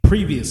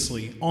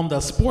Previously on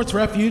the Sports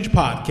Refuge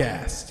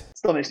podcast.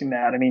 Still makes me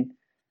mad. I mean,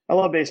 I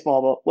love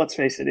baseball, but let's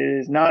face it, it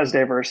is not as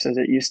diverse as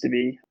it used to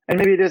be. And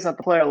maybe it is at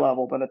the player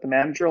level, but at the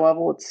manager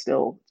level, it's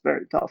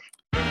very tough.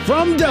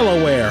 From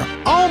Delaware,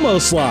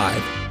 almost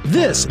live,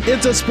 this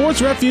is the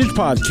Sports Refuge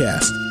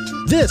podcast.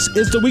 This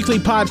is the weekly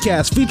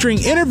podcast featuring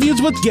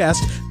interviews with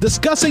guests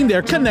discussing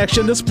their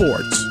connection to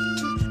sports.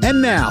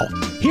 And now,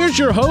 here's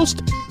your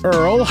host,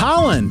 Earl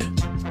Holland.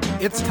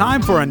 It's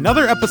time for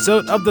another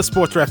episode of the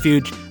Sports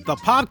Refuge, the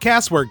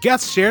podcast where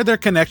guests share their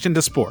connection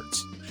to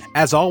sports.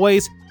 As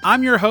always,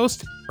 I'm your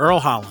host, Earl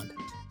Holland.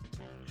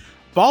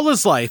 Ball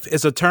is life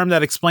is a term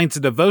that explains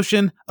the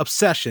devotion,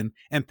 obsession,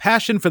 and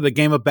passion for the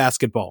game of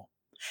basketball.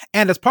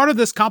 And as part of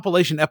this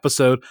compilation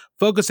episode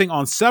focusing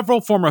on several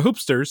former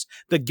hoopsters,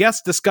 the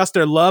guests discuss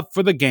their love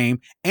for the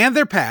game and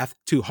their path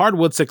to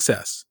hardwood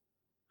success.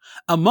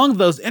 Among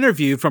those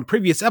interviewed from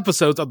previous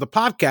episodes of the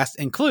podcast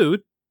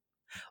include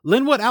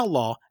Linwood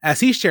Outlaw,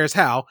 as he shares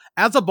how,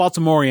 as a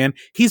Baltimorean,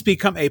 he's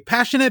become a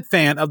passionate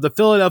fan of the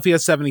Philadelphia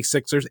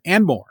 76ers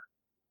and more.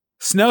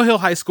 Snow Hill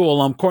High School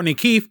alum Courtney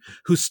Keefe,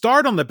 who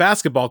starred on the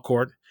basketball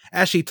court,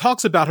 as she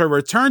talks about her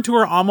return to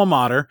her alma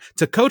mater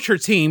to coach her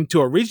team to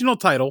a regional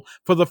title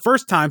for the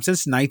first time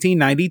since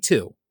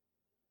 1992.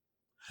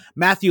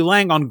 Matthew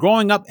Lang on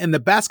growing up in the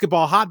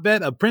basketball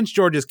hotbed of Prince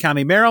George's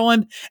County,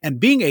 Maryland, and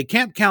being a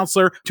camp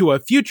counselor to a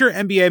future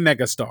NBA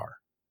megastar.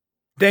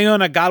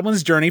 Dayona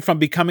Godwin's journey from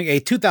becoming a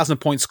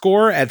 2,000-point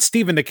scorer at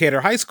Stephen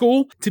Decatur High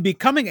School to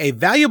becoming a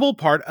valuable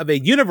part of a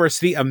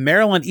University of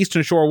Maryland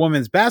Eastern Shore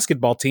women's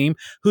basketball team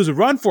whose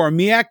run for a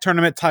MEAC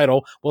tournament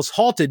title was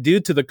halted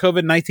due to the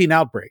COVID-19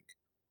 outbreak.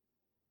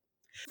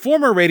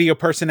 Former radio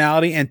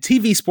personality and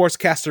TV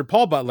sportscaster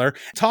Paul Butler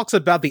talks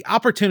about the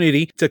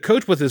opportunity to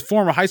coach with his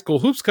former high school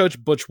hoops coach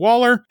Butch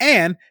Waller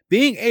and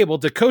being able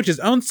to coach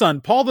his own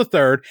son Paul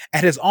III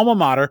at his alma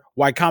mater,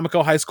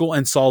 Wycomico High School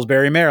in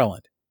Salisbury,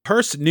 Maryland.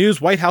 Hearst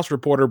News White House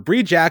reporter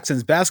Bree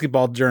Jackson's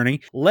basketball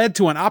journey led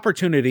to an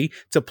opportunity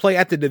to play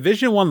at the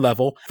Division I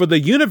level for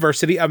the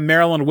University of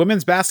Maryland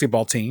women's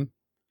basketball team,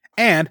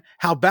 and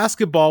how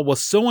basketball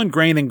was so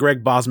ingrained in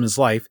Greg Bosman's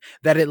life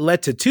that it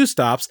led to 2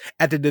 stops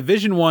at the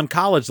Division I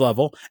college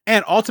level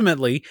and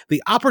ultimately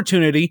the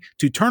opportunity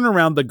to turn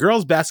around the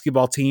girls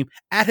basketball team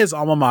at his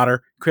alma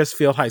mater,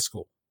 Chrisfield High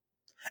School.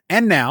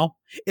 And now,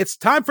 it's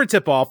time for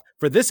tip-off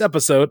for this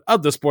episode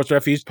of the Sports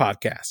Refuge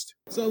podcast.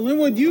 So,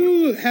 Linwood,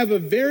 you have a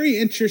very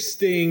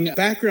interesting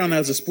background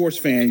as a sports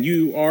fan.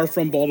 You are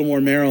from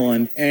Baltimore,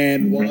 Maryland,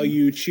 and while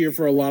you cheer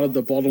for a lot of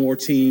the Baltimore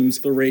teams,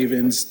 the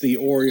Ravens, the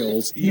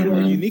Orioles, you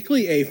are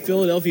uniquely a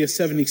Philadelphia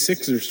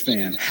 76ers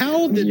fan.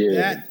 How did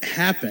that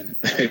happen?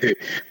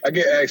 I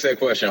get asked that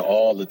question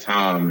all the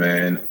time,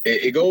 man.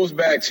 It goes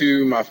back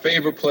to my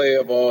favorite player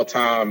of all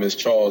time is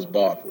Charles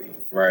Barkley.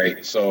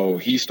 Right. So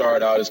he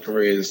started out his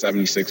career as a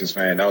 76ers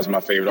fan. That was my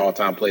favorite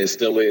all-time player,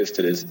 still is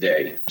to this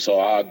day.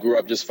 So I grew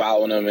up just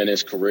following him in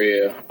his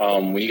career.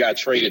 When he got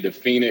traded to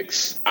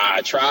Phoenix,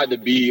 I tried to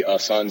be a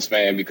Suns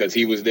fan because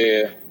he was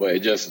there, but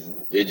it just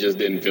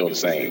didn't feel the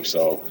same.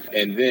 So,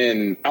 and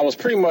then I was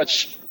pretty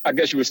much, I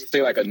guess you would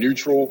say, like a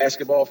neutral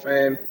basketball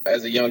fan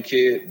as a young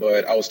kid,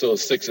 but I was still a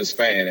Sixers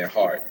fan at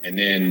heart. And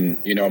then,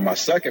 my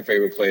second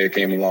favorite player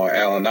came along,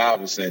 Allen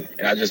Iverson,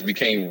 and I just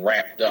became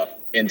wrapped up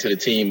into the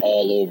team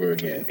all over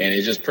again. And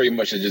it just pretty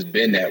much has just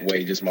been that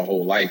way just my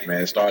whole life,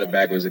 man. It started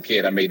back as a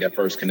kid. I made that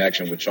first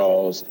connection with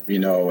Charles,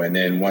 and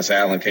then once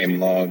Allen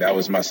came along, that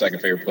was my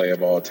second favorite player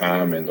of all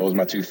time. And those are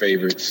my 2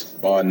 favorites,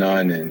 bar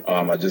none. And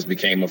I just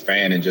became a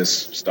fan and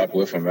just stuck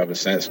with him ever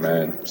since,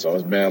 man. So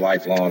it's been a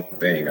lifelong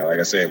thing. Like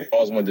I said, I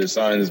always went to the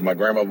Suns. My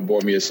grandmother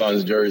bought me a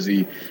Suns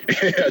jersey.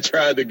 I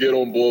tried to get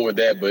on board with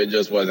that, but it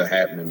just wasn't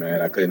happening, man.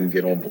 I couldn't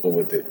get on board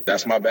with it.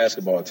 That's my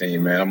basketball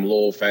team, man. I'm a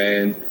little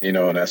fan,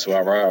 and that's who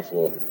I ride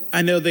for.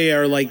 I know they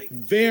are like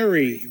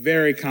very,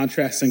 very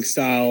contrasting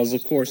styles.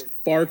 Of course,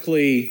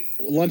 Barkley,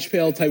 lunch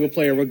pail type of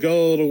player, would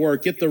go to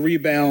work, get the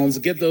rebounds,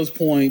 get those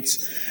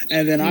points.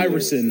 And then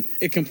Iverson,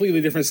 a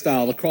completely different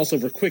style, the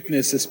crossover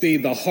quickness, the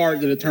speed, the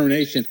heart, the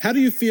determination. How do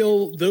you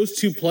feel those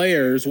 2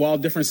 players, while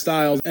different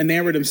styles,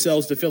 enamored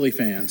themselves to Philly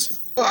fans?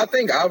 Well, I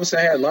think Iverson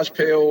had lunch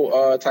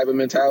pail type of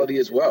mentality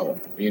as well.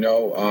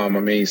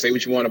 Say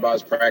what you want about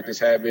his practice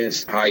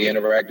habits, how he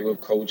interacted with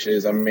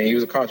coaches. He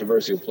was a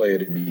controversial player,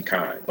 to be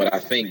kind. But I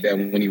think that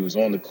when he was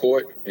on the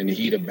court in the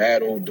heat of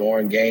battle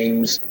during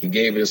games, he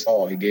gave it his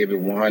all. He gave it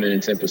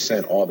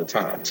 110% all the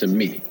time, to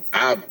me.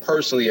 I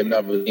personally have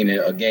never seen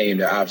a game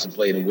that Iverson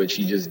played in which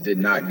he just did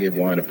not give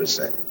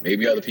 100%.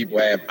 Maybe other people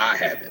have. I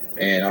haven't.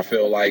 And I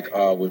feel like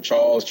with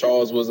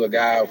Charles was a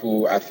guy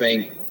who I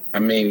think,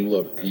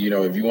 look,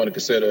 if you want to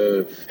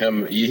consider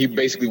him, he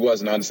basically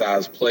was an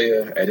undersized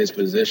player at his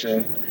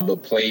position,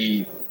 but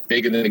played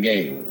bigger than the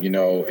game,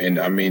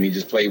 and he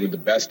just played with the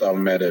best of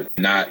them at a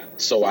not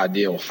so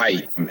ideal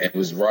height. It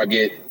was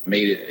rugged,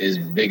 made it as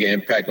big an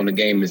impact on the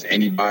game as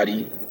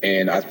anybody.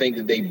 And I think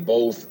that they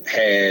both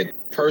had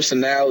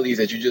personalities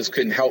that you just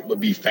couldn't help but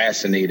be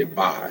fascinated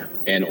by.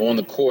 And on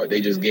the court,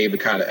 they just gave the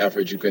kind of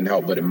effort you couldn't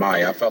help but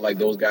admire. I felt like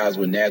those guys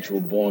were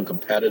natural-born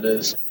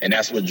competitors, and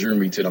that's what drew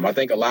me to them. I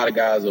think a lot of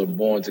guys are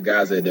born to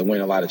guys that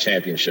win a lot of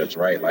championships,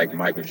 right? Like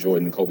Michael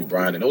Jordan, Kobe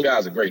Bryant, and those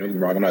guys are great. Don't get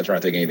me wrong, I'm not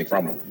trying to take anything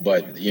from them.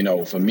 But,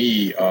 for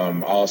me,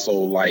 I also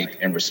like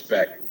and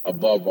respect,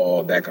 above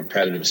all, that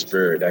competitive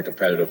spirit, that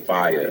competitive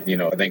fire.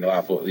 I think a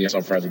lot of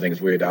some friends will think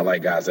it's weird that I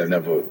like guys that have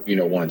never,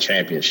 won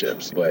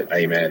championships. But,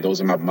 hey, man, those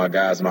are my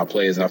guys, my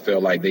players, and I feel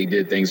like they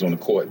did things on the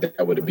court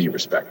that would be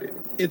respected.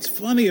 It's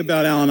funny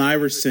about Allen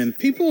Iverson.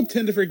 People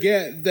tend to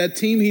forget that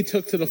team he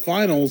took to the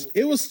finals,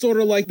 it was sort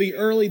of like the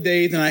early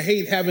days, and I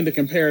hate having to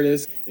compare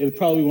this. It's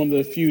probably one of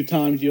the few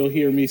times you'll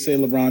hear me say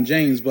LeBron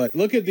James, but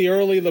look at the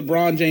early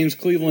LeBron James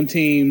Cleveland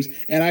teams,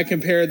 and I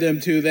compare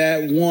them to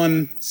that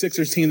one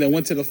Sixers team that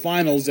went to the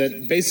finals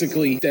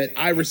that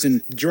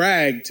Iverson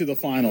dragged to the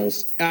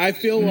finals. I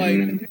feel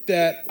like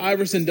that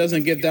Iverson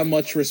doesn't get that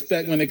much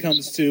respect when it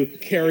comes to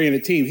carrying a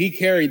team. He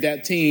carried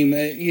that team.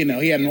 He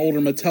had an older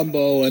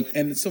Mutombo,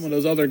 and some of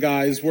those other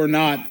guys were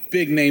not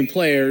big-name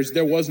players.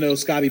 There was no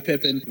Scottie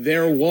Pippen.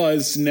 There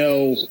was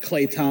no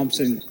Klay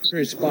Thompson,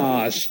 Chris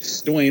Bosh,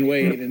 Dwayne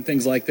Wade, and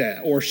things like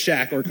that, or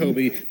Shaq or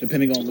Kobe,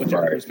 depending on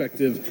whichever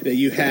perspective that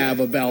you have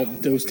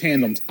about those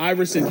tandems.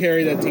 Iverson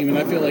carried that team, and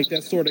I feel like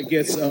that sort of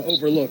gets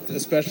overlooked,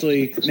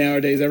 especially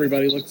nowadays.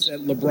 Everybody looks at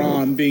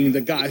LeBron being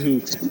the guy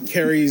who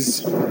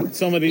carries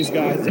some of these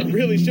guys that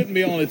really shouldn't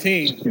be on the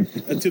team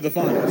to the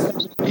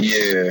finals.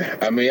 Yeah,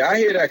 I mean, I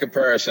hear that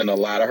comparison a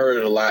lot. I heard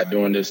it a lot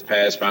during this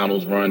past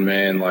finals run,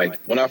 man. Like,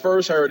 when I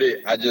first heard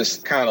it, I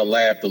just kind of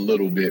laughed a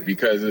little bit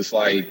because it's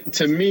like,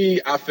 to me,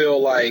 I feel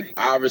like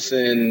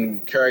Iverson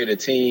carried a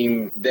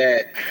team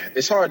that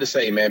it's hard to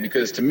say, man,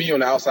 because to me on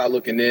the outside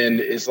looking in,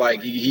 it's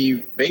like he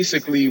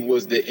basically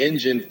was the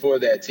engine for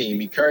that team.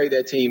 He carried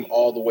that team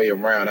all the way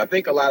around. I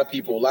think a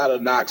lot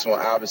of knocks on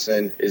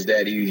Iverson is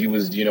that he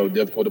was,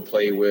 difficult to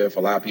play with.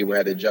 A lot of people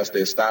had to adjust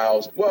their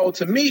styles. Well,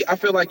 to me, I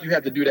feel like you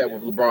have to do that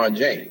with LeBron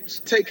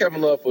James. Take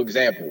Kevin Love, for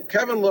example.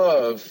 Kevin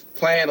Love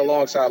playing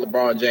alongside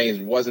LeBron James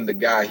wasn't the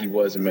guy he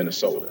was in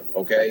Minnesota,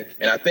 okay?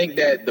 And I think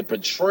that the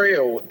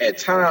portrayal at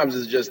times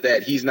is just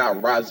that he's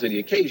not rising to the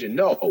occasion.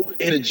 No,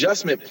 an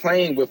adjustment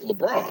playing with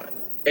LeBron.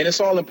 And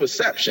it's all in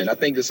perception. I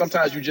think that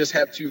sometimes you just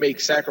have to make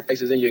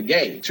sacrifices in your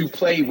game to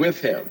play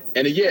with him.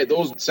 And yeah,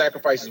 those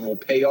sacrifices will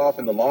pay off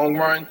in the long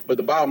run. But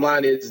the bottom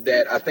line is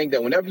that I think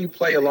that whenever you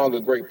play along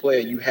a great player,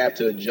 you have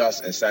to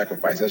adjust and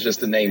sacrifice. That's just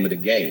the name of the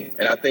game.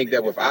 And I think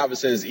that with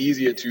Iverson, it's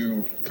easier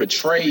to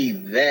portray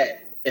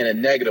that in a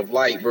negative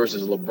light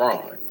versus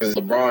LeBron. Because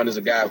LeBron is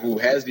a guy who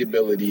has the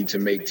ability to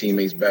make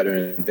teammates better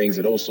and things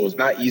of those sorts. It's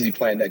not easy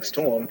playing next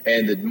to him.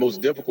 And the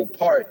most difficult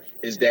part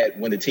is that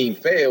when the team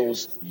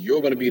fails,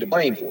 you're going to be to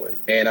blame for it.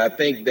 And I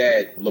think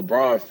that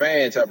LeBron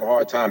fans have a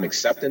hard time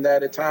accepting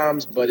that at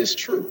times, but it's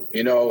true,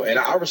 and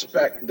I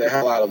respect the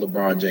hell out of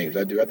LeBron James.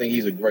 I do. I think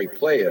he's a great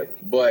player,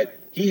 but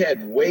he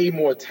had way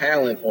more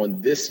talent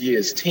on this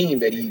year's team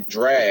that he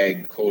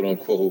dragged, quote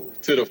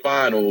unquote, to the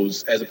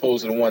finals as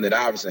opposed to the one that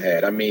Iverson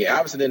had. I mean,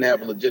 Iverson didn't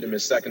have a legitimate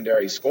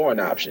secondary scoring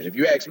option. If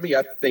you ask me,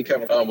 I think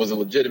Kevin was a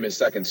legitimate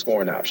second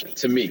scoring option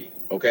to me.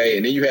 Okay,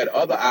 and then you had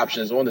other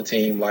options on the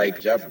team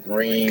like Jeff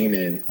Green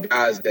and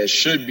guys that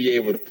should be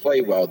able to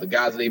play well. The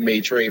guys they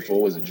made trade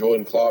for was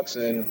Jordan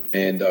Clarkson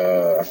and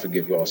I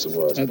forget who else it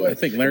was. But I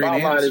think Larry Nance.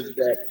 The bottom line is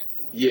that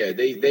yeah,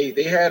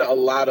 they had a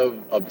lot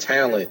of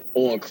talent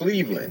on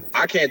Cleveland.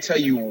 I can't tell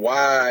you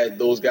why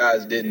those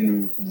guys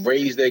didn't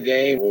raise their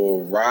game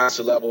or rise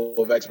to the level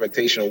of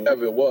expectation or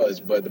whatever it was.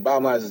 But the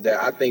bottom line is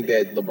that I think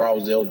that LeBron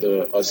was dealing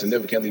with a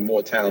significantly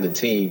more talented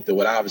team than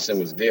what Iverson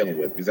was dealing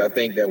with. Because I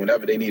think that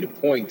whenever they needed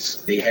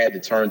points, they had to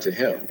turn to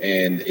him.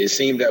 And it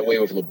seemed that way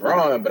with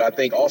LeBron. But I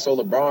think also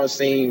LeBron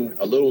seemed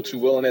a little too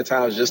willing at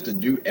times just to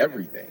do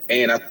everything.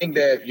 And I think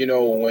that,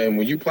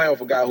 when you play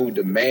with a guy who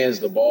demands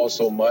the ball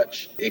so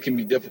much, it can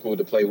be difficult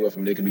to play with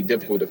him. It can be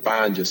difficult to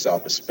find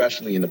yourself,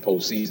 especially in the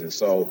postseason.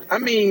 So, I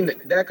mean,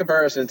 that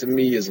comparison to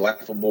me is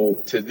laughable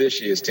to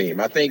this year's team.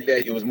 I think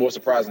that it was more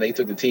surprising they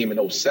took the team in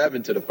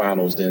 2007 to the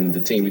finals than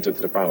the team he took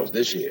to the finals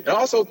this year. And I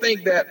also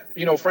think that,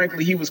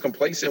 frankly, he was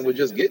complacent with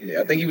just getting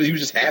there. I think he was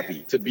just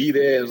happy to be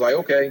there. It was like,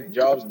 okay,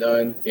 job's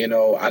done.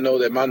 I know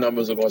that my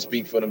numbers are going to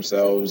speak for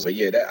themselves. But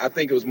yeah, I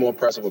think it was more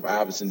impressive what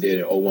Iverson did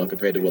in 2001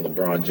 compared to what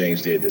LeBron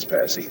James did this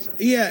past season.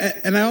 Yeah,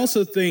 and I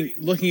also think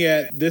looking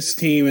at this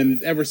team,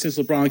 and ever since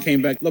LeBron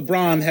came back,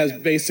 LeBron has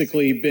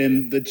basically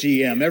been the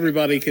GM.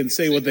 Everybody can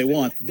say what they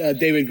want.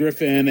 David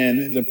Griffin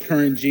and the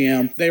current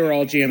GM, they were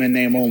all GM in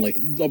name only.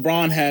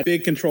 LeBron had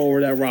big control over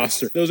that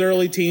roster. Those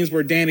early teams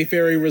where Danny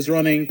Ferry was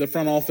running the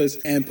front office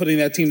and putting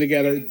that team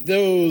together,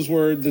 those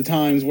were the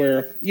times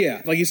where,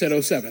 yeah, like you said,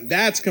 2007.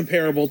 That's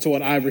comparable to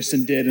what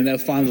Iverson did in that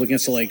finals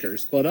against the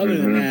Lakers. But other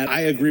than that,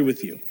 I agree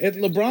with you.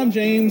 LeBron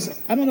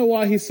James, I don't know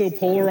why he's so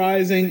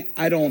polarizing.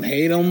 I don't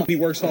hate him. He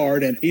works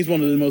hard, and he's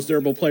one of the most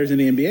durable players in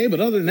the NBA. But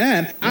other than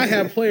that, I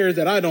have players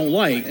that I don't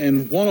like,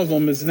 and one of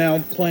them is now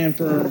playing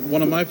for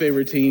one of my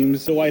favorite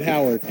teams, Dwight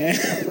Howard.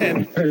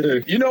 And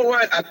you know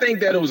what? I think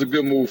that it was a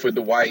good move for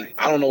Dwight.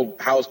 I don't know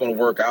how it's going to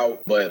work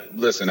out, but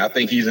listen, I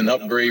think he's an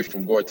upgrade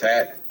from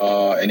Gortat,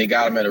 and they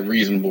got him at a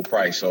reasonable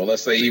price. So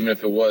let's say even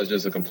if it was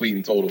just a complete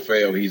and total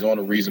fail, he's on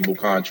a reasonable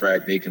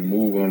contract. They can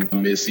move him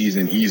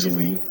mid-season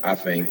easily, I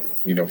think.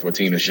 For a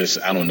team that's just,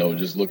 I don't know,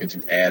 just looking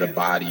to add a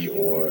body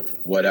or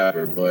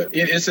whatever. But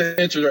it's an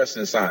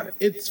interesting signing.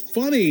 It's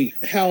funny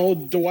how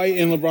Dwight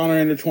and LeBron are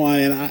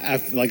intertwined. And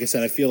I like I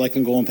said, I feel like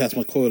I'm going past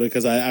my quota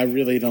because I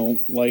really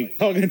don't like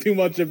talking too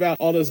much about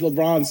all this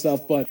LeBron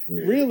stuff. But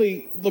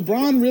really,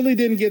 LeBron really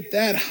didn't get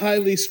that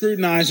highly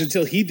scrutinized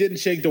until he didn't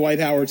shake Dwight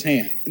Howard's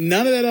hand.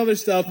 None of that other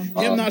stuff,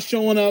 him not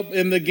showing up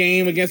in the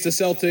game against the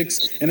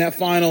Celtics in that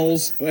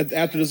finals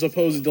after the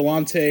supposed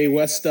Delonte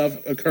West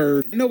stuff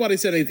occurred. Nobody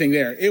said anything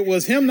there. It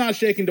was him not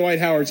shaking Dwight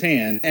Howard's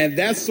hand, and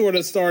that sort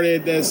of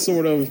started as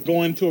sort of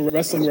going to a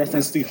wrestling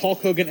reference, the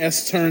Hulk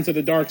Hogan-esque turn to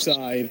the dark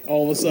side.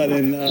 All of a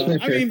sudden,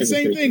 the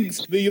same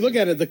things. You look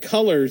at it, the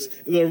colors.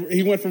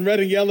 He went from red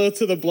and yellow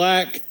to the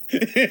black,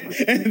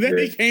 and then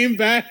he came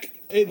back.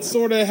 It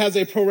sort of has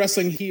a pro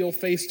wrestling heel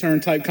face turn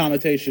type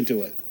connotation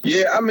to it.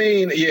 Yeah, I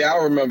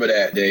remember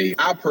that day.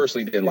 I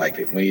personally didn't like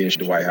it when he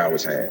issued Dwight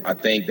Howard's hand. I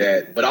think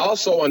that, but I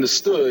also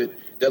understood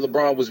that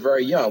LeBron was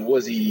very young.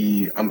 Was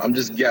he, I'm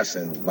just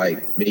guessing,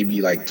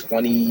 maybe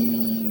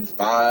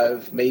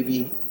 25,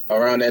 maybe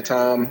around that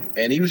time.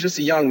 And he was just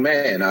a young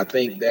man. I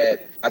think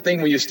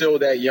when you're still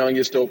that young,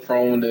 you're still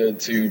prone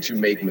to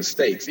make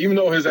mistakes. Even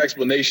though his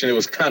explanation, it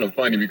was kind of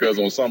funny because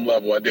on some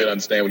level I did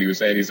understand what he was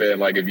saying. He said,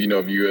 if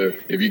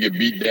you get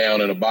beat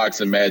down in a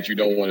boxing match, you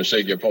don't want to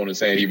shake your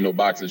opponent's hand, even though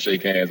boxers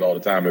shake hands all the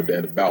time at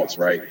the bouts,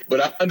 right? But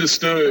I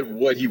understood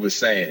what he was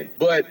saying.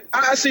 But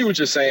I see what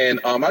you're saying.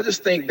 I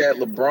just think that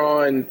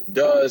LeBron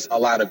does a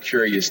lot of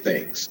curious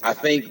things. I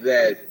think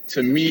that,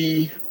 to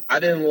me, I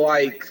didn't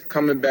like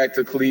coming back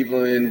to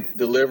Cleveland,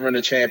 delivering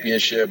a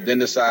championship, then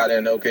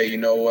deciding, okay, you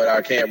know what,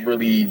 I can't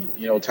really,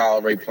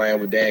 tolerate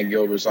playing with Dan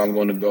Gilbert, so I'm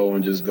going to go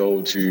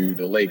to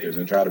the Lakers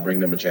and try to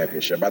bring them a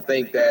championship. I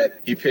think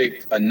that he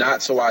picked a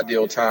not so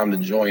ideal time to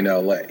join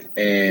LA.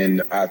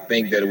 And I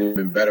think that it would have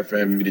been better for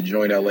him to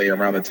join LA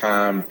around the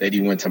time that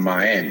he went to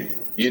Miami.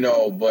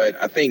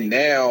 But I think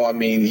now,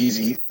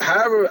 he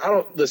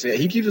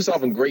keeps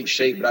himself in great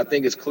shape, but I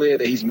think it's clear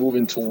that he's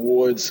moving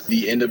towards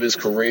the end of his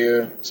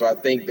career. So I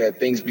think that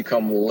things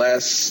become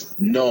less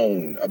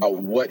known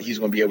about what he's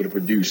going to be able to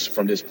produce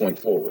from this point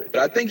forward.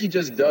 But I think he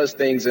just does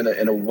things in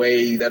a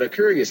way that are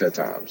curious at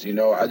times.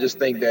 I just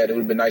think that it would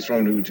have been nice for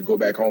him to go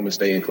back home and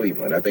stay in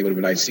Cleveland. I think it would have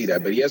been nice to see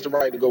that. But he has the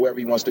right to go wherever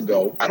he wants to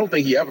go. I don't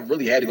think he ever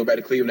really had to go back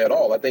to Cleveland at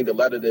all. I think the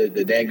letter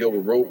that Dan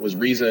Gilbert wrote was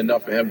reason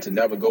enough for him to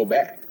never go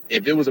back.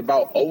 If it was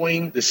about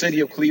owing the city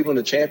of Cleveland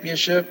a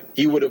championship,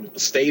 he would have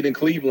stayed in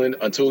Cleveland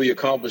until he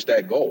accomplished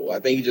that goal. I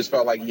think he just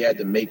felt like he had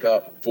to make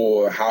up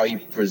for how he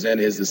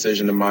presented his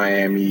decision to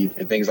Miami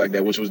and things like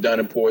that, which was done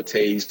in poor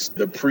taste.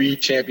 The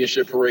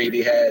pre-championship parade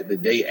he had the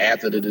day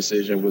after the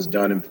decision was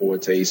done in poor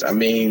taste. I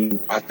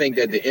think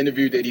that the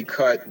interview that he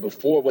cut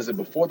before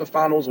the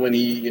finals when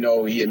he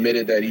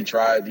admitted that he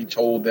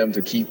told them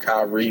to keep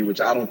Kyrie,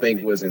 which I don't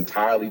think was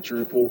entirely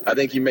truthful. I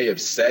think he may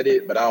have said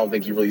it, but I don't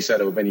think he really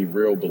said it with any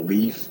real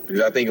belief.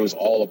 Because I think it was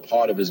all a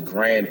part of his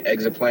grand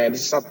exit plan.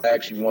 This is something I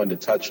actually wanted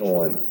to touch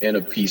on in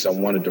a piece I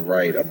wanted to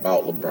write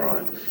about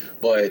LeBron.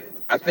 But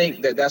I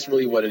think that that's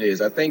really what it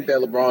is. I think that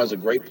LeBron is a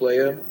great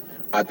player.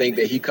 I think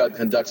that he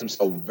conducts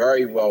himself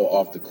very well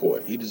off the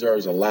court. He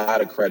deserves a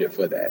lot of credit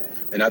for that.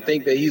 And I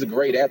think that he's a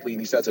great athlete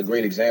and he sets a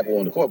great example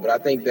on the court. But I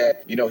think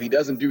that, he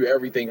doesn't do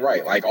everything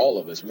right. Like all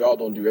of us, we all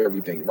don't do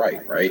everything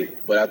right?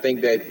 But I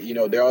think that,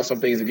 there are some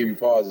things that give you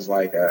pause. It's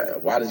like,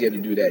 why does he have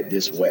to do that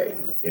this way?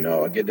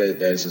 I get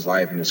that it's his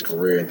life and his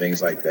career and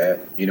things like that.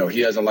 He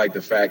doesn't like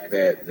the fact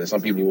that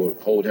some people will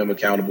hold him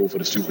accountable for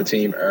the super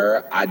team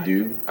era. I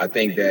do. I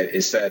think that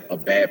it set a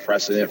bad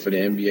precedent for the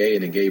NBA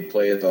and it gave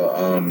players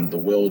the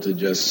will to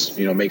just,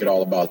 make it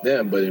all about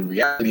them. But in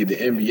reality, the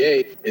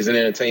NBA is an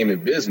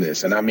entertainment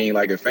business. And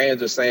if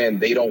fans are saying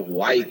they don't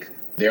like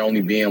there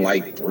only being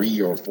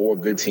 3 or 4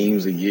 good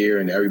teams a year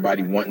and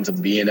everybody wanting to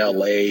be in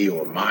LA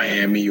or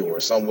Miami or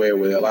somewhere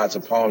where there are lots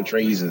of palm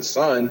trees and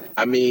sun,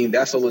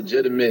 that's a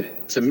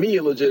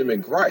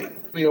legitimate gripe.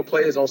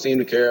 Players don't seem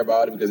to care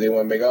about it because they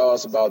want to make,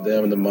 it's about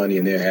them and the money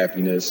and their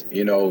happiness.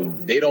 They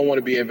don't want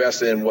to be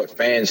invested in what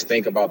fans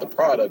think about the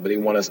product, but they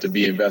want us to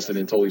be invested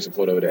in totally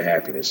support of their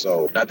happiness.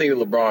 So I think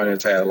that LeBron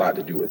has had a lot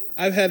to do with it.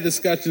 I've had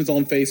discussions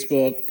on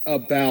Facebook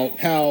about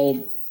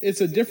how it's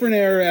a different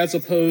era as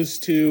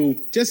opposed to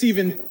just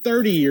even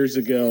 30 years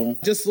ago.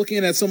 Just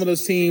looking at some of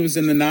those teams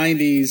in the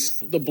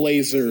 90s, the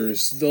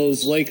Blazers,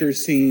 those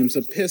Lakers teams,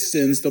 the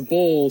Pistons, the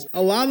Bulls,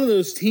 a lot of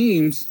those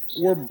teams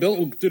were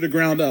built through the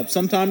ground up.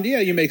 Sometimes,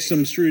 you make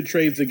some shrewd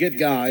trades to get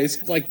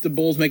guys, like the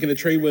Bulls making a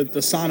trade with the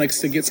Sonics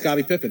to get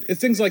Scottie Pippen.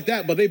 It's things like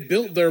that, but they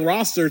built their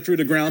roster through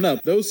the ground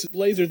up. Those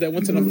Blazers that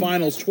went to the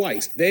finals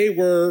twice, they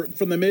were,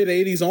 from the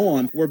mid-'80s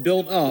on, were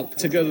built up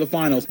to go to the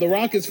finals. The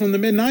Rockets from the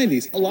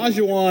mid-'90s.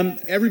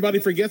 Olajuwon, everybody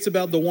forgets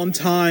about the one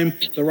time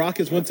the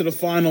Rockets went to the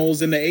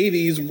finals in the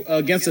 80s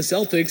against the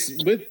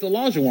Celtics with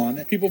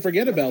Olajuwon. People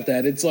forget about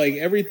that. It's like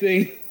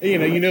everything, the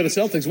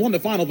Celtics won the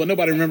final, but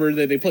nobody remembered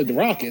that they played the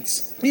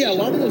Rockets. Yeah, a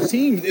lot of those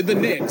teams, the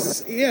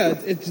Knicks,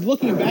 it's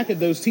looking back at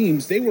those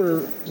teams, they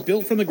were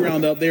built from the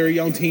ground up. They were a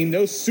young team,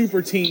 no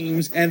super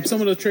teams, and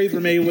some of the trades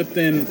were made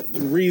within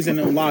reason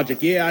and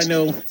logic. Yeah, I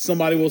know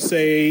somebody will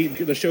say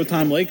the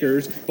Showtime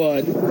Lakers,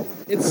 but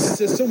it's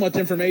just so much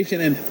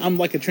information, and I'm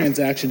like a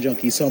transaction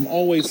junkie, so I'm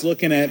always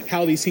looking at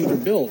how these teams are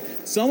built.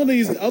 Some of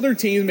these other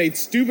teams made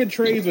stupid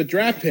trades with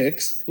draft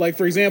picks, like,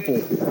 for example,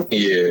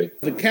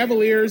 the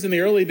Cavaliers in the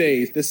early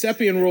days, the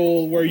Seppian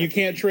rule where you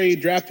can't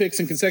trade draft picks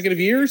in consecutive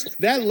years,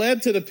 that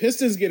led to the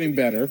Pistons getting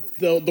better.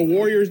 The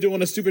Warriors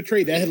doing a stupid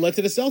trade, that had led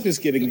to the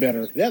Celtics getting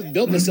better. That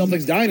built the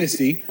Celtics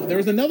dynasty. There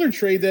was another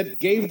trade that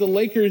gave the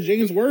Lakers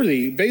James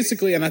Worthy,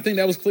 basically, and I think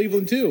that was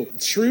Cleveland too.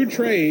 Shrewd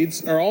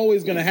trades are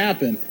always going to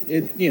happen.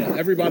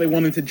 Everybody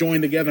wanting to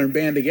join together and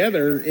band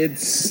together,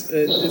 it's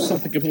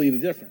something completely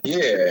different.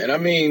 Yeah, and I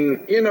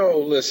mean,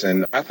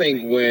 listen, I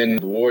think when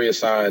the Warriors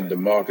signed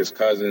DeMarcus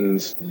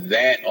Cousins,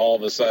 that all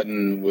of a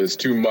sudden was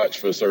too much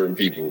for certain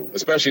people,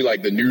 especially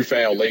like the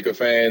newfound Laker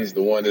fans,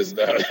 the ones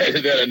that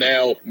are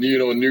now,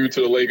 new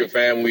to the Laker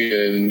family,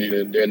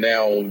 and they're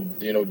now,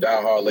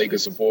 diehard Laker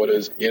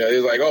supporters.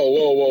 It's like, oh,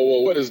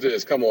 whoa, what is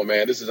this? Come on,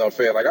 man, this is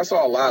unfair. Like, I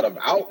saw a lot of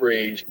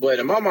outrage, but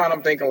in my mind,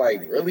 I'm thinking,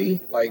 like,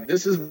 really? Like,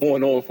 this is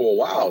going on for a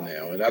while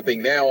now, and I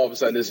think now all of a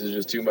sudden this is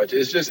just too much.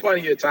 It's just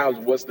funny at times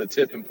what's the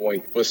tipping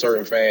point for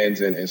certain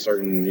fans and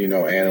certain,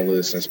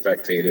 analysts and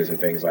spectators and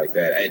things like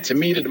that. And to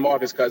me, the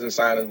DeMarcus Cousins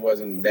signing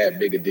wasn't that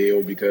big a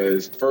deal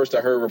because first I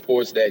heard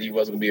reports that he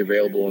wasn't going to be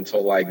available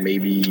until like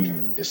maybe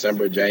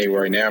December,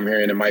 January. Now I'm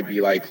hearing it might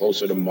be like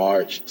closer to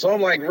March. So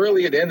I'm like,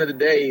 really, at the end of the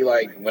day,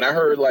 like when I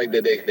heard like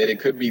that it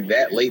could be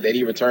that late that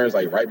he returns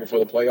like right before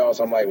the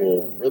playoffs, I'm like,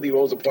 well, really,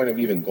 what was the point of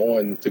even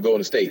going to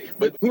Golden State?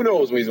 But who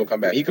knows when he's going to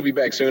come back? He could be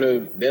back sooner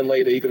than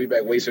later. He could be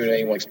back way sooner than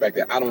anyone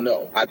expected. I don't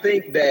know. I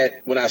think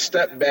that when I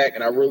step back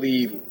and I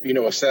really,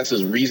 assess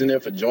his reasoning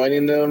for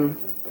joining them,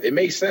 it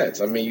makes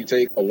sense. I mean, you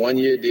take a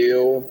 1-year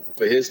deal.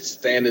 For his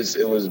standards,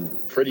 it was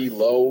pretty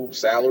low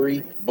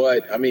salary.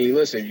 But, I mean,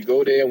 listen, you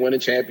go there and win a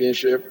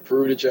championship,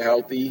 prove that you're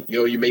healthy,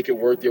 you make it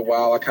worth your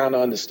while. I kind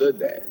of understood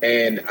that.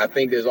 And I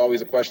think there's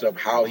always a question of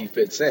how he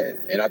fits in.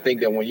 And I think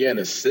that when you're in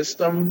a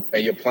system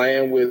and you're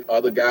playing with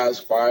other guys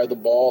fire the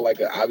ball, like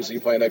obviously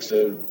you're playing next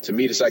to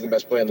me, the second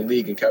best player in the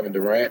league in Kevin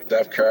Durant,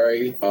 Steph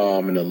Curry,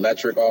 an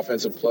electric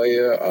offensive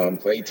player,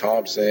 Klay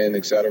Thompson,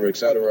 et cetera, et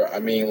cetera. I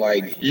mean,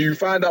 like, you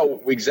find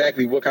out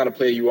exactly what kind of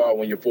player you are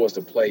when you're forced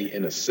to play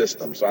in a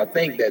system. So I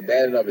think that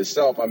in of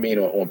itself, I mean,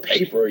 on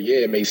paper,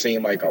 it may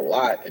seem like a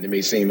lot and it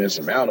may seem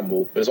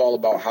insurmountable, but it's all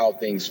about how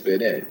things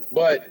fit in.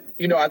 But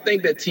I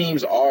think that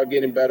teams are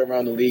getting better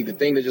around the league. The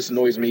thing that just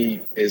annoys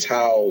me is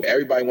how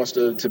everybody wants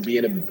to be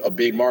in a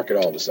big market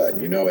all of a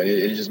sudden, and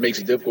it just makes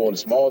it difficult in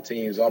small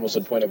teams, almost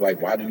to the point of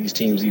like, why do these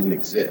teams even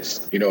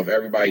exist? If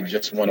everybody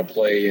just want to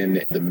play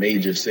in the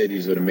major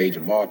cities or the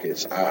major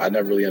markets, I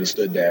never really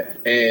understood that.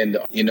 And,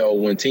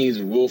 when teams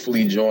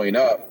willfully join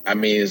up, I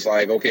mean, it's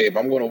like, okay, if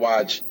I'm going to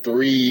watch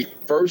 3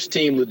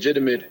 first-team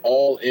legitimate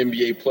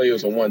all-NBA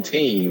players on one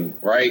team,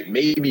 right,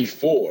 maybe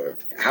 4,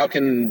 how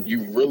can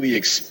you really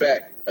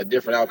expect a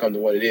different outcome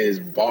than what it is,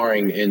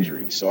 barring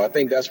injury? So I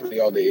think that's really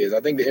all there is.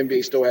 I think the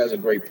NBA still has a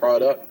great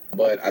product,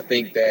 but I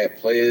think that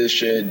players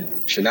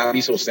should not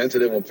be so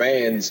sensitive when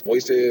fans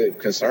voice their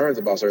concerns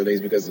about certain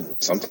things, because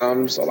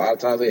a lot of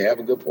times they have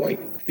a good point.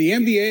 The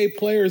NBA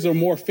players are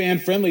more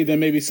fan-friendly than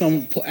maybe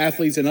some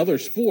athletes in other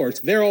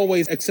sports. They're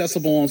always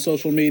accessible on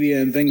social media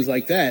and things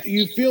like that.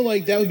 You feel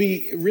like that would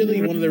be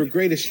really one of their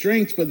greatest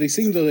strengths, but they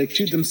seem to like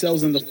shoot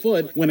themselves in the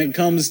foot when it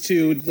comes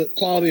to the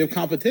quality of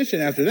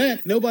competition. After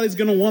that, nobody's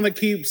going to want to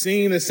keep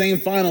seeing the same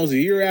finals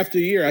year after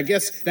year. I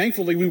guess,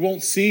 thankfully, we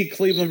won't see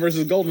Cleveland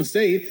versus Golden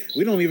State.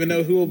 We don't even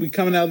know who will be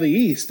coming out of the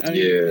East.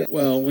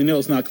 Well, we know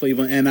it's not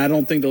Cleveland, and I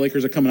don't think the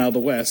Lakers are coming out of the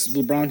West.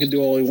 LeBron can do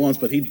all he wants,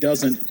 but he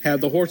doesn't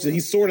have the horses.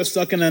 He's sort of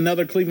stuck in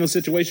another Cleveland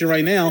situation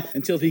right now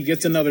until he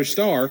gets another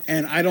star,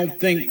 and I don't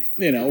think,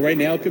 right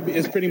now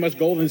it's pretty much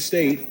Golden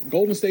State,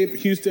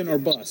 Houston, or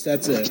bust.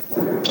 That's it.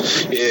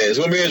 Yeah, it's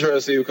going to be interesting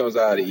to see who comes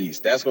out of the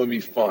East. That's going to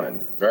be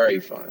fun. Very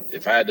fun.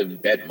 If I had to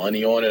bet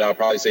money on it, I'll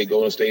probably say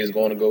Golden State is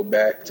going to go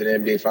back to the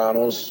NBA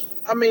Finals.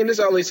 I mean, this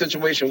LA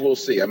situation, we'll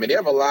see. I mean, they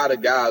have a lot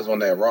of guys on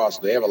that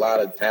roster. They have a lot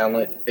of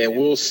talent, and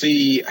we'll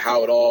see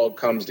how it all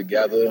comes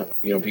together.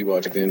 People are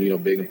expecting,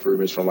 big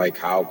improvements from like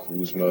Kyle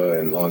Kuzma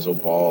and Lonzo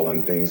Ball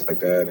and things like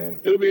that. And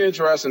it'll be an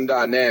interesting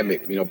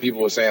dynamic.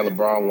 People are saying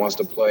LeBron wants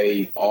to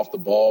play off the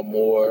ball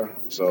more,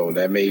 so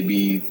that may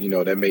be,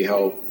 that may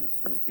help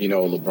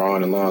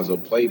LeBron and Lonzo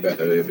play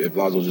better if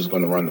Lonzo's just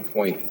going to run the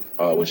point.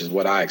 Which is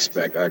what I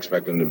expect. I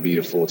expect them to be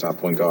the full-time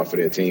point guard for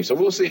their team. So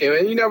we'll see.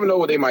 And you never know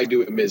what they might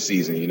do at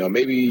midseason.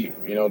 Maybe,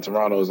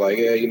 Toronto's like,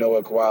 yeah, you know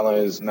what, Kawhi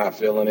Leonard's not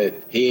feeling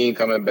it. He ain't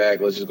coming back.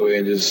 Let's just go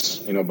ahead and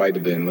just, bite the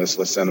bin. Let's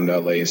send him to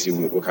LA and see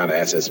what kind of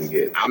assets we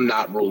get. I'm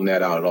not ruling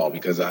that out at all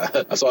because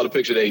I saw the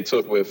picture they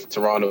took with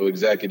Toronto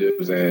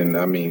executives, and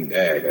I mean,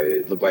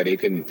 it looked like they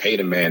couldn't pay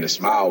the man to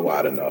smile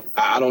wide enough.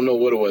 I don't know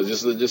what it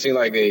was. It just seemed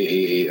like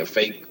a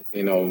fake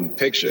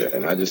picture.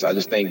 And I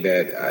just think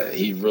that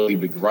he's really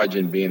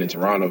begrudging being in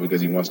Toronto because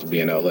he wants to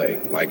be in LA,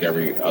 like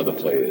every other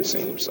player, it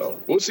seems.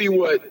 So we'll see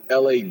what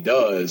LA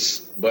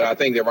does. But I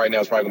think that right now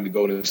it's probably going to be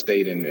Golden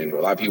State, and a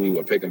lot of people who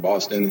are picking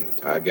Boston.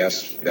 I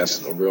guess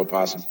that's a real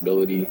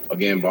possibility,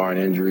 again, barring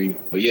injury.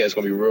 But yeah, it's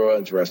going to be real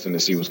interesting to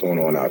see what's going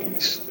on out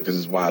east because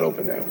it's wide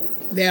open now.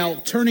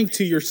 Now, turning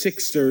to your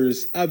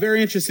Sixers, a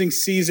very interesting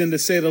season to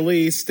say the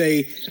least.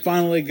 They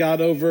finally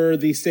got over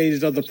the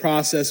stages of the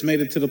process, made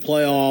it to the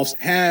playoffs,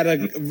 had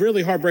a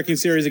really heartbreaking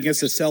series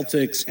against the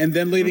Celtics, and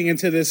then leading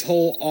into this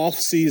whole off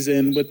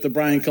season with the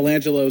Brian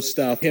Colangelo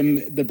stuff,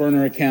 the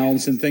burner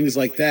accounts and things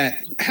like that.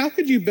 How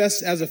could you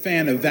best, as a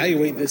fan,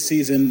 evaluate this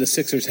season the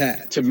Sixers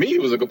had? To me,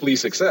 it was a complete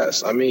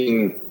success. I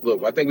mean,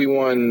 look, I think we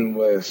won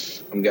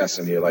with, I'm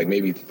guessing here, like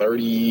maybe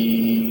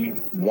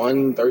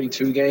 31,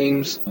 32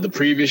 games the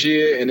previous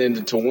year. And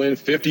then to win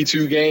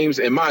 52 games,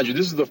 and mind you,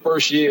 this is the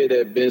first year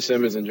that Ben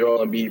Simmons and Joel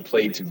Embiid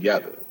played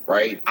together,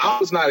 right? I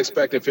was not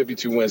expecting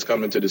 52 wins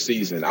coming into the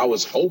season. I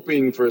was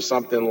hoping for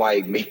something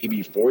like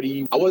maybe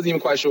 40. I wasn't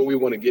even quite sure we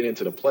want to get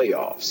into the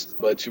playoffs.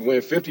 But to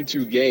win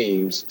 52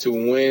 games, to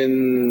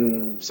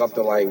win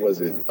something like,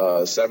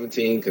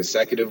 17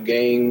 consecutive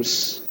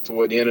games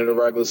toward the end of the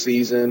regular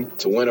season,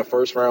 to win a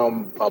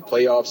first-round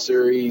playoff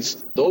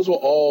series, those were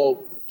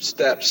all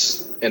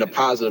steps in a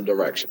positive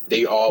direction.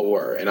 They all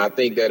were. And I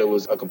think that it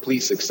was a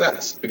complete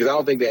success because I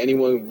don't think that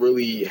anyone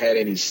really had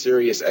any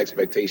serious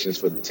expectations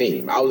for the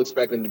team. I was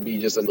expecting to be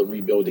just a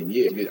rebuilding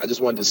year. I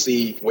just wanted to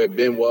see where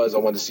Ben was. I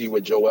wanted to see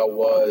where Joel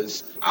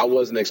was. I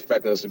wasn't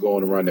expecting us to go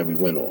on the run that we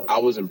went on. I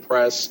was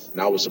impressed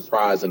and I was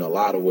surprised in a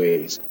lot of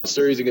ways. The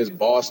series against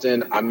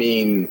Boston, I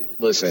mean,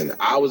 listen,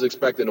 I was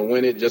expecting to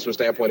win it just from the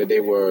standpoint that they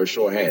were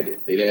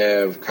shorthanded. They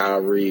didn't have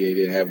Kyrie. They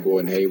didn't have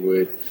Gordon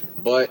Hayward.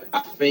 But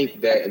I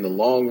think that in the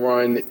long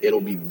run, it'll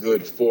be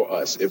good for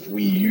us if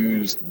we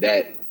use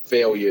that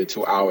failure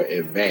to our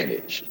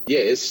advantage. Yeah,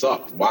 it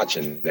sucked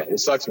watching that. It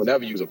sucks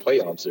whenever you use a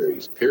playoff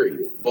series,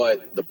 period.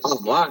 But the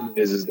bottom line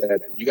is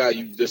that you got to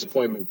use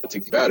disappointment to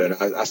get better.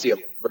 And I see a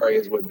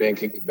areas where Ben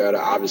can get better,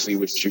 obviously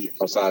with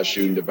outside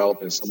shooting,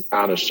 developing some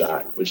counter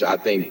shot, which I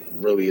think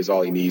really is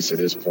all he needs to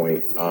this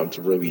point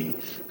to really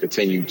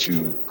continue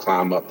to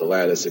climb up the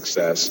ladder of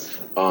success.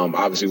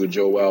 Obviously with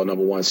Joel,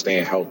 number one,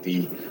 staying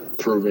healthy,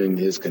 proving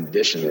his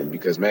conditioning,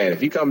 because man,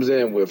 if he comes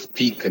in with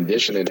peak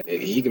conditioning,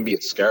 he can be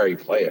a scary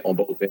player on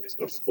both ends of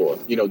the floor.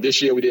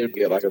 This year we didn't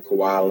get like a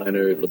Kawhi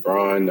Leonard.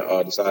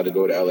 LeBron decided to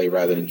go to LA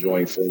rather than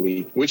join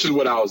Philly, which is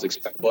what I was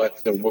expecting. But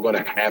we're going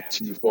to have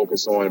to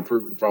focus on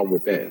improving from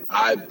within.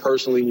 I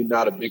personally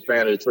not a big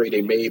fan of the trade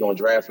they made on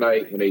draft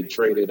night when they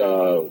traded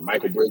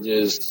Michael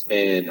Bridges,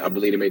 and I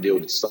believe they made a deal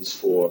with the Suns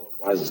for,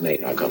 why does his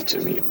name not come to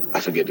me? I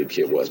forget who the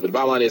kid was. But the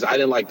bottom line is I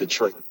didn't like the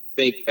trade. I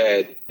think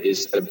that it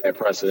set a bad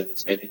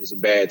precedent and it was a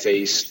bad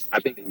taste. I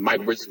think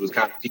Mike Bridges was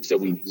kind of a piece that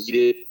we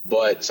needed,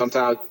 but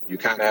sometimes you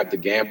kind of have to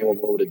gamble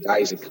and roll the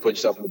dice and put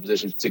yourself in a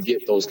position to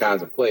get those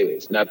kinds of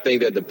players. And I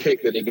think that the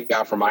pick that they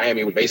got from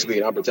Miami was basically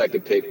an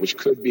unprotected pick, which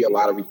could be a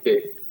lottery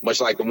pick, much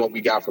like the one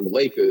we got from the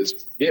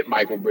Lakers. Get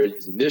Michael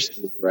Bridges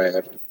initially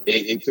draft.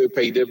 It could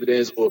pay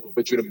dividends or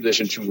put you in a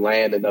position to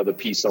land another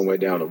piece somewhere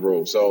down the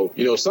road. So,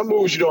 some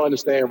moves you don't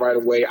understand right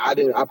away. I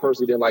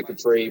personally didn't like the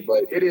trade,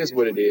 but it is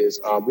what it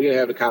is. We didn't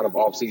have the kind of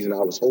offseason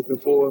I was hoping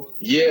for.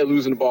 Yeah,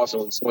 losing to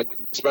Boston was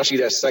swinging, especially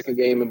that second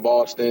game in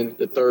Boston,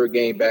 the third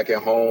game back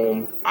at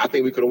home. I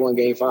think we could have won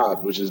Game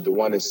 5, which is the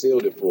one that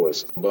sealed it for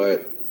us.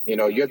 But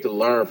you have to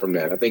learn from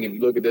that. I think if you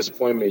look at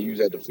disappointment and use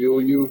that to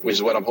fuel you, which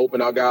is what I'm hoping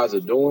our guys are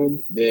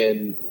doing,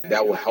 then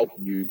that will help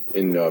you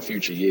in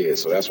future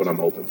years. So that's what I'm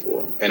hoping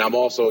for. And I'm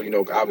also,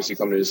 obviously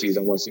coming to the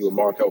season, I want to see what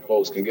Markelle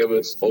Fultz can give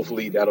us.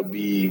 Hopefully that'll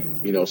be,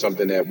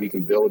 something that we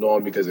can build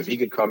on, because if he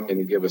can come in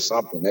and give us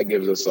something, that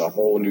gives us a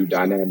whole new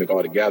dynamic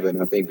altogether.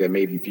 And I think that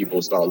maybe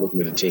people start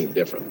looking at the team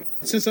differently.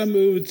 Since I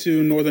moved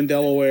to Northern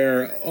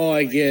Delaware, all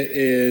I get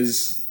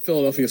is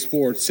Philadelphia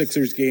sports,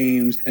 Sixers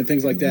games, and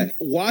things like that.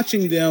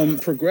 Watching them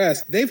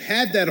progress, they've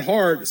had that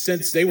heart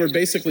since they were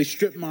basically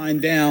strip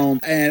mined down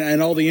and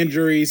all the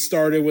injuries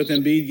started with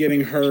Embiid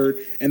getting hurt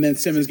and then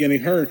Simmons getting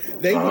hurt.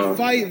 They would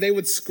fight, they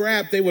would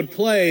scrap, they would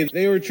play.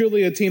 They were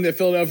truly a team that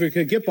Philadelphia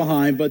could get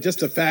behind, but just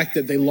the fact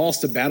that they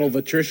lost a battle of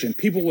attrition.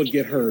 People would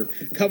get hurt.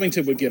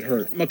 Covington would get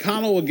hurt.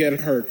 McConnell would get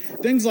hurt.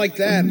 Things like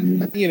that.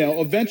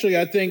 Eventually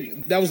I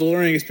think that was a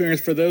learning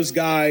experience for those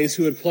guys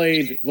who had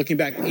played, looking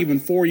back even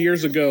 4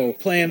 years ago,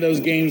 playing playing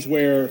those games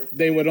where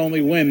they would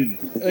only win,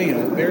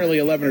 barely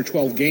 11 or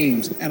 12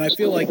 games. And I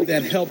feel like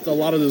that helped a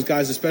lot of those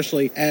guys,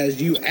 especially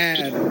as you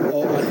add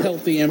a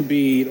healthy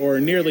Embiid or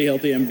a nearly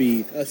healthy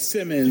Embiid, a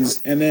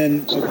Simmons, and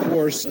then, of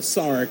course, a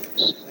Saric.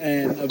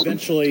 And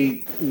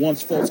eventually,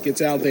 once Fultz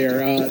gets out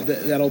there,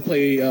 that'll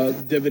play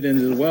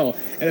dividends as well.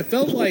 And it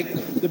felt like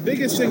the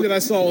biggest thing that I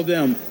saw with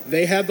them,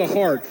 they had the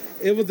heart.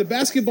 It was the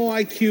basketball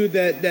IQ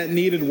that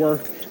needed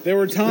work. There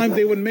were times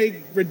they would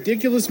make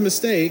ridiculous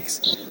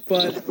mistakes,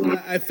 but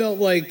I felt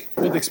like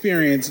with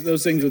experience,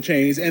 those things would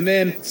change. And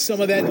then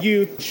some of that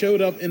youth showed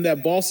up in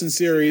that Boston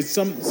series.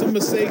 Some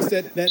mistakes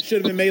that should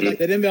have been made, like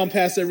that inbound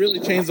pass that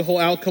really changed the whole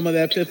outcome of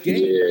that fifth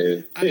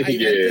game. I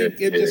think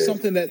it's just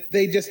something that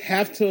they just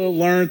have to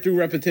learn through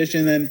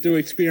repetition and through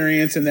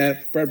experience, and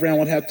that Brett Brown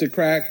would have to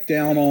crack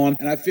down on.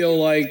 And I feel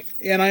like,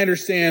 and I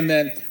understand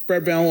that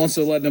Brett Brown wants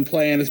to let them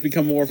play and it's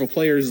become more of a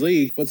players'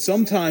 league, but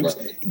sometimes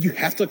you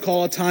have to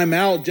call a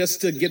timeout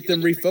just to get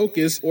them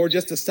refocused or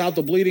just to stop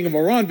the bleeding of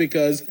a run,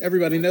 because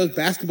everybody knows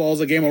basketball is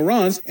a game of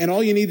runs, and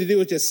all you need to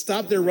do is just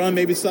stop their run,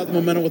 maybe stop the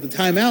momentum with a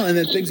timeout, and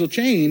then things will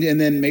change, and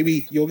then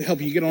maybe you'll help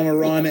you get on a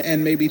run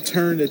and maybe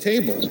turn the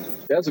table.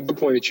 That's a good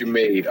point that you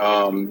made.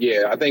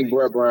 I think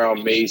Brett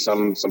Brown made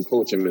some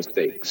coaching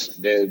mistakes.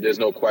 There's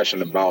no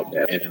question about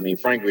that. And I mean,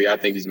 frankly, I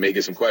think he's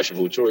making some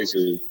questionable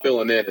choices,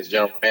 filling in as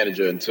general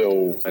manager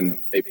until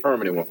a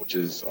permanent one, which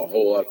is a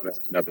whole other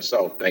message in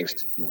itself, thanks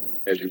to,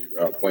 as you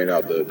pointed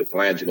out, the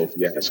Colangelo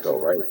fiasco,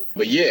 right?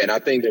 But yeah, and I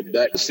think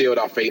that sealed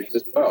our fate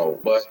as well.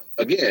 But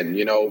again,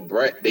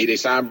 Brett, they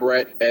signed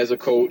Brett as a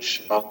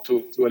coach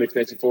to an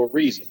extension for a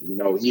reason.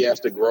 He has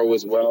to grow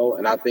as well,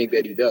 and I think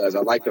that he does. I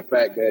like the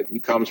fact that he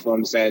comes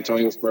from the San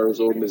Antonio Spurs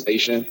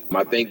organization.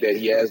 I think that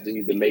he has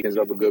the makings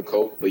of a good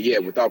coach. But yeah,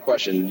 without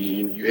question,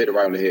 you hit it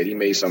right on the head. He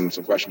made some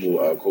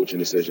questionable coaching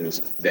decisions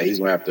that he's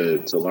going to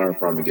have to learn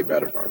from and get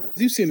better from.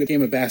 You've seen the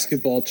game of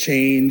basketball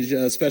change,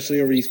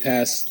 especially over these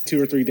past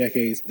 2 or 3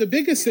 decades. The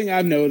biggest thing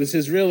I've noticed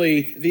is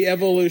really the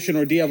evolution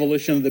or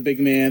de-evolution of the big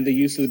man, the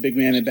use of the big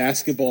man in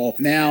basketball.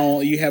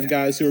 Now you have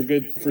guys who are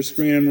good for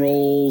screen and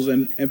rolls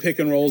and pick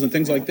and rolls and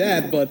things like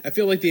that, but I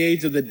feel like the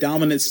age of the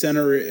dominant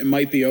center, it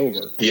might be over.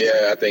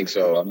 Yeah, I think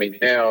so. I mean,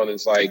 now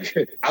it's like,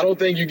 I don't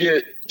think you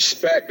get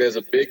respect as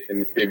a big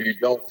man if you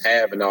don't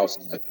have an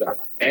outside shot.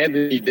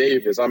 Anthony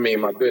Davis, I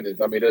mean, my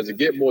goodness. I mean, does it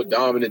get more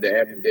dominant than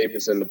Anthony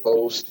Davis in the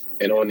post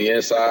and on the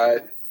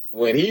inside?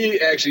 When he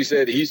actually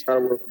said he's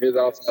trying to work for his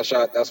outside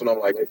shot, that's when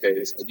I'm like, okay,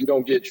 it's like you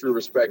don't get true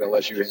respect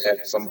unless you have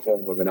some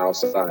form of an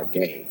outside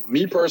game.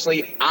 Me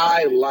personally,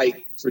 I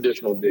like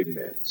traditional big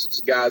men.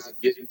 Guys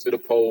that get into the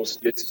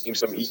post, get team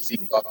some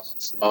easy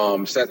buckets,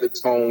 set the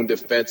tone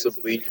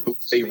defensively, who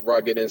stay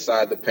rugged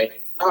inside the paint.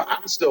 I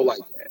still like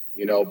that.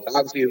 But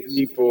obviously the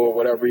league, for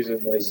whatever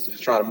reason, is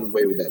just trying to move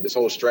away with that. This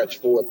whole stretch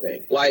forward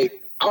thing.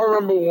 Like, I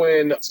remember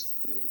when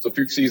a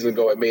few seasons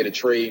ago, I made a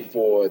trade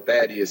for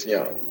Thaddeus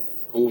Young,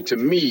 who to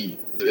me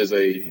is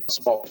a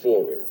small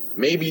forward.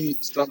 Maybe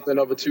something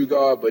of a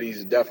two-guard, but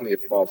he's definitely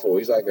a small forward.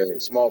 He's like a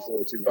small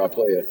forward two-guard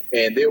player.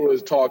 And there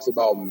was talks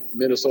about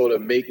Minnesota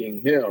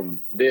making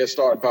him their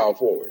starting power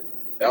forward.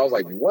 And I was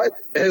like, what?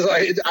 It's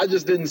like, I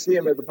just didn't see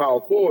him as a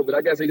power forward, but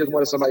I guess they just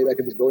wanted somebody that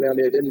could just go down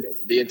there.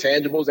 The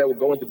intangibles that would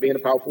go into being a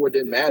power forward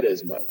didn't matter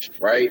as much,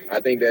 right? I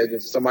think that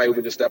it's somebody who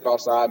could just step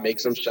outside, make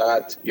some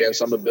shots. You have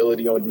some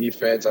ability on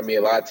defense. I mean,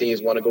 a lot of teams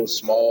want to go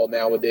small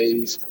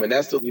nowadays. And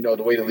that's the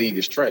way the league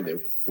is trending,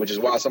 which is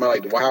why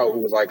somebody like Dwight Howard, who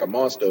was like a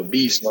monster, a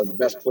beast, one of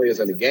the best players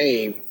in the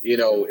game,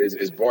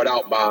 is brought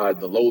out by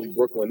the lowly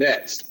Brooklyn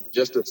Nets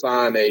just to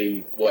sign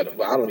I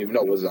don't even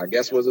know, was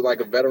it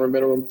like a veteran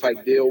minimum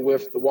type deal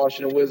with the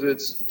Washington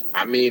Wizards?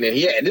 I mean,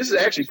 and this is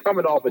actually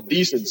coming off a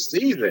decent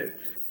season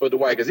for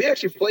Dwight, because he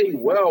actually played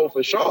well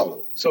for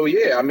Charlotte. So,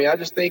 yeah, I mean, I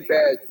just think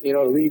that, the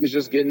league is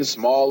just getting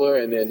smaller,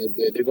 and then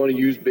they're going to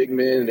use big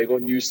men, they're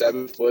going to use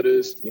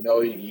 7-footers.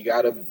 You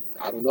got to,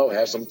 I don't know,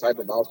 have some type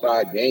of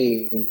outside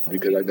game,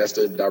 because that's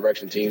the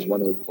direction teams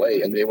want to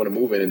play, and they want to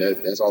move in, and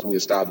that's ultimately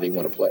the style they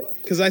want to play.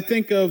 Because I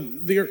think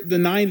of the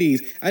 90s,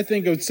 I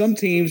think of some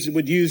teams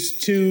would use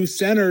 2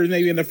 centers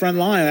maybe in the front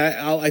line.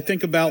 I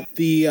think about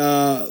the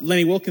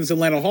Lenny Wilkins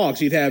Atlanta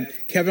Hawks. You'd have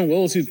Kevin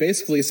Willis, who's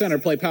basically a center,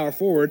 play power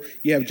forward.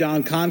 You have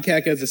John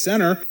Koncak as a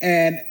center,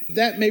 and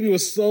that maybe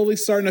was slowly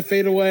starting to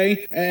fade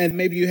away, and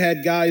maybe you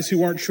had guys who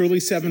weren't truly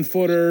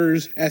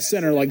 7-footers at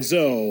center, like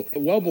Zoe,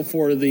 well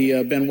before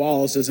the Ben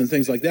Wallaces and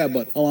things like that.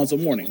 But Alonzo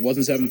Mourning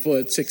wasn't 7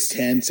 foot,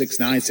 6'10", 6'9",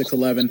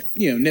 6'11",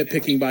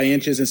 nitpicking by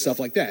inches and stuff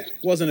like that.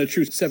 Wasn't a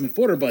true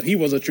 7-footer, but he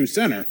was a true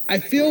center. I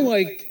feel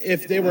like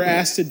if they were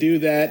asked to do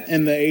that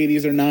in the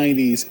 80s or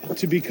 90s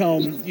to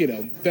become,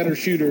 better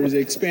shooters,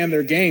 expand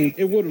their game,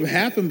 it would have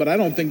happened, but I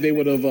don't think they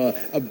would have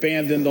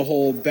abandoned the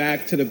whole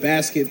back to the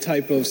basket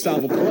type of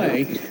style of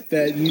play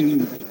that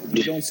you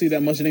don't see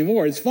that much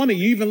anymore. It's funny,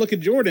 you even look at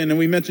Jordan, and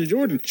we mentioned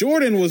Jordan.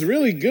 Jordan was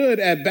really good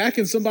at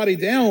backing somebody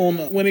down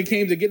when it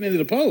came to getting into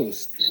the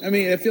post. I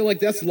mean, I feel like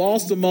that's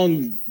lost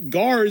among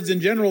guards in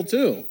general,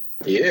 too.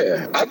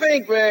 Yeah, I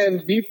think,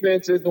 man,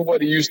 defense isn't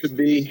what it used to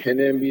be in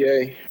the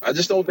NBA. I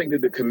just don't think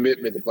that the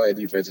commitment to play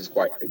defense is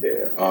quite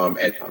there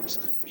at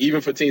times.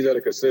 Even for teams that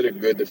are considered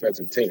good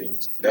defensive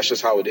teams. That's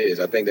just how it is.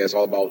 I think that's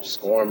all about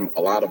scoring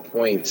a lot of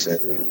points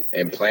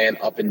and playing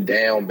up and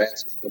down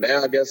basketball.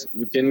 Now, I guess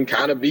you can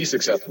kind of be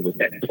successful with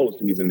that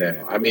postseason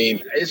now. I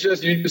mean, it's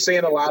just you're just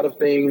saying a lot of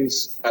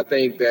things, I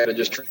think, that are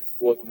just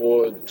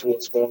more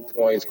towards scoring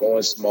points,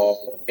 going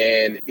small.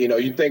 And,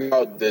 you think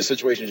about the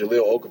situation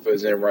Jahlil Okafor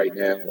is in right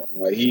now.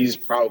 He's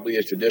probably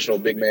as traditional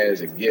big man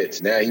as it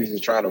gets. Now he's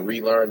just trying to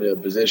relearn the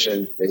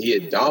position that he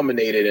had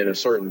dominated in a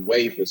certain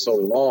way for so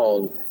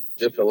long,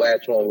 just to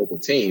latch on with the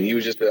team. He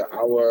was just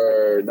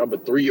our number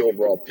 3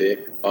 overall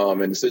pick,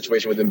 and the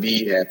situation with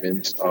Embiid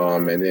happens.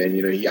 And then,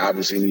 he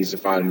obviously needs to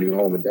find a new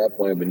home at that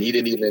point, but things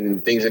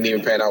didn't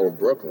even pan out with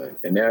Brooklyn.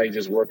 And now he's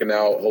just working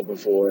out, hoping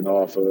for an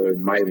offer,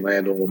 might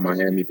land over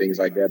Miami, things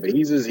like that. But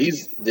he's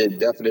the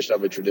definition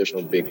of a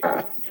traditional big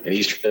guy. And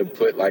he's trying to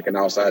put like an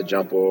outside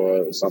jumper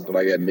or something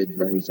like that,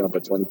 mid-range jumper,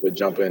 20-foot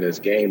jumper in his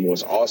game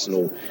was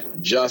Arsenal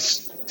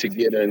just to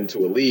get into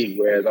a league,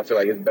 whereas I feel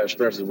like his best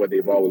strength is what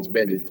they've always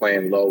been, is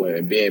playing low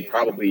and being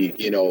probably,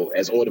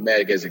 as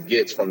automatic as it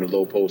gets from the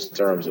low post in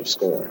terms of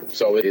scoring.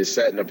 So it is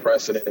setting a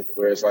precedent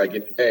where it's like,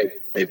 hey,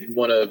 if you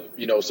want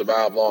to,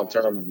 survive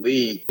long-term in the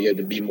league, you have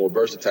to be more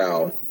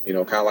versatile. Kind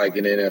of like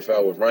in the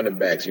NFL with running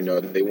backs,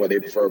 they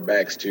prefer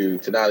backs to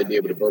not only be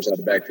able to burst out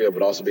the backfield,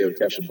 but also be able to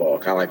catch the ball,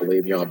 kind of like a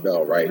Le'Veon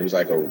Bell, right? Who's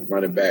like a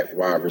running back,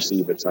 wide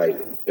receiver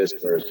type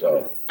Pittsburgh.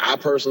 So I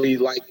personally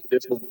like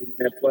this one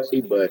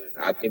play, but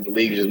I think the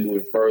league is just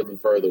moving further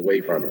and further away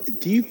from it.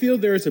 Do you feel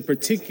there is a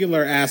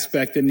particular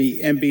aspect in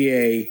the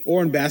NBA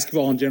or in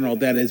basketball in general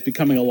that is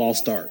becoming a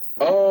lost art?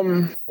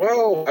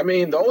 Well, I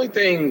mean, the only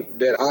thing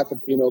that I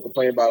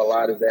complain about a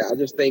lot is that I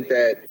just think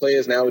that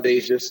players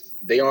nowadays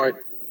they aren't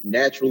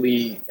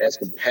naturally as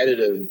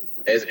competitive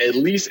as at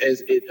least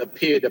as it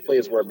appeared that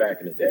players were back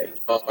in the day.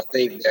 I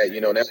think that,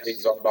 nowadays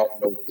it's all about,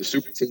 the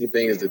super team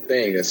thing is the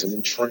thing. That's a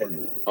new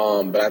trend.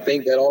 But I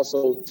think that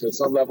also, to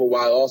some level,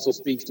 while it also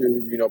speaks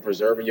to,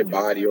 preserving your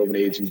body over an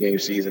 82-game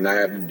season, not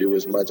having to do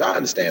as much, I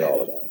understand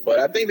all of that. But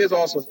I think there's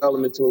also an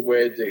element to it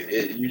where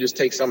you just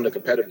take some of the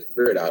competitive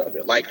spirit out of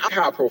it. Like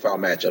high-profile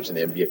matchups in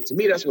the NBA. To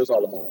me, that's what it's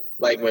all about.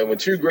 Like when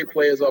 2 great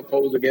players are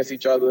opposed against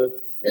each other,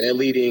 and they're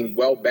leading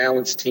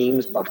well-balanced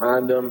teams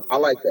behind them. I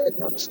like that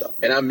kind of stuff.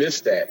 And I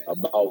miss that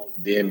about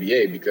the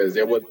NBA because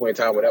there was a point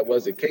in time where that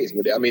was the case.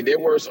 But, I mean, there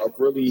were some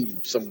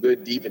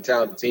good, deep, and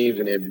talented teams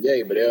in the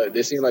NBA, but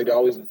there seemed like there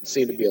always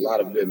seemed to be a lot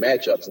of good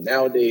matchups. And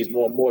nowadays,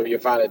 more and more, you're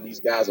finding that these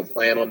guys are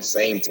playing on the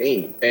same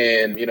team.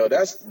 And,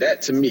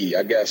 that to me,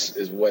 I guess,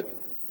 is what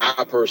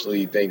I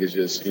personally think is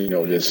just,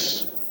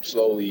 just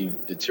slowly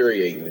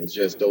deteriorating. It's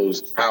just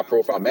those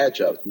high-profile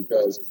matchups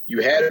because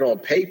you had it on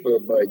paper,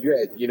 but you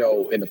had,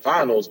 in the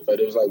finals, but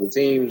it was like the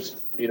teams,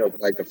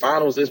 like the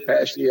finals this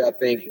past year, I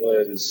think it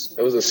was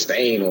a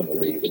stain on the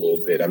league a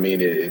little bit. I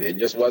mean, it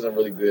just wasn't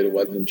really good. It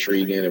wasn't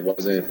intriguing. It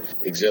wasn't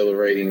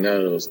exhilarating, none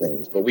of those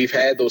things. But we've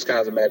had those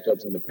kinds of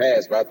matchups in the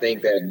past, but I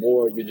think that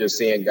more you're just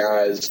seeing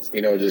guys,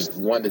 just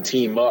wanting to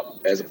team up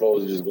as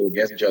opposed to just go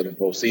against each other in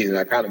postseason.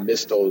 I kind of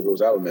miss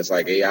those elements,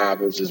 like AI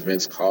versus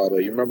Vince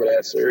Carter. You remember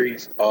that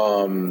series?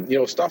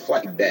 Stuff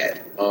like that.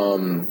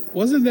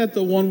 Wasn't that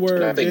the one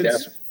where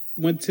Vince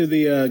went to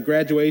the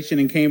graduation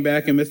and came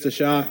back and missed a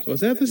shot?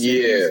 Was that the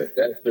series?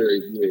 Yeah, that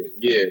series.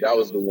 Yeah, that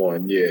was the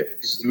one. Yeah,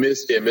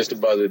 missed the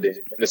buzzer in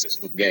the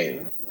 6th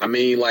game. I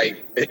mean,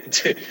 like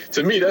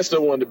to me, that's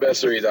still one of the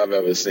best series I've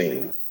ever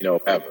seen.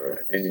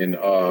 Ever. And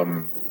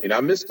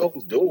I miss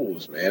those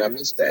duels, man. I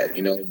miss that.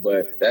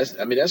 But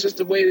that's just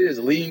the way it is.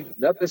 League,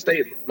 nothing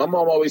stays. My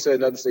mom always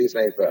said nothing stays the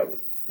same forever.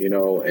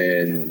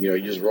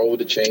 You just roll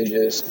the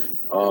changes.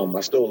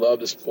 I still love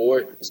the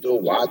sport, I still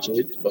watch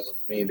it, but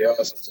I mean, there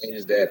are some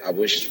changes that I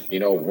wish,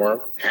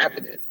 weren't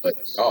happening, but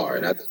they are.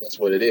 And I think that's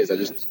what it is. I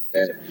just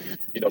think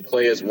that,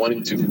 players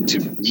wanting to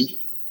beat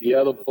the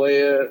other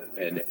player,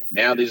 and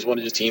now they just want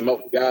to just team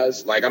up with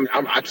guys. Like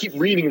I keep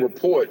reading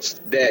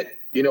reports that,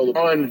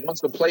 LeBron wants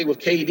to play with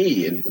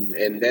KD,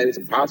 and that is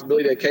a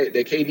possibility that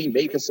KD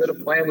may consider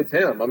playing with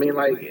him. I mean,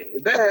 like,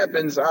 if that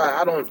happens,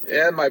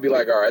 that might be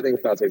like, all right, I think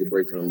it's time to take a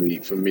break from the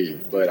league for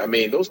me. But, I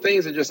mean, those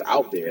things are just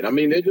out there. And, I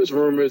mean, they're just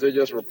rumors, they're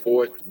just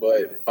reports.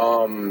 But,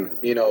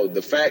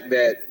 the fact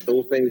that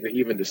those things are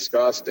even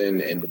discussed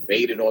and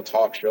debated on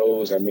talk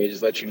shows, I mean, it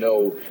just lets you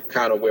know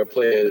kind of where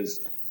players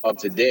of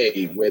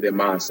today, where their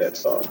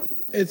mindsets are.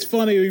 It's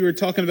funny, we were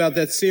talking about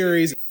that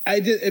series.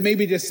 It made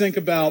me just think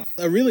about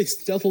a really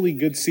stealthily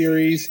good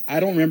series. I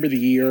don't remember the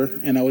year,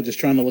 and I was just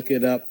trying to look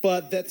it up.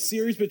 But that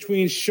series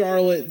between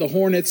Charlotte, the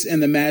Hornets,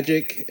 and the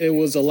Magic, it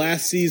was the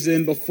last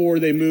season before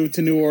they moved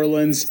to New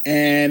Orleans,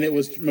 and it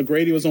was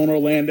McGrady was on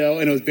Orlando,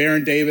 and it was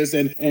Baron Davis,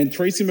 and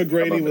Tracy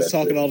McGrady was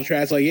talking all the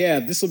trash, like, yeah,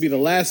 this will be the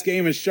last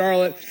game in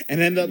Charlotte, and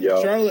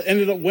Charlotte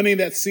ended up winning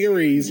that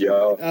series. Yeah,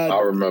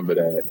 I remember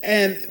that.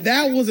 And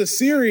that was a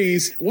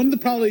series, one of the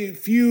probably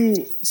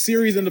few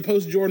series in the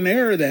post-Jordan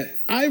era that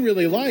I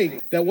really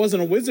like that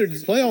wasn't a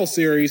Wizards playoff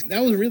series.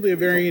 That was really a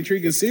very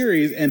intriguing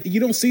series, and you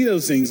don't see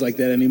those things like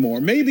that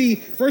anymore. Maybe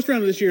first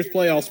round of this year's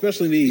playoff,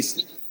 especially in the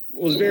East,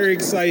 was very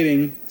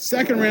exciting.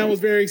 Second round was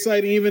very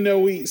exciting, even though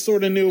we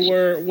sort of knew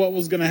what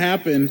was going to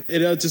happen. It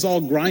just all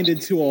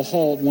grinded to a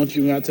halt once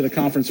you got to the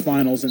conference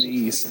finals in the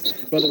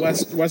East. But the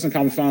Western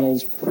Conference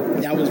Finals,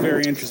 that was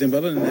very interesting. But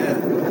other than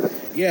that,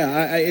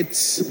 yeah,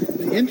 it's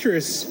the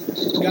interest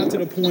got to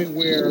the point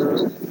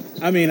where,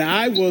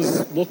 I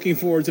was looking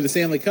forward to the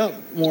Stanley Cup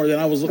more than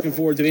I was looking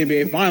forward to the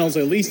NBA Finals.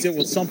 At least it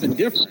was something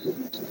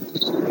different.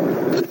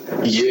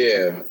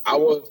 Yeah, I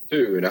was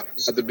too, and I'm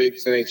not the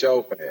biggest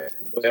NHL fan.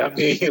 But I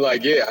think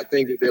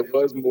that there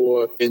was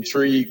more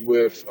intrigue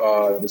with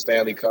the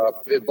Stanley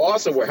Cup. If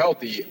Boston were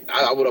healthy,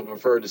 I would have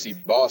preferred to see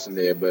Boston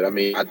there. But I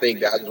think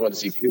that I just wanted to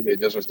see Cleveland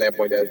just from the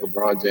standpoint that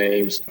LeBron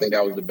James. I think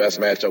that was the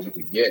best matchup we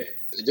could get.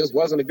 It just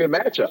wasn't a good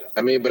matchup.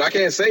 But I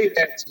can't say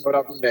that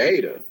without being a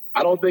hater.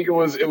 I don't think it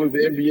was the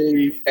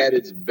NBA at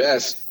its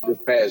best this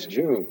past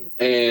June.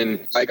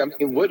 And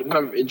what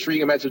kind of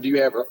intriguing matchup do you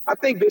have? I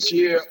think this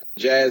year,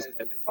 Jazz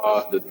and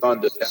the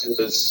Thunder, that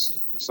was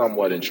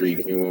somewhat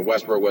intriguing. When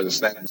Westbrook wasn't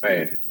snapping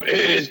fan.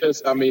 It's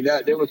just,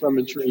 there was some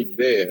intrigue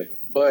there.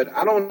 But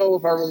I don't know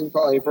if I really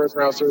call any first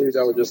round series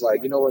that was just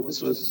like, you know what, this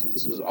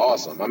was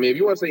awesome. If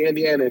you want to say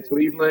Indiana and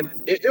Cleveland,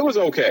 it was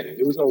okay.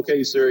 It was an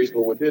okay series,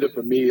 but what did it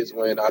for me is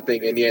when I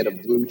think Indiana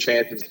blew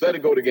chances. Let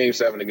it go to Game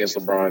 7 against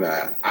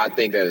LeBron. I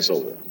think that it's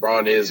over.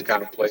 LeBron is the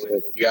kind of player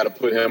you got to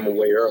put him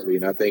away early,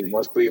 and I think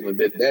once Cleveland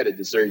did that,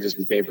 the series just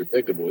became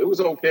predictable. It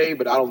was okay,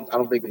 but I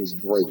don't think it was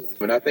great.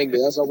 And I think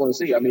that's what I want to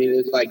see.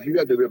 It's like you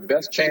have the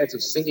best chance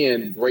of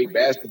seeing great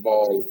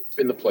basketball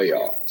in the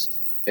playoffs.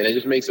 And it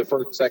just makes the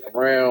first and second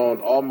round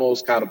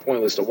almost kind of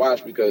pointless to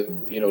watch because,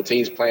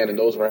 teams playing in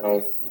those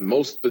rounds,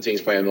 most of the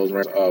teams playing in those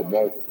rounds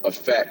won't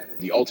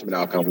affect the ultimate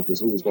outcome because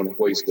who's going to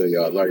hoist the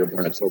Larry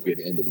O'Brien trophy at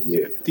the end of the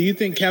year. Do you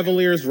think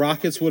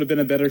Cavaliers-Rockets would have been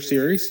a better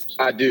series?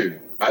 I do.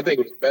 I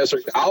think it was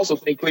better. I also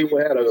think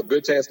Cleveland had a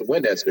good chance to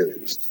win that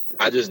series.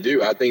 I just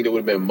do. I think it would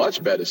have been a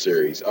much better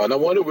series. No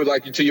wonder,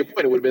 to your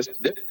point, it would have been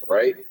different,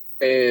 right?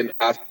 And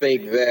I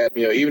think that,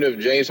 even if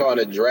James Harden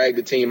had dragged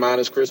the team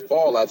minus Chris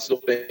Paul, I still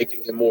think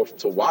it's more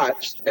to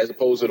watch as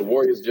opposed to the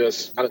Warriors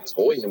just kind of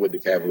toying with the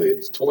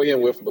Cavaliers,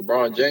 toying with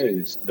LeBron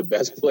James, the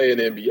best player in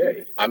the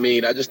NBA.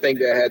 I just think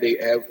that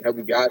had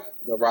we got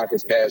the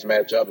Rockets-Cavs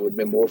matchup, it would have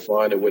been more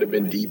fun. It would have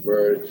been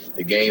deeper.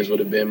 The games would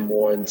have been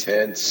more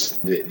intense.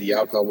 The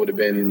outcome would have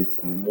been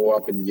more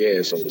up in the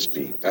air, so to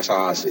speak. That's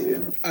how I see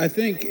it. I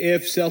think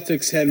if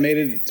Celtics had made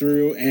it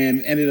through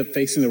and ended up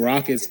facing the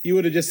Rockets, you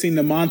would have just seen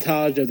the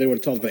montage of they would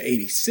have talked about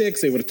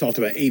 86, they would have talked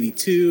about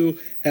 82,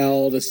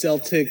 how the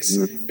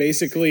Celtics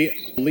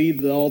basically lead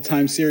the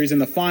all-time series in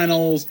the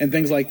finals and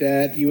things like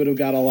that. You would have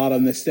got a lot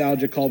of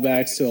nostalgia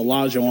callbacks to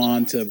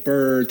Olajuwon, to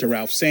Bird, to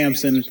Ralph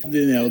Sampson,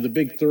 the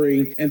big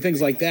three and things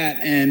like that.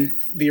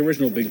 And the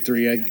original big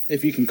three,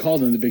 if you can call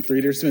them the big three,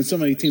 there's been so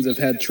many teams that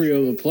have had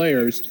trio of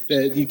players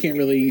that you can't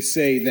really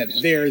say that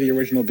they're the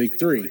original big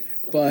three.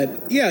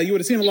 But, yeah, you would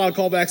have seen a lot of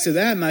callbacks to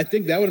that, and I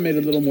think that would have made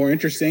it a little more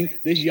interesting.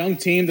 This young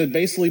team that's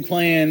basically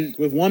playing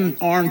with one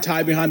arm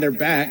tied behind their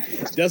back,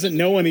 doesn't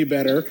know any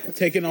better,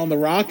 taking on the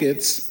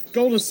Rockets.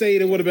 Golden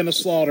State, it would have been a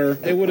slaughter.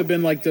 It would have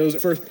been like those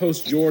first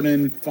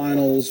post-Jordan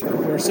finals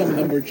where some of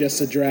them were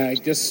just a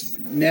drag. Just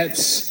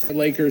Nets,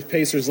 Lakers,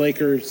 Pacers,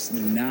 Lakers,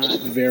 not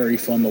very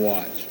fun to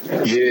watch.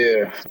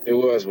 Yeah, it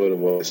was what it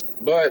was.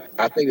 But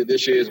I think that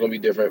this year is going to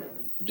be different.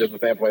 Just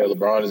with that point,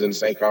 LeBron is in the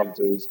same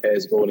conferences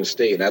as Golden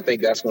State. And I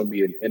think that's going to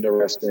be an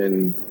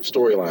interesting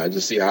storyline,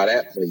 just see how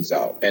that plays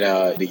out.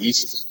 And the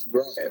East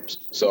grabs.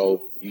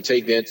 So you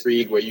take the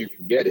intrigue where you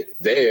can get it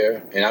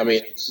there. And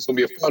it's going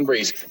to be a fun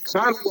race.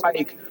 Kind of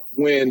like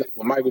when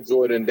Michael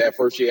Jordan, that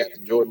first year after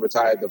Jordan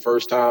retired the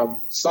first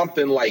time,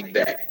 something like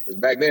that. Because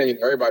back then,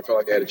 everybody felt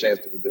like they had a chance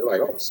to do. They're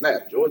like, oh,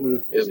 snap,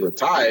 Jordan is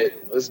retired.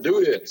 Let's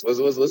do this. Let's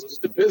do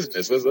the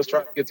business. Let's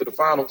try to get to the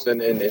finals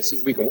and see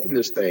if we can win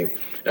this thing.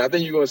 And I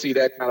think you're going to see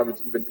that kind of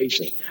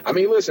rejuvenation.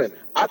 Listen,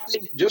 I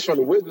think just from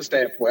the Wizards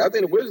standpoint, I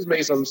think the Wizards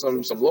made some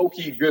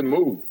low-key good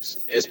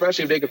moves,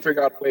 especially if they can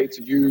figure out a way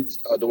to use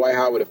Dwight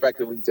Howard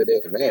effectively to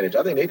their advantage.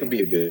 I think they could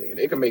be a good thing.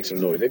 They can make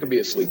some noise. They could be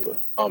a sleeper,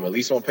 at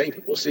least on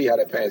paper. We'll see how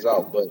that pans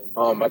out. But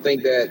I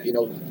think that,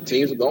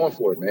 teams are going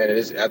for it, man.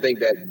 And I think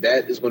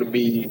that is going to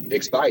be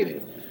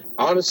exciting.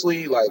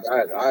 Honestly,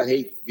 I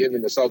hate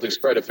giving the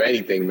Celtics credit for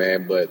anything,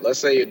 man, but let's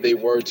say if they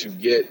were to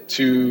get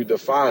to the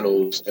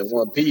finals in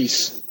one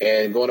piece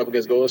and going up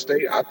against Golden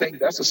State, I think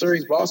that's a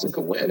series Boston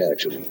could win,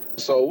 actually.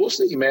 So we'll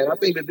see, man. I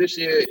think that this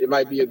year it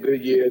might be a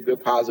good year, a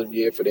good positive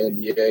year for the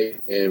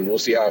NBA, and we'll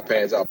see how it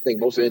pans out. I think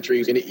most of the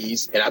intrigues in the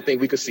East, and I think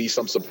we could see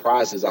some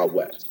surprises out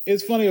West.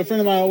 It's funny, a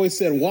friend of mine always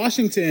said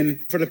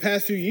Washington, for the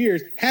past few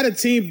years, had a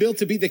team built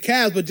to beat the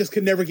Cavs, but just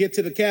could never get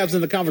to the Cavs in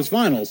the conference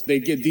finals.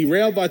 They'd get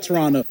derailed by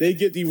Toronto. They'd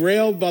get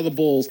derailed by the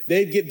Bulls.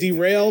 They'd get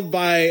derailed derailed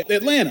by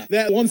Atlanta.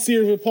 That one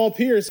series with Paul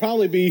Pierce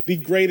probably be the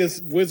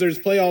greatest Wizards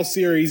playoff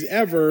series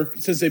ever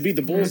since they beat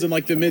the Bulls in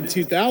like the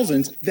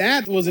mid-2000s.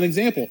 That was an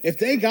example. If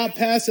they got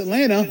past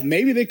Atlanta,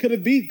 maybe they could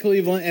have beat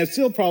Cleveland and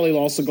still probably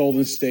lost to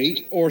Golden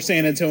State or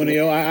San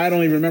Antonio. I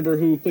don't even remember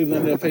who Cleveland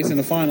ended up facing in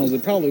the finals.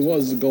 It probably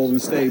was the Golden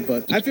State.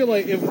 But I feel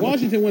like if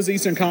Washington wins the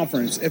Eastern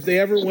Conference, if they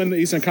ever win the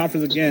Eastern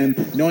Conference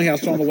again, knowing how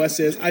strong the West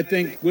is, I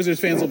think Wizards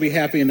fans will be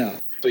happy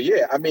enough. So,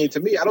 yeah, I mean, to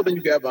me, I don't think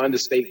you can ever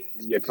understate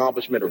the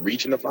accomplishment of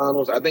reaching the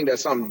finals. I think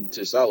that's something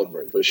to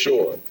celebrate, for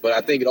sure. But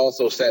I think it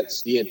also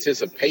sets the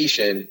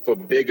anticipation for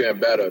bigger and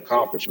better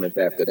accomplishments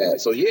after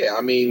that. So, yeah,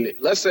 I mean,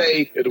 let's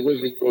say if the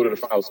Wizards go to the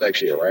finals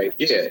next year, right?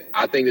 Yeah,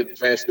 I think that the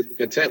fans should be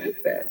content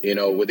with that. You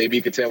know, would they be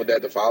content with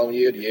that the following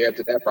year? The year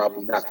after that?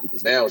 Probably not.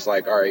 Because now it's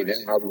like, all right, now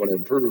how are we going to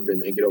improve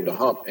and get over the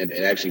hump and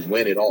actually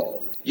win it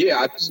all? Yeah,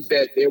 I think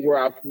that there were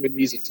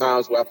opportunities at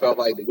times where I felt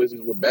like the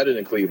Wizards were better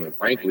than Cleveland,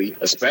 frankly,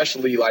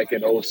 especially like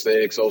in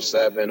 06,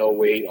 07,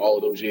 08, all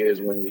of those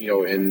years when, you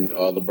know, in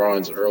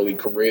LeBron's early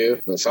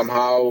career. But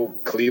somehow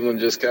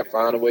Cleveland just kept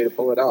finding a way to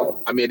pull it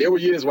out. I mean, there were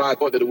years where I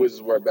thought that the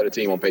Wizards were a better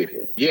team on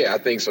paper. Yeah, I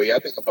think so. Yeah, I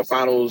think a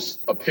finals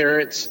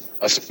appearance,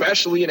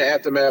 especially in the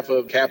aftermath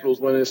of Capitals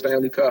winning the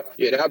Stanley Cup,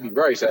 yeah, that would be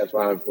very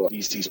satisfying for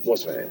these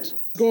sports fans.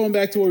 Going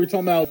back to what we were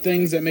talking about,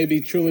 things that may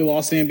be truly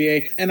lost in the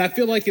NBA, and I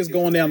feel like it's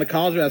going down to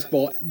college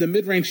basketball. The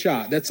mid-range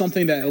shot, that's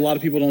something that a lot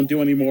of people don't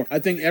do anymore. I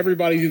think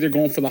everybody's either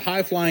going for the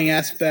high-flying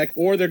aspect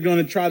or they're going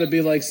to try to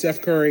be like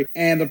Steph Curry.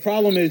 And the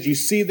problem is you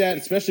see that,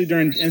 especially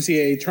during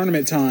NCAA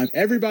tournament time,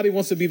 everybody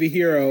wants to be the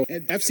hero.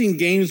 And I've seen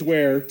games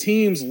where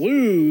teams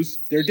lose,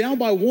 they're down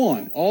by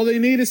 1. All they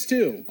need is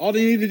 2. All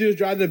they need to do is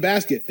drive to the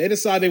basket. They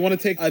decide they want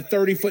to take a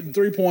 30-foot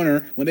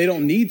three-pointer when they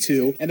don't need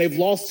to, and they've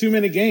lost too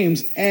many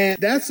games. And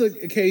that's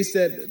a case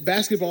that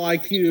basketball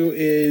IQ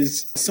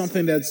is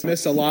something that's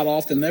missed a lot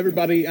often.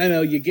 Everybody, I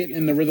know you get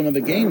in the rhythm of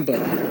the game,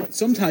 but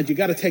sometimes you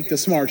got to take the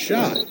smart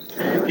shot.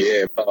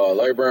 Yeah,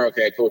 Larry Brown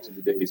can't coach in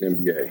today's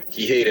NBA.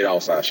 He hated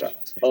outside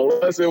shots.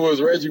 Unless it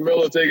was Reggie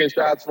Miller taking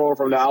shots for him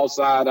from the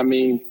outside. I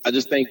mean, I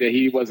just think that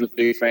he wasn't a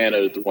big fan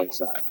of the three-point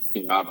side.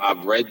 You know,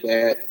 I've read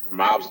that from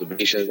my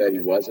observations that he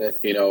wasn't.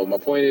 You know, my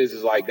point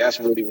is like that's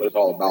really what it's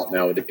all about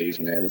nowadays,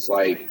 man. It's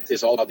like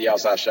it's all about the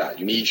outside shot.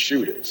 You need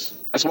shooters.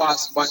 That's why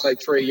somebody like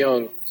Trae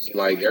Young,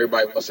 like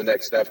everybody wants the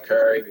next Steph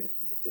Curry.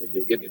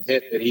 They get the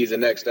hint that he's the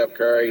next Steph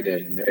Curry,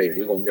 then, hey,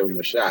 we're going to give him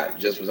a shot.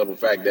 Just for the simple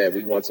fact that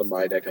we want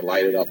somebody that can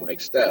light it up like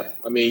Steph.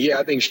 I mean, yeah,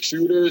 I think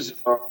shooters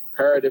are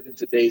imperative in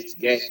today's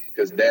game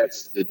because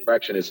that's the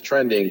direction it's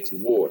trending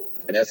toward.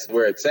 And that's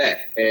where it's at.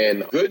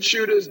 And good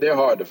shooters, they're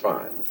hard to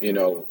find. You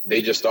know,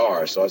 they just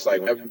are. So it's like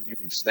whenever you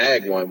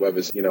snag one, whether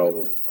it's, you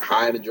know,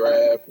 high in the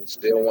draft or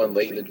still one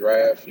late in the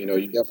draft, you know,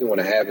 you definitely want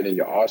to have it in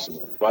your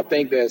arsenal. But I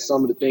think that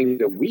some of the things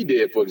that we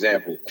did, for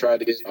example, tried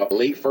to get a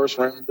late first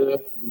rounder.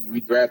 We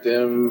drafted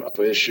him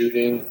for his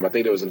shooting. I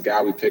think there was a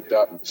guy we picked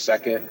up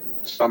second.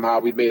 Somehow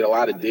we made a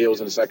lot of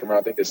deals in the second round.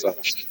 I think it's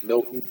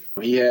Milton.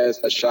 He has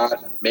a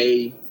shot.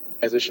 May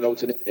transition over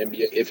to the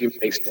NBA if he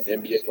makes the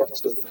NBA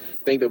roster.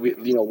 I think that we,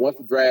 you know, once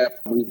the draft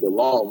moved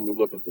along, we were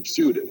looking for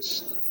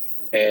shooters,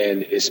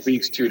 and it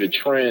speaks to the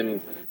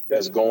trend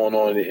that's going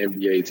on in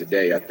the NBA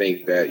today. I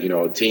think that, you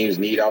know, teams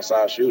need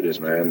outside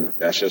shooters, man.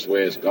 That's just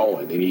where it's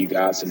going. They need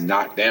guys to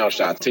knock down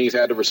shots. Teams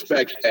had to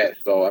respect that.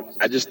 So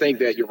I just think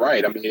that you're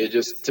right. I mean, it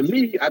just, to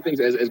me, I think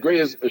as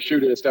great as a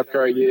shooter as Steph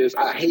Curry is,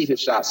 I hate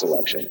his shot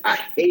selection. I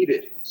hate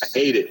it.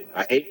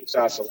 I hate the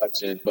shot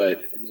selection, but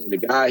I mean, the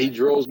guy, he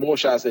drills more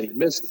shots than he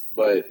misses,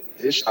 but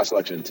his shot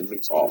selection to me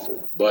is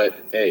awful. But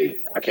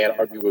hey, I can't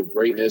argue with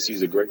greatness.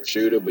 He's a great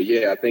shooter. But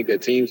yeah, I think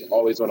that teams are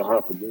always on the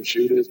hunt for new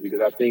shooters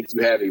because I think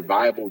to have a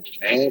viable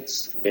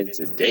chance in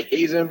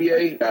today's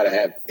NBA, you gotta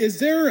have it. Is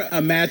there a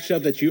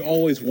matchup that you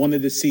always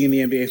wanted to see in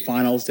the NBA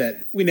Finals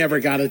that we never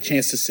got a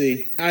chance to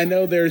see? I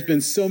know there's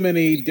been so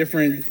many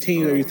different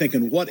teams where you're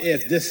thinking, what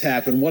if this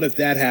happened? What if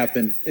that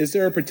happened? Is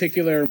there a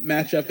particular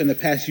matchup in the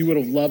past you would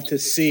have loved to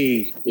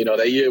see? You know,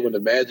 that year when the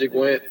Magic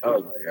went, I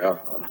was like,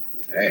 oh,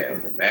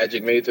 damn, the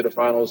Magic made it to the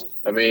finals.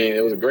 I mean,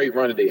 it was a great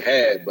run that they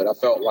had, but I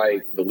felt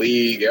like the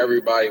league,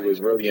 everybody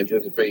was really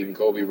anticipating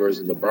Kobe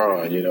versus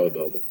LeBron, you know,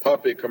 the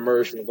puppet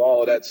commercials,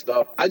 all of that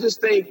stuff. I just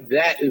think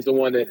that is the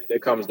one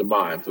that comes to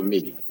mind for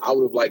me. I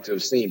would have liked to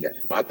have seen that.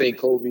 I think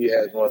Kobe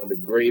has one of the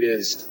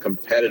greatest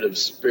competitive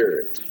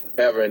spirits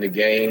ever in the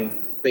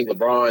game. I think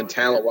LeBron,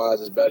 talent-wise,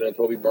 is better than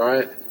Kobe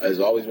Bryant. Has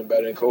always been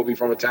better than Kobe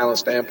from a talent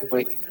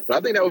standpoint. But I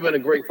think that would have been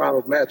a great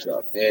finals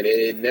matchup. And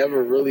it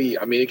never really,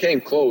 I mean, it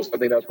came close. I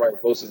think that was probably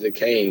the closest it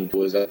came.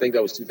 I think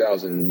that was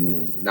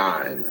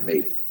 2009,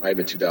 maybe. Might have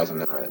been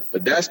 2009.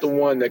 But that's the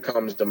one that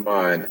comes to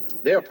mind.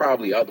 There are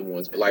probably other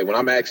ones. Like, when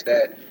I'm asked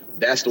that,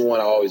 that's the one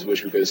I always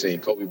wish we could have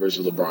seen, Kobe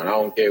versus LeBron. I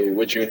don't care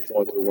which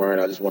uniform they were wearing.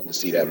 I just wanted to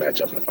see that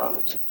matchup in the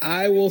finals.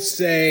 I will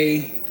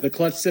say the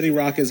Clutch City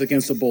Rockets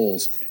against the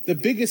Bulls. The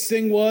biggest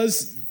thing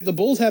was the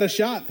Bulls had a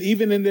shot,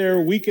 even in their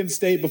weakened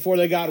state before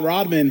they got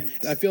Rodman.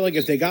 I feel like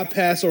if they got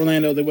past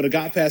Orlando, they would have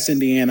got past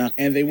Indiana,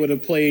 and they would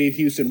have played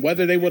Houston.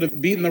 Whether they would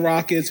have beaten the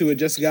Rockets, who had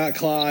just got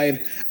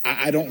Clyde,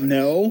 I don't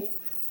know.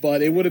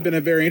 but it would have been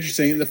a very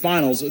interesting. The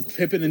finals,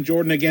 Pippen and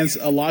Jordan against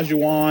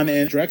Olajuwon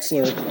and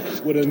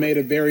Drexler would have made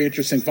a very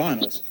interesting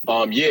finals.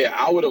 Yeah,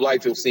 I would have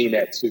liked to have seen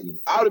that too.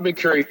 I would have been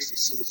curious to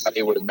see how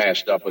they would have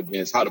matched up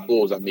against, how the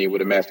Bulls,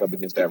 would have matched up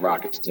against that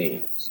Rockets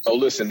team. So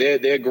listen,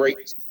 they're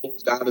great.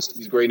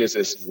 Dynasty's greatness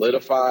is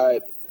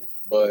solidified.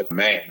 But,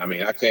 man,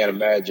 I can't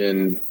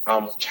imagine how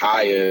much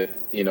higher,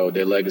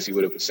 their legacy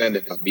would have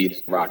ascended by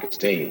beating the Rockets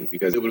team,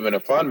 because it would have been a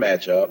fun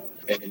matchup,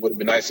 and it would have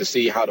been nice to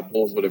see how the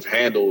Bulls would have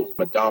handled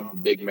a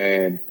dominant big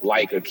man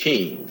like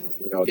Hakeem.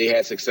 They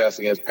had success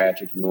against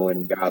Patrick Ewing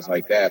and guys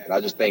like that, but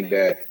I just think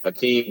that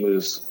Hakeem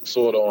was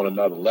sort of on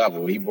another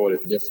level. He brought a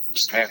different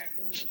challenge.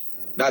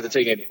 Not to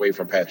take anything away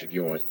from Patrick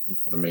Ewing,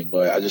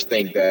 but I just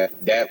think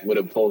that would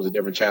have posed a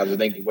different challenge. I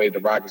think the way the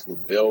Rockets were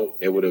built,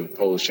 it would have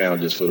posed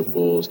challenges for the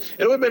Bulls.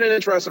 It would have been an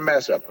interesting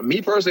matchup.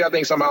 Me personally, I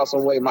think somehow,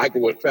 some way,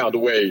 Michael would have found a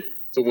way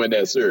to win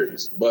that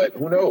series. But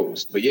who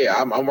knows? But yeah,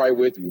 I'm right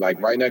with you.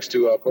 Like right next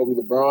to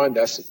Kobe LeBron,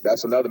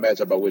 that's another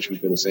matchup I wish we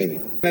could have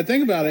seen. And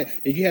think about it,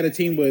 if you had a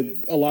team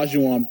with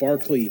Olajuwon,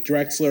 Barkley,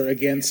 Drexler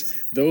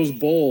against those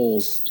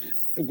Bulls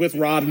with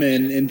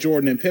Rodman and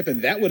Jordan and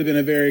Pippen, that would have been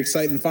a very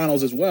exciting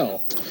finals as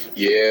well.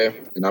 Yeah,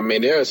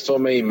 and there are so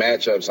many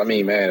matchups.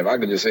 If I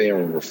could just sit here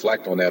and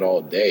reflect on that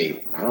all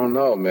day, I don't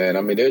know,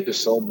 man. There's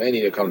just so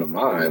many that come to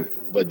mind.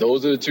 But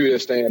those are the two that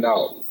stand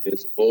out.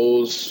 It's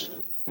Bulls,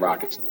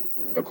 Rockets,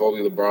 a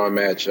Kobe LeBron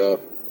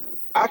matchup.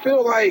 I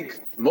feel like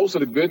most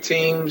of the good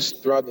teams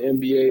throughout the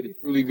NBA, the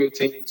truly good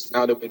teams,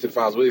 found their way to the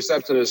finals, with the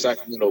exception of the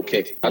Sacramento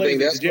Kings. I think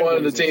that's one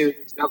of the teams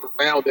that's never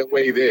found their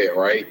way there,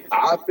 right?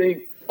 I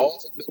think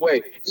also this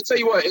way. I'll tell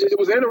you what, it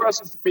was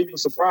interesting to me. It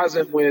was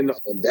surprising when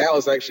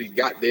Dallas actually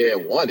got there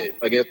and won it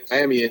against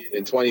Miami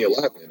in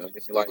 2011.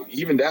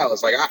 Even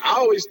Dallas, I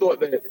always thought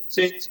that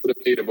Kings would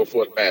have made it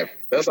before the Mavericks.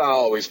 That's how I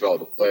always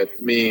felt it. But,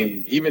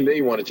 even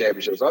they won a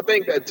championship. So I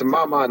think that, to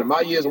my mind, in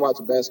my years of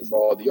watching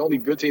basketball, the only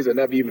good teams that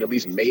never even at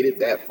least made it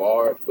that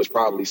far was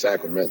probably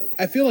Sacramento.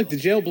 I feel like the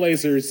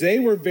Jailblazers, they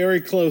were very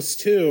close,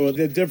 too,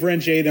 to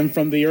differentiate them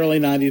from the early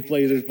 90s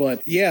Blazers.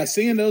 But, yeah,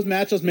 seeing those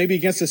matchups maybe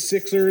against the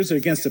Sixers or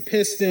against the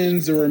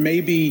Pistons or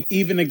maybe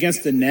even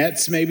against the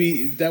Nets,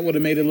 maybe that would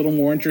have made it a little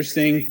more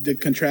interesting, the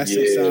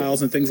contrasting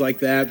styles and things like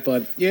that.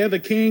 But, yeah, the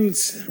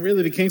Kings and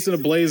the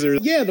Blazers.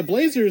 Yeah, the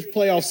Blazers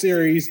playoff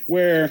series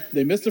where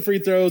they missed the free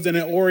throws and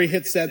then Ori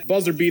hits that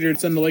buzzer beater to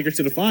send the Lakers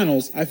to the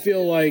finals. I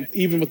feel like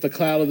even with the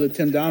cloud of the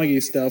Tim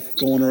Donaghy stuff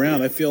going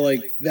around, I feel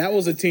like that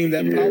was a team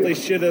that probably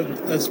should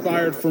have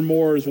aspired for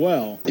more as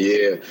well.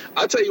 Yeah.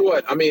 I'll tell you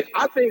what,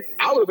 I think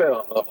I would have had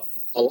a lot of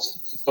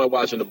fun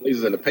watching the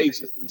Blazers and the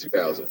Pacers in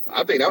 2000.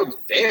 I think that was a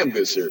damn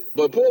good series.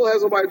 But Paul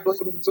has nobody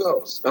blaming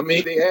themselves.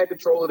 They had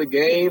control of the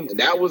game, and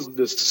that was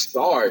the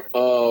start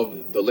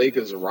of the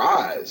Lakers'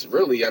 rise,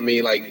 really.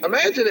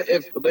 Imagine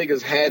if the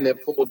Lakers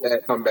hadn't pulled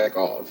that comeback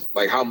off,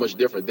 how much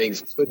different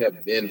things could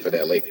have been for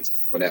that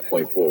Lakers from that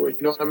point forward.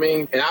 You know what I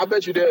mean? And I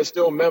bet you there are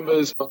still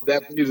members of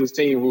that Blazers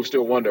team who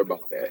still wonder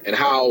about that and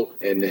how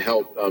and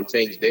help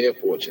change their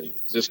fortune.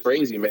 It's just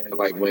crazy, man.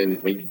 When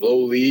you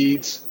blow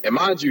leads, and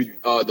mind you,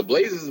 the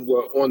Blazers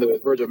were on the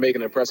verge of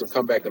making an impressive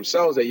comeback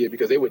themselves that year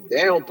because they were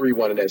down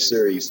 3-1 in that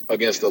series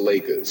against the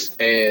Lakers.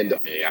 And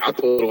I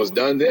thought it was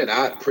done then.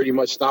 I pretty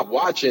much stopped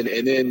watching.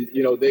 And then,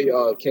 they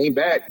came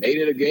back, made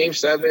it a game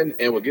 7,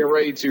 and were getting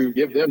ready to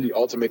give them the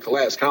ultimate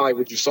collapse, kind of like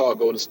what you saw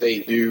Golden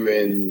State do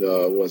in,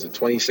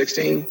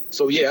 2016?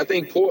 So, I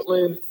think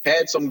Portland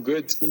had some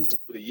good teams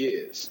for the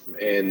years,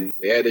 and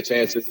they had the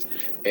chances.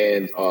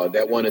 And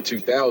that one in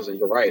 2000,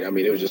 you're right.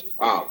 It was just,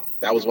 wow.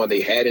 That was one they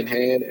had in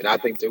hand, and I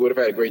think they would have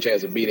had a great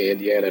chance of beating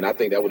Indiana, and I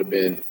think that would have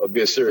been a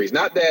good series.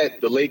 Not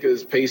that the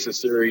Lakers-Pacers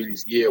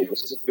series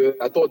wasn't good.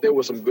 I thought there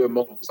were some good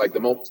moments, like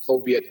the moments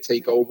Kobe had to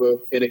take over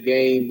in a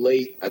game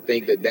late. I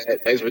think that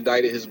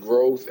expedited his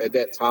growth at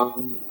that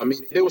time.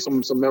 There were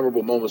some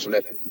memorable moments from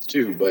that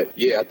too, but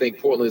I think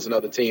Portland is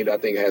another team that I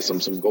think has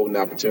some golden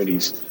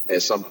opportunities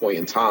at some point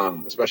in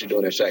time, especially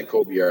during that Shaq and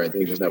Kobe era, and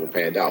things just never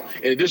panned out.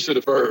 In addition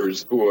to the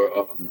Spurs, who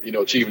are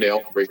achieving their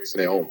own greatness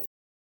in their own.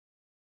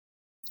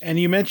 And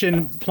you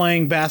mentioned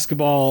playing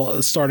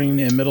basketball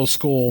starting in middle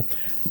school.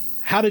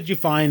 How did you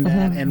find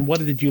that, and what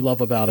did you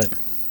love about it?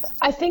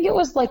 I think it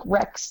was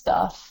rec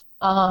stuff,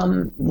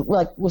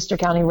 like Worcester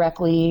County Rec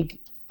League.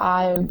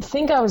 I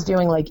think I was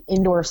doing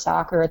indoor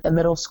soccer at the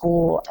middle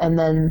school, and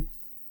then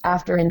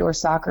after indoor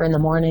soccer in the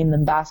morning,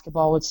 then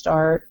basketball would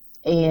start,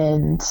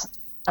 and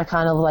I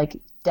kind of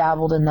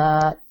dabbled in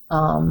that.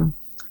 And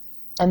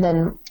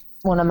then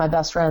one of my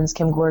best friends,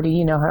 Kim Gordy,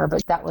 you know her,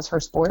 but that was her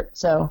sport,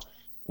 so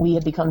we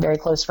had become very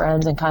close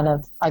friends, and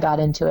I got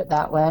into it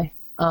that way.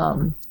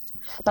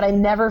 But I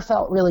never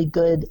felt really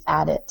good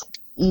at it.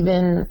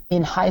 Even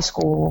in high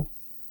school,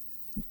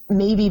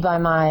 maybe by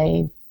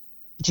my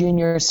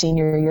junior,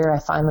 senior year, I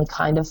finally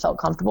kind of felt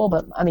comfortable.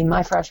 But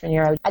my freshman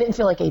year, I didn't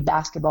feel like a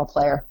basketball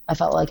player. I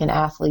felt like an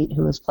athlete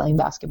who was playing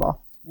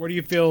basketball. Where do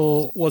you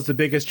feel was the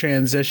biggest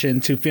transition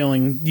to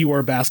feeling you were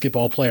a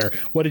basketball player?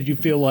 What did you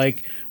feel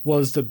like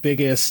was the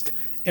biggest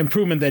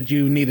improvement that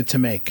you needed to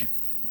make?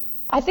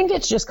 I think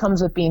it just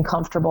comes with being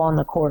comfortable on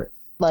the court.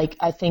 Like,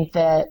 I think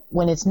that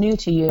when it's new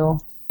to you,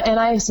 and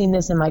I've seen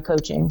this in my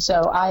coaching,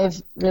 so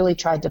I've really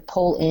tried to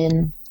pull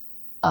in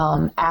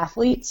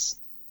athletes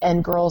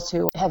and girls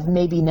who have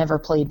maybe never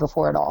played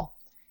before at all.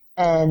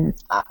 And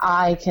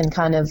I can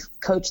kind of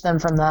coach them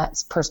from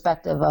that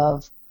perspective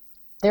of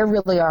there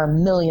really are a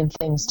million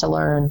things to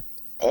learn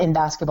in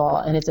basketball,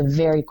 and it's a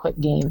very quick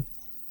game.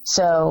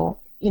 So,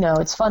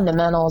 it's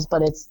fundamentals,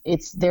 but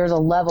there's a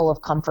level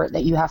of comfort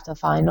that you have to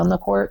find on the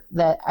court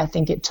that I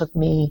think it took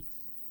me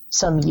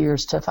some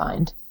years to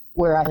find,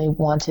 where I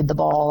wanted the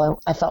ball.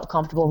 I felt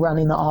comfortable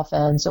running the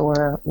offense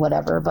or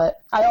whatever.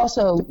 But I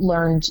also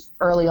learned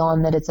early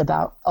on that it's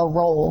about a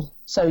role.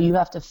 So you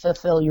have to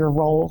fulfill your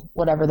role,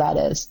 whatever that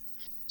is.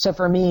 So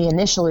for me,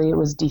 initially it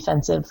was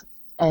defensive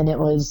and it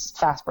was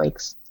fast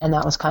breaks. And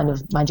that was kind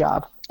of my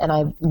job. And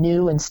I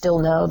knew and still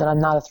know that I'm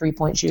not a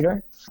 3-point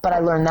shooter. But I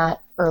learned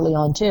that early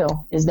on too,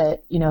 is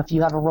that, if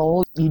you have a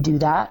role, you do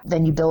that,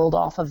 then you build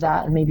off of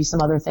that and maybe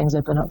some other things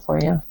open up for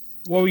you.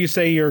 What would you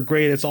say your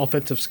greatest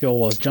offensive skill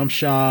was? Jump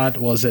shot?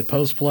 Was it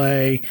post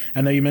play?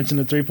 I know you mentioned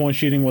the 3-point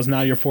shooting was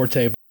not your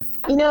forte.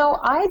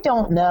 I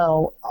don't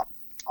know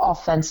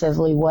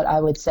offensively what I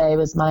would say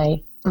was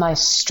my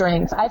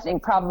strength. I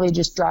think probably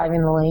just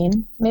driving the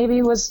lane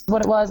maybe was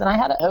what it was. And I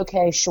had an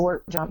okay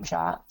short jump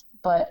shot.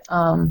 But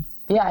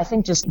I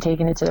think just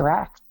taking it to the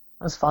rack.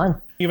 It was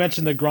fun. You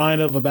mentioned the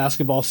grind of a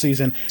basketball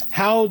season.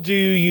 How do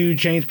you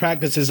change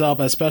practices up,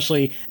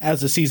 especially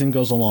as the season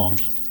goes along?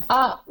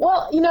 I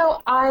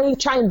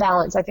try and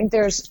balance. I think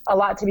there's a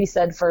lot to be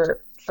said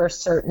for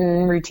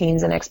certain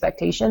routines and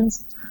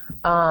expectations.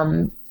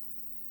 But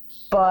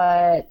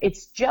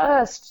it's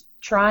just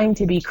trying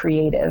to be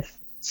creative.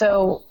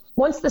 So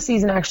once the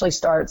season actually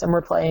starts and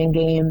we're playing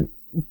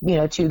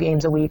 2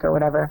 games a week or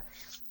whatever,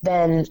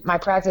 then my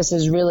practice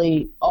is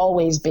really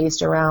always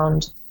based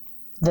around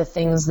the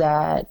things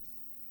that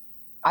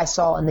I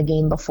saw in the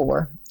game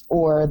before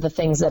or the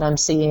things that I'm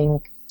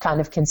seeing kind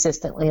of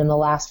consistently in the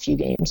last few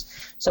games.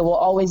 So we'll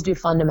always do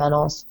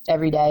fundamentals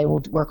every day.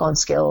 We'll work on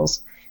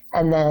skills,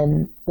 and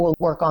then we'll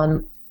work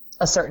on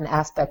a certain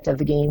aspect of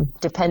the game,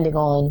 depending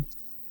on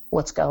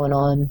what's going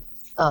on,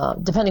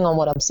 depending on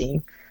what I'm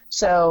seeing.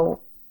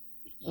 So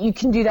you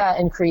can do that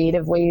in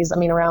creative ways. I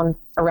mean,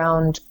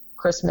 around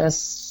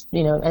Christmas,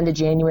 end of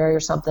January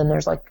or something,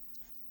 there's like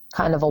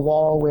kind of a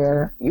wall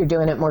where you're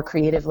doing it more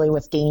creatively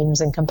with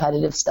games and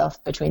competitive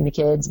stuff between the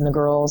kids and the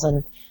girls.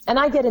 And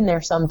I get in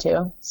there some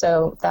too.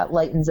 So that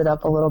lightens it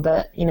up a little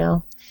bit,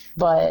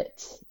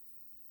 but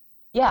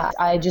yeah,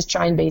 I just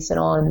try and base it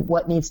on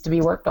what needs to be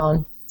worked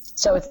on.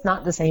 So it's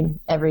not the same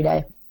every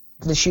day.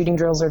 The shooting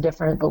drills are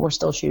different, but we're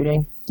still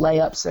shooting.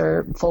 Layups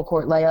or full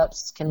court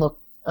layups can look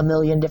a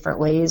million different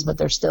ways, but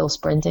they're still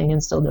sprinting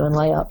and still doing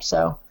layups.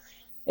 So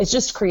it's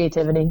just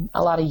creativity,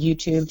 a lot of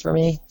YouTube for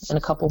me, and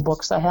a couple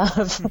books I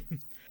have.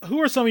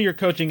 Who are some of your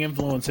coaching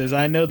influences?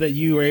 I know that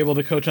you were able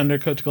to coach under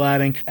Coach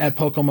Gladding at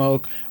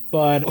Pocomoke,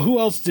 but who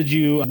else did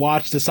you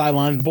watch the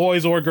sidelines,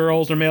 boys or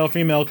girls or male,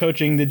 female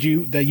coaching that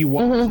you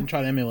watched and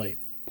try to emulate?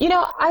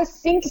 I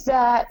think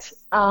that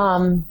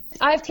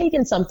I've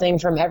taken something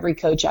from every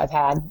coach I've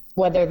had,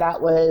 whether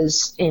that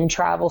was in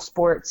travel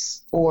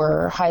sports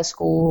or high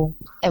school,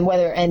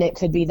 and it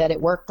could be that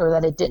it worked or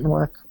that it didn't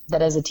work.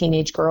 That as a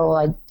teenage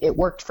girl, it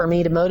worked for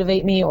me to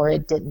motivate me or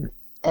it didn't.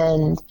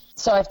 And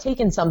so I've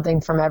taken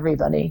something from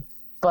everybody.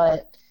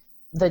 But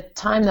the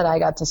time that I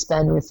got to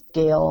spend with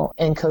Gail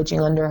and coaching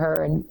under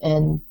her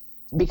and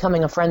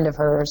becoming a friend of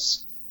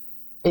hers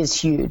is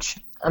huge.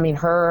 I mean,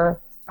 her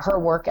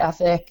work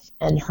ethic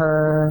and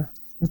her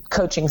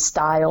coaching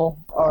style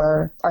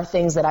are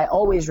things that I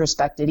always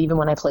respected, even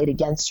when I played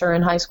against her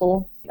in high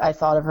school. I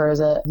thought of her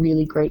as a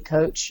really great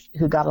coach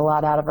who got a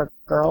lot out of her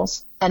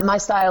girls. And my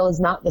style is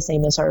not the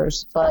same as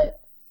hers, but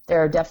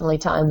there are definitely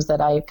times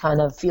that I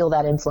kind of feel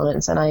that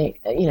influence. And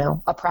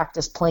a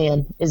practice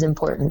plan is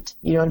important.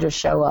 You don't just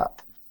show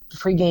up.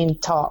 Pre-game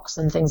talks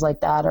and things like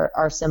that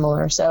are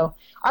similar. So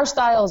our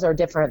styles are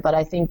different, but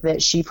I think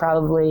that she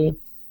probably,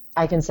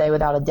 I can say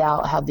without a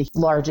doubt, had the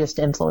largest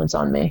influence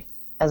on me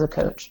as a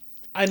coach.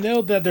 I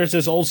know that there's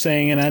this old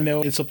saying, and I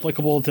know it's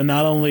applicable to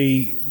not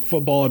only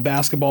football and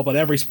basketball, but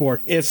every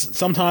sport.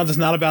 Sometimes it's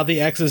not about the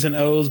X's and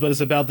O's, but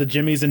it's about the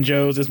Jimmies and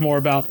Joes. It's more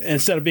about,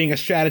 instead of being a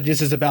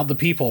strategist, it's about the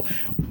people.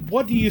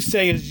 What do you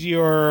say is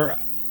your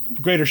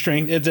greater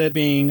strength? Is it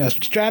being a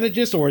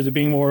strategist, or is it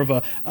being more of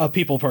a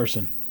people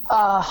person?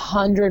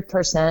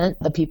 100%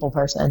 the people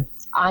person.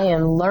 I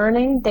am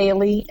learning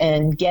daily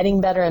and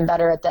getting better and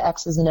better at the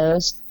X's and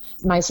O's.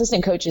 My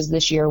assistant coaches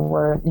this year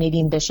were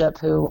Nadine Bishop,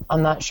 who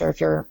I'm not sure if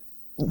you're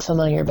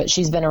familiar, but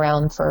she's been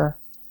around for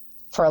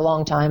a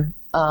long time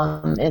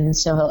in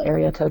Snow Hill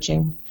area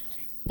coaching.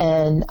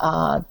 And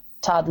Todd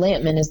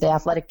Lampman is the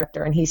athletic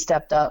director, and he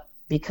stepped up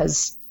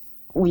because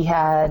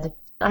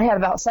I had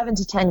about 7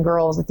 to 10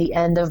 girls at the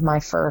end of my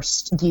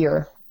first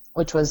year,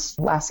 which was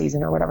last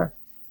season or whatever.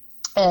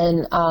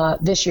 And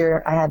this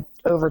year I had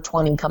over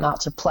 20 come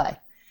out to play.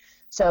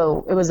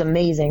 So it was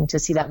amazing to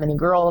see that many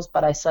girls,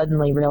 but I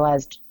suddenly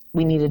realized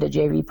we needed a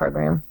JV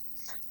program.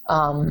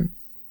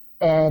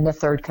 and a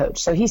third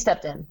coach. So he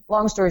stepped in.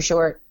 Long story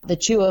short, the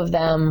two of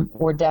them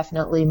were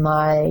definitely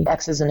my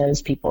X's and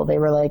O's people. They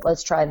were like,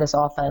 let's try this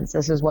offense.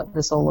 This is what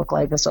this will look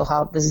like. This is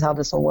how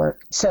this will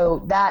work.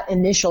 So that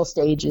initial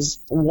stage is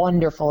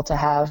wonderful to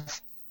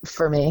have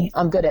for me.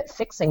 I'm good at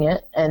fixing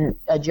it and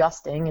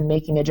adjusting and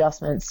making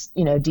adjustments,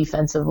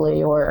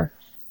 defensively or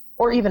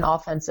even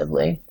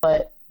offensively.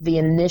 But the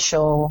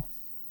initial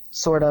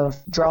sort of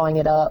drawing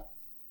it up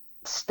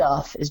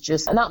stuff is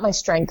just not my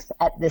strength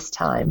at this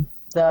time.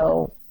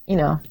 Though,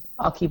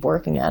 I'll keep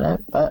working at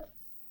it. But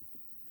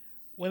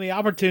when the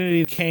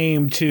opportunity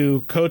came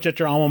to coach at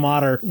your alma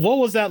mater, what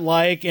was that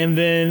like? And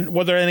then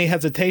were there any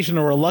hesitation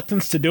or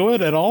reluctance to do it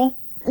at all?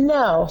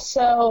 No.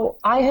 So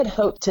I had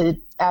hoped to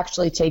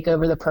actually take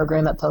over the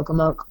program at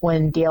Pocomoke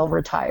when Gail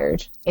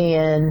retired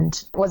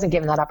and wasn't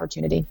given that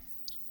opportunity.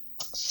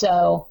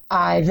 So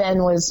I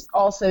then was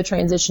also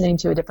transitioning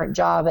to a different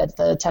job at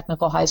the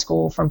technical high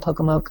school from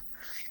Pocomoke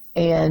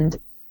and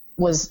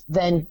was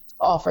then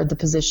offered the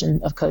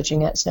position of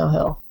coaching at Snow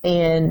Hill.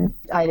 And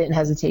I didn't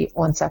hesitate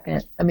 1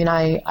 second. I mean,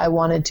 I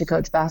wanted to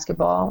coach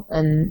basketball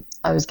and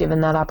I was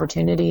given that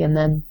opportunity. And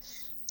then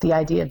the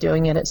idea of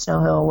doing it at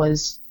Snow Hill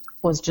was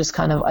just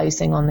kind of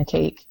icing on the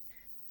cake,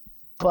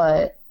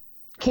 but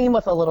came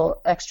with a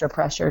little extra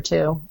pressure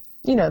too.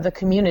 The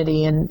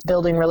community and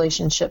building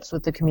relationships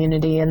with the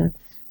community. And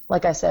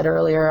like I said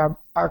earlier,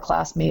 our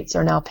classmates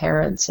are now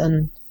parents,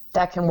 and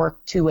that can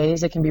work two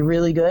ways. It can be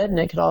really good and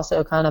it could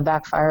also kind of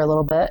backfire a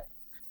little bit.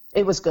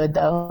 It was good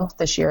though.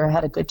 This year I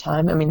had a good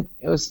time. I mean,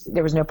 there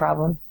was no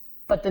problem.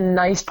 But the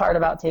nice part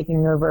about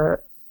taking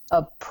over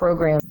a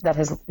program that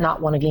has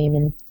not won a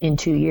game in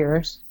 2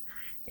 years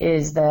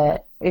is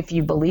that if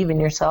you believe in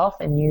yourself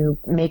and you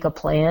make a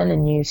plan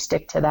and you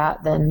stick to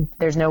that, then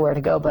there's nowhere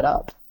to go but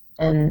up.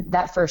 And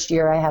that first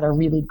year I had a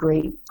really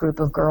great group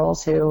of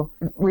girls who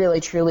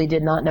really truly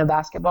did not know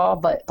basketball,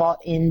 but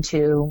bought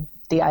into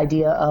the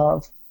idea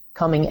of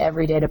coming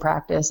every day to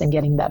practice and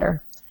getting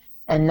better.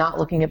 And not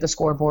looking at the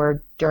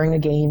scoreboard during a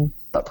game,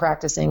 but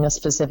practicing a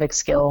specific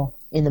skill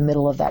in the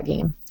middle of that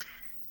game.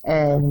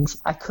 And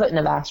I couldn't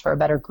have asked for a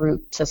better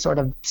group to sort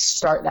of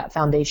start that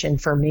foundation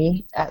for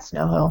me at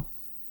Snow Hill.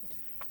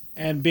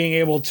 And being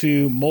able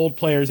to mold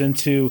players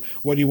into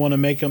what you want to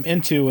make them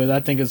into, I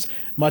think, is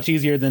much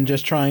easier than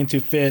just trying to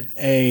fit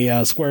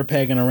a square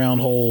peg in a round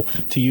hole,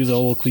 to use an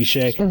old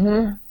cliche.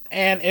 Mm-hmm.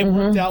 And it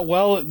worked out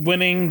well,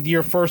 winning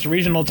your first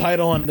regional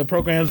title and the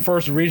program's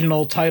first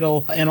regional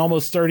title in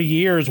almost 30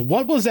 years.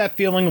 What was that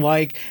feeling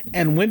like?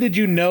 And when did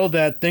you know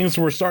that things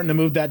were starting to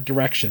move that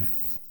direction?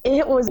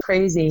 It was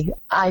crazy.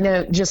 I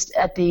know just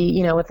at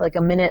the, with like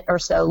a minute or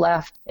so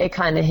left, it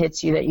kind of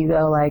hits you that you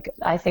go like,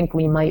 I think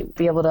we might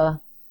be able to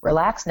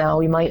relax now.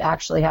 We might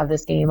actually have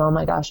this game. Oh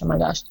my gosh.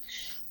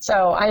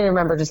 So I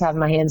remember just having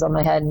my hands on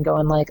my head and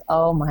going like,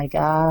 oh my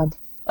God.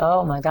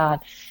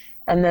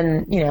 And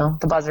then,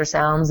 the buzzer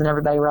sounds and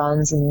everybody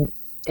runs and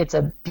it's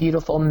a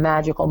beautiful,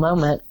 magical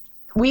moment.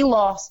 We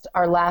lost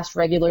our last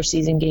regular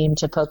season game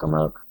to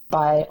Pocomoke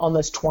by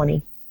almost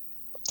 20.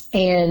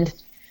 And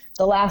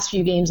the last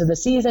few games of the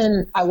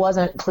season, I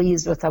wasn't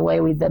pleased with the way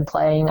we'd been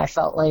playing. I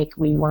felt like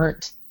we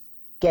weren't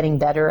getting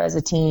better as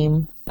a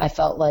team. I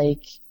felt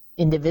like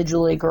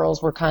individually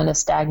girls were kind of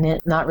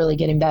stagnant, not really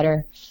getting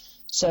better.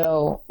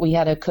 So we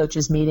had a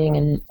coaches meeting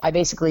and I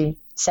basically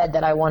said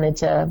that I wanted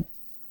to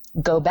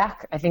go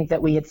back. I think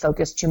that we had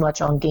focused too much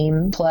on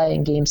game play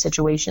and game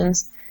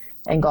situations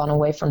and gone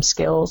away from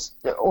skills,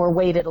 or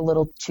weighted a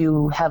little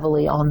too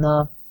heavily on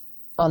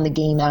the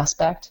game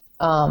aspect.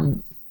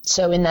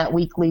 So in that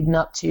week leading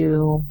up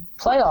to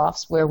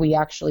playoffs, where we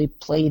actually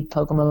played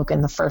Pocomoke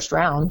in the first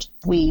round,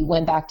 we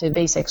went back to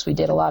basics. We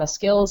did a lot of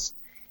skills,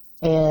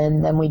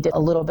 and then we did a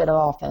little bit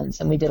of offense,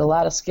 and we did a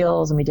lot of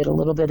skills, and we did a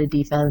little bit of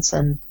defense.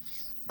 And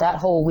that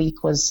whole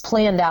week was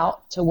planned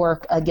out to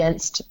work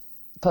against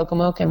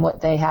Pocomoke and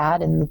what they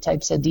had and the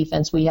types of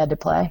defense we had to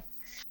play.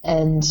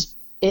 And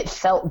it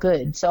felt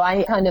good. So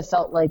I kind of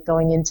felt like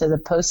going into the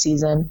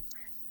postseason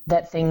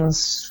that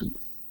things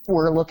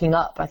were looking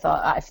up.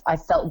 I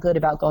felt good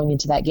about going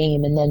into that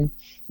game. And then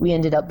we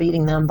ended up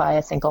beating them by,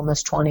 I think,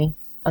 almost 20.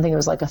 I think it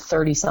was like a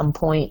 30-some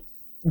point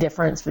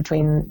difference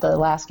between the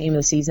last game of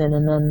the season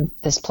and then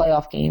this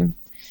playoff game.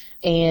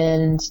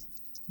 And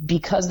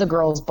because the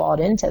girls bought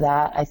into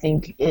that, I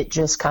think it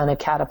just kind of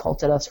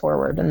catapulted us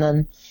forward. And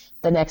then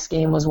the next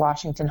game was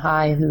Washington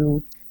High,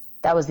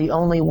 that was the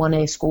only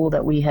 1A school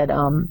that we had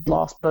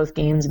lost both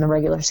games in the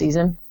regular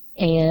season.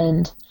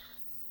 And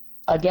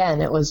again,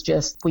 it was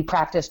just, we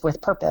practiced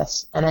with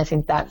purpose. And I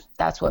think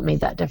that's what made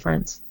that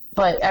difference.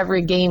 But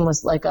every game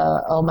was like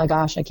oh my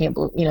gosh, I can't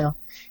believe,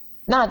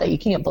 not that you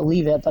can't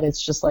believe it, but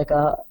it's just like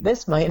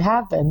this might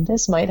happen.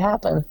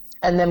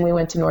 And then we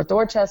went to North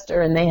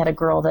Dorchester and they had a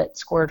girl that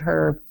scored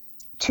her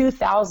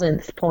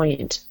 2,000th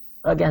point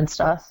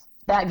against us.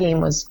 That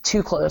game was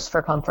too close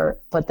for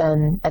comfort, but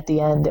then at the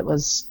end it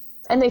was,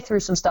 and they threw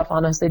some stuff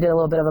on us. They did a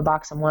little bit of a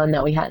box and one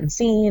that we hadn't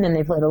seen, and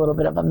they played a little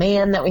bit of a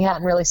man that we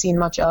hadn't really seen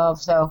much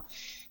of. So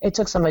it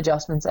took some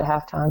adjustments at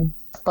halftime.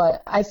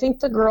 But I think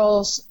the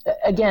girls,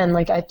 again,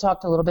 like I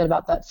talked a little bit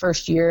about that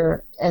first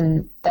year,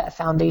 and that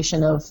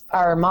foundation of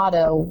our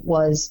motto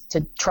was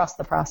to trust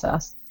the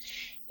process.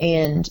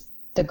 And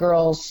the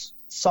girls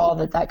saw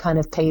that kind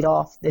of paid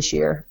off this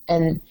year.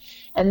 And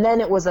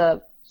then it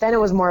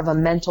was more of a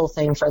mental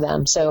thing for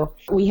them. So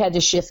we had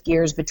to shift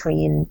gears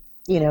between,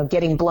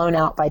 getting blown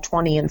out by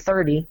 20 and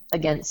 30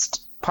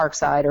 against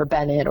Parkside or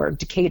Bennett or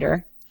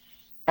Decatur,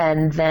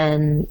 and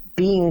then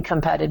being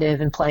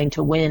competitive and playing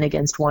to win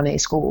against 1A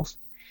schools.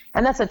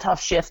 And that's a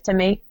tough shift to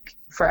make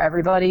for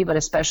everybody, but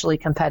especially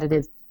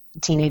competitive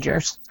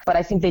teenagers. But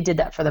I think they did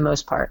that for the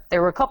most part.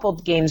 There were a couple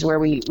of games where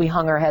we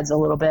hung our heads a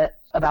little bit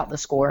about the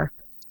score,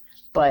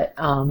 but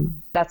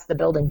that's the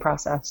building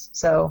process.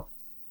 So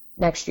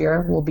next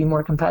year we'll be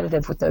more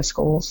competitive with those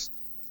schools,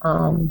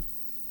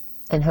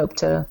 and hope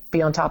to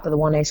be on top of the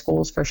 1A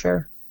schools for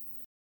sure.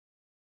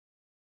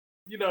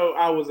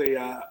 I was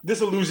a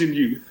disillusioned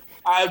youth.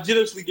 I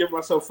generously give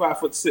myself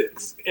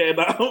 5'6", and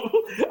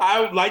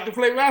I would like to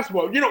play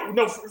basketball.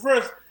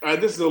 First,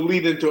 this is a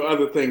lead into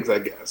other things, I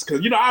guess,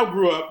 because I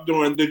grew up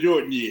during the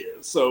Jordan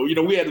years. So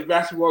we had a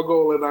basketball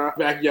goal in our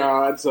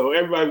backyard. So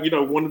everybody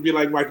wanted to be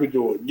like Michael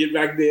Jordan. Get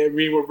back there,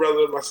 me and my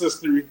brother and my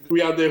sister,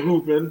 we out there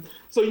hooping.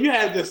 So you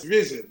had this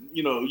vision,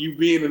 you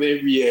being in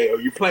the NBA or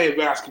you playing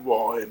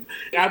basketball, and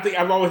I think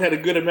I've always had a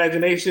good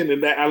imagination,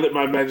 and that I let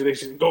my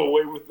imagination go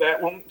away with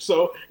that one.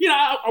 So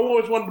I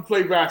always wanted to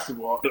play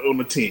basketball on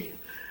the team.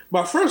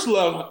 My first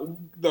love,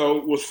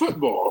 though, was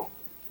football.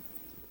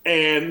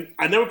 And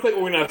I never played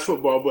organized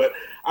football, but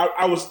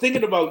I was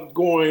thinking about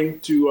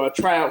going to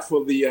try out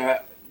for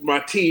my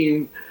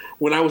team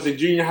when I was in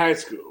junior high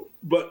school.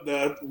 But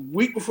the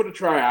week before the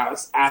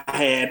tryouts, I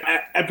had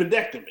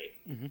appendectomy.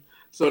 Mm-hmm.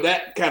 So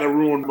that kind of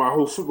ruined my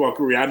whole football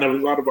career. I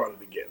never thought about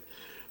it again.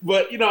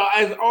 But,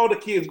 as all the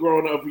kids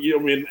growing up,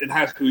 in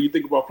high school, you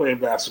think about playing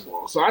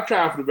basketball. So I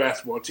tried out for the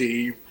basketball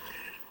team.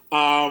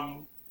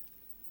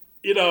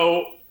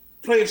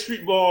 Playing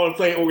street ball and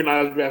playing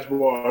organized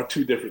basketball are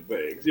two different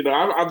things. I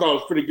thought I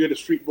was pretty good at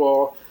street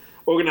ball.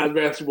 Organized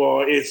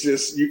basketball, it's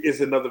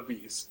another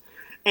beast.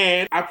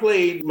 And I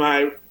played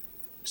my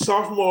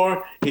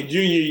sophomore and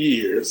junior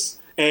years,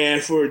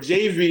 and for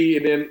JV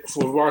and then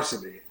for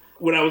varsity.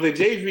 When I was at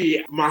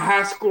JV, my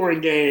high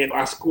scoring game,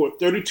 I scored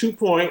 32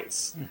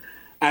 points.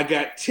 I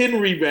got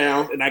 10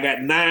 rebounds, and I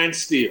got 9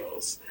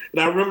 steals.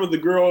 And I remember the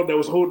girl that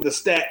was holding the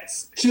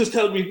stats. She was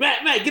telling me,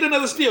 Matt, get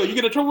another steal. You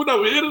get a trouble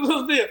number. Get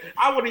another steal.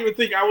 I wouldn't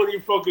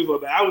even focus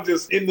on that. I was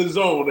just in the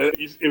zone,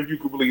 if you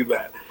could believe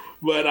that.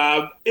 But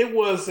it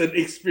was an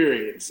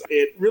experience.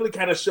 It really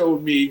kind of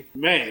showed me,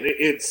 man,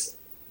 it's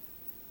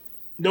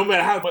no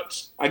matter how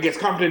much, I guess,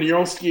 confident in your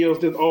own skills,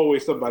 there's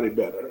always somebody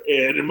better.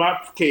 And in my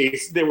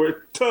case, there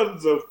were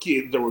tons of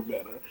kids that were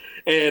better.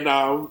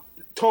 And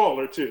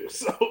taller too.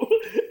 So,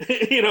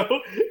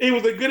 it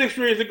was a good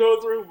experience to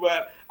go through,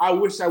 but I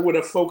wish I would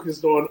have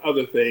focused on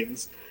other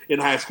things in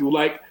high school.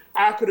 Like,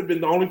 I could have been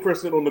the only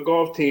person on the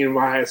golf team in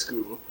my high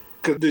school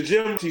because the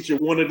gym teacher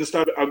wanted to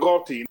start a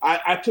golf team.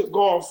 I took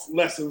golf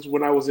lessons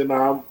when I was in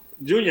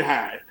junior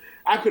high.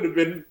 I could have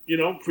been,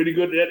 pretty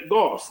good at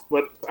golf,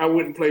 but I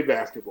wouldn't play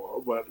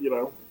basketball. But,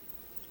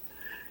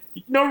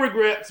 no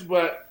regrets,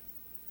 but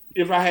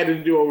if I had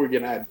to do it over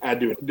again, I'd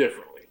do it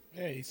differently.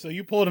 Hey, so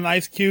you pulled an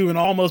Ice Cube and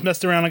almost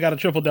messed around and got a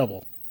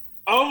triple-double.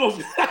 Almost.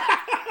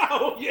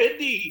 Oh, yeah,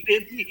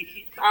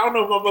 indeed. I don't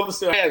know if my mother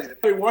still has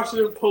it. The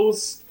Washington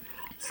Post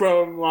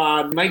from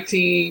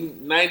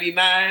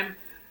 1999,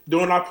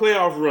 during our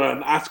playoff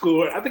run, I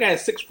think I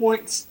had 6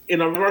 points in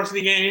a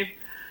varsity game.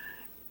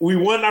 We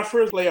won our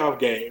first playoff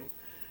game,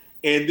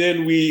 and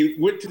then we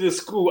went to the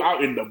school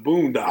out in the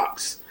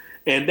boondocks,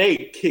 and they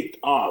kicked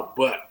our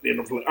butt in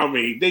the play. I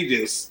mean, they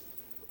just,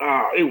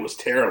 it was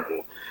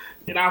terrible.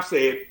 And I'll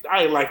say it,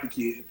 I didn't like the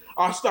kid.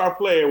 Our star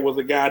player was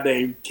a guy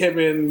named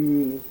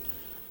Kevin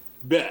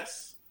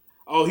Bess.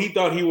 Oh, he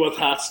thought he was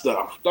hot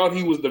stuff. Thought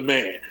he was the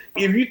man.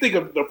 If you think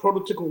of the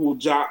prototypical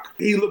jock,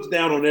 he looks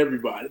down on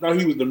everybody. Thought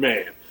he was the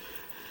man.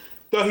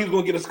 Thought he was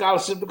going to get a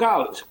scholarship to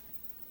college.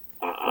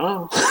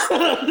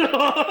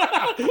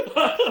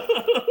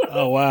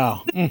 Oh,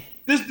 wow.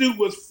 This dude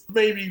was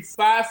maybe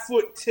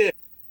 5'10".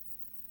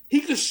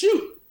 He could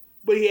shoot,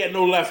 but he had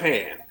no left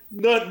hand.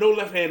 No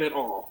left hand at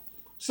all.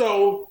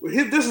 So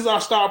this is our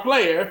star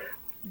player.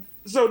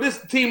 So this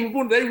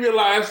team, they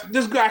realized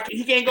this guy,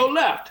 he can't go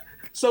left.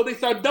 So they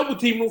started double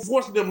teaming,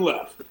 forcing them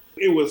left.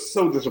 It was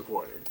so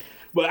disappointing.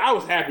 But I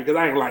was happy because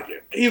I didn't like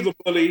it. He was a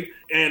bully,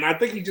 and I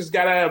think he just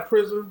got out of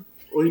prison,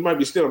 or he might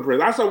be still in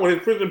prison. I saw one of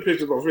his prison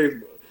pictures on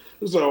Facebook.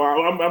 So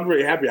I'm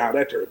very happy how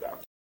that turned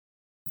out.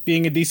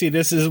 Being in DC,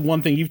 this is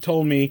one thing you've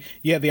told me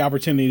you had the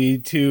opportunity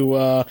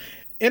to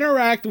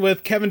interact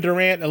with Kevin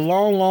Durant a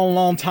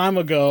long time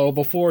ago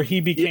before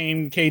he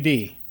became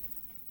KD.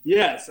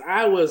 Yes,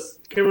 I was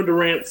Kevin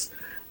Durant's,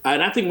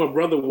 and I think my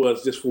brother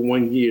was just for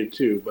 1 year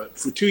too, but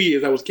for 2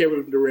 years I was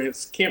Kevin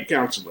Durant's camp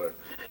counselor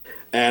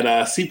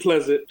at Sea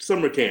Pleasant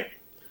summer camp.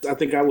 I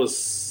think I was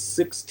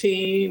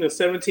 16 or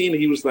 17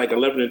 and he was like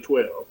 11 and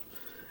 12.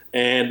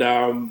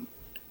 And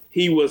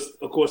He was,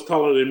 of course,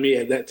 taller than me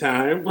at that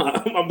time.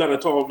 I'm not a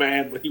tall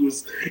man, but he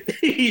was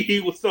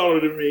he was taller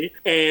than me,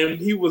 and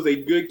he was a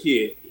good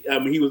kid. I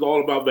mean, he was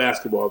all about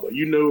basketball, though.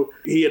 You know,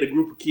 he had a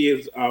group of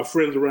kids,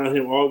 friends around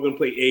him, all of them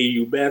played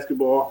AAU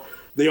basketball.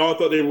 They all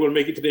thought they were going to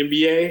make it to the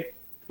NBA,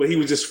 but he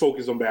was just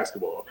focused on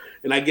basketball.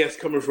 And I guess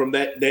coming from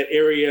that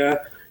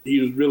area,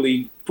 he was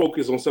really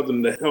focused on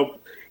something to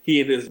help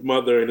he and his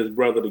mother and his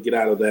brother to get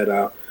out of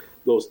that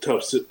those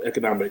tough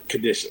economic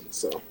conditions.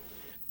 So,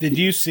 did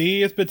you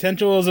see his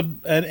potential as an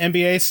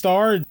NBA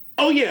star?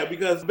 Oh, yeah,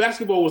 because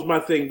basketball was my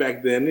thing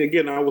back then.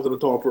 Again, I wasn't a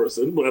tall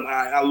person, but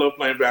I loved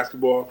playing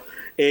basketball.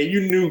 And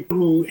you knew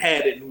who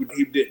had it and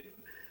who didn't.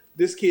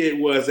 This kid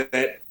was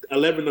at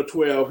 11 or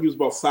 12. He was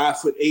about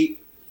 5'8",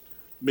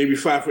 maybe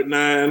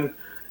 5'9",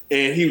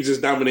 and he was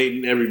just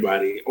dominating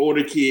everybody.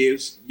 Older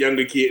kids,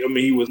 younger kids. I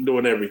mean, he was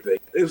doing everything.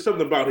 There was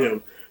something about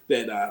him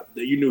that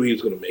you knew he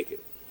was going to make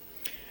it.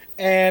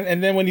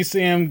 And then when you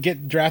see him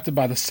get drafted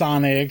by the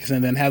Sonics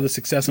and then have the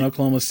success in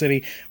Oklahoma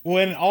City,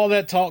 when all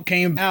that talk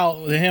came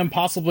out, him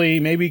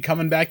possibly maybe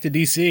coming back to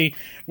D.C.,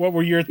 what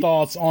were your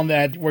thoughts on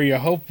that? Were you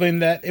hoping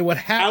that it would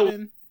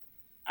happen?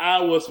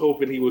 I was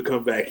hoping he would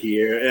come back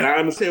here, and I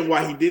understand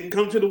why he didn't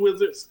come to the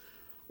Wizards,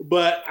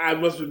 but I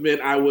must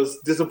admit I was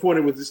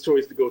disappointed with his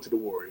choice to go to the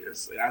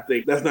Warriors. I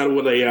think that's not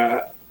what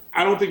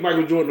I don't think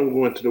Michael Jordan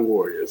went to the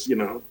Warriors. You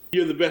know,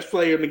 you're the best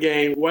player in the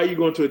game. Why are you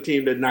going to a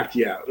team that knocked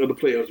you out of the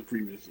playoffs the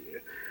previous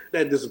year?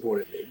 That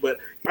disappointed me. But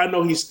I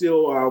know he's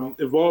still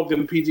involved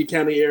in the PG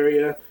County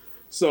area.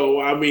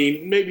 So, I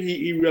mean, maybe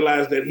he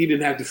realized that he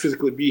didn't have to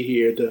physically be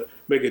here to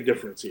make a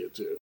difference here,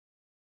 too.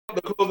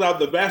 To close out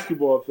the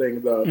basketball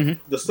thing, though,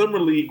 the summer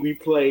league we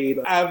played,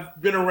 I've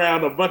been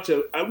around a bunch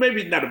of,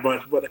 maybe not a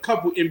bunch, but a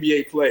couple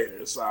NBA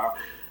players.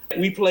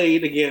 We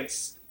played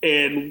against,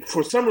 and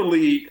for summer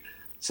league,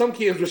 some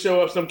kids would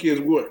show up, some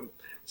kids wouldn't.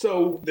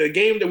 So the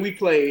game that we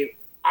played,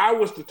 I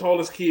was the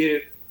tallest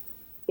kid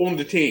on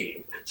the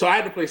team. So I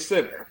had to play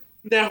center.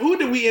 Now, who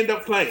did we end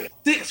up playing?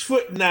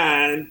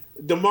 6'9",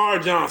 DeMar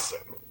Johnson.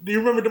 Do you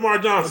remember DeMar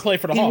Johnson? He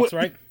played for the Hawks,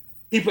 right?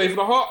 He played for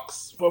the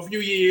Hawks for a few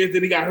years,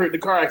 then he got hurt in a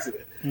car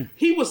accident.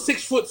 He was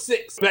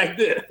 6'6" back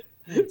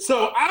then.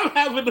 So I'm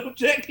having to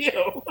check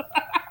him.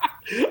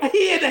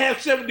 He had to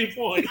have 70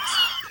 points.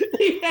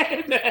 He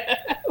had to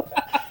have.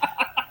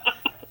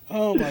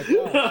 Oh, my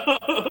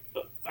God.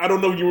 I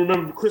don't know if you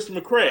remember Chris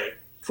McCray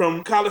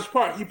from College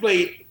Park. He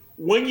played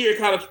 1 year at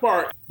College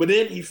Park, but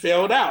then he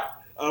failed out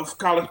of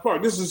College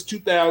Park. This is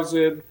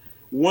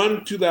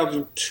 2001,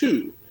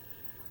 2002.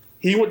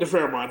 He went to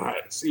Fairmont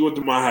Heights. He went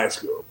to my high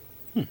school.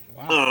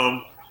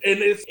 Wow. And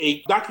it's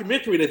a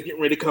documentary that's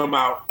getting ready to come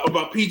out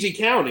about PG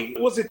County.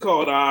 What's it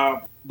called?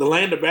 The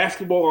Land of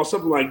Basketball or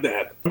something like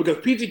that. Because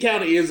PG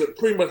County is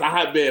pretty much a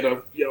hotbed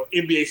of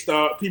NBA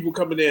star people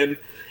coming in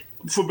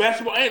for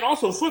basketball and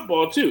also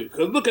football too.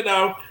 Because look at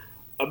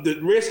the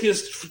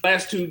Redskins'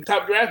 last two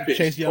top draft picks.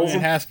 Chase Young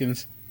and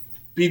Haskins.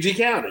 PG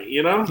County,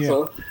 Yeah.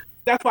 So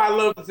that's why I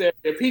love this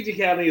area. PG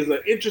County is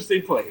an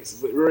interesting place.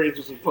 It's a very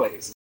interesting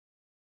place.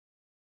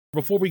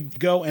 Before we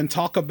go and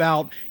talk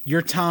about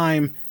your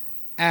time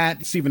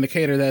at Stephen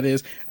Decatur, that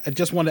is, I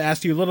just wanted to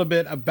ask you a little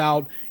bit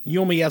about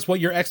UMES, what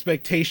your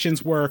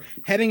expectations were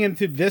heading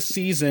into this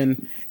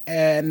season,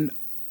 and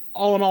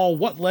all in all,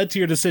 what led to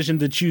your decision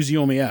to choose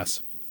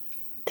UMES?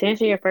 To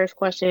answer your first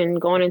question,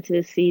 going into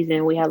the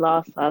season, we had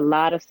lost a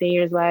lot of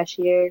seniors last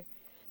year.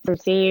 Some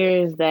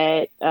seniors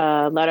that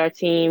led our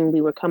team.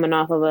 We were coming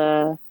off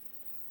of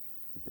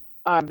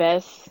our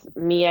best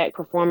MEAC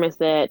performance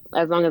that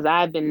as long as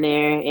I've been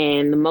there,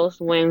 and the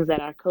most wins that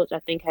our coach, I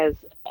think, has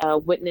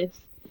witnessed.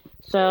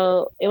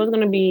 So it was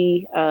going to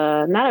be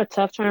not a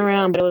tough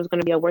turnaround, but it was going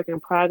to be a work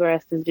in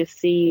progress to just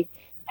see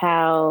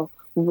how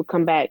we would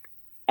come back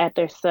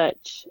after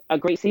such a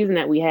great season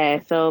that we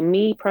had. So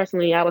me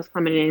personally, I was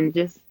coming in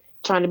just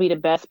trying to be the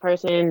best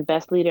person,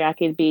 best leader I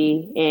could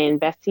be, and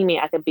best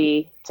teammate I could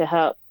be to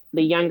help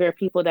the younger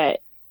people,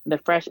 the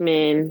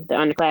freshmen, the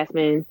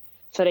underclassmen,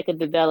 so they could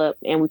develop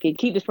and we could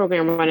keep this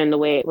program running the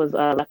way it was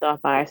left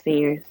off by our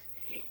seniors.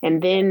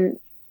 And then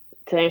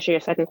to answer your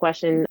second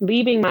question,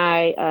 leaving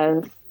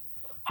my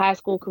high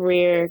school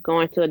career,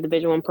 going to a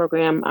Division I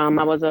program,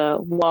 I was a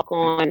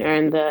walk-on,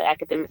 earned the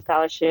academic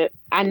scholarship.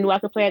 I knew I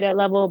could play at that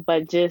level,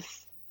 but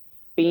just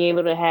being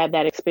able to have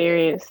that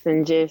experience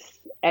and just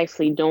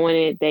actually doing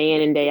it day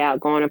in and day out,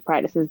 going to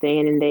practices day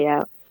in and day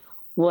out,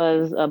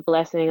 was a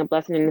blessing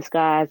in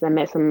disguise. I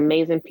met some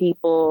amazing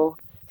people,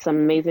 some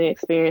amazing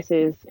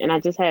experiences, and I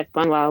just had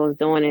fun while I was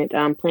doing it,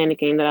 playing the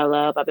game that I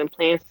love. I've been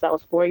playing since I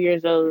was 4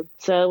 years old,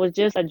 so it was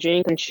just a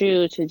dream come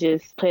true to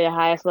just play the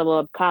highest level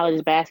of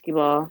college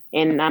basketball,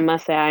 and I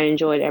must say I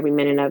enjoyed every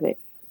minute of it.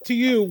 To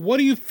you, what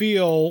do you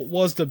feel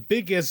was the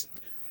biggest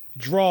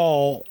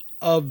draw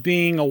of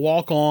being a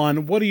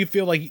walk-on? What do you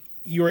feel like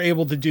you were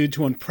able to do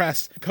to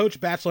impress Coach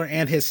Batchelor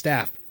and his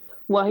staff?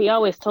 Well, he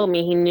always told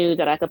me he knew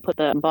that I could put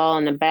the ball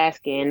in the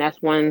basket, and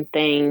that's one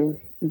thing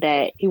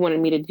that he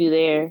wanted me to do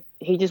there.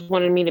 He just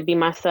wanted me to be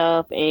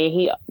myself, and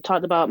he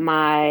talked about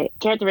my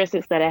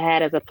characteristics that I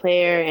had as a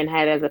player and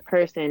had as a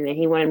person, and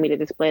he wanted me to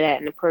display that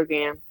in the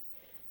program.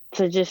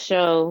 to just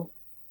show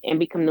and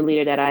become the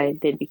leader that I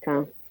did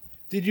become.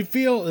 Did you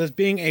feel as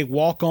being a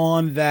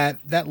walk-on that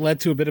led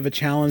to a bit of a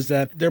challenge,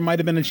 that there might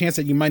have been a chance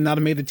that you might not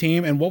have made the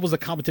team? And what was the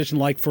competition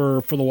like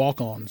for the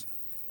walk-ons?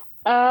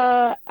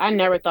 I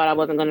never thought I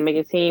wasn't going to make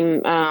a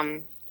team.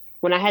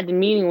 When I had the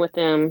meeting with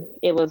him,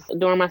 it was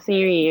during my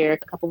senior year, a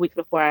couple weeks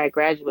before I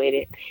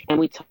graduated, and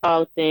we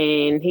talked,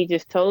 and he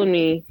just told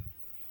me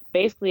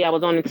basically I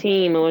was on the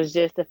team. It was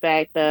just the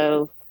fact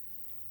of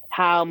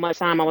how much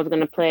time I was going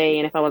to play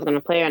and if I was going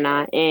to play or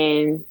not.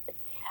 And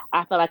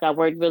I felt like I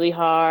worked really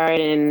hard,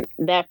 and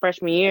that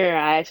freshman year,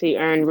 I actually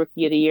earned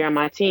Rookie of the Year on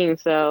my team.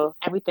 So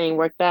everything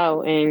worked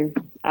out, and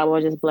I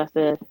was just blessed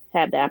to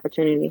have the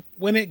opportunity.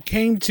 When it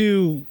came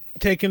to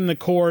taking the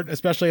court,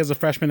 especially as a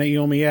freshman at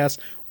UMES,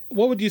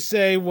 what would you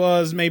say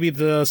was maybe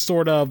the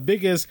sort of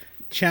biggest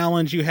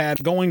challenge you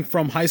had going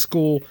from high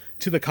school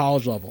to the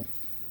college level?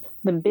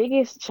 The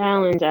biggest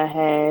challenge I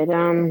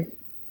had,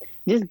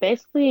 just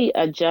basically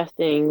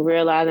adjusting,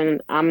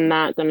 realizing I'm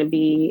not going to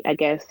be, I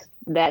guess,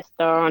 that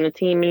star on the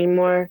team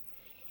anymore.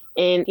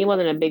 And it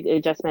wasn't a big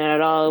adjustment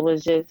at all. It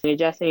was just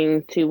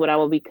adjusting to what I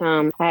will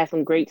become. I had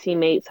some great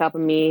teammates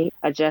helping me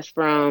adjust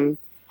from,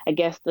 I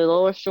guess, the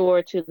lower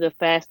shore to the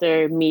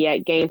faster me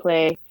at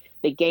gameplay.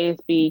 The game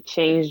speed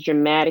changed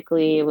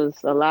dramatically. It was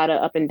a lot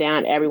of up and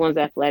down. Everyone's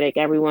athletic.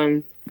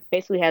 Everyone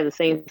basically has the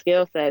same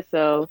skill set.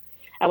 So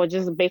I was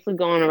just basically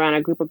going around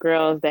a group of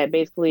girls that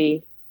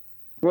basically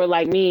were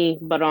like me,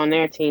 but on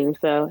their team.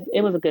 So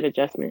it was a good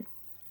adjustment.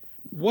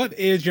 What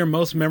is your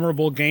most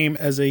memorable game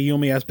as a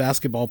UMES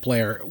basketball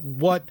player?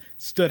 What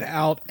stood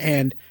out,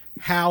 and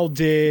how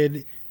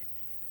did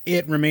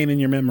it remain in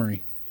your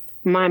memory?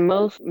 My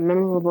most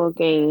memorable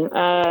game,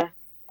 I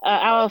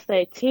will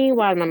say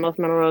team-wise, my most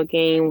memorable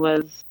game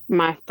was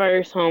my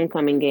first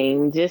homecoming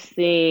game. Just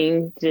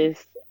seeing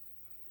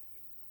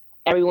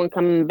everyone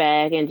coming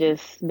back and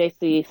just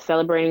basically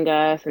celebrating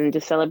us and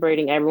just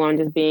celebrating everyone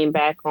just being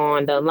back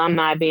on, the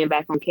alumni being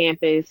back on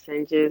campus,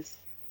 and just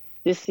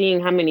seeing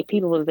how many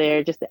people was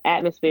there. Just the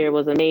atmosphere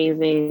was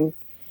amazing.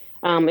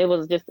 It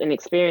was just an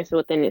experience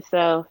within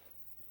itself.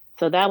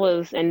 So that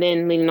was, and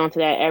then leading on to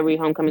that, every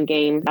homecoming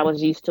game, I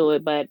was used to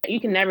it, but you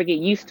can never get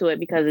used to it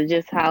because of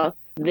just how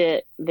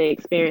the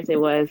experience it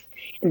was.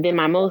 And then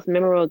my most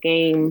memorable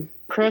game,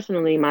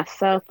 personally,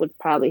 myself, would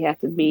probably have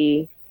to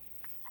be,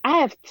 I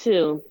have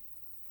two.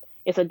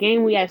 It's a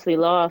game we actually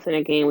lost and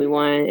a game we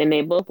won, and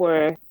they both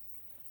were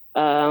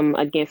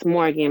against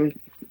Morgan.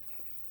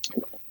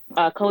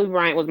 Kobe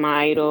Bryant was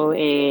my idol,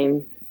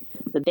 and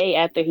the day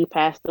after he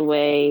passed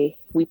away,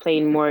 we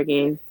played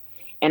Morgan,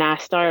 and I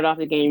started off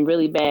the game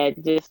really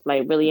bad, just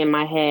like really in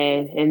my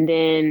head. And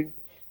then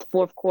the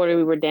fourth quarter,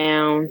 we were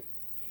down,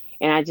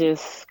 and I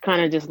just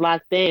kind of just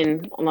locked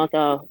in,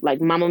 like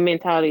mama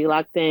mentality,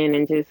 locked in,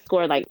 and just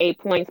scored like 8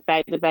 points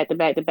back to back to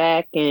back to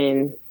back.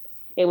 And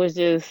it was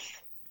just,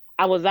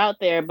 I was out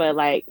there, but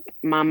like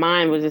my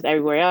mind was just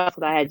everywhere else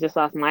because I had just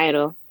lost my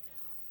idol.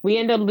 We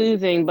ended up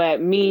losing,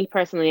 but me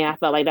personally, I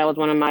felt like that was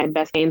one of my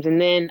best games. And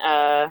then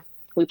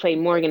we played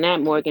Morgan at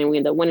Morgan. We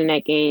ended up winning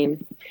that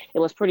game. It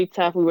was pretty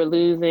tough. We were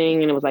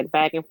losing, and it was like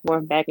back and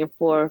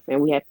forth,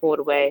 and we had pulled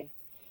away.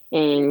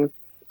 And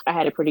I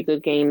had a pretty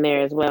good game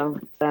there as well.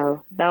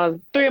 So that was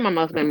three of my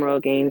most memorable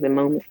games and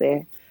moments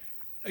there.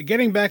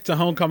 Getting back to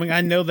homecoming,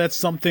 I know that's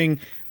something,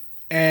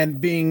 and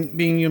being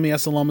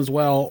UMES alum as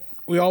well,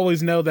 we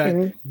always know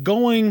that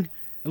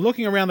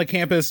looking around the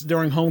campus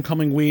during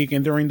homecoming week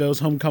and during those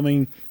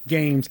homecoming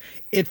games,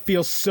 it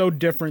feels so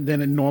different than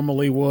it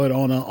normally would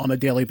on a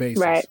daily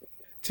basis. Right.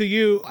 To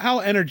you, how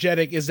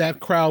energetic is that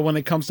crowd when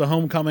it comes to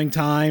homecoming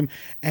time,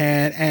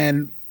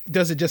 and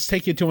does it just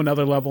take you to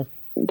another level?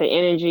 The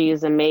energy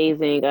is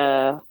amazing.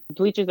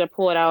 Bleachers are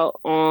pulled out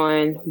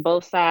on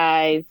both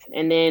sides,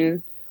 and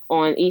then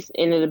on each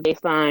end of the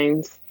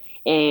baselines,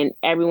 and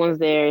everyone's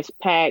there. It's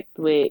packed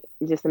with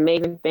just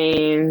amazing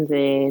fans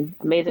and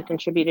amazing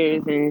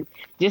contributors, and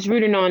just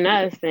rooting on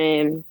us.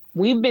 And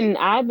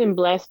I've been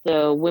blessed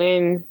to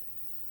win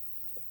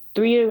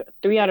three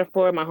out of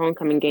 4 of my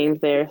homecoming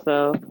games there.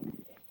 So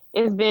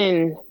it's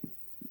been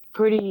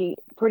pretty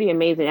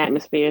amazing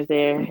atmospheres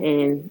there,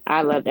 and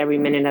I loved every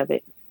minute of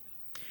it.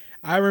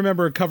 I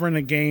remember covering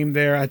a game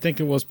there. I think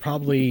it was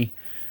probably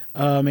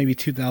maybe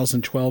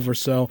 2012 or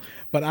so.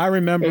 But I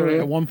remember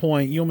at one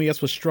point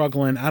UMES was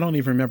struggling. I don't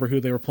even remember who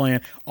they were playing.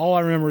 All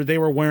I remember, they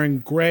were wearing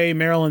gray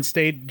Maryland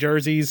State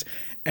jerseys.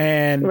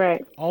 And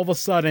all of a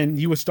sudden,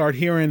 you would start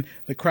hearing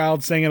the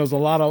crowd singing. It was a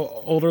lot of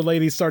older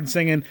ladies started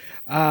singing.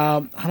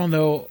 I don't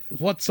know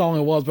what song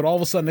it was, but all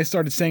of a sudden they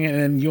started singing,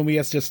 and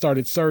UMES just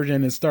started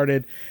surging and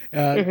started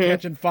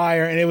catching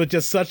fire. And it was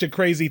just such a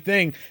crazy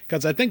thing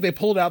because I think they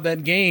pulled out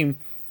that game.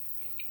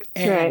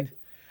 And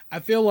I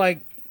feel like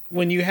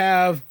when you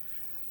have,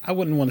 I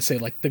wouldn't want to say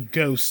like the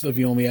ghosts of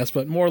UMES,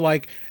 but more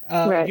like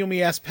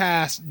UMES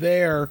past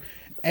there,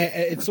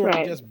 it sort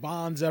of just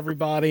bonds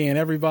everybody, and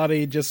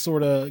everybody just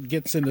sort of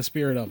gets in the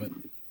spirit of it.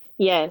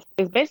 Yes,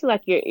 it's basically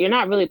like you're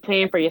not really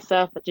playing for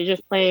yourself, but you're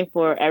just playing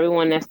for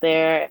everyone that's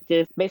there.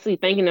 Just basically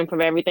thanking them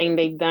for everything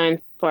they've done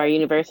for our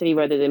university,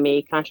 whether they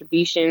made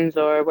contributions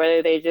or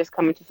whether they're just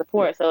coming to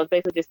support. So it's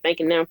basically just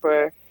thanking them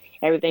for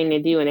everything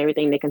they do and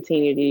everything they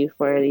continue to do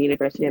for the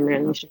University of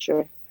Maryland Eastern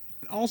Shore.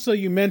 Also,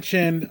 you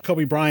mentioned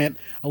Kobe Bryant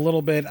a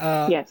little bit.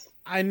 Yes.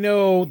 I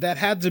know that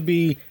had to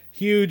be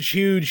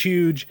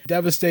huge,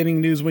 devastating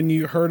news when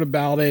you heard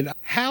about it.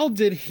 How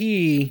did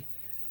he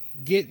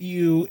get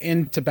you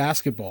into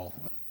basketball?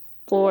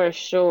 For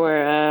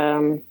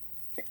sure.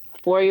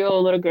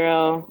 4-year-old little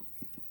girl.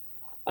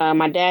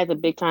 My dad's a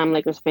big time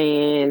Lakers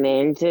fan,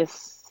 and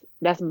just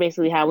that's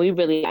basically how we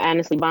really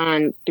honestly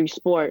bond through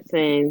sports.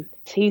 And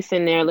he's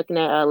sitting there looking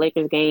at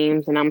Lakers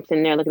games, and I'm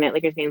sitting there looking at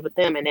Lakers games with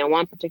them. And then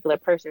one particular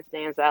person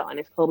stands out,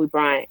 and it's Kobe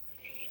Bryant.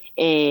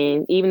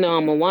 And even though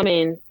I'm a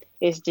woman,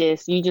 it's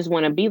just you just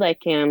want to be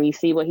like him. You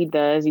see what he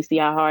does, you see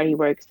how hard he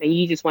works, and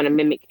you just want to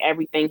mimic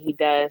everything he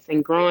does.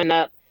 And growing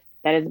up,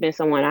 that has been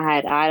someone I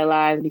had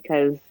idolized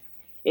because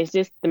it's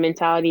just the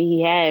mentality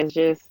he has,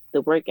 just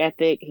the work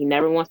ethic. He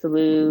never wants to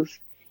lose.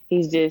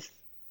 He's just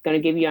going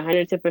to give you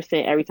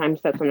 110% every time he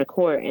steps on the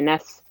court. And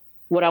that's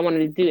what I wanted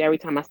to do every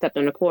time I stepped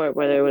on the court,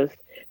 whether it was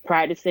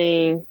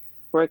practicing,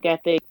 work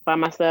ethic by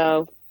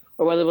myself,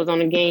 or whether it was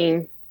on a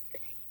game.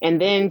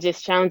 And then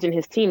just challenging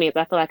his teammates.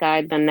 I feel like I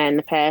had done that in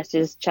the past,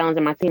 just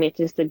challenging my teammates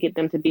just to get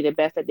them to be the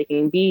best that they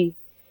can be.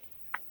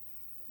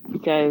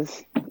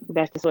 Because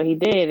that's just what he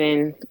did,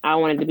 and I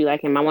wanted to be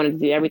like him. I wanted to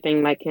do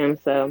everything like him,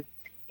 so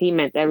he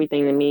meant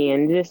everything to me.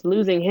 And just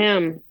losing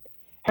him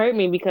hurt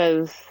me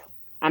because,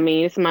 I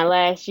mean, it's my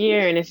last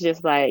year, and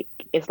it's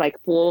like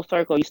full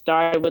circle. You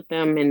started with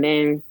him, and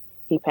then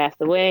he passed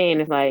away,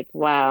 and it's like,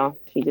 wow,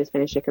 she just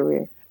finished her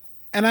career.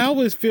 And I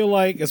always feel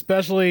like,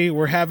 especially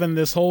we're having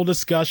this whole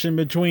discussion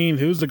between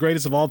who's the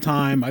greatest of all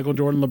time, Michael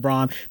Jordan,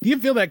 LeBron. Do you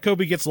feel that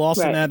Kobe gets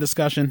lost in that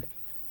discussion?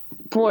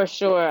 For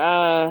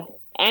sure.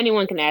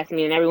 Anyone can ask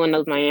me, and everyone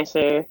knows my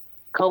answer.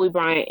 Kobe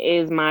Bryant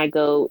is my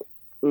GOAT.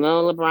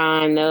 No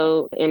LeBron,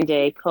 no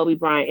MJ. Kobe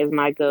Bryant is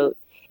my GOAT.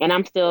 And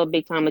I'm still a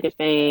big-time Lakers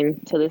fan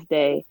to this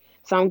day.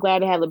 So I'm glad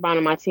to have LeBron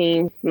on my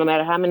team. No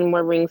matter how many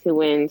more rings he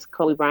wins,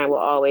 Kobe Bryant will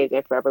always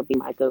and forever be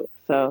my GOAT.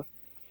 So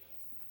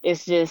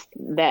it's just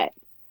that.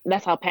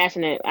 That's how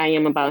passionate I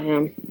am about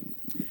him.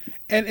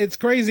 And it's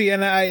crazy,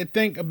 and I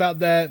think about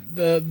that,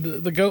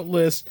 the GOAT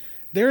list.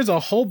 There's a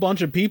whole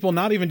bunch of people,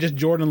 not even just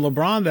Jordan and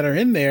LeBron, that are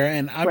in there.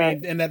 And I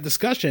mean, in that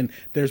discussion,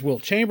 there's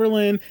Wilt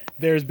Chamberlain,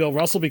 there's Bill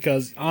Russell,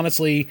 because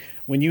honestly,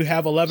 when you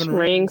have 11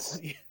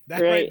 rings,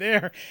 that right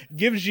there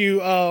gives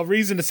you a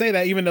reason to say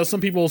that, even though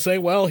some people will say,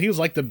 well, he was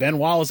like the Ben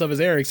Wallace of his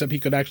era, except he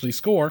could actually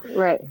score.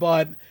 Right.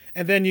 But,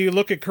 and then you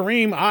look at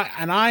Kareem,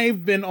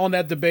 I've been on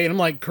that debate. I'm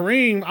like,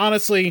 Kareem,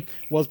 honestly,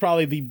 was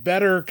probably the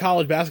better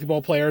college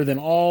basketball player than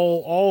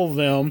all of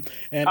them.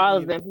 And all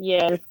of them,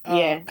 yeah.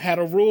 Had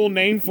a rule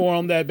named for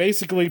him that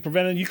basically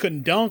prevented you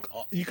couldn't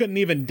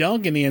even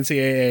dunk in the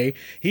NCAA.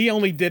 He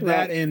only did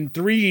that in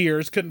 3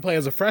 years, couldn't play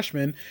as a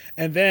freshman.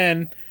 And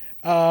then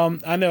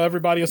I know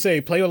everybody will say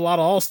he played with a lot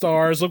of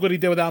all-stars. Look what he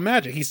did without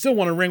Magic. He still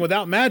won a ring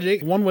without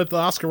Magic, one with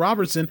Oscar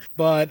Robertson.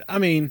 But, I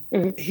mean,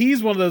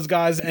 he's one of those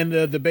guys in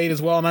the debate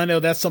as well. And I know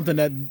that's something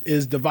that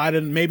is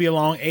divided maybe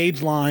along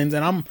age lines.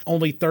 And I'm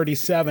only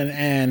 37,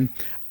 and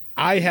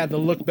I had to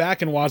look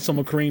back and watch some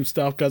of Kareem's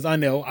stuff because I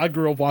know I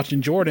grew up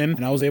watching Jordan,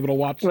 and I was able to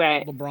watch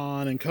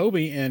LeBron and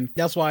Kobe. And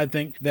that's why I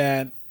think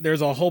that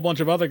there's a whole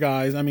bunch of other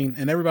guys. I mean,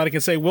 and everybody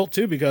can say Wilt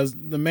too, because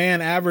the man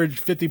averaged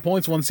 50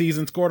 points one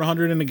season, scored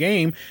 100 in a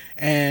game,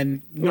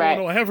 and no one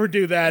will ever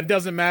do that. It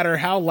doesn't matter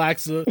how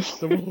lax the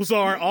rules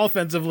are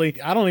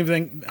offensively. I don't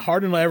even think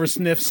Harden will ever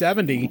sniff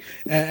 70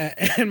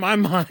 in my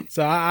mind.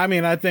 So, I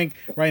mean, I think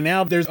right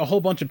now there's a whole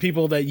bunch of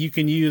people that you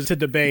can use to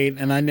debate,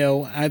 and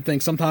I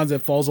think sometimes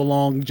it falls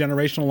along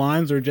generational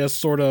lines or just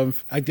sort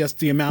of, I guess,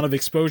 the amount of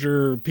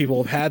exposure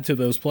people have had to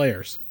those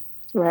players.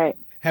 Right.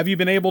 Have you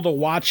been able to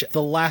watch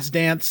The Last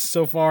Dance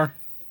so far?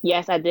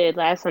 Yes, I did.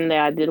 Last Sunday,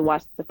 I did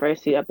watch the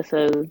first 2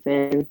 episodes,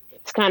 and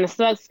it kind of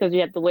sucks because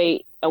you have to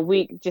wait a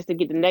week just to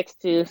get the next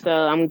 2, so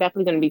I'm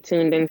definitely going to be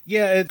tuned in.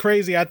 Yeah, it's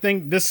crazy. I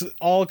think this is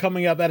all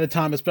coming up at a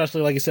time,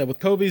 especially, like you said, with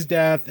Kobe's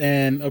death,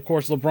 and, of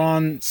course,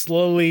 LeBron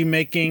slowly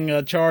making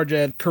a charge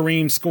at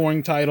Kareem's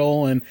scoring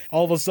title, and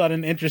all of a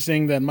sudden,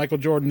 interesting that Michael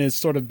Jordan is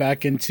sort of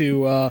back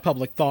into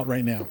public thought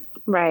right now.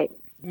 Right.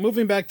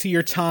 Moving back to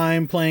your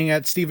time playing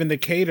at Stephen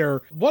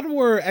Decatur, what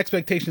were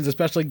expectations,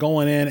 especially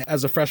going in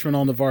as a freshman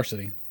on the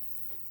varsity?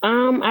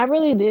 I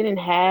really didn't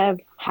have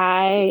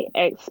high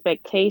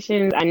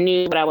expectations. I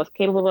knew what I was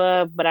capable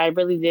of, but I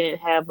really didn't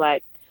have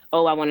like,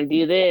 oh, I want to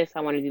do this, I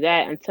want to do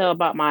that until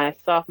about my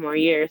sophomore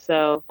year.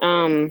 So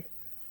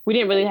we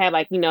didn't really have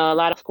like, a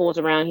lot of schools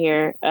around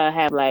here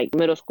have like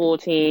middle school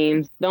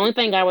teams. The only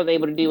thing I was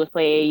able to do was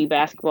play AAU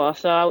basketball.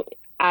 So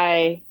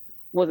I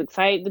was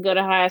excited to go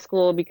to high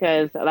school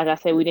because, like I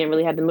said, we didn't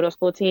really have the middle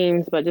school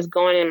teams, but just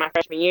going in my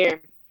freshman year,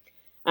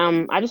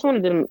 I just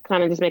wanted to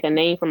kind of just make a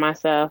name for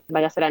myself.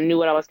 Like I said, I knew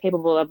what I was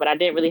capable of, but I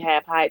didn't really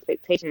have high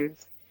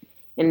expectations.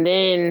 And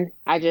then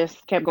I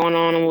just kept going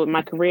on with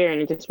my career, and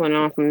it just went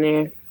on from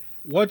there.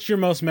 What's your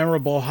most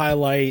memorable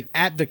highlight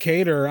at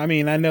Decatur? I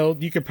mean, I know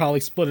you could probably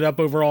split it up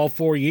over all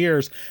 4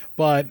 years,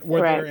 but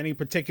were there any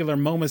particular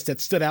moments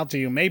that stood out to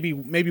you? Maybe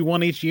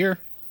one each year?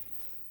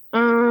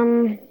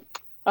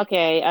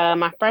 Okay.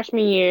 My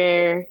freshman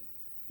year,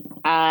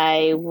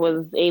 I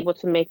was able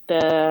to make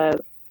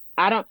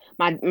myself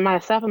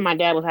and my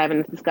dad was having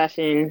this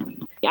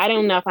discussion. I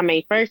don't know if I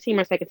made first team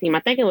or second team. I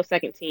think it was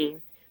second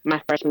team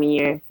my freshman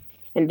year.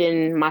 And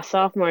then my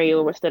sophomore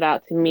year, what stood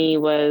out to me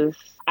was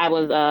I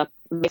was a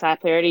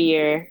Bayside Player of the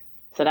Year.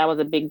 So that was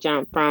a big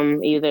jump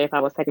from either if I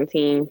was second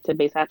team to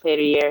Bayside Player of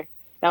the Year.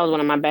 That was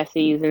one of my best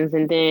seasons.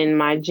 And then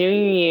my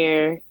junior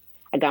year,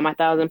 I got my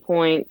 1,000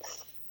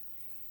 points.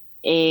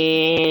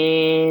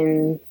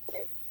 And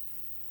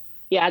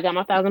yeah, I got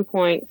my 1,000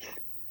 points.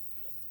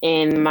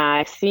 In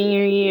my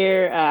senior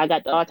year, I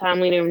got the all-time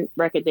leading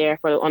record there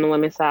on the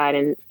women's side,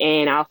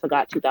 and I also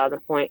got 2,000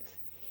 points.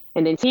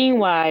 And then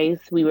team-wise,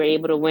 we were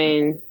able to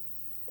win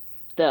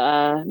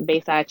the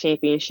Bayside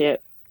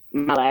Championship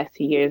my last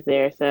 2 years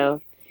there.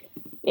 So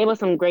it was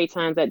some great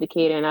times at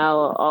Decatur, and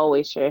I'll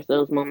always cherish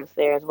those moments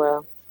there as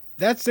well.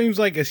 That seems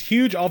like a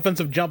huge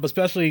offensive jump,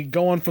 especially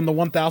going from the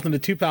 1,000 to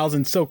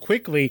 2,000 so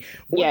quickly.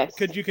 What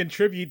could you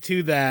contribute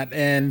to that?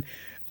 And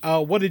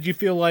what did you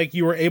feel like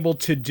you were able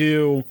to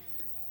do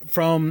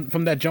from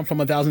that jump from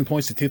 1,000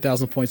 points to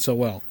 2,000 points so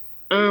well?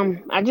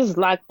 I just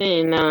locked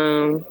in.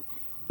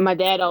 My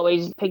dad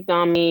always picked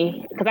on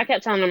me because I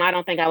kept telling him I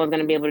don't think I was going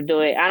to be able to do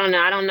it. I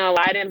don't know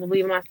why I didn't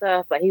believe in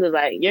myself, but he was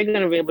like, "You're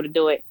going to be able to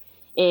do it."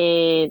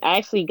 And I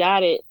actually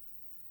got it,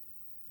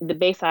 the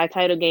Bayside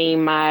title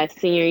game my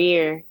senior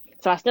year.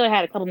 So I still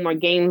had a couple more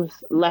games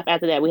left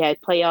after that. We had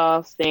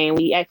playoffs, and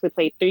we actually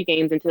played 3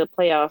 games into the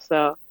playoffs.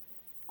 So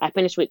I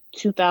finished with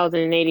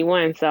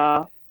 2,081.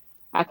 So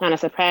I kind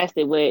of surpassed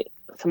it with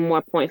some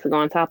more points to go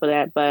on top of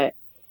that. But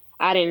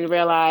I didn't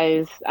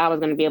realize I was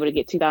going to be able to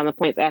get 2,000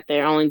 points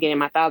after only getting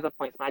my 1,000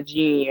 points my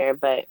junior year,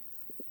 but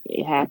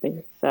it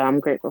happened. So I'm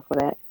grateful for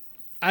that.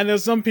 I know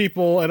some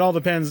people, it all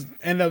depends,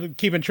 end up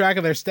keeping track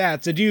of their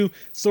stats. Did you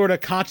sort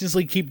of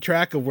consciously keep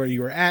track of where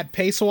you were at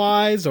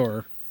pace-wise,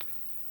 or?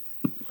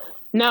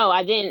 No,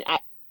 I didn't.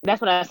 That's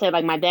what I said.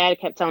 Like, my dad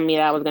kept telling me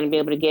that I was going to be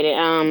able to get it.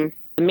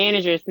 The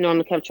managers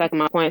normally kept track of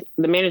my points.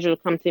 The manager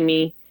would come to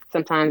me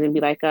sometimes and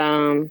be like,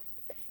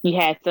 you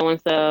had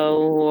so-and-so,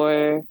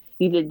 or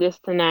you did this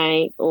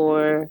tonight,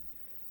 or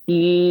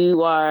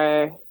you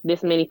are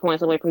this many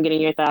points away from getting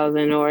your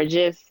 1,000, or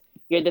just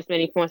you're this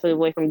many points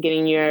away from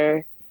getting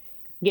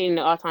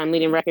the all-time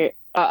leading record,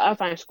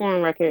 all-time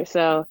scoring record.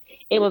 So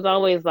it was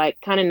always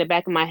like kind of in the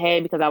back of my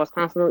head because I was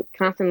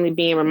constantly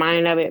being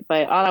reminded of it.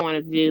 But all I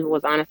wanted to do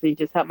was honestly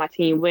just help my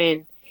team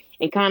win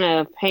and kind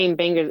of hang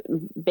banners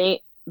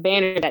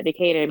at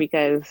Decatur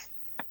because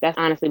that's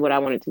honestly what I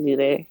wanted to do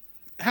there.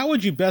 How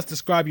would you best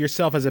describe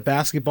yourself as a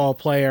basketball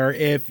player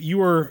if you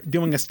were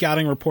doing a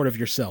scouting report of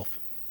yourself?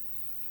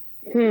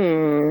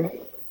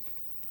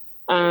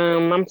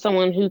 I'm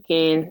someone who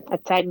can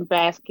attack the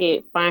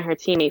basket, find her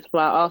teammates,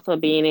 while also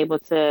being able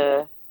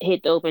to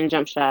hit the open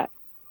jump shot,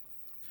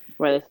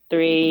 whether it's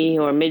 3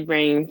 or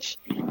mid-range.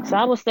 So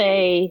I would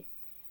say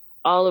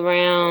all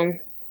around.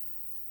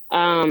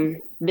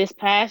 This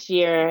past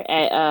year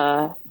at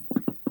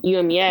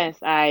UMES,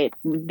 I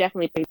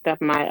definitely picked up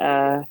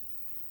my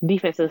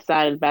defensive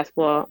side of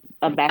basketball,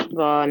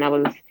 and I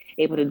was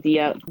able to D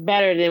up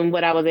better than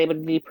what I was able to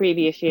do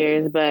previous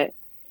years. But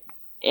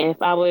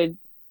if I would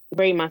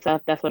rate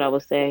myself, that's what I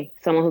would say.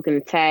 Someone who can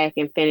attack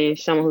and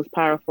finish, someone who's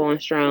powerful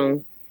and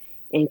strong,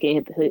 and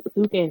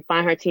who can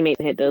find her teammates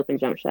and hit the open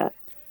jump shot.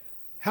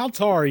 How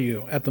tall are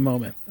you at the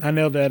moment? I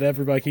know that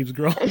everybody keeps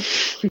growing.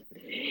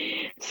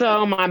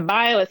 So my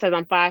bio, it says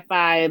I'm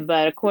 5'5",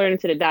 but according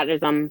to the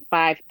doctors, I'm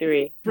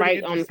 5'3",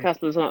 right on the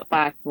cusp of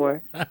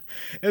 5'4".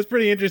 It's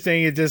pretty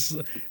interesting. It's just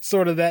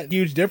sort of that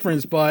huge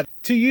difference. But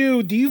to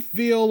you, do you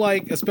feel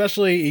like,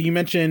 especially you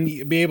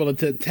mentioned be able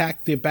to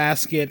attack the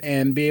basket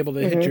and be able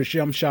to hit your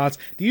jump shots,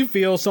 do you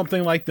feel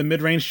something like the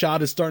mid-range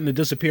shot is starting to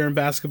disappear in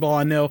basketball?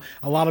 I know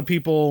a lot of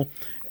people,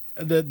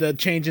 the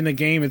change in the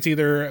game, it's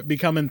either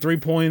becoming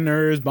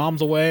 3-pointers,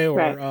 bombs away,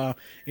 or,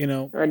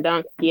 or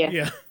dunk.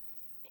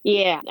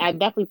 Yeah, I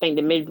definitely think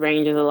the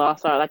mid-range is a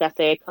lost art. Like I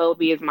said,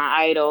 Kobe is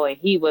my idol, and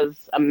he was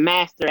a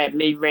master at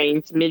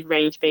mid-range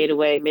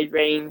fadeaway,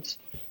 mid-range.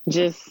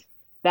 Just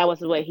that was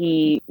what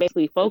he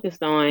basically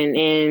focused on.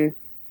 And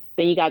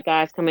then you got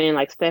guys coming in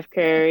like Steph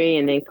Curry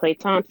and then Klay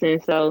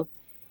Thompson. So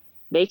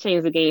they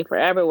changed the game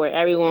forever where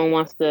everyone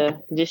wants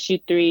to just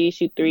shoot threes.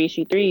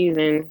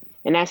 And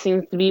that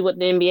seems to be what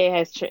the NBA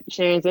has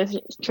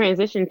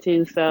transitioned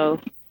to. So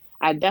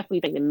I definitely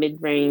think the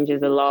mid-range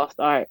is a lost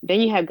art. Then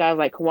you have guys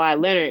like Kawhi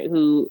Leonard,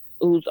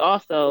 who's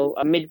also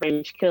a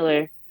mid-range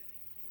killer.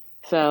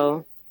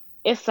 So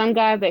it's some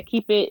guys that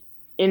keep it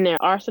in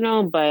their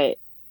arsenal, but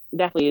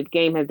definitely the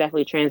game has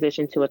definitely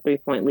transitioned to a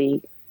 3-point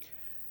league.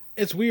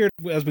 It's weird,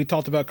 as we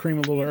talked about Kareem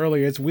a little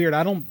earlier, it's weird.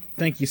 I don't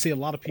think you see a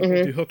lot of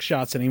people do hook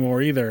shots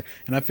anymore either.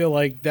 And I feel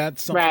like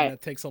that's something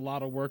that takes a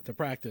lot of work to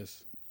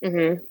practice.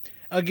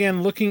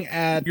 again, looking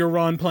at your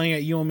run playing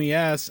at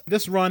UMES,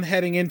 this run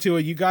heading into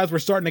it, you guys were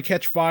starting to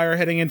catch fire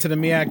heading into the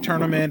MEAC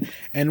tournament,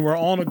 and were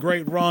on a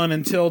great run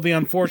until the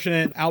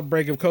unfortunate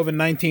outbreak of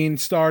COVID-19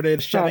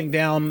 started, shutting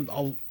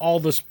down all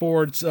the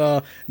sports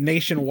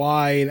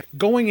nationwide.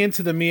 Going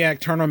into the MEAC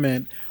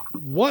tournament,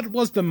 what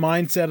was the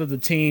mindset of the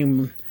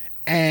team,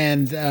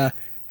 and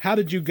how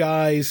did you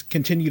guys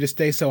continue to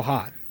stay so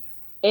hot?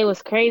 It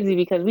was crazy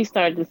because we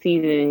started the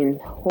season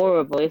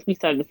horrible. We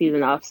started the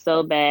season off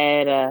so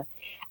bad.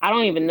 I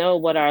don't even know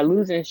what our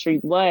losing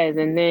streak was.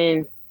 And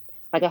then,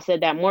 like I said,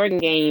 that Morgan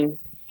game,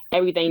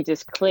 everything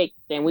just clicked.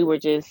 And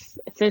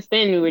since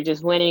then, we were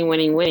just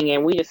winning.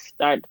 And we just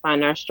started to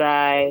find our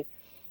stride.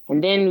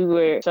 And then we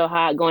were so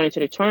hot going into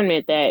the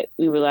tournament that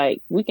we were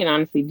like, we can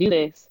honestly do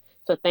this.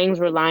 So things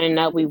were lining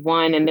up. We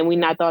won. And then we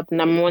knocked off the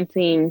number one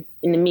team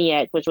in the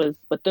MEAC, which was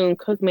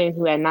Bethune-Cookman,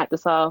 who had knocked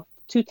us off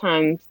 2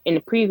 times in the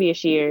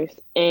previous years.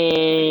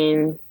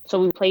 And so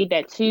we played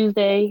that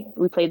Tuesday,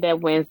 we played that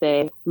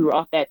Wednesday, we were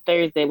off that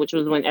Thursday, which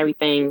was when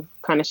everything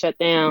kind of shut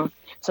down.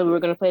 So we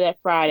were going to play that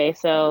Friday.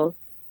 So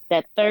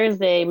that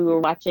Thursday we were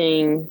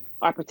watching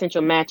our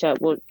potential matchup,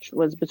 which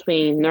was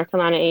between North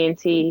Carolina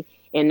A&T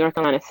and North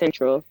Carolina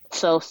Central.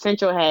 So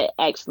Central had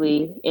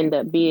actually ended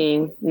up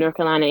beating North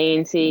Carolina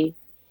A&T,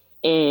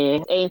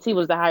 and A&T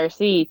was the higher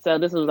seed. So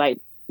this was like,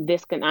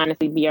 this can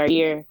honestly be our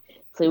year.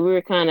 So we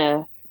were kind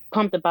of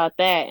pumped about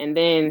that. And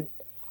then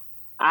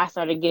I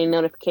started getting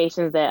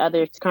notifications that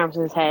other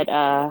conferences had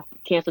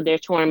canceled their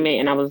tournament,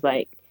 and I was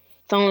like,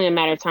 it's only a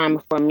matter of time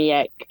before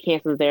MEAC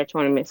cancels their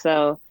tournament.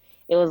 So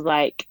it was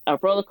like a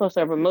roller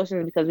coaster of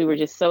emotions because we were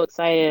just so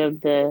excited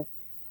of the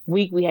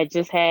week we had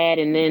just had,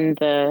 and then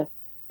the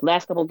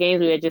last couple of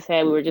games we had just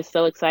had. We were just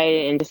so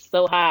excited and just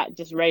so hot,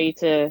 just ready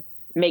to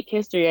make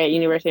history at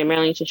University of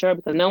Maryland Eastern Shore,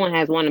 because no one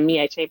has won a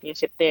MEAC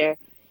championship there.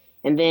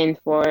 And then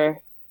for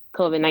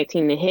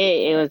COVID-19 to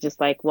hit, it was just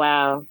like,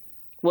 wow,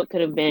 what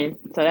could have been?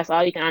 So that's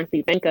all you can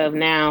honestly think of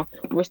now.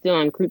 We're still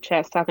in group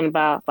chats talking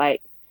about,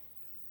 like,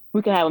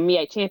 we could have a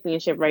MEAC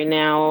championship right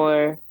now,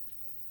 or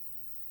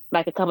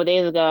like a couple of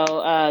days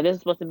ago, this is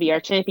supposed to be our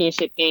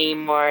championship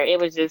game, or it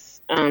was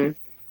just,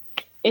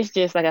 it's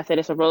just, like I said,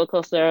 it's a roller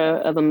coaster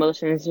of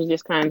emotions. You're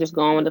just kind of just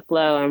going with the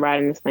flow and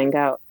riding this thing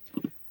out.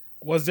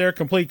 Was there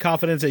complete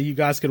confidence that you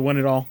guys could win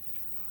it all?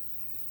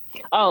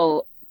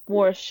 Oh,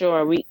 for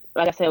sure.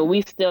 Like I said,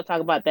 we still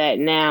talk about that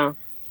now.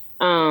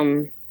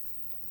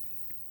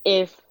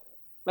 If,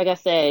 like I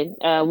said,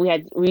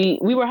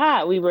 we were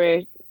hot.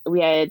 We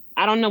had,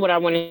 I don't know what our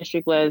winning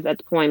streak was at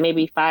the point,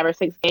 maybe 5 or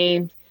 6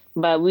 games,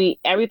 but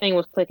everything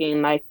was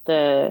clicking. Like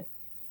we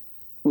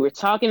were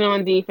talking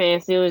on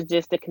defense. It was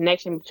just the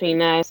connection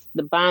between us.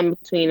 The bond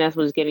between us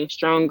was getting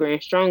stronger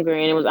and stronger,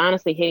 and it was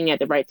honestly hitting at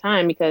the right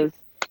time, because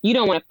you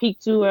don't want to peak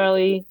too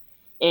early,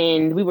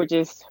 and we were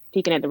just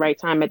peaking at the right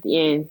time at the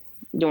end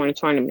during the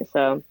tournament.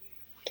 So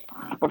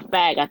for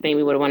fact, I think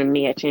we would have won a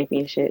MEAC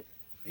championship.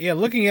 Yeah,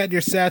 looking at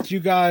your stats, you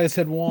guys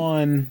had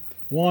won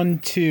 1,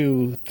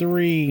 2,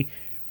 3,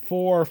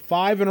 4,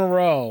 5 in a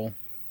row.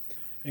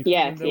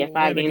 Yes,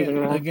 5 games in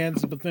a row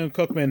against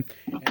Bethune-Cookman,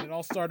 and it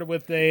all started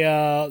with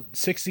a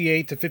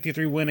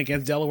 68-53 win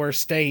against Delaware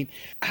State.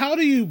 How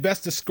do you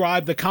best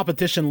describe the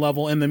competition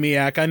level in the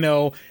MEAC? I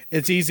know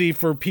it's easy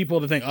for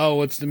people to think,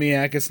 oh, it's the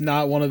MEAC, it's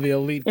not one of the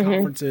elite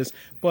conferences,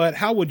 but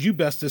how would you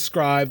best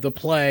describe the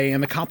play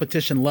and the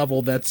competition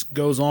level that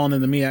goes on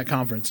in the MEAC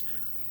conference?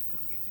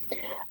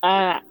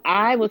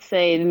 I would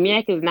say the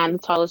MEAC is not the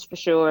tallest for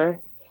sure,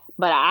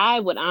 but I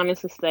would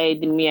honestly say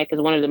the MEAC is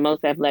one of the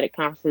most athletic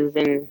conferences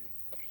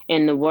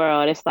in the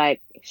world. It's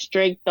like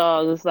straight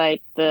dogs. It's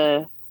like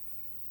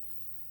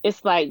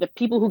the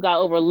people who got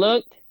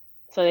overlooked,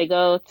 so they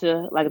go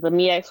to like the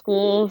MEAC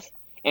schools,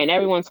 and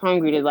everyone's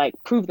hungry to like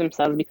prove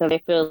themselves, because they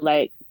feel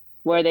like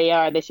where they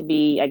are, they should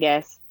be, I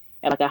guess,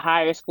 at like a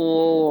higher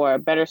school or a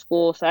better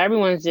school. So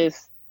everyone's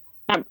just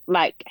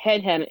like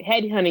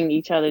headhunting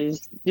each other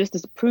just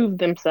to prove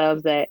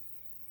themselves that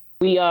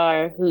we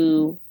are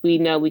who we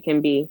know we can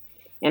be.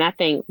 And I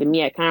think the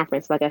MEAC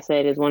conference, like I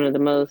said, is one of the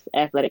most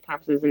athletic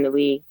conferences in the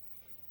league,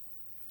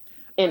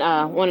 and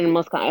one of the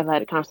most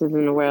athletic conferences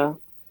in the world.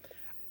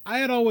 I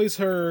had always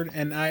heard,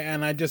 and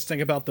I just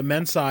think about the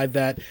men's side,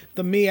 that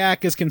the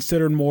MEAC is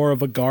considered more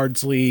of a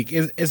guards league.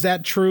 Is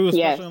that true,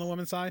 especially on the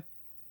women's side?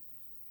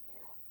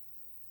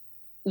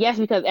 Yes,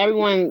 because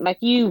everyone, like,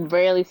 you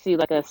rarely see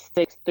like a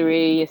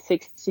 6'3", a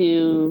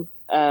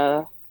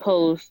 6'2"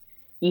 post.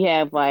 You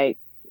have like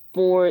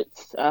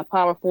forwards,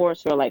 power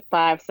forwards, or like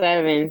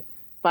 5'7",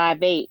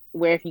 5'8",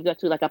 where if you go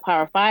to like a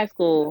Power 5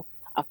 school,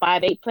 a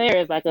 5'8" player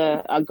is like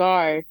a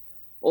guard,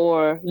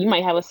 or you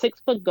might have a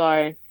 6-foot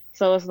guard.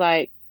 So it's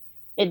like,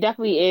 it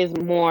definitely is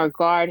more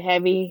guard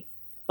heavy.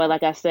 But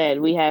like I said,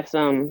 we have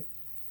some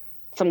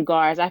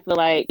guards. I feel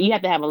like you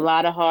have to have a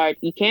lot of heart.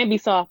 You can't be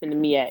soft in the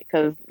MEAC,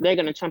 because they're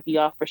going to chump you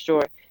off for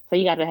sure. So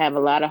you got to have a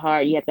lot of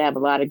heart. You have to have a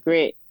lot of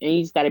grit, and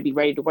you just got to be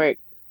ready to work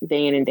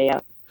day in and day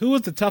out. Who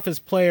was the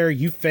toughest player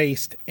you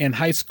faced in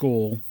high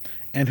school,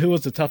 and who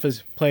was the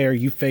toughest player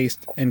you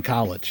faced in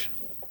college?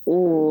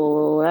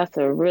 Ooh, that's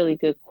a really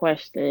good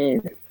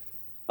question.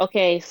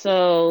 Okay,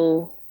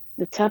 so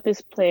the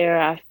toughest player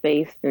I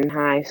faced in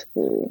high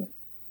school.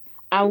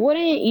 I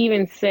wouldn't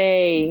even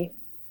say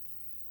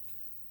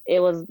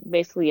it was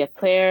basically a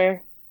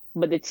player,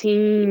 but the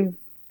team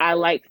I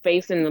liked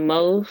facing the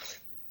most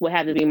would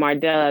have to be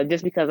Mardella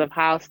just because of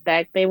how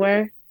stacked they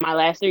were my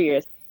last 3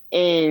 years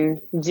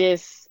and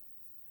just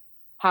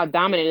how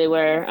dominant they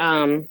were.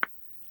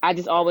 I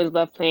just always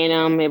loved playing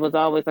them. It was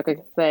always, like I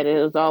said,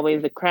 it was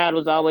always, the crowd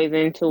was always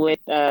into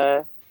it.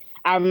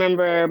 I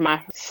remember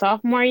my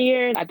sophomore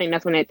year, I think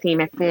that's when that team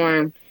had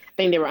formed. I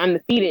think they were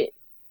undefeated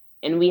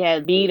and we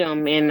had beat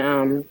them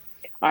and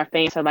our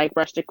fans had like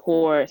rushed the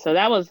court. So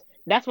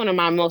that's one of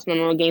my most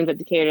memorable games at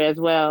Decatur as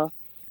well.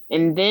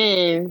 And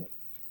then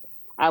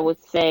I would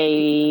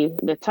say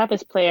the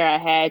toughest player I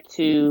had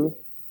to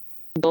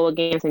go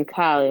against in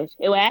college,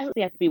 it would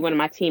actually have to be one of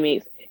my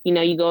teammates. You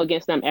know, you go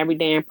against them every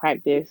day in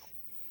practice.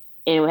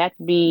 And it would have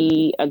to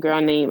be a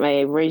girl named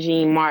like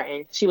Regine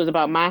Martin. She was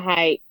about my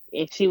height,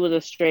 and she was a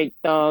straight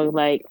dog,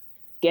 like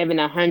giving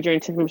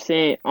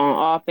 110%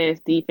 on offense,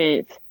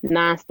 defense,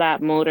 nonstop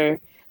motor.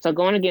 So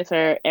going against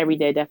her every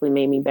day definitely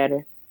made me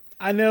better.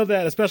 I know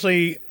that,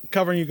 especially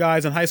covering you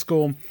guys in high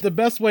school, the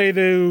best way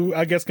to,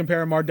 I guess,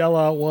 compare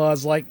Mardella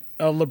was like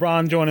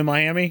LeBron joining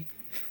Miami.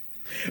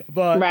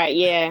 But right,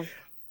 yeah.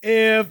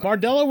 If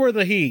Mardella were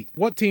the Heat,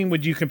 what team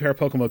would you compare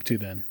Pocomoke to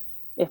then?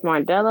 If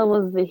Mardella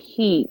was the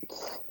Heat,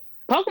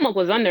 Pocomoke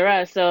was under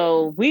us,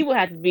 so we would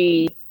have to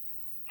be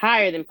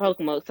higher than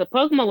Pocomoke. So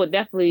Pocomoke would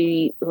have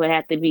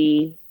to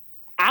be,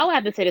 I would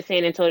have to say the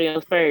San Antonio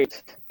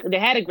Spurs. They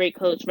had a great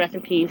coach, rest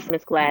in peace,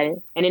 Miss Gladys.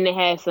 And then they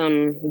had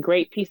some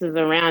great pieces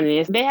around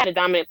it. They had a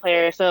dominant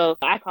player, so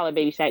I call it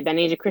Baby Shaq.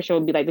 Donasia Christian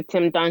would be like the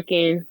Tim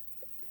Duncan.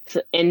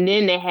 So, and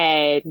then they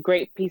had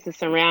great pieces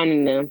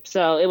surrounding them.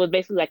 So it was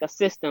basically like a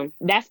system.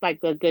 That's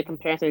like a good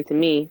comparison to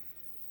me.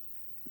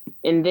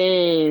 And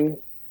then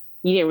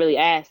you didn't really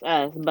ask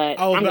us, but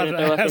I'm going to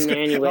throw us in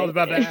there anyway. I was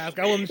about to ask.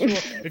 I wasn't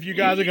sure if you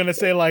guys are going to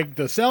say like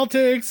the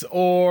Celtics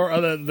or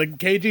the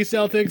KG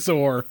Celtics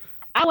or...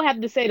 I would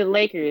have to say the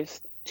Lakers,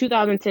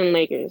 2010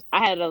 Lakers.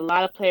 I had a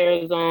lot of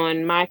players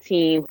on my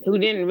team who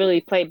didn't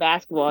really play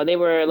basketball. They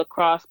were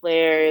lacrosse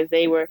players.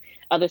 They were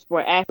other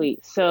sport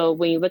athletes. So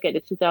when you look at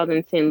the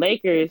 2010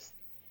 Lakers,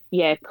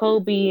 you have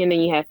Kobe and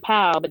then you have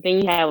Powell, but then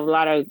you have a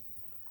lot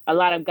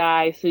of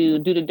guys who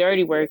do the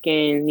dirty work,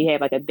 and you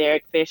have like a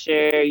Derek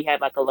Fisher, you have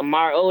like a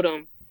Lamar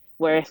Odom,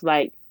 where it's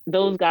like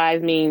those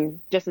guys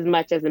mean just as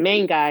much as the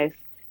main guys.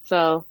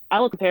 So I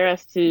would compare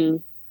us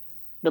to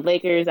the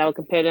Lakers. I would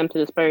compare them to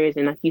the Spurs,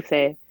 and like you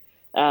said,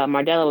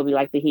 Mardella would be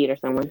like the Heat or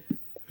someone.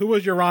 Who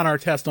was your Ron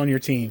Artest on your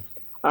team?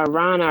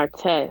 Ron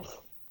Artest.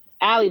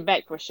 Allie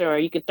Beck for sure.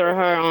 You could throw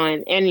her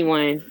on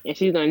anyone, and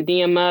she's going to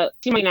DM up.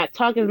 She might not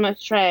talk as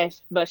much trash,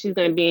 but she's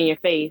going to be in your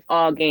face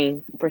all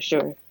game for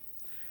sure.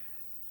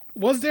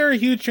 Was there a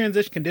huge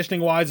transition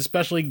conditioning-wise,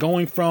 especially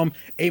going from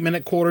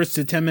 8-minute quarters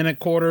to 10-minute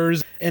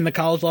quarters in the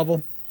college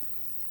level?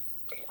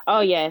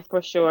 Oh, yes,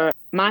 for sure.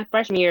 My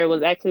freshman year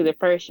was actually the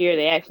first year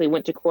they actually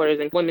went to quarters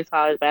in women's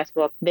college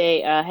basketball.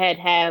 They had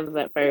halves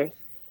at first.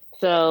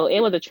 So it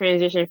was a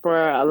transition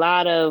for a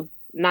lot of,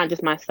 not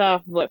just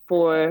myself, but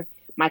for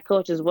my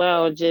coach as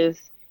well,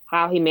 just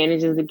how he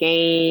manages the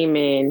game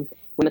and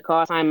when the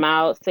call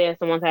timeout, say if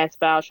someone has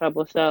foul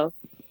trouble. So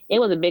it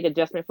was a big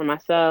adjustment for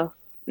myself,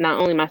 not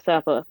only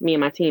myself, but me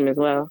and my team as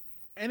well.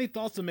 Any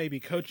thoughts of maybe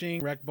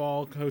coaching rec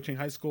ball, coaching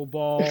high school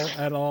ball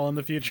at all in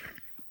the future?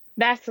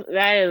 That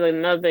is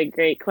another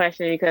great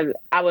question, because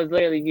I was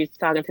literally just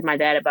talking to my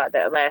dad about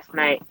that last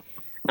night.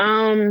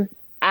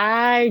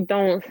 I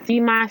don't see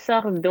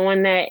myself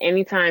doing that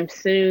anytime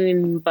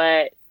soon,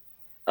 but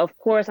of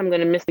course I'm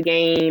going to miss the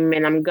game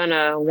and I'm going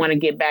to want to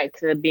get back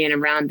to being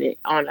around it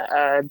on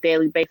a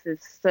daily basis.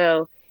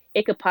 So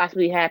it could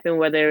possibly happen,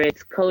 whether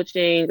it's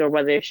coaching or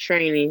whether it's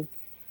training.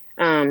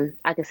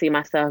 I can see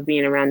myself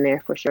being around there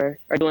for sure,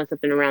 or doing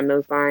something around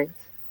those lines.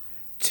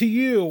 To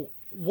you,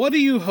 what do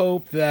you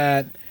hope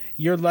that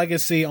your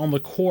legacy on the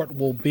court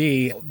will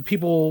be,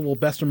 people will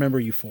best remember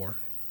you for?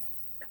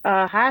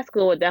 High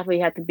school would definitely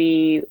have to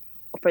be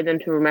for them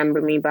to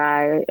remember me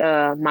by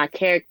my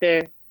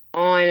character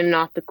on and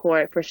off the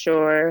court for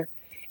sure.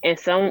 And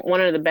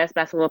one of the best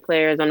basketball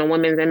players on the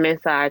women's and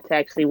men's side to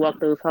actually walk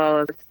those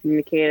halls in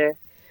Decatur.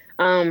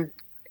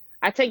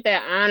 I take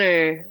that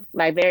honor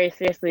like very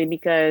seriously,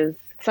 because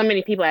so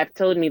many people have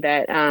told me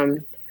that,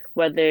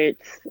 whether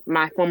it's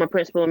my former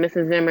principal,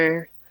 Mrs.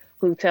 Zimmer,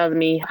 who tells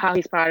me how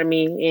he's proud of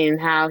me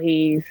and how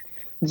he's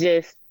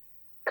just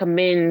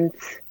commends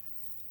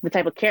the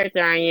type of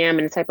character I am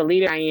and the type of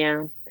leader I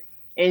am.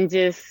 And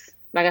just,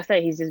 like I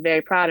said, he's just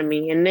very proud of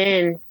me. And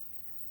then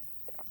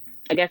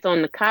I guess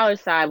on the college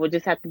side would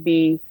just have to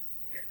be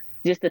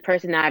just the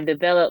person that I've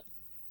developed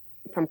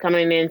from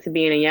coming in to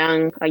being a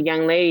young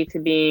lady to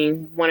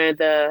being one of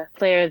the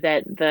players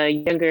that the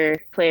younger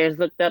players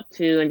looked up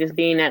to, and just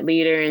being that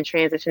leader and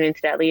transitioning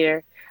into that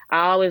leader.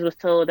 I always was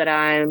told that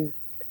I'm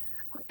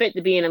fit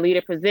to be in a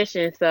leader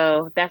position,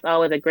 so that's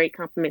always a great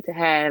compliment to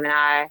have.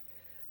 And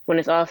when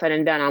it's all said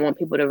and done, I want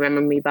people to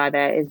remember me by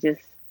that. It's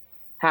just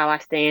how I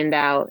stand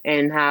out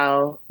and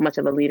how much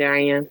of a leader I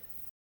am.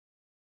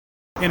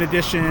 In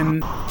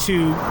addition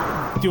to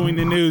doing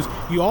the news,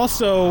 you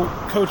also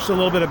coached a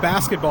little bit of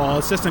basketball,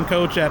 assistant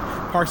coach at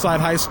Parkside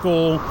High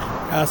School,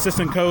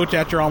 assistant coach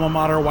at your alma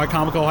mater,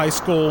 Wicomico High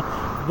School.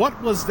 What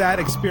was that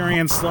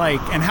experience like,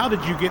 and how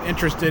did you get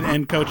interested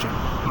in coaching?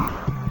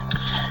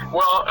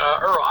 Well,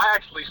 Earl, I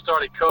actually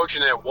started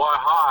coaching at Y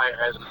High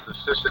as an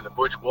assistant to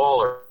Butch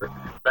Waller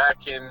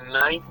back in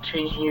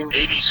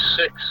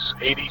 1986,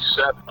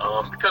 87.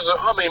 Because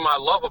my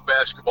love of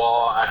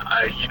basketball,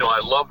 I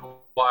loved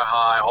Y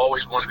High,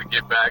 always wanted to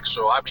get back,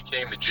 so I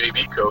became the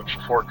JV coach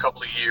for a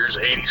couple of years,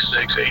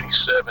 86,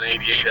 87,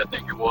 88, I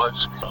think it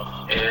was.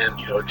 And,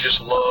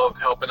 just loved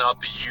helping out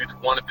the youth,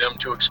 wanted them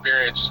to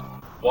experience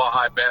Y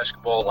High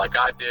basketball like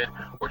I did,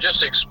 or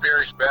just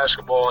experience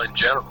basketball in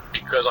general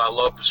because I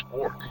love the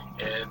sport,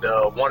 and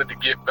wanted to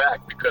give back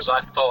because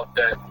I thought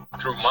that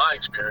through my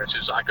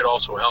experiences I could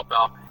also help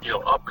out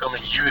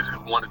upcoming youth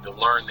who wanted to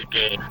learn the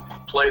game,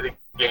 play the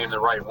game the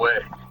right way,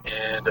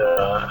 and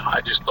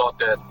I just thought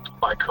that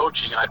by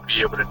coaching I'd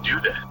be able to do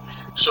that.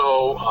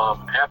 So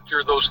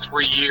after those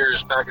 3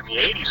 years back in the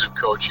 80s of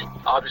coaching,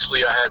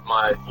 obviously I had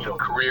my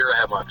career,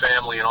 I had my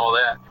family and all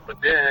that, but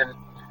then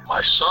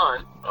my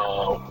son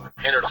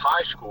entered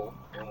high school,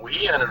 and when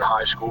he entered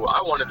high school,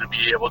 I wanted to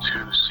be able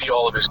to see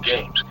all of his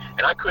games,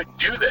 and I couldn't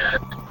do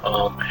that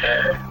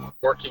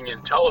working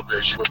in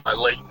television with my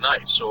late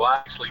nights. So I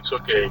actually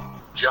took a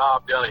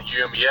job down at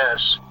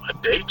UMES, a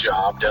day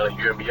job down at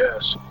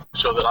UMES,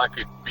 so that I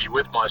could be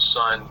with my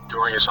son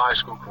during his high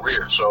school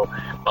career. So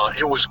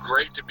it was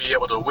great to be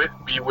able to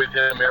be with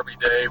him every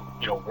day,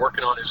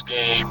 working on his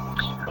game,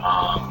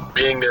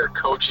 being there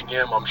coaching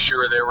him. I'm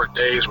sure there were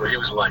days where he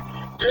was like,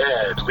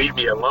 "Dad, leave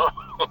me alone,"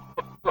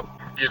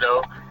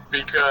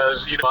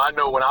 because, I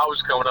know when I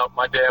was coming up,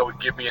 my dad would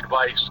give me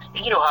advice.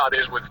 You know how it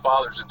is with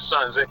fathers and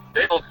sons.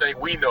 They don't think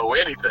we know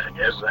anything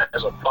as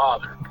a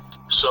father.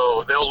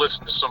 So they'll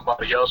listen to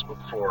somebody else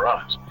before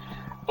us.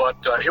 But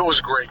it was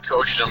great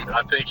coaching him.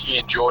 I think he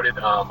enjoyed it.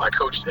 I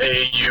coached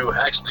AAU,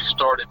 actually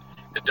started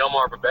the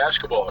Delmarva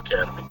Basketball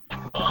Academy.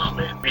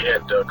 And we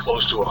had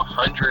close to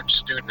 100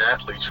 student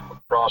athletes from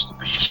across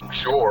the Eastern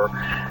Shore.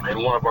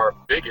 And one of our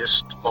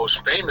biggest, most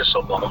famous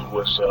alum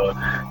was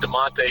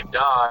DeMonte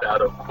Dodd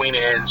out of Queen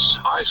Anne's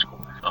High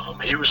School.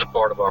 He was a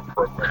part of our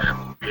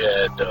program. We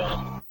had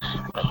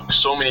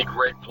so many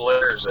great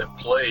players that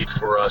played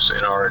for us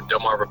in our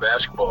Delmarva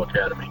Basketball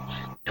Academy.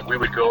 And we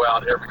would go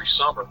out every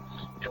summer.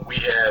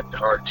 And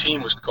our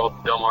team was called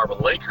the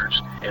Delmarva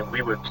Lakers, and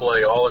we would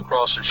play all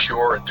across the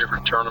shore in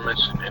different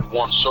tournaments and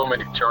won so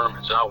many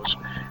tournaments. I was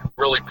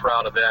really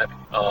proud of that.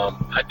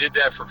 I did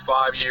that for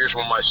 5 years.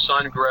 When my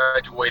son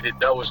graduated,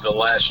 that was the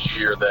last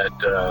year that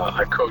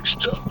I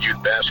coached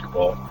youth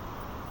basketball,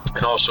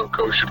 and also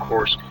coached, of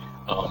course,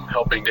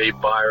 helping Dave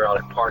Byer out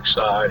at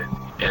Parkside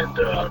and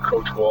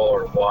Coach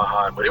Waller at Y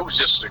High. But it was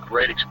just a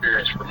great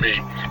experience for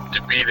me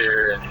to be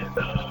there and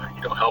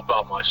help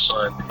out my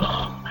son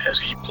as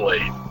he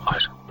played high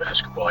school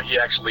basketball. He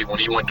actually, when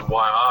he went to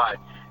Y High,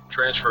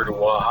 transferred to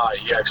Y High,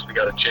 he actually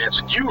got a chance,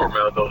 and you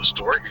remember the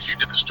story because you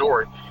did the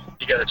story,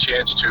 he got a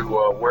chance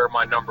to wear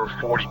my number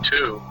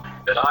 42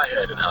 that I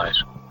had in high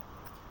school.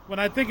 When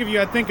I think of you,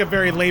 I think of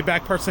very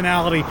laid-back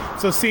personality.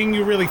 So seeing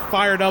you really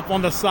fired up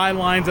on the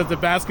sidelines as a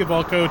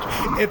basketball coach,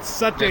 it's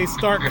such a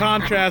stark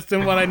contrast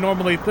than what I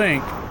normally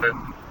think.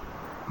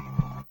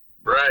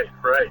 Right.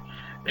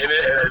 And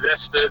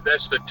that's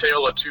the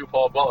tale of two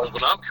Paul Butlers.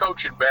 When I'm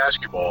coaching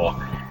basketball,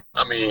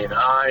 I am,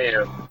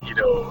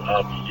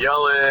 I'm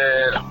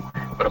yelling,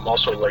 but I'm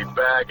also laid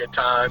back at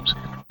times.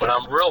 But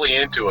I'm really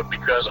into it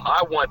because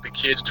I want the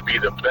kids to be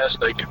the best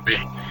they can be.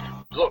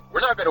 Look, we're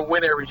not going to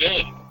win every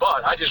game,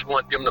 but I just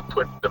want them to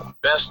put the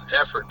best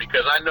effort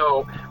because I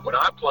know when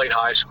I played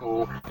high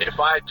school, if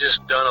I had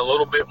just done a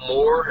little bit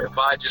more, if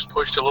I just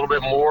pushed a little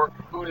bit more,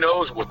 who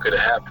knows what could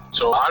have happened.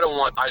 So I don't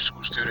want high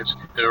school students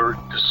to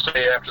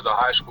say after the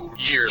high school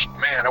years,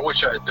 man, I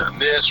wish I had done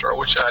this or I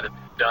wish I had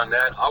done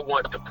that. I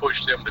want to push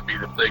them to be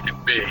that they can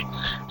be.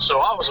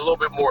 So I was a little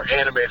bit more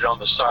animated on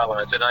the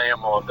sidelines than I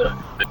am on the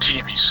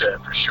TV set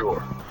for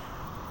sure.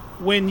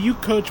 When you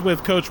coach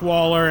with Coach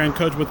Waller and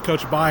coach with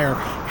Coach Byer,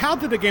 how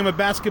did the game of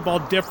basketball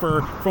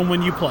differ from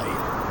when you played?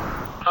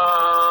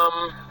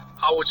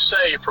 I would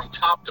say from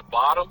top to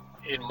bottom.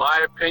 In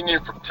my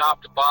opinion, from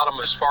top to bottom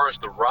as far as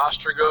the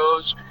roster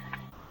goes,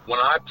 when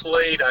I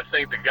played, I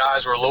think the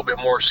guys were a little bit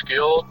more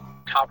skilled,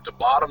 top to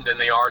bottom, than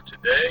they are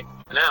today.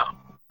 Now,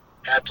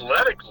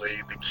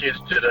 athletically, the kids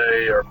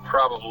today are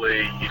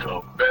probably,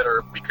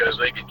 better because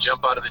they can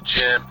jump out of the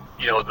gym,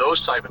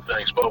 those type of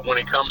things. But when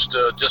it comes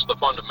to just the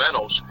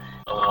fundamentals,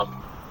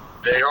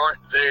 they aren't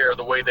there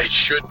the way they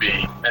should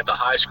be at the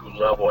high school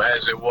level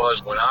as it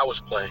was when I was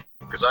playing.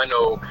 Because I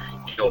know,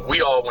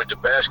 we all went to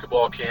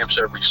basketball camps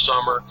every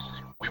summer.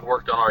 We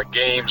worked on our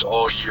games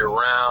all year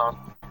round.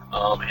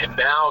 And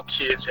now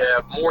kids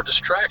have more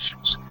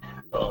distractions.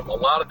 A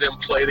lot of them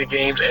play the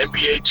games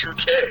NBA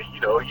 2K.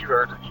 You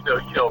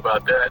know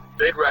about that.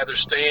 They'd rather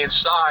stay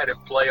inside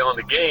and play on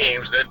the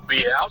games than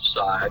be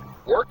outside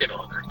working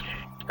on their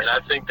game. And I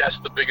think that's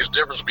the biggest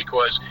difference,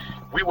 because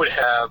we would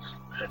have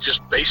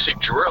just basic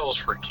drills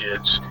for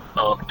kids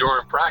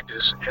during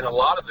practice, and a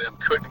lot of them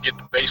couldn't get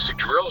the basic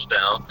drills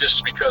down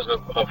just because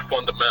of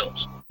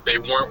fundamentals. They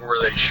weren't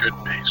where they should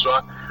be. So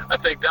I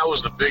think that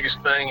was the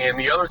biggest thing. And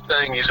the other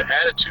thing is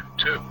attitude,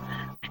 too,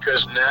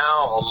 because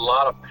now a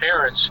lot of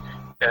parents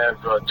have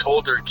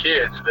told their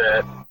kids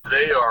that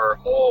they are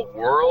all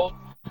world,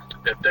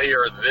 that they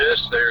are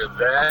this, they're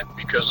that,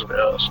 because of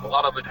a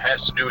lot of it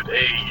has to do with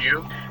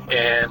AAU,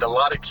 and a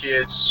lot of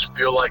kids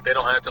feel like they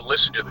don't have to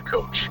listen to the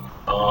coach.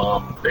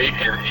 They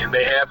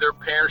have their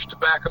parents to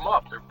back them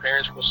up. Their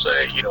parents will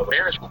say,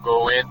 parents will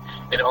go in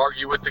and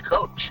argue with the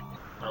coach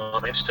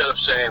instead of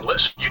saying,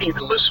 listen, you need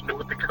to listen to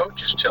what the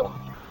coach is telling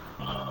you.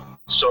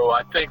 So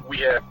I think we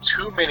have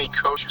too many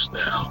coaches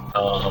now,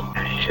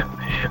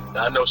 and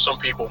I know some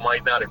people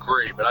might not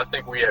agree, but I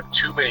think we have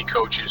too many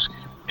coaches,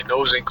 and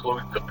those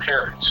include the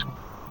parents,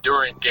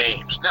 during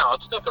games. Now,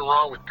 it's nothing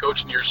wrong with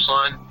coaching your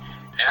son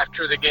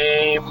after the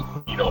game,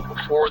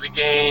 before the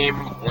game,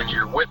 when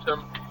you're with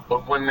them,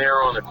 but when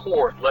they're on the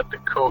court, let the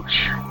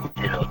coach,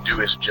 do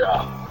his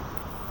job.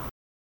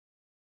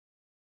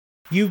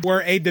 You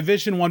were a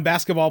Division I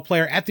basketball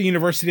player at the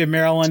University of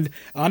Maryland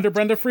under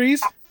Brenda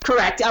Frese?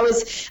 Correct. I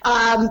was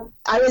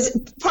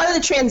part of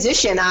the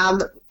transition.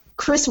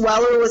 Chris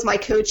Weller was my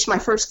coach my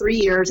first 3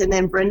 years, and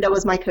then Brenda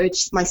was my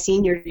coach my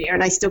senior year,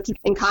 and I still keep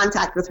in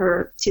contact with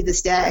her to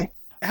this day.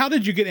 How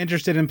did you get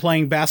interested in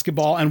playing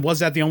basketball, and was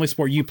that the only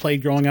sport you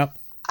played growing up?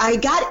 I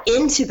got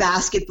into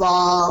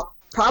basketball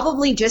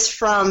probably just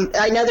from,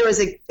 I know there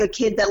was a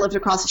kid that lived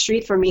across the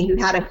street from me who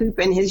had a hoop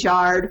in his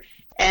yard,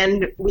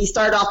 and we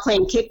started off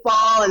playing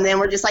kickball, and then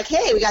we're just like,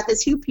 hey, we got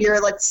this hoop here,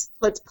 let's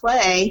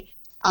play.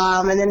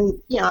 And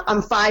then,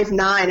 I'm 5'9".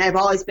 I've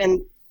always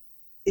been,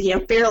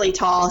 fairly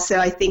tall, so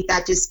I think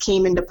that just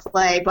came into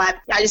play. But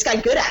I just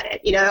got good at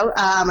it,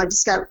 I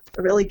just got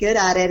really good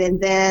at it. And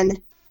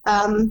then,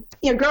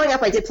 growing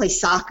up, I did play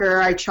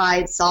soccer. I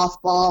tried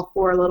softball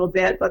for a little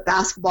bit, but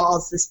basketball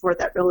is the sport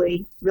that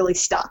really, really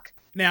stuck.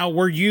 Now,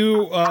 were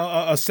you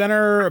a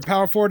center, a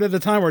power forward at the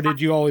time, or did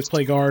you always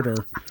play guard?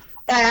 Or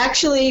I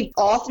actually,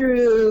 all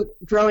through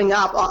growing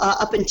up,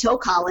 up until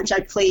college,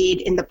 I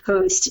played in the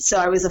post. So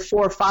I was a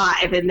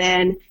 4-5. And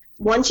then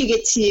once you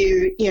get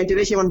to,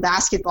 Division I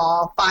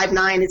basketball,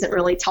 5'9" isn't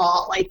really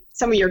tall. Like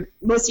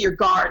most of your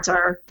guards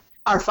are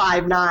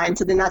 5'9".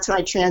 So then that's when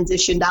I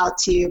transitioned out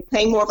to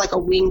playing more of like a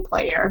wing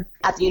player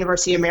at the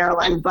University of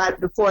Maryland.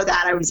 But before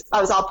that, I was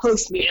all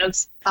post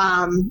moves,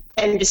 and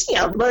just,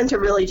 learned to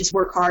really just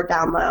work hard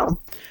down low.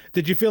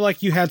 Did you feel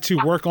like you had to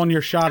work on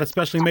your shot,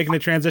 especially making the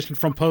transition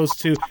from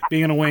post to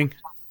being in a wing?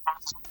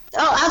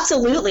 Oh,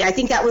 absolutely. I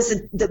think that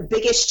was the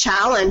biggest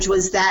challenge,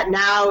 was that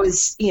now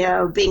is,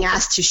 being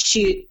asked to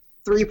shoot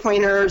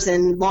three-pointers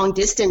and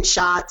long-distance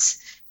shots.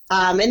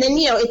 And then,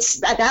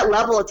 it's at that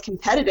level, it's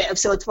competitive.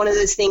 So it's one of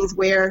those things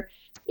where,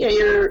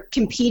 you're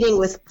competing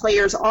with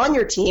players on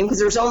your team, because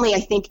there's only, I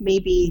think,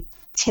 maybe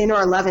 10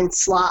 or 11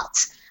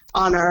 slots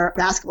on our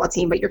basketball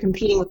team, but you're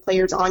competing with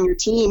players on your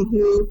team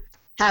who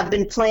have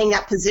been playing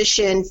that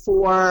position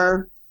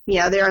for,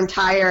 their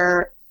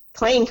entire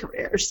playing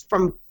careers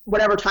from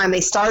whatever time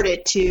they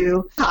started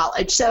to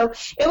college. So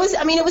it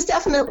was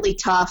definitely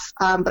tough,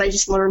 but I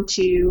just learned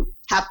to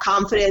have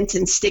confidence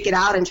and stick it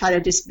out and try to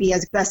just be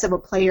as best of a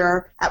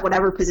player at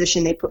whatever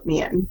position they put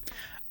me in.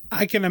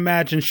 I can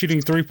imagine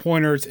shooting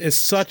three-pointers is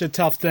such a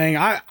tough thing.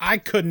 I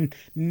couldn't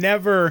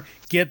never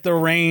get the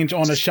range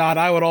on a shot.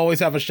 I would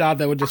always have a shot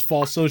that would just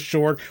fall so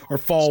short or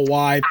fall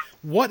wide.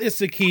 What is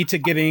the key to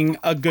getting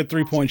a good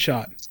three-point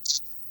shot?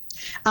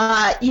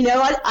 You know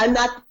what? I'm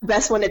not the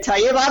best one to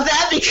tell you about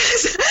that,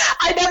 because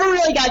I never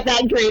really got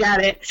that great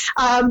at it.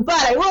 But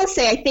I will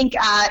say, I think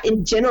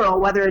in general,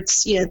 whether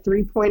it's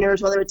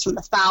three-pointers, whether it's from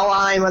the foul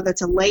line, whether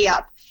it's a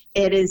layup,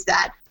 it is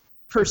that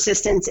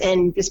persistence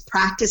and just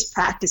practice.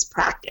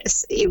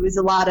 It was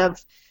a lot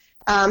of,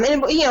 and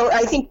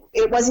I think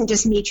it wasn't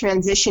just me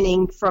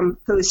transitioning from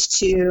post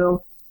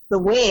to the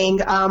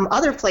wing.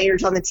 Other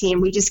players on the team,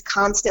 we just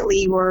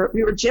constantly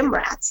we were gym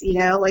rats,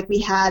 like we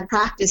had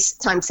practice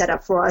time set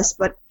up for us,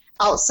 but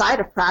outside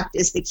of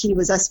practice, the key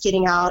was us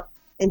getting out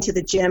into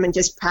the gym and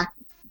just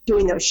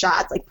doing those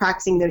shots, like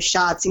practicing those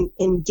shots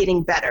and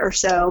getting better.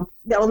 So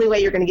the only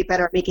way you're going to get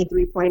better at making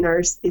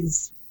three-pointers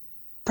is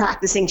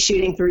practicing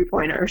shooting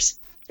three-pointers.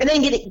 And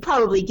then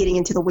probably getting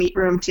into the weight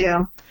room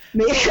too.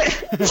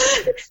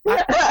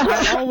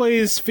 I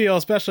always feel,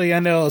 especially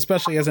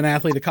as an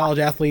athlete, a college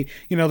athlete,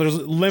 there's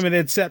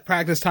limited set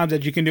practice times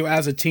that you can do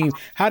as a team.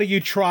 How do you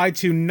try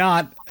to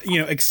not,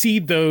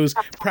 exceed those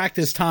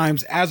practice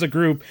times as a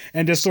group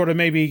and just sort of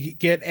maybe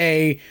get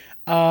a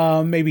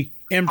maybe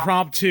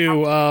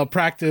impromptu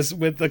practice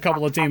with a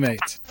couple of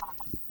teammates?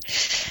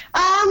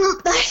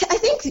 I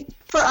think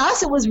for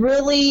us it was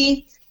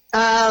really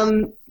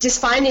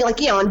just finding,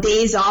 on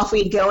days off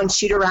we'd go and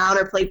shoot around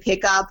or play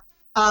pickup.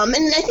 And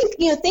I think,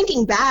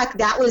 thinking back,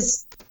 that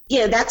was,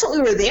 that's what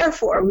we were there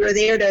for. We were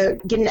there to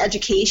get an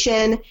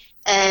education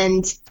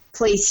and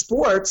play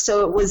sports.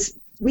 So it was,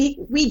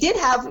 we did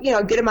have,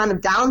 a good amount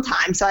of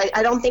downtime. So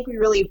I don't think we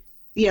really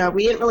we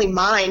didn't really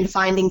mind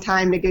finding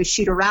time to go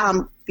shoot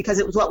around because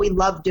it was what we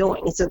loved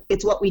doing.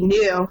 It's what we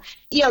knew.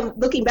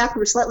 Looking back, we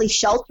were slightly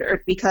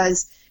sheltered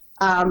because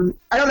I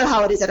don't know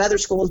how it is at other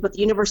schools, but the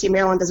University of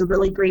Maryland does a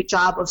really great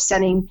job of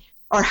setting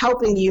or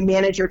helping you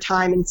manage your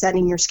time and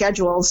setting your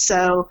schedules.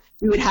 So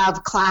we would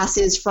have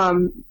classes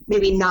from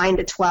maybe 9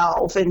 to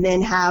 12 and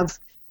then have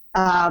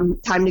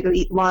time to go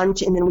eat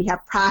lunch, and then we'd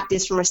have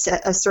practice from a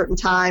certain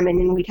time, and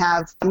then we'd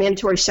have a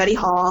mandatory study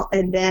hall,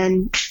 and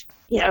then,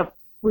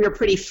 we were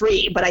pretty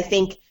free. But I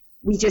think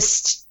we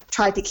just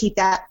tried to keep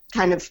that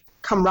kind of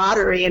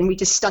camaraderie, and we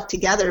just stuck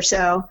together.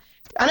 So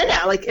I don't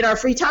know, like in our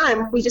free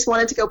time, we just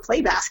wanted to go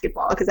play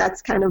basketball because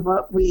that's kind of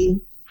what we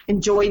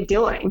enjoyed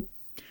doing.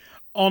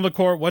 On the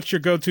court, what's your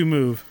go-to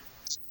move?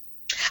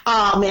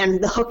 Oh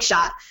man, the hook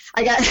shot.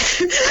 I got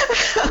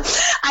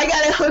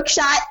a hook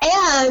shot,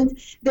 and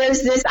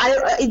there's this,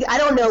 I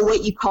don't know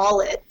what you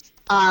call it,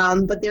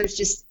 but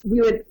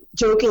we would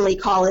jokingly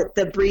call it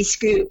the Bree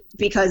scoop,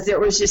 because there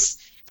was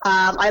just,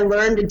 I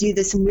learned to do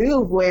this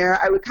move where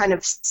I would kind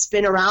of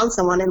spin around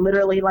someone and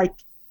literally like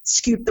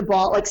scoop the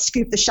ball, like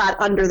scoop the shot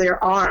under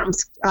their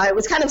arms. It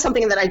was kind of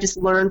something that I just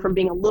learned from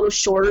being a little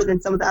shorter than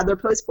some of the other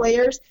post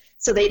players.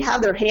 So they'd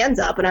have their hands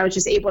up, and I was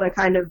just able to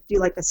kind of do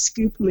like a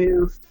scoop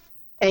move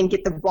and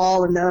get the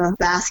ball in the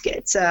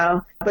basket.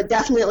 So, but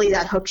definitely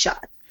that hook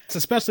shot.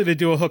 Especially to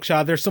do a hook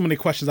shot, there's so many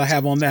questions I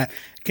have on that.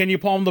 Can you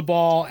palm the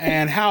ball,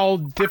 and how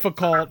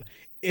difficult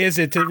is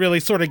it to really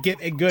sort of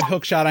get a good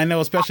hook shot? I know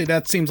especially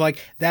that seems like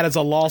that is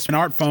a lost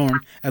art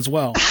form as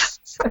well.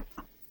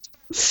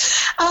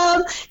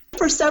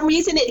 For some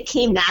reason it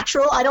came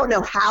natural. I don't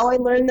know how I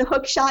learned the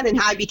hook shot and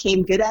how I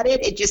became good at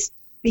it. It just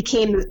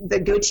became the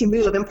go-to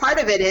move. And part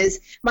of it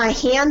is my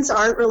hands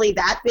aren't really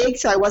that big,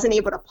 so I wasn't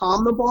able to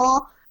palm the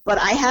ball, but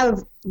I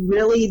have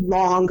really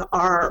long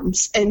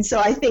arms. And so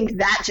I think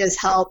that just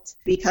helped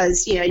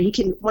because, you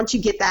can, once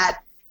you get that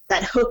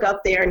hook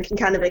up there and can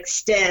kind of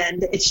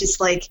extend, it's just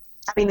like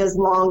having those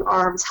long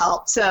arms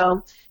help.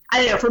 So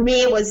I don't know, for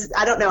me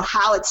I don't know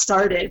how it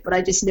started, but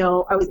I just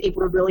know I was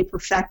able to really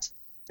perfect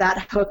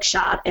that hook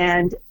shot.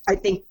 And I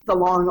think the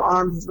long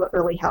arms is what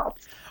really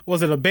helped.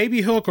 Was it a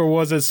baby hook, or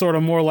was it sort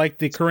of more like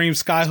the Kareem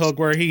sky hook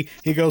where he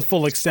goes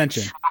full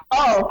extension?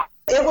 Oh,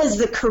 it was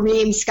the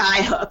Kareem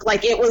sky hook.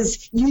 Like it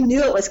was, you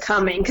knew it was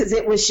coming because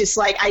it was just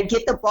like I'd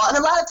get the ball. And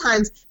a lot of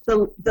times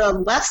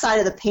the left side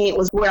of the paint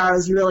was where I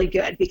was really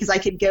good because I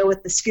could go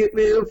with the scoop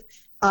move,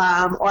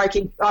 or I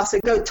could also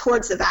go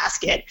towards the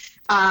basket.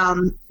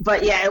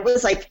 But yeah, it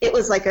was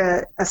like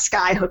a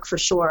sky hook for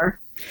sure.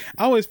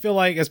 I always feel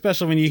like,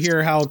 especially when you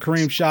hear how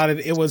Kareem shot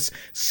it, it was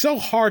so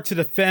hard to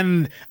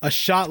defend a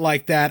shot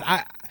like that.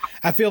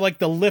 I feel like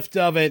the lift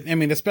of it,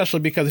 especially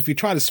because if you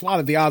try to swat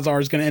it, the odds are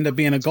it's going to end up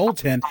being a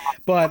goaltend.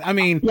 But,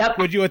 Yep.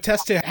 Would you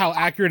attest to how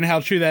accurate and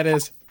how true that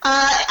is?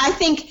 I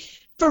think,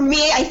 for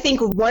me,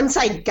 once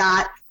I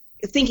got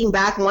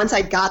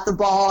the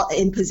ball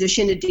in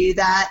position to do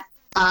that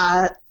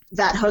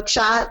hook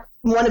shot,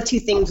 one of two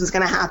things was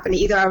going to happen.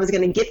 Either I was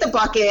going to get the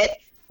bucket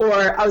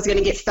or I was going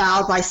to get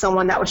fouled by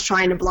someone that was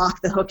trying to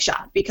block the hook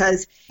shot,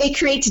 because it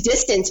creates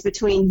distance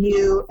between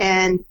you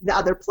and the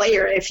other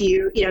player if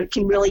you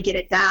can really get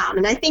it down.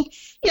 And I think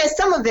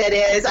some of it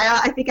is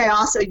I think I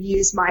also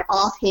use my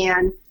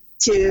offhand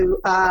to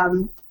I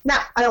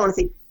don't want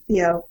to say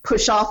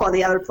push off on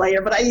the other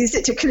player, but I used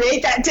it to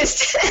create that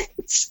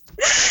distance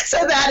so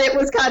that it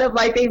was kind of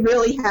like they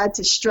really had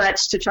to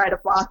stretch to try to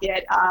block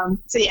it.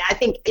 So yeah, I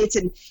think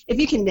if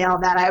you can nail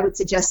that, I would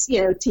suggest,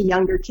 to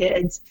younger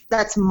kids,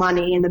 that's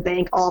money in the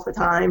bank all the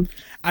time.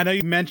 I know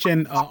you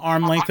mentioned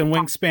arm length and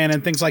wingspan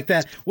and things like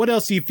that. What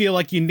else do you feel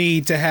like you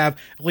need to have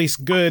at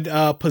least good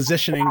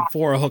positioning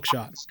for a hook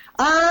shot?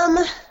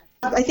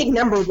 I think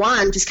number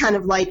one, just kind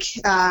of like,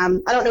 I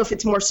don't know if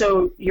it's more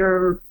so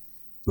your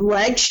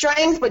leg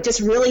strength, but just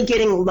really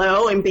getting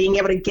low and being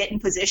able to get in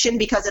position,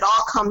 because it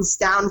all comes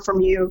down from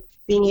you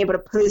being able to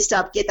post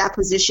up, get that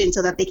position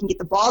so that they can get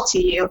the ball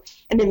to you,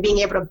 and then being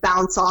able to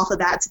bounce off of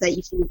that so that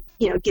you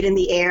can, get in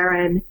the air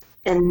and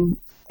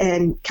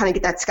kind of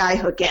get that sky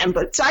hook in.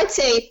 But so I'd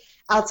say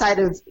outside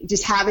of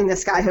just having the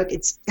sky hook,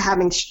 it's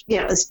having,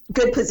 a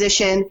good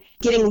position,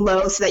 getting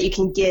low so that you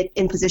can get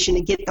in position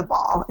to get the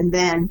ball, and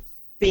then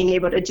being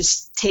able to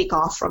just take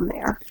off from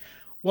there.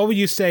 What would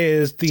you say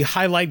is the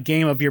highlight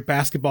game of your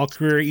basketball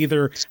career,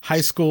 either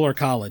high school or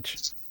college?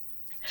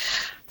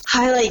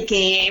 Highlight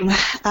game.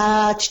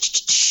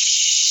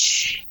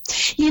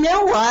 You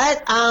know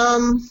what?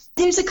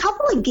 There's a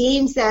couple of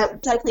games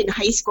that I played in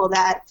high school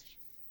that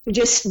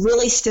just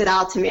really stood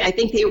out to me. I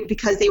think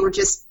because they were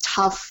just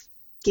tough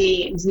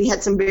games. We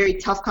had some very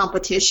tough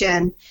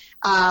competition.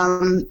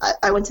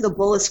 I went to the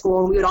Bullis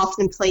School, and we would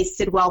often play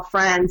Sidwell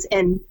Friends,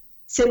 and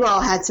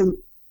Sidwell had some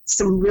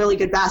really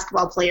good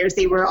basketball players.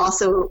 They were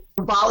also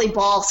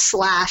volleyball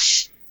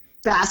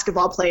 /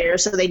 basketball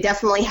players, so they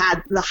definitely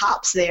had the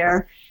hops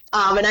there.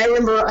 And I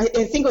remember, I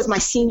think it was my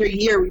senior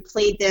year, we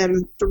played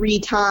them 3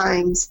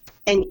 times,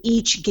 and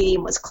each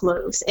game was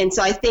close. And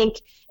so I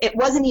think it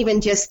wasn't even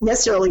just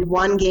necessarily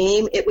one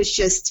game. It was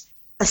just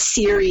a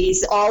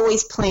series,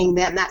 always playing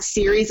them. That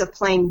series of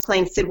playing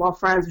Sidwell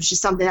Friends was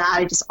just something that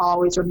I just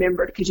always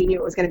remembered because you knew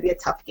it was going to be a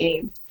tough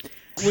game.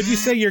 Would you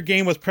say your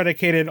game was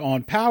predicated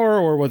on power,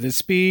 or was it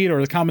speed,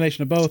 or the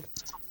combination of both?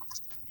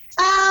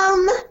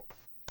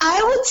 I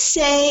would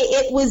say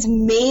it was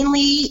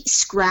mainly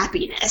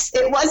scrappiness.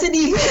 It wasn't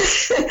even,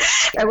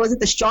 I wasn't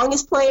the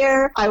strongest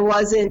player. I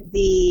wasn't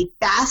the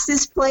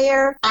fastest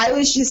player. I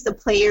was just a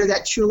player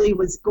that truly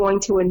was going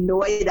to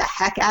annoy the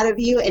heck out of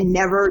you and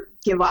never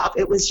give up.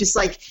 It was just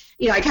like,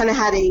 I kind of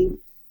had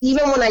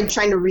even when I'm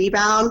trying to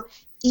rebound,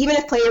 even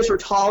if players were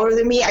taller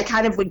than me, I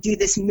kind of would do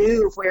this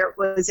move where it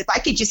was, if I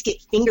could just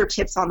get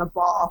fingertips on the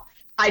ball,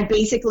 I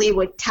basically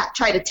would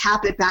try to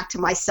tap it back to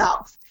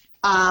myself.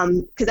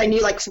 Because I knew,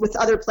 like, with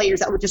other players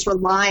that were just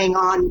relying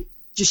on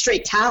just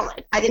straight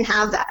talent. I didn't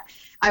have that.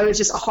 I was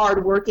just a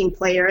hard-working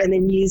player and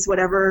then use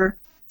whatever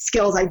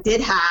skills I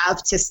did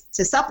have to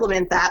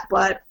supplement that.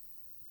 But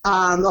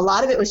a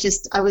lot of it was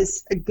just I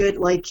was a good,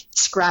 like,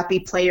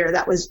 scrappy player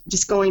that was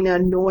just going to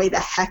annoy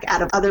the heck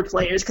out of other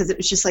players because it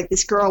was just like,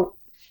 this girl,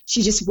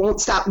 she just won't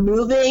stop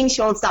moving.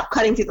 She won't stop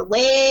cutting through the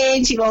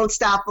lane. She won't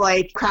stop,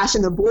 like,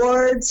 crashing the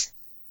boards.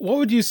 What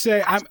would you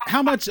say,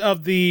 how much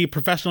of the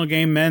professional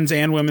game, men's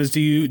and women's, do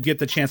you get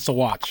the chance to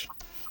watch?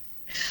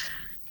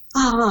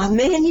 Oh,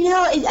 man,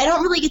 I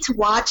don't really get to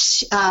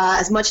watch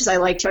as much as I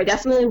like to. I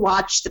definitely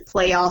watch the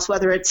playoffs,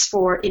 whether it's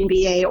for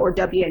NBA or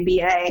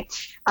WNBA.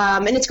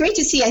 And it's great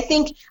to see. I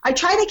think I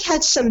try to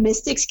catch some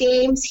Mystics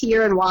games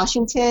here in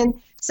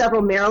Washington.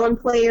 Several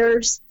Maryland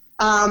players,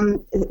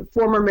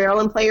 former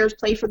Maryland players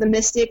play for the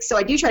Mystics. So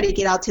I do try to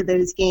get out to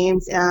those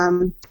games.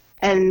 And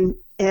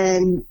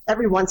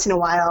every once in a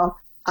while,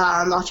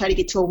 I'll try to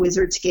get to a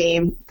Wizards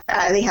game.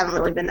 They haven't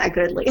really been that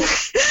good lately.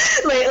 So,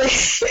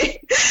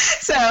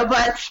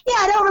 but yeah,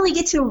 I don't really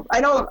get to,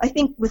 I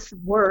think with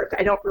work,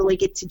 I don't really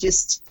get to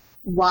just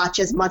watch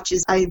as much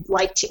as I'd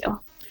like to.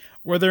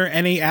 Were there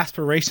any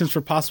aspirations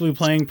for possibly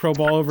playing pro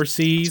ball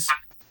overseas?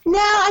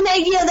 No, and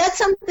that's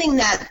something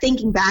that,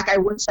 thinking back, I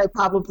wish I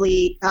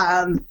probably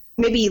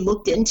maybe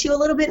looked into a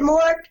little bit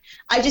more.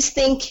 I just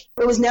think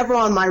it was never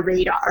on my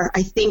radar.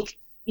 I think,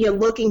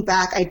 looking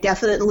back, I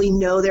definitely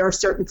know there are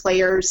certain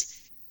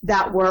players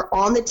that were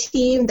on the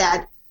team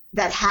that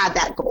had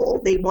that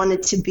goal. They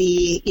wanted to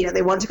be,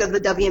 they wanted to go to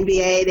the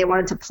WNBA. They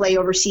wanted to play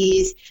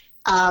overseas.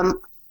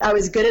 I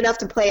was good enough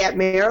to play at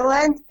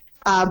Maryland,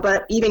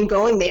 but even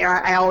going there,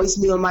 I always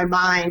knew in my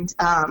mind,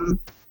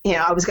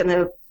 I was going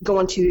to go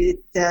into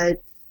the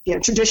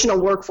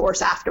traditional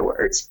workforce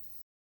afterwards.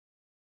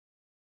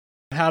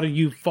 How did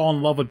you fall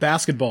in love with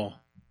basketball?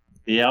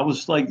 Yeah, I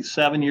was like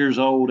 7 years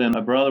old, and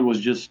my brother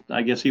was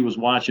I guess he was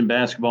watching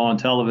basketball on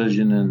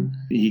television, and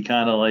he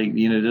kind of like,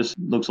 this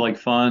looks like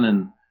fun.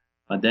 And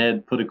my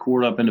dad put a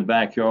court up in the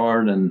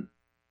backyard, and,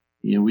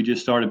 we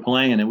just started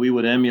playing, and we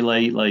would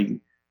emulate, like,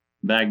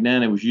 back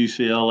then it was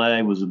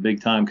UCLA was a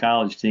big time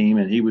college team,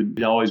 and he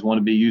would always want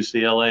to be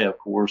UCLA, of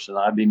course, and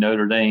I'd be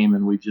Notre Dame,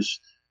 and we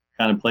just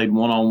kind of played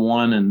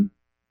one-on-one. And,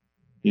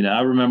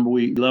 I remember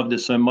we loved it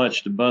so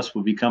much, the bus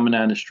would be coming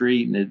down the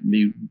street, and it'd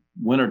be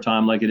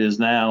wintertime like it is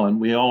now. And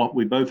we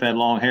both had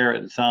long hair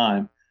at the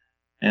time.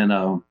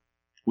 And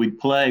we'd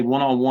play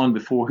one-on-one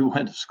before we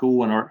went to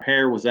school, and our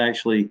hair was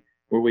actually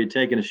where we'd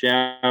taken a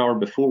shower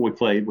before we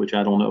played, which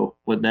I don't know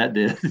what that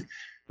did.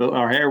 But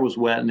our hair was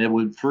wet, and it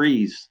would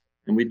freeze.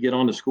 And we'd get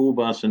on the school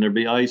bus, and there'd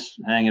be ice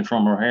hanging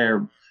from our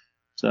hair.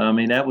 So,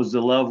 that was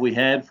the love we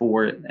had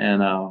for it.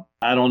 And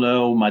I don't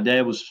know, my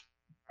dad was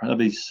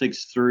probably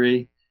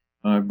 6'3".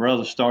 My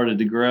brother started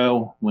to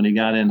grow when he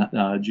got in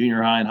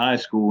junior high and high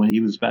school, and he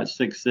was about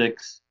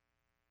 6'6".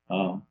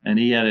 And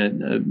he had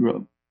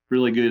a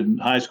really good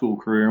high school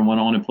career and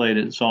went on and played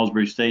at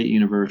Salisbury State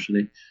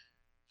University.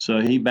 So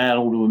he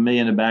battled with me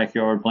in the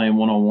backyard playing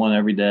one-on-one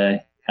every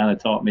day, kind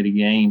of taught me the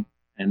game.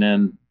 And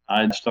then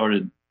I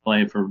started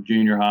playing for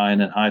junior high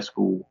and then high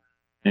school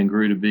and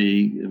grew to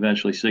be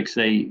eventually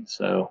 6'8".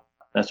 So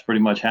that's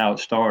pretty much how it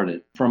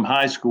started. From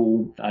high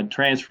school, I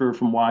transferred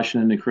from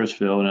Washington to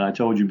Crisfield, and I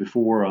told you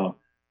before,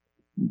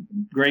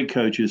 great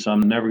coaches.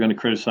 I'm never going to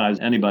criticize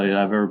anybody that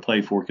I've ever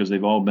played for because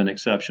they've all been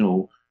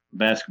exceptional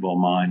basketball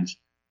minds.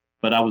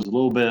 But I was a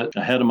little bit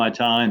ahead of my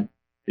time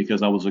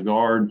because I was a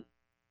guard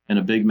in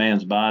a big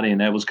man's body,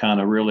 and that was kind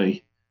of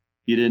really,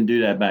 you didn't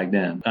do that back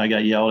then. I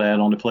got yelled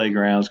at on the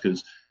playgrounds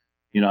because,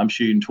 I'm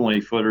shooting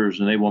 20-footers,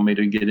 and they want me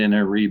to get in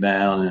there and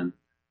rebound, and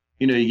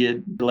you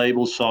get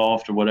labeled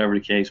soft or whatever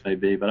the case may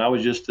be, but I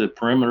was just a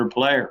perimeter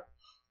player.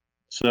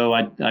 So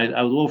I was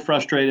a little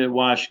frustrated at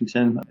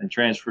Washington and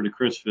transferred to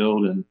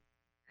Crisfield, and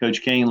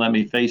Coach Kane let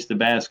me face the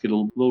basket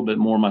a little bit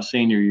more my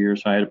senior year,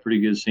 so I had a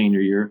pretty good senior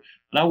year.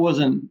 But I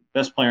wasn't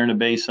best player in the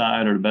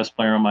Bayside or the best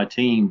player on my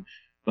team,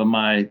 but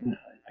I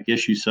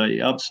guess you say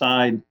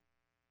upside,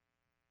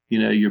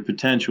 your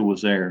potential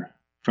was there.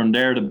 From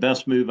there, the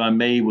best move I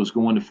made was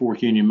going to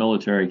Fort Union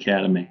Military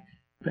Academy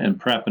and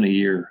prepping a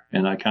year,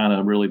 and I kind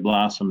of really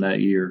blossomed that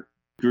year.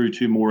 Grew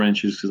 2 more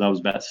inches because I was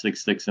about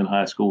 6'6" in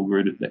high school,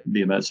 grew to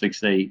be about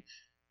 6'8",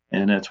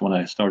 and that's when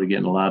I started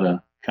getting a lot of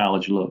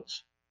college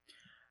looks.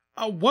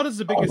 What is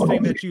the biggest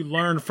thing that you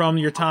learned from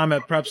your time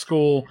at prep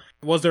school?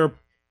 Was there a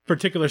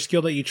particular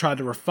skill that you tried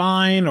to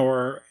refine,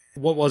 or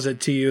what was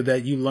it to you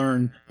that you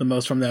learned the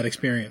most from that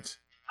experience?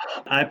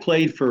 I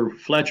played for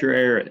Fletcher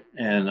Arrett,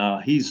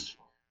 and he's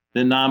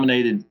been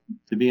nominated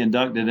to be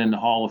inducted in the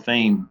Hall of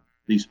Fame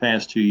these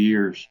past 2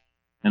 years.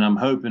 And I'm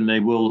hoping they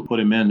will put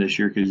him in this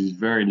year because he's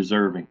very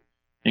deserving.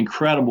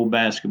 Incredible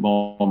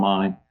basketball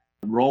mind,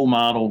 role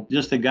model,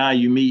 just a guy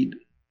you meet.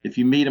 If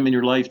you meet him in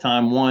your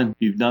lifetime, one,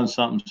 you've done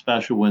something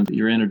special when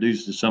you're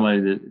introduced to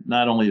somebody that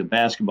not only a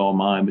basketball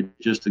mind, but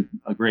just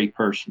a great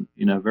person,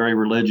 very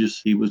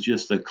religious. He was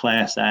just a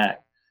class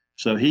act.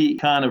 So he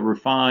kind of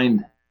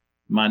refined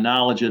my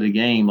knowledge of the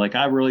game. Like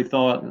I really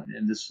thought,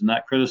 and this is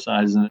not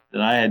criticizing it,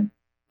 that I had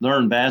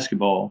learned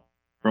basketball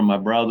from my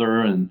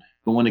brother and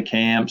going to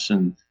camps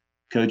and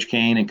Coach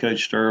Kane and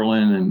Coach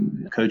Sterling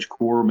and Coach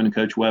Corbin and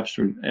Coach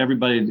Webster,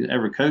 everybody that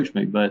ever coached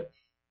me. But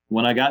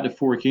when I got to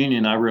Fork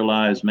Union, I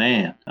realized,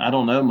 man, I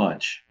don't know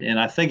much. And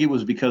I think it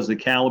was because the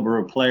caliber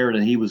of player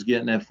that he was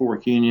getting at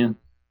Fork Union,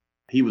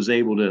 he was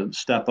able to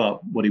step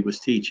up what he was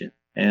teaching.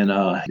 And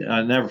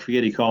I'll never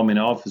forget, he called me in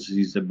the office.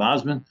 He said,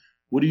 Bosman,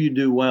 what do you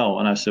do well?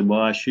 And I said,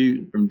 well, I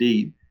shoot from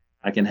deep.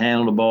 I can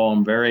handle the ball.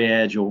 I'm very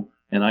agile,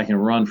 and I can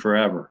run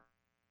forever.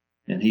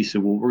 And he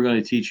said, well, we're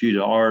going to teach you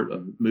the art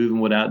of moving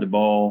without the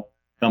ball,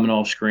 coming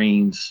off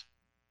screens,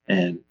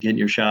 and getting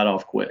your shot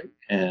off quick.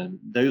 And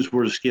those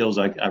were the skills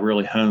I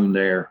really honed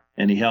there.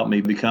 And he helped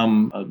me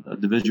become a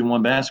Division I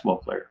basketball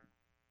player.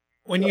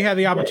 When you had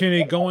the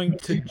opportunity going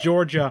to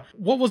Georgia,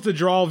 what was the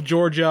draw of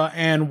Georgia,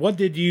 and what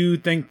did you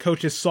think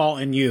coaches saw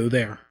in you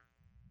there?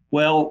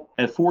 Well,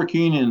 at Fork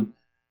Union,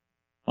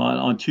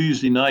 on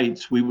Tuesday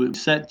nights, we would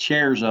set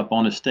chairs up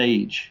on a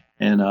stage.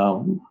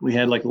 And we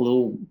had like a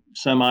little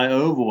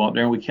semi-oval up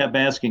there, and we kept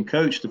asking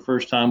Coach the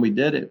first time we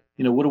did it,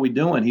 what are we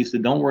doing? He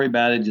said, don't worry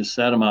about it, just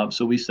set them up.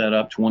 So we set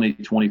up 20,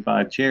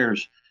 25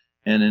 chairs.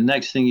 And the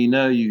next thing you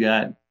know, you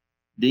got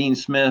Dean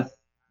Smith,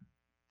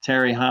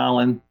 Terry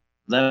Holland,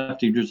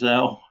 Lefty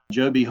Drizel,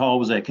 Joby Hall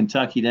was at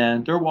Kentucky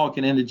then. They're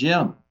walking in the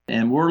gym,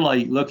 and we're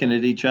like looking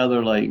at each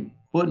other like,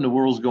 what in the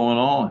world's going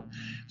on?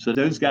 So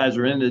those guys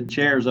are in the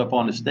chairs up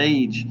on the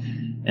stage,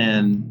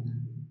 and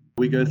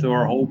we go through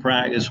our whole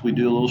practice. We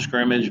do a little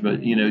scrimmage,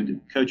 but,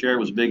 Coach Arrett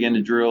was big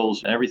into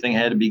drills. Everything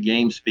had to be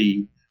game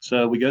speed.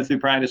 So we go through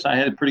practice. I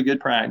had a pretty good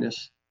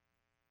practice.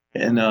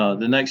 And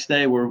the next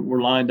day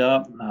we're lined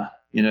up.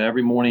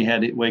 Every morning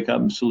had to wake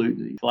up and salute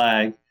the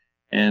flag.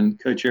 And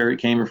Coach Arrett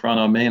came in front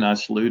of me, and I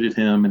saluted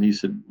him. And he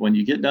said, when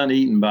you get done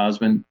eating,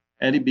 Bosman,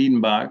 Eddie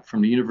Biedenbach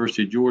from the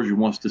University of Georgia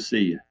wants to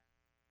see you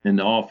in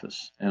the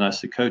office. And I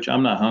said, Coach,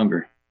 I'm not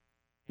hungry.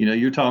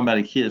 You're talking about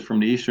a kid from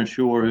the Eastern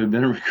Shore who had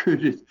been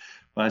recruited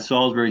by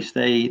Salisbury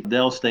State,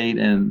 Dell State,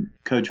 and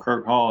Coach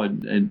Kirk Hall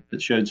had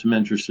showed some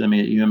interest in me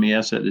at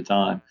UMES at the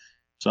time.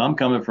 So I'm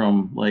coming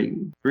from like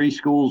 3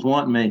 schools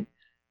wanting me,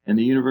 and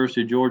the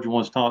University of Georgia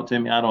wants to talk to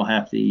me. I don't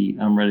have to eat.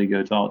 I'm ready to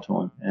go talk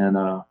to him. And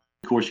of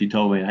course, he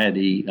told me I had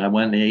to eat. I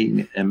went and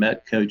ate and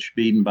met Coach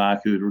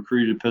Biedenbach, who had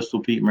recruited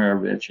Pistol Pete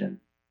Maravich. And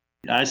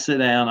I sit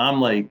down.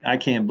 I'm like, I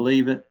can't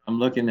believe it. I'm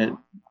looking at,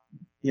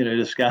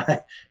 this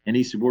guy, and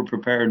he said, we're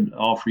prepared to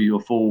offer you a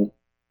full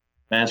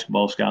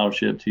basketball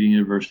scholarship to the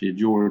University of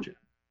Georgia.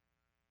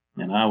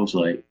 And I was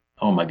like,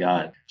 oh my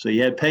God. So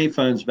you had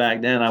payphones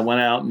back then. I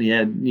went out and you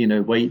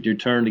had, wait your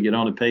turn to get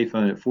on a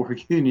payphone at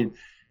Fork Union.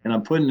 And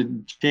I'm putting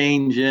the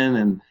change in,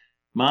 and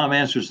Mom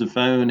answers the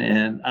phone.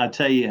 And I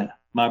tell you,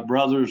 my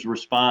brother's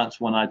response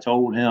when I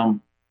told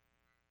him,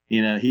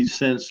 he's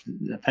since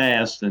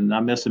passed and I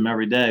miss him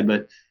every day,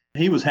 but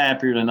he was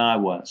happier than I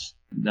was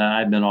that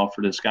I'd been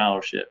offered a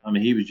scholarship. I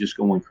mean, he was just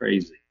going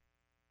crazy.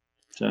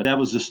 So that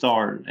was the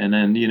start. And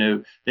then,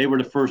 they were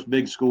the first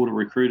big school to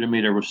recruit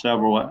me. There were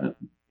several,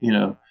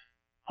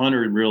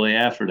 100 really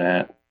after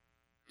that.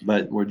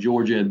 But where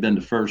Georgia had been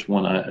the first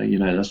one,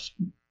 that's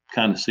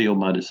kind of sealed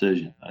my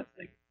decision, I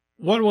think.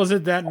 What was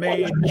it that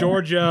made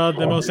Georgia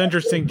the most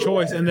interesting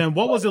choice? And then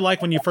what was it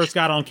like when you first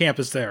got on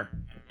campus there?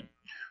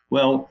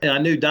 Well, I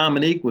knew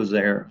Dominique was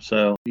there.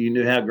 So you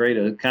knew how great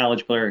a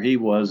college player he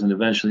was, and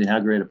eventually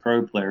how great a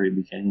pro player he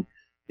became.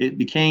 It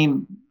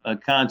became a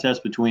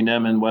contest between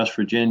them and West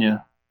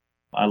Virginia.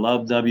 I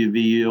love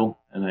WVU,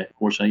 and of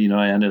course, I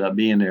ended up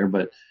being there,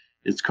 but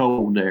it's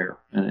cold there,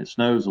 and it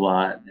snows a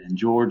lot. In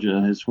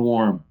Georgia, it's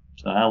warm,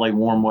 so I like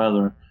warm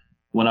weather.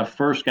 When I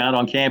first got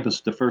on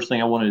campus, the first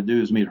thing I wanted to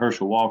do is meet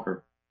Herschel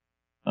Walker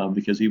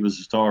because he was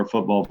a star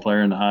football player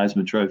and the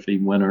Heisman Trophy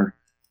winner,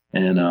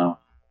 and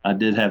I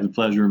did have the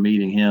pleasure of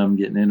meeting him,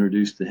 getting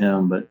introduced to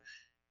him, but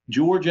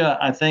Georgia,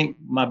 I think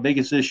my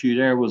biggest issue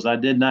there was I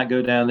did not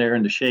go down there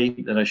in the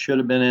shape that I should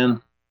have been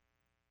in,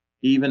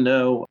 even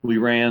though we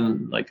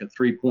ran like a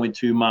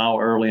 3.2 mile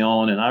early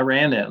on, and I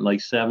ran that like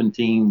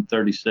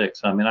 17:36.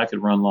 I mean, I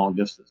could run long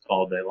distance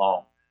all day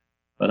long,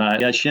 but I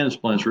got shin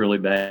splints really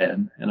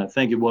bad. And I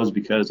think it was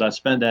because I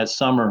spent that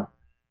summer,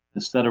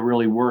 instead of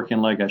really working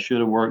like I should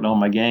have worked on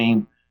my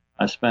game,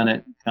 I spent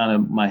it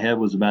my head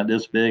was about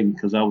this big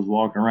because I was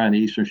walking around the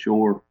Eastern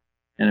Shore,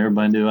 and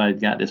everybody knew I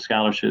had got this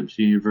scholarship to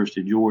the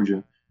University of Georgia.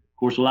 Of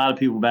course, a lot of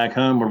people back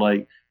home were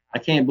like, I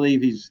can't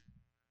believe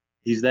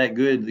he's that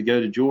good to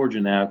go to Georgia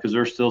now, because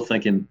they're still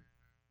thinking,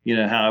 you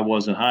know, how I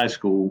was in high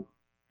school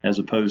as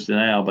opposed to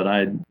now.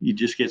 But you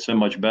just get so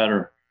much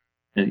better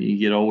and you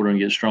get older and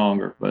get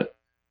stronger. But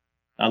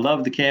I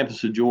love the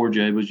campus of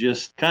Georgia. It was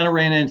just kind of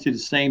ran into the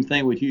same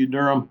thing with Hugh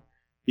Durham.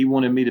 He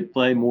wanted me to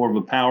play more of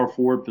a power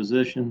forward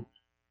position,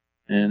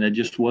 and it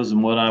just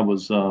wasn't what I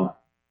was.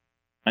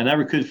 I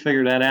never could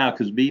figure that out,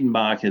 because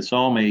Biedenbach had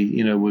saw me,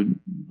 you know, with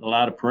a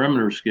lot of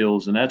perimeter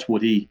skills, and that's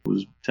what he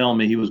was telling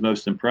me he was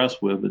most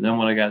impressed with. But then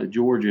when I got to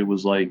Georgia, it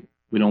was like,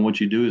 we don't want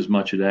you to do as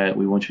much of that.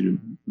 We want you to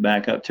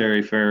back up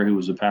Terry Fair, who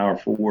was a power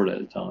forward at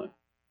the time.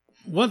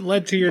 What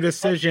led to your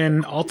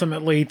decision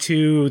ultimately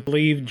to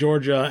leave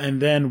Georgia,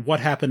 and then what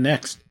happened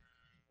next?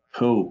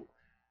 Oh,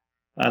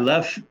 I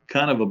left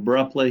kind of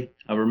abruptly.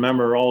 I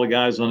remember all the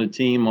guys on the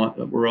team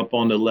were up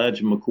on the ledge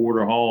of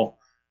McWhorter Hall,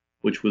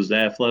 which was the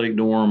athletic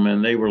dorm,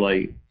 and they were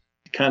like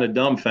kind of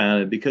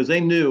dumbfounded, because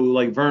they knew,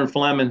 like Vern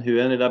Fleming, who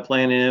ended up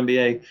playing in the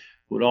NBA,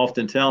 would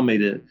often tell me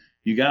that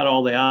you got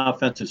all the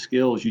offensive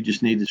skills, you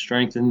just need to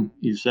strengthen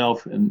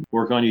yourself and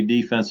work on your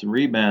defense and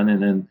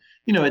rebounding. And,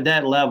 you know, at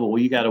that level,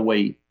 you got to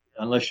wait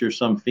unless you're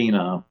some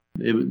phenom.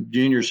 It was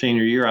junior,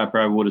 senior year, I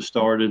probably would have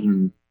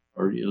started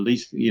or at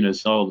least, you know,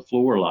 saw the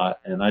floor a lot.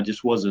 And I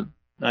just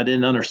I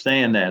didn't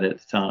understand that at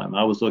the time.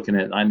 I was looking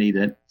at, I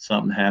needed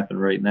something to happen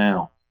right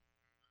now.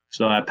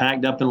 So I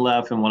packed up and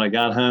left. And when I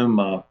got home,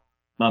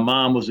 my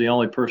mom was the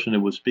only person that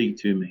would speak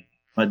to me.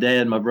 My dad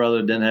and my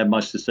brother didn't have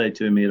much to say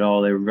to me at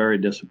all. They were very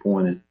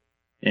disappointed.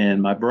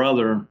 And my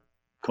brother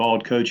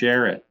called Coach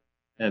Arrett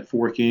at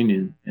Fork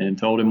Union and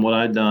told him what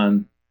I'd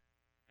done.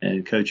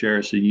 And Coach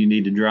Arrett said, you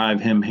need to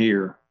drive him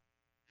here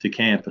to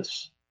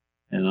campus.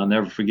 And I'll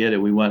never forget it.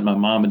 We went in my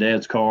mom and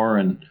dad's car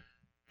and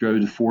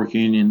drove to Fork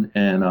Union.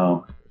 And,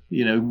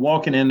 you know,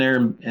 walking in there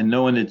and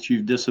knowing that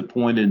you've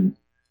disappointed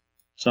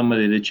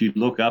somebody that you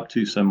look up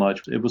to so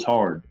much, it was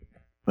hard.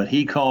 But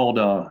he called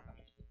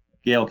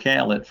Gail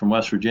Catlett from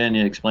West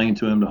Virginia, explained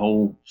to him the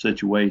whole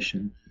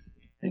situation.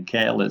 And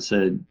Catlett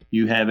said,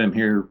 you have him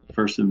here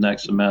first of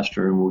next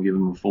semester, and we'll give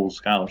him a full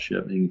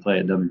scholarship, and he can play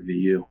at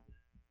WVU.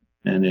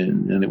 And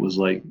it was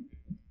like,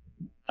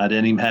 I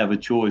didn't even have a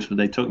choice, but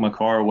they took my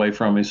car away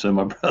from me. So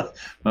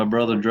my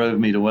brother drove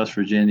me to West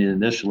Virginia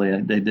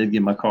initially. They did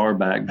get my car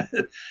back,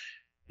 but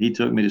he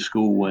took me to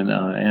school and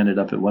I ended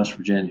up at West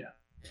Virginia.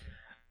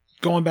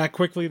 Going back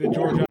quickly to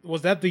Georgia,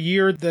 was that the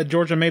year that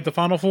Georgia made the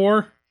Final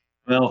Four?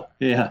 Well,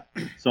 yeah.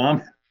 So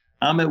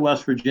I'm at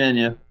West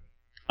Virginia.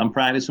 I'm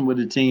practicing with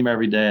the team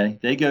every day.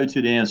 They go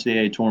to the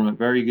NCAA tournament,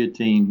 very good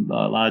team,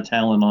 a lot of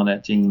talent on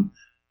that team.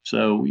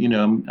 So, you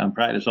know, I'm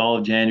practice all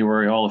of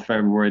January, all of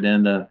February,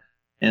 then the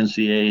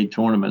NCAA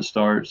tournament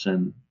starts.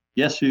 And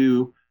guess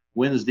who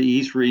wins the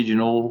East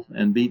Regional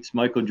and beats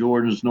Michael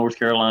Jordan's North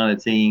Carolina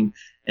team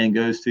and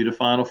goes to the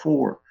Final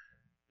Four?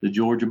 The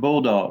Georgia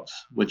Bulldogs,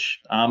 which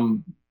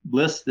I'm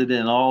listed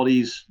in all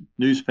these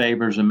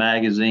newspapers and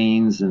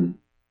magazines and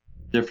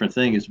different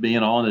things being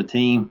on the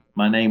team.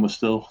 My name was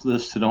still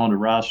listed on the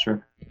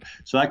roster.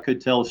 So I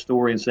could tell a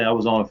story and say I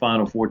was on a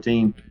Final Four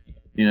team,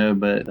 you know,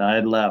 but I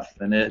had left.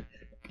 And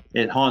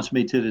it haunts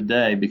me to the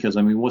day, because,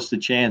 I mean, what's the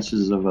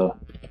chances of a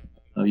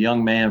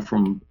young man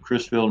from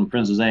Crisfield and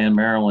Princess Anne,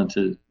 Maryland,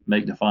 to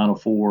make the Final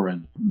Four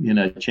and, you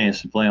know, a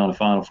chance to play on a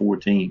Final Four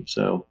team?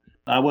 So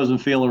I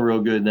wasn't feeling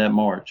real good that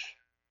March.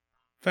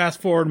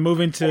 Fast forward,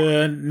 moving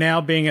to now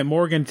being at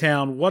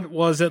Morgantown. What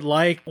was it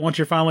like once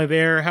you're finally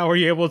there? How were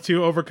you able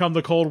to overcome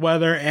the cold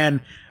weather, and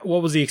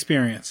what was the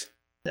experience?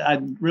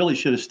 I really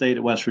should have stayed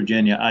at West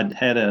Virginia. I'd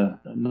had a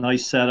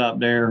nice setup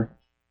there.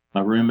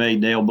 My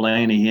roommate, Dale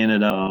Blaney, he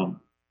ended up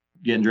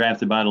getting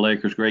drafted by the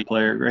Lakers. Great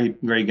player,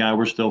 great guy.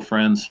 We're still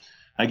friends.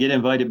 I get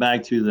invited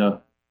back to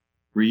the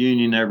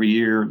reunion every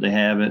year. They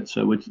have it,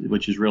 so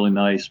which is really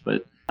nice.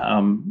 But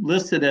I'm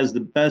listed as the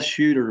best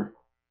shooter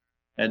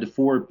at the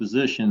forward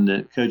position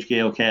that Coach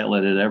Gail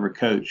Catlett had ever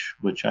coached,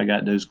 which I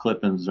got those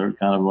clippings. They're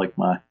kind of like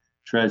my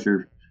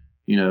treasure,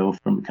 you know,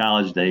 from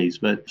college days.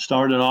 But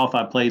started off,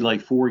 I played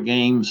like 4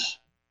 games.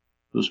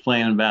 Was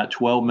playing about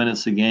 12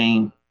 minutes a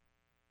game.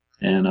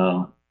 And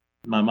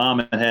my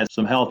mom had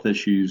some health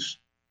issues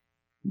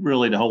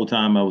really the whole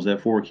time I was at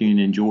Fork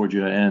Union,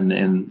 Georgia,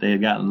 and they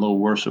had gotten a little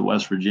worse at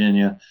West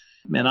Virginia.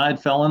 And I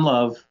had fell in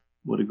love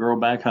with a girl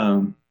back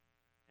home.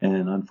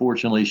 And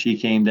unfortunately, she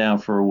came down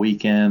for a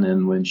weekend,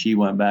 and when she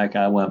went back,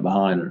 I went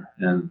behind her.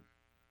 And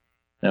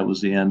that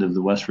was the end of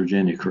the West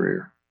Virginia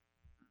career,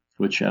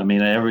 which, I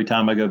mean, every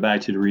time I go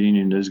back to the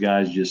reunion, those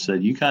guys just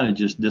said, you kind of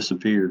just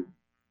disappeared.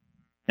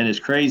 And it's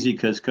crazy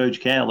because Coach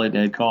Catlett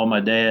had called my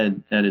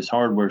dad at his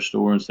hardware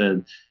store and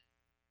said,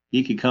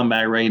 he could come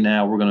back right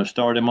now. We're going to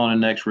start him on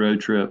the next road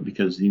trip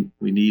because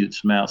we needed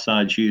some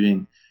outside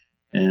shooting.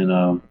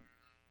 And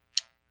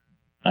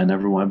I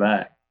never went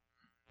back.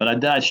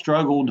 But I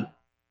struggled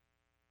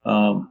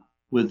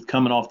with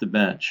coming off the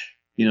bench.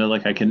 You know,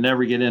 like I could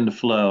never get into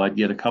flow. I'd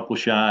get a couple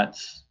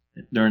shots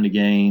during the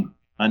game.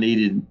 I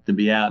needed to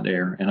be out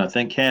there. And I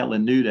think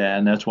Catlett knew that,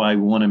 and that's why he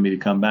wanted me to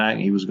come back.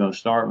 He was going to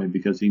start me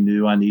because he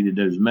knew I needed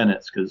those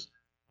minutes, because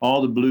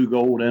all the blue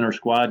gold inter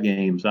squad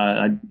games,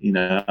 I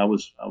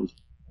was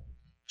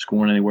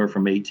scoring anywhere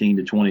from 18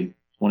 to 20,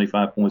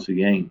 25 points a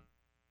game.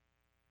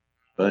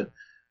 But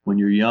when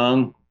you're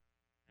young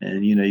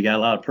and, you got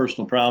a lot of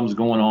personal problems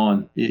going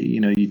on,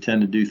 you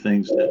tend to do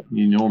things that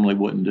you normally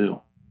wouldn't do.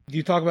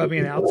 You talk about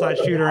being an outside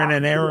shooter in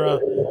an era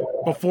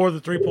before the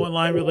three-point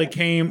line really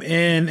came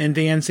in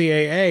the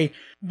NCAA.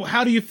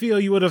 How do you feel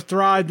you would have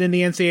thrived in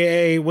the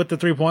NCAA with the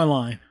three-point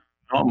line?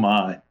 Oh,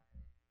 my.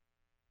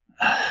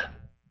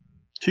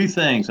 Two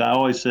things. I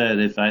always said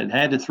if I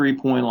had the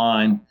three-point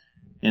line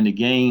and the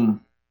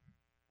game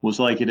was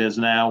like it is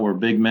now, where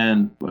big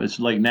men, it's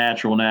like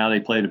natural now, they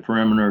play the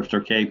perimeter if they're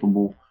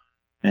capable.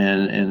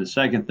 And the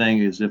second thing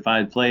is if I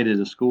had played at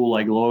a school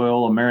like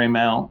Loyola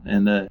Marymount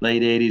in the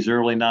late 80s,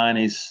 early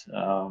 90s,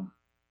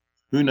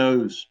 who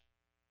knows?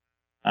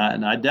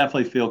 And I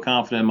definitely feel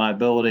confident in my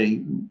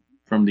ability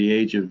from the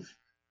age of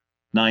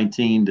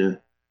 19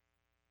 to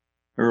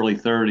early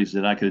 30s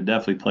that I could have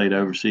definitely played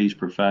overseas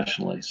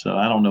professionally. So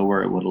I don't know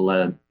where it would have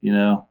led,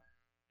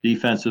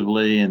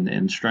 defensively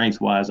and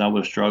strength-wise, I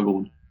would have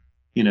struggled,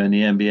 in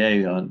the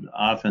NBA on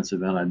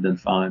offensive end. I'd been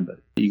fine, but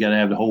you got to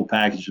have the whole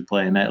package to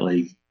play in that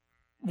league.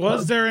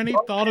 Was there any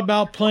thought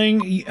about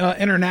playing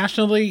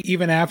internationally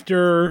even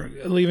after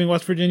leaving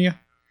West Virginia?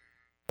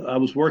 I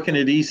was working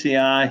at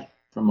ECI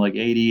from like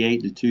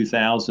 88 to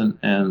 2000,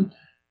 and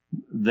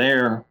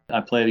there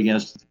I played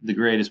against the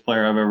greatest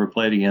player I've ever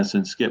played against,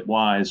 and Skip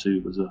Wise, who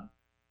was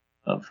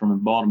from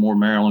Baltimore,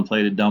 Maryland,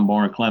 played at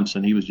Dunbar and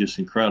Clemson. He was just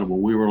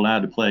incredible. We were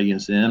allowed to play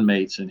against the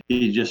inmates, and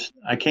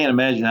I can't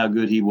imagine how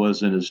good he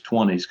was in his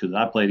 20s, because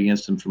I played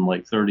against him from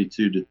like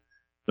 32 to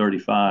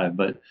 35.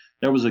 But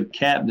there was a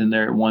captain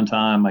there at one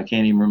time, I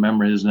can't even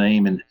remember his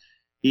name, and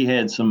he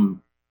had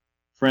some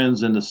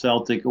friends in the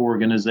Celtic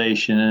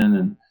organization,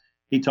 and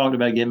he talked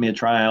about getting me a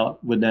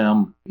tryout with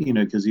them,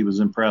 because he was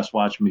impressed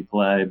watching me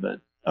play. But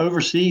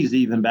overseas,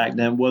 even back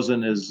then,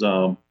 wasn't as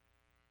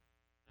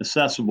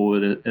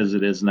accessible as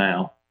it is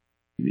now.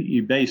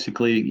 You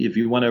basically, if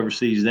you went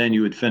overseas then,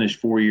 you would finish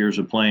 4 years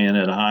of playing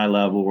at a high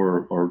level,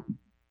 or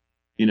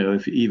even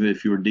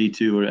if you were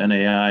D2 or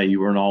NAI, you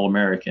were an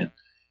All-American.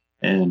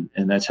 And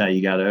that's how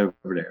you got over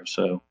there.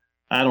 So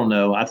I don't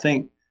know. I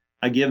think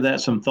I give that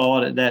some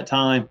thought at that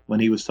time when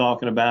he was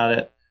talking about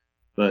it.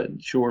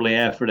 But shortly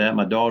after that,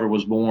 my daughter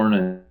was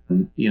born,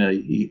 and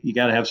you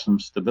got to have some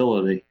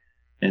stability.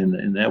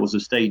 And that was a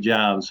state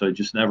job, so it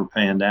just never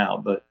panned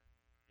out. But,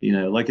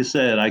 like I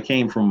said, I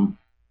came from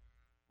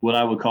what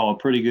I would call a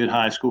pretty good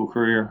high school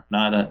career,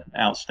 not an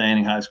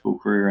outstanding high school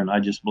career, and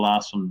I just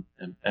blossomed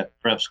at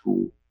prep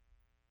school.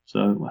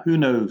 So who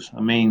knows?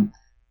 I mean,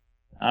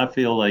 I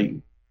feel like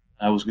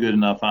I was good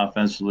enough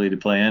offensively to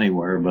play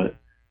anywhere, but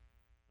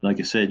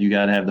like I said, you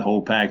got to have the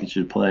whole package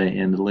to play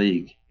in the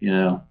league,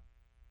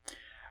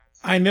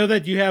 I know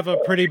that you have a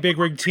pretty big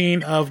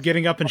routine of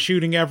getting up and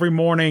shooting every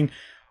morning.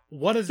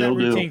 What does that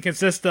routine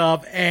consist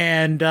of,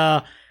 and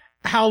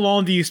how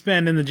long do you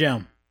spend in the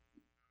gym?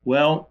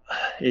 Well,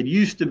 it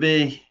used to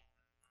be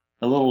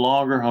a little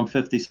longer. I'm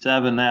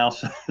 57 now,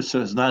 so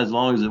it's not as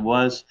long as it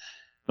was.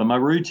 But my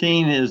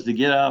routine is to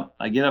get up.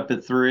 I get up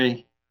at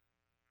 3,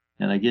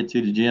 and I get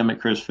to the gym at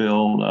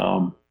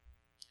Crisfield,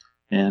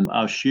 and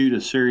I'll shoot a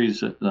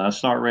series. I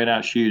start right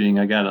out shooting.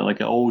 I got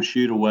like an old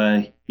shoot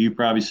away. You've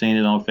probably seen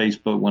it on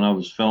Facebook when I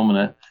was filming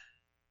it.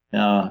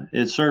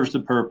 It serves the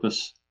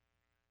purpose,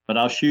 but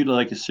I'll shoot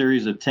like a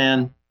series of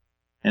 10,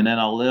 and then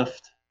I'll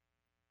lift.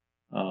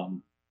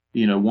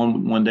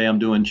 One day I'm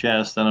doing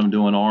chest, then I'm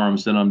doing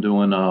arms, then I'm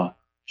doing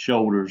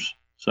shoulders.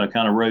 So I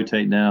kind of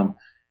rotate them,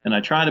 and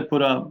I try to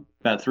put up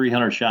about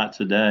 300 shots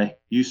a day.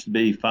 Used to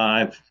be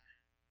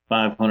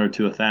 500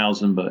 to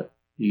 1,000, but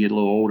you get a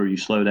little older, you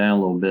slow down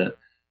a little bit.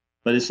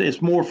 But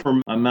it's more for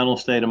my mental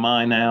state of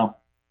mind now.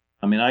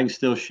 I mean, I can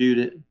still shoot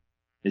it.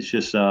 It's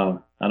just I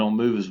don't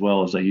move as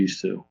well as I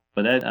used to.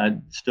 But I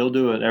still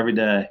do it every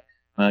day.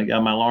 I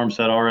got my alarm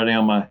set already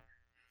on my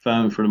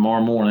phone for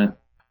tomorrow morning.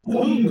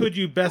 Who could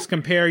you best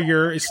compare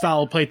your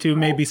style of play to?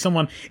 Maybe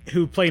someone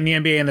who played in the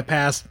NBA in the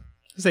past,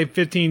 say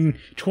 15,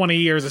 20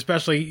 years,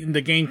 especially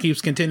the game keeps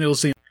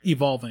continuously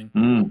evolving.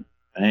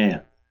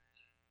 Man.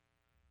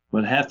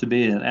 Would have to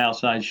be an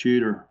outside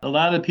shooter. A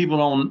lot of people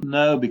don't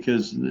know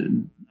because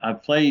I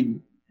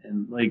played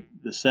in like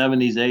the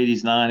 70s,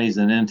 80s, 90s,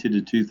 and into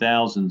the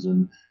 2000s,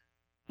 and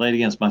played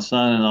against my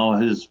son and all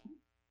his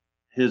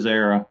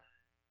era.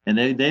 And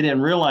they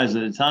didn't realize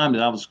at the time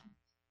that I was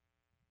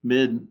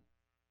mid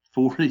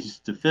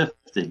 40s to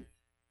 50.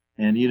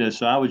 And,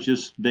 so I was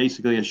just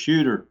basically a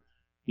shooter,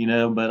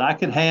 but I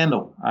could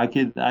handle. I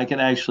could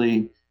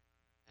actually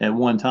at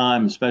one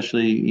time,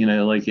 especially,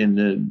 like in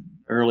the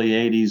early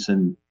 80s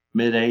and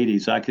mid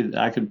 80s,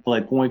 I could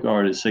play point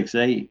guard at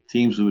 6'8".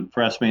 Teams would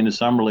press me in the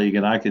summer league,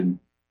 and I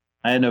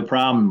had no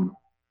problem,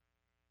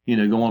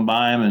 going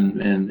by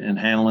them and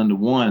handling the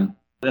one.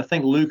 I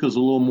think Luka's a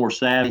little more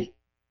savvy,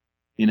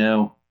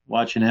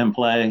 watching him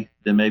play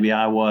than maybe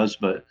I was,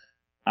 but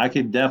I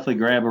could definitely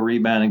grab a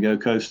rebound and go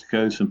coast to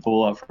coast and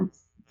pull up from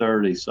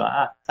 30. So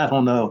I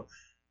don't know,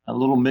 a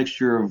little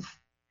mixture of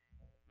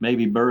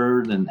maybe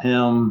Bird and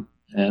him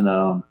and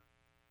a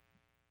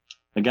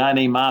guy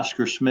named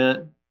Oscar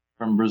Schmidt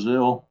from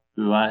Brazil,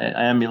 who I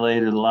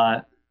emulated a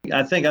lot.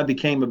 I think I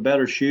became a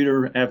better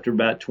shooter after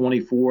about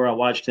 24. I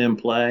watched him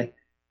play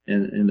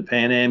in the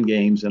Pan Am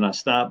games, and I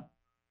stopped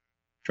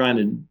trying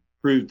to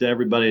prove to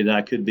everybody that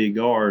I could be a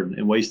guard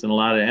and wasting a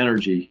lot of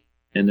energy.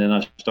 And then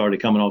I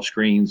started coming off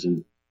screens,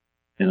 and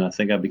I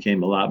think I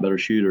became a lot better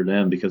shooter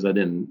then because I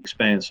didn't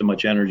expend so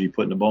much energy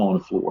putting the ball on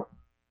the floor.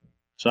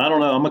 So I don't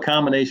know. I'm a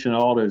combination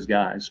of all those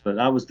guys, but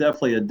I was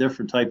definitely a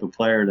different type of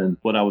player than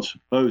what I was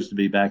supposed to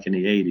be back in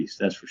the 80s.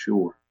 That's for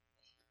sure.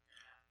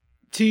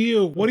 To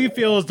you, what do you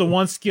feel is the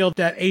one skill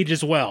that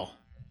ages well?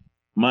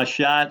 My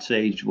shots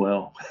aged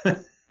well,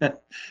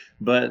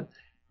 but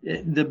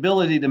the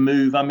ability to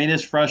move, I mean,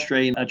 it's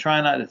frustrating. I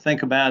try not to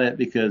think about it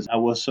because I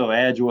was so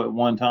agile at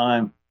one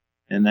time.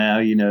 And now,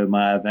 you know,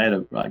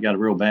 I got a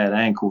real bad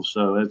ankle.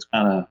 So it's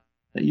kind of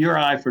your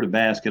eye for the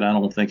basket. I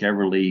don't think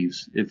ever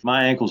leaves. If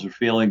my ankles are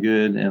feeling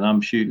good and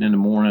I'm shooting in the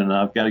morning and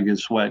I've got a good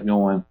sweat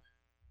going,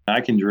 I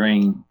can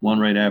drain one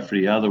right after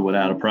the other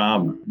without a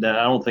problem.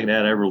 I don't think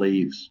that ever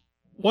leaves.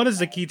 What is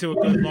the key to a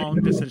good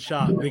long distance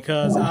shot?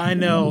 Because I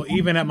know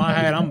even at my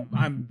height,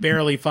 I'm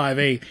barely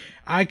 5'8".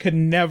 I could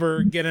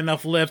never get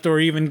enough lift or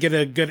even get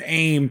a good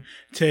aim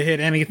to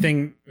hit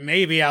anything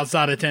maybe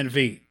outside of 10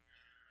 feet.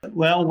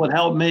 Well, what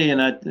helped me,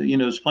 and I,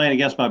 was playing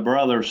against my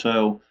brother.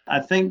 So I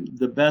think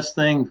the best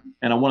thing,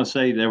 and I want to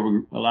say there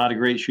were a lot of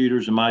great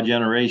shooters in my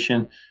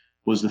generation,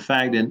 was the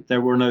fact that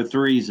there were no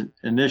threes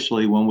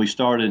initially when we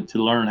started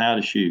to learn how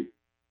to shoot.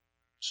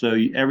 So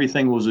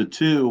everything was a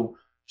two.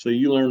 So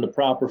you learned the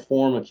proper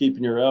form of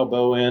keeping your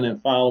elbow in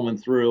and following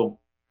through.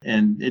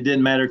 And it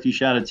didn't matter if you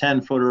shot a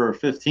 10-footer or a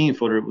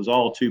 15-footer, it was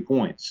all 2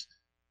 points.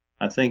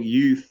 I think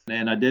youth,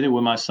 and I did it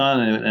with my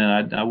son,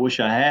 and I wish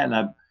I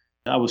hadn't.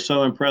 I was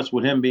so impressed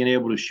with him being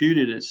able to shoot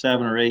it at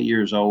 7 or 8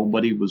 years old,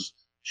 but he was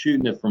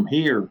shooting it from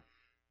here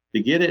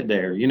to get it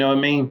there. You know what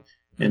I mean?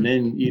 And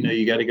then,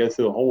 you got to go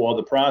through a whole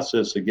other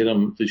process to get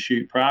them to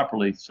shoot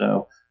properly.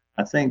 So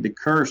I think the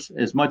curse,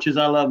 as much as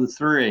I love the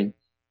three,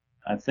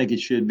 I think it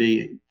should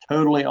be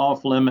totally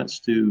off limits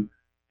to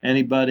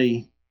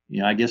anybody.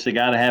 I guess they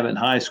got to have it in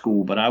high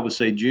school, but I would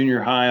say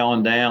junior high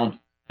on down,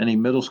 any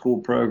middle school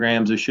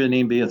programs, there shouldn't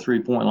even be a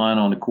 3-point line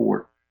on the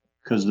court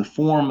because the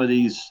form of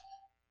these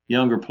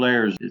younger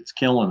players, it's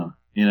killing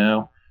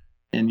them,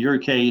 In your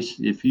case,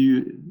 if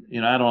you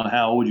I don't know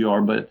how old you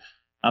are, but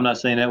I'm not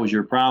saying that was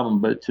your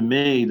problem, but to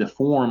me, the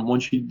form,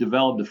 once you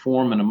develop the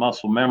form and the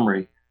muscle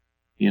memory,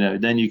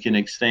 then you can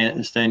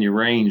extend your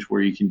range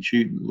where you can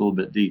shoot a little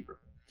bit deeper.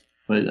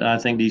 But I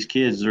think these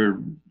kids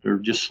they're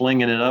just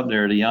slinging it up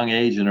there at a young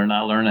age, and they're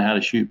not learning how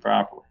to shoot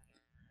properly.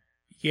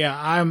 Yeah,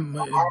 I'm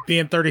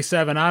being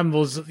 37. I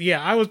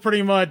was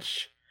pretty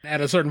much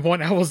at a certain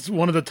point. I was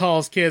one of the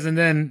tallest kids, and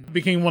then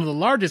became one of the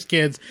largest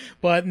kids,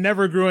 but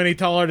never grew any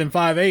taller than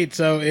 5'8".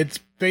 So it's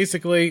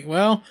basically,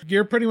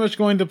 you're pretty much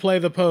going to play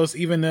the post,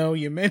 even though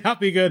you may not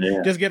be good.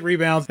 Yeah. Just get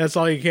rebounds. That's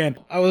all you can.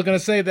 I was going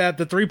to say that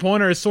the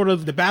 3-pointer is sort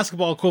of the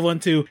basketball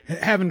equivalent to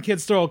having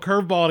kids throw a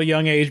curveball at a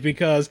young age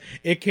because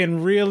it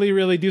can really,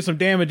 really do some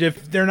damage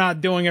if they're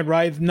not doing it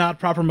right, not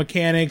proper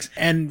mechanics,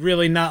 and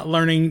really not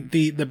learning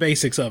the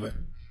basics of it.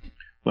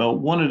 Well,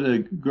 one of the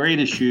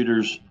greatest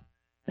shooters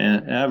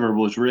ever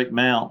was Rick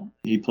Mount.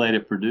 He played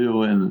at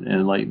Purdue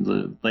in like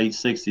the late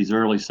 60s,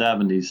 early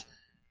 70s.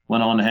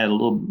 Went on to have a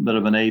little bit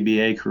of an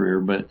ABA career,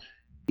 but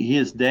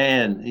his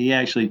dad, he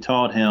actually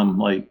taught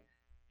him,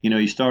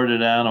 he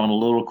started out on a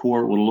little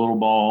court with a little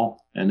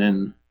ball, and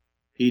then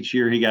each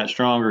year he got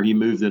stronger, he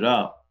moved it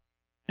up.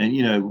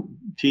 And,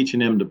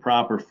 teaching him the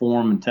proper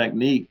form and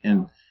technique.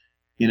 And,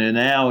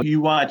 now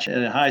you watch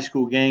at a high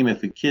school game,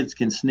 if the kids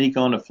can sneak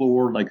on the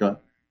floor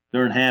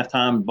during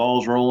halftime,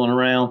 ball's rolling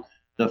around,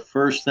 the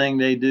first thing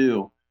they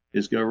do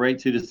is go right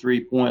to the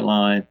 3-point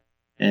line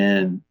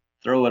and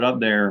throw it up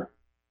there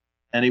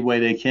any way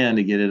they can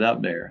to get it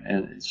up there.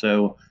 And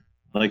so,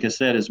 like I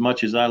said, as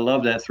much as I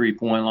love that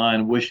 3-point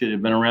line, wish it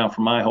had been around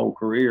for my whole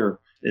career,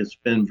 it's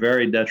been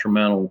very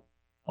detrimental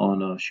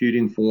on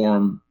shooting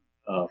form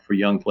for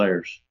young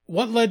players.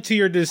 What led to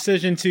your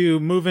decision to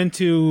move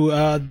into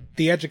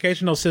the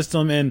educational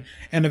system and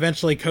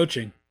eventually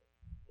coaching?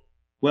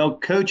 Well,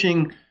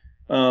 coaching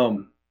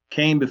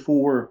came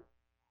before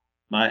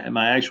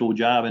my actual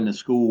job in the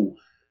school.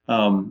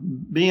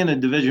 Being a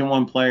Division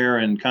I player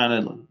and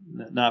kind of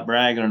not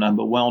bragging or nothing,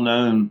 but well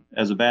known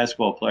as a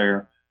basketball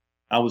player,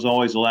 I was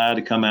always allowed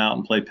to come out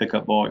and play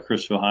pickup ball at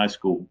Chrisville High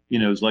School.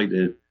 It was like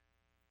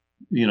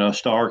a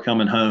star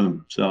coming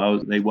home.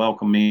 So they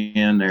welcomed me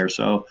in there.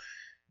 So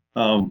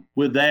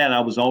with that, I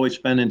was always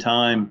spending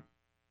time.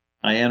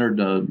 I entered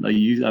a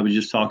youth. I was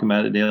just talking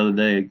about it the other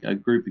day. A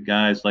group of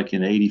guys like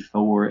in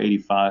 84,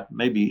 85,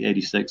 maybe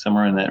 86,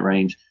 somewhere in that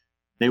range.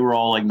 They were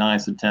all like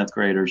 9th and 10th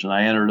graders, and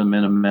I entered them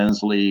in a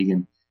men's league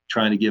and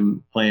trying to get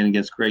them playing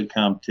against great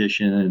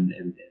competition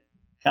and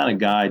kind of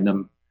guiding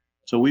them.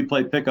 So we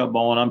play pickup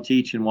ball, and I'm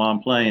teaching while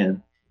I'm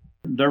playing.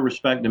 They're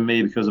respecting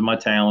me because of my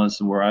talents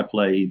and where I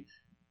played.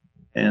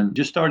 and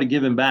just started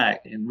giving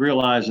back and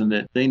realizing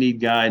that they need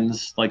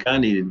guidance like I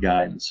needed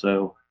guidance.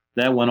 So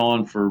that went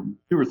on for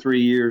 2 or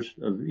 3 years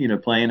of,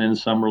 playing in the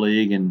summer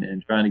league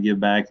and trying to give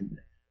back and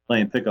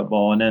playing pickup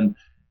ball. And then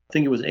I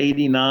think it was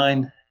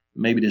 89,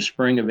 maybe the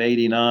spring of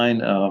 89,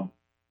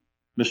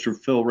 Mr.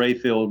 Phil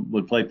Rayfield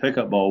would play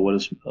pickup ball with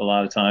us a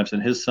lot of times.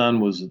 And his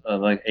son was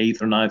like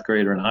 8th or 9th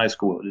grader in high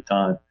school at the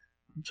time.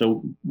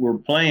 So we're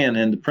playing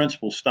and the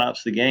principal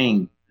stops the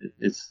game.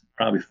 It's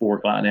probably 4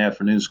 o'clock in the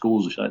afternoon.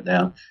 Schools are shut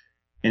down.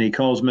 And he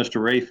calls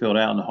Mr. Rayfield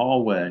out in the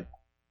hallway.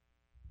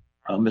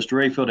 Mr.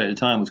 Rayfield at the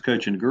time was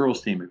coaching the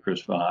girls team at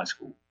Chrisville High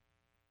School.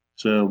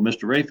 So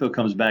Mr. Rayfield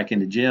comes back in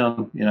the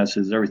gym. I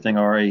said, is everything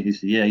all right? He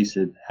said, yeah. He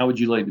said, how would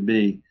you like to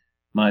be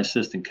my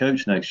assistant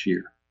coach next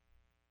year?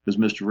 Because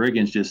Mr.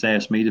 Riggins just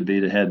asked me to be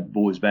the head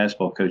boys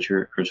basketball coach here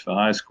at Chrisville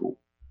High School.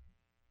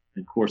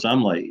 And of course,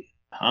 I'm like,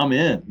 I'm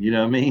in, you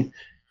know what I mean?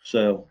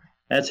 So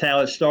that's how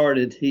it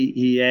started.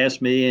 He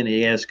asked me and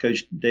he asked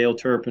Coach Dale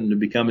Turpin to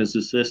become his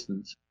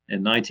assistants.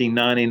 In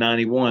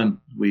 1990-91,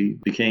 we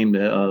became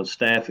the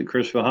staff at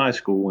Chrisville High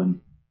School.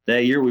 And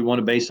that year we won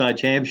a Bayside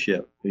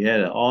championship. We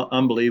had an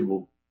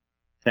unbelievable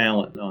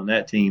talent on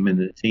that team and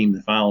the team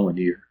the following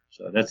year.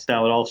 So that's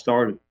how it all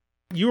started.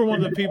 You were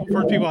one of the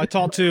first people I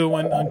talked to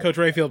when Coach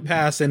Rayfield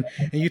passed, and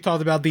you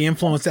talked about the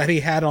influence that he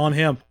had on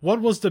him.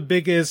 What was the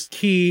biggest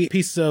key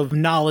piece of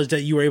knowledge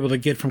that you were able to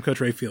get from Coach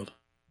Rayfield?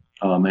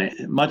 Oh, man,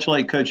 much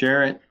like Coach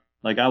Arrett,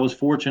 like I was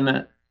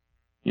fortunate,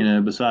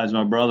 besides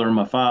my brother and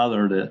my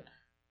father, that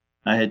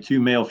I had 2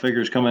 male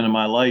figures come into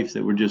my life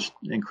that were just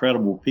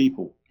incredible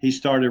people. He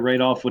started right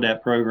off with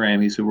that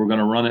program. He said, we're going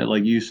to run it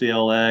like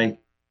UCLA.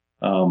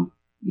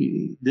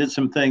 He did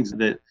some things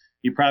that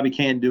you probably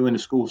can't do in the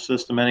school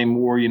system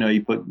anymore.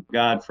 You put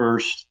God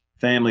first,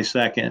 family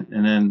second,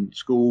 and then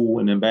school,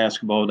 and then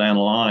basketball down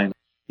the line.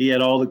 He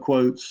had all the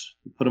quotes,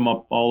 put them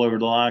up all over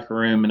the locker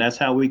room, and that's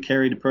how we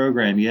carried the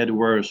program. You had to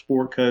wear a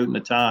sport coat and a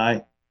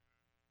tie.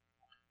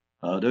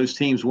 Those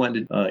teams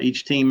went to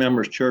each team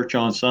member's church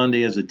on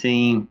Sunday as a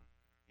team,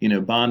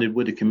 bonded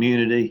with the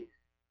community.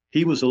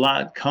 He was a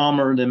lot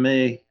calmer than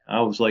me.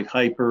 I was like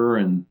hyper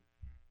and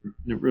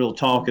real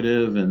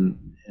talkative,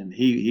 and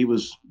he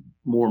was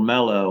more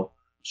mellow.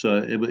 So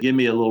it would give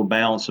me a little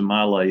balance in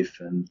my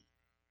life. And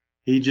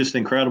he's just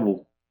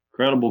incredible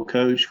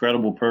coach,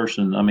 incredible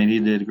person. I mean, he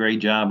did a great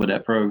job with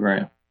that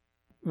program.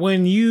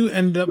 When you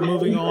ended up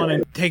moving on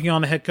and taking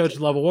on the head coach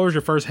level, what was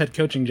your first head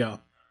coaching job?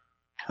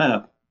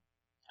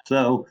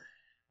 So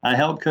I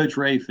helped Coach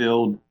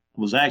Rayfield,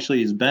 was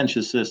actually his bench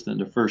assistant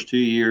the first 2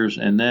 years.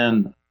 And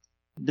then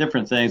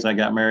different things. I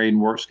got married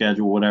and work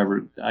schedule,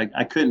 whatever.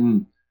 I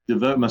couldn't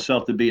devote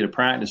myself to be at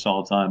practice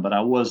all the time, but I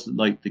was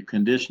like the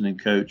conditioning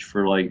coach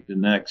for like the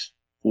next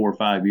 4 or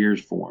 5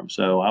 years for him.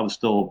 So I was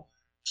still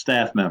a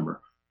staff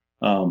member.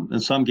 In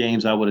some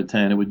games I would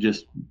attend. It would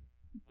just,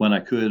 when I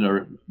could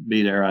or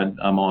be there,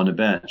 I'm on the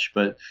bench.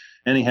 But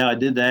anyhow, I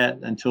did that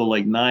until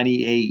like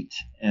 98.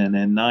 And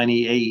then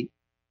 98,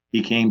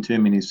 he came to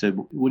me and he said,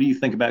 what do you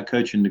think about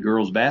coaching the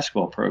girls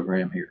basketball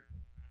program here?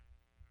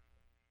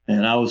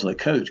 And I was like,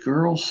 Coach,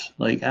 girls?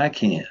 Like, I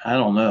can't. I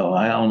don't know.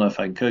 I don't know if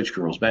I can coach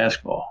girls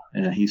basketball.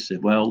 And he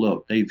said, well,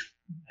 look, they've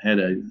had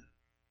a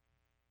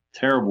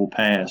terrible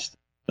past.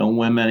 Don't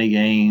win many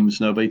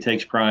games. Nobody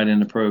takes pride in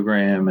the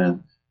program.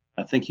 And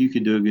I think you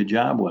could do a good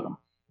job with them.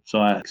 So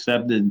I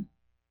accepted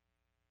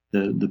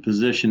the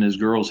position as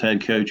girls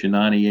head coach in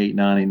 98,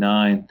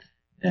 99.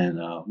 And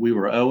we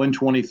were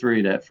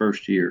 0-23 that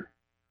first year.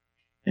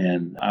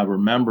 And I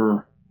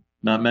remember,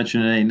 not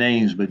mentioning any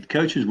names, but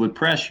coaches would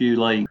press you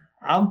like,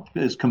 I'm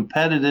as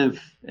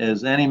competitive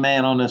as any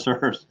man on this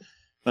earth,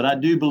 but I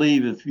do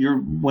believe if you're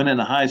winning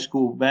a high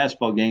school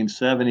basketball game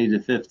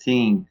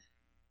 70-15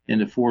 in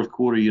the fourth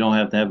quarter, you don't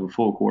have to have a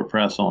full court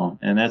press on.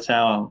 And that's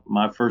how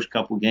my first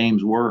couple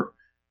games were.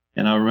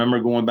 And I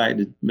remember going back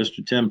to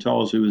Mr. Tim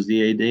Talls, who was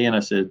the AD, and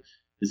I said,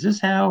 is this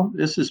how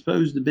this is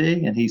supposed to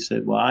be? And he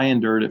said, well, I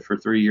endured it for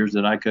 3 years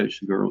that I coached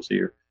the girls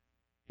here.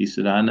 He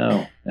said, I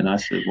know. And I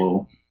said,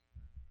 well,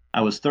 I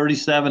was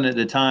 37 at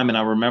the time, and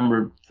I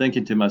remember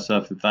thinking to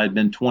myself, if I'd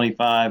been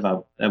 25,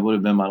 that would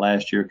have been my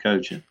last year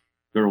coaching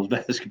girls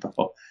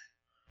basketball.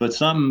 But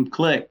something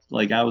clicked.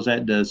 Like I was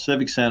at the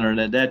Civic Center, and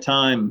at that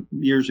time,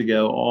 years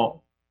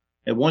ago,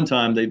 at one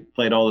time they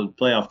played all the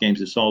playoff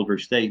games at Salisbury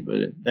State, but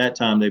at that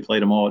time they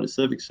played them all at the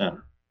Civic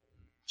Center.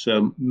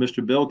 So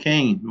Mr. Bill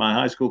Kane, my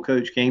high school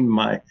coach, came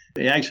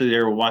to actually they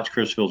were watch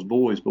Chrisville's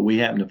boys, but we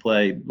happened to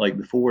play like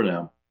before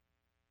them.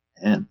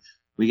 And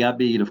we got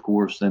beat, of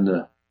course, in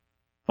the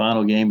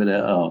final game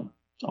of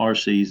our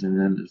season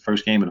and the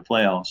first game of the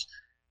playoffs.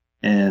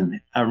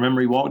 And I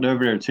remember he walked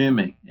over there to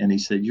me and he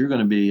said, you're going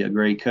to be a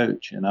great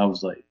coach. And I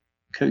was like,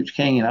 Coach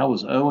Kane, I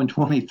was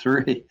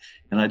 0-23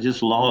 and I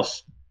just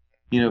lost,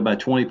 by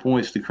 20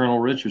 points to Colonel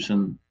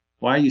Richardson.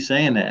 Why are you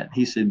saying that?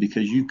 He said,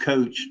 because you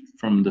coached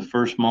from the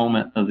first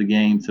moment of the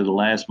game to the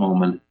last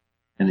moment,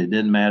 and it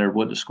didn't matter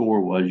what the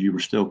score was, you were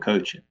still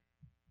coaching.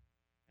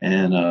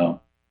 And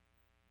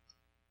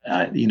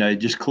it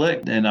just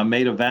clicked. And I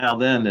made a vow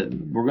then that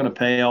we're going to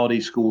pay all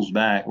these schools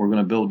back. We're going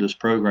to build this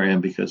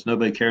program because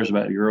nobody cares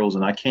about the girls,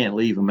 and I can't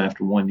leave them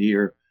after 1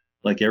 year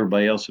like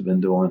everybody else have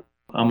been doing.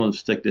 I'm going to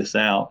stick this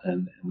out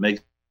and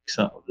make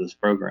something of this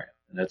program.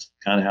 And that's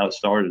kind of how it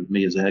started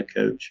me as a head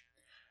coach.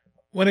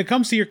 When it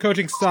comes to your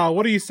coaching style,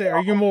 what do you say?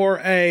 Are you more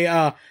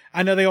I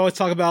know they always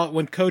talk about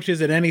when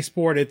coaches at any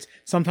sport, it's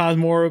sometimes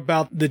more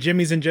about the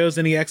Jimmies and Joes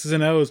and the X's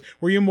and O's.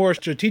 Were you more a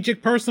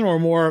strategic person or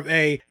more of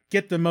a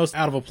get the most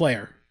out of a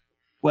player?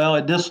 Well,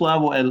 at this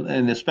level,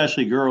 and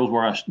especially girls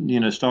where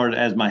I, started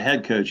as my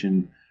head coach,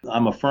 and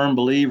I'm a firm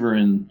believer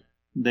in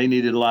they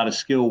needed a lot of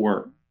skill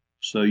work.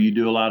 So you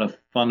do a lot of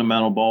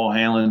fundamental ball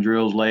handling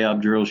drills,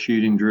 layup drills,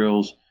 shooting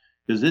drills,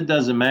 because it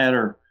doesn't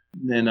matter.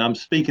 And I'm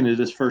speaking to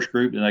this first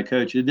group that I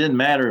coach. It didn't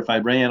matter if I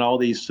ran all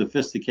these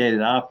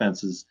sophisticated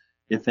offenses,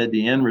 if at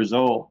the end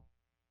result,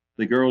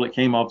 the girl that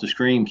came off the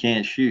screen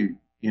can't shoot,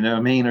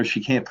 or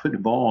she can't put the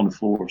ball on the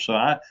floor. So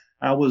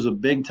I was a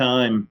big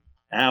time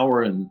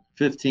hour and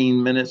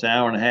 15 minutes,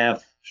 hour and a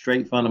half,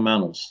 straight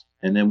fundamentals.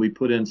 And then we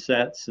put in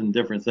sets and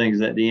different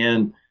things at the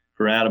end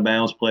for out of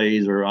bounds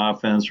plays or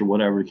offense or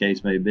whatever the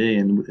case may be.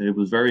 And it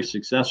was very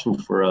successful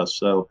for us.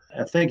 So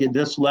I think at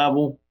this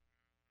level,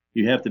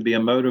 you have to be a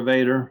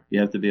motivator. You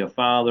have to be a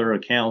father, a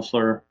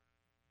counselor,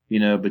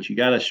 but you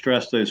got to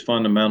stress those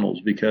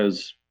fundamentals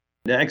because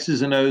the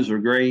X's and O's are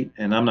great.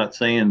 And I'm not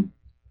saying,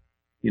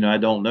 I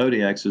don't know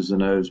the X's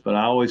and O's, but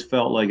I always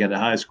felt like at a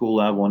high school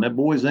level, and that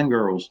boys and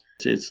girls,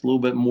 it's a little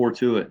bit more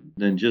to it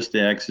than just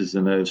the X's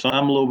and O's. So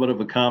I'm a little bit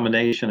of a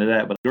combination of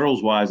that. But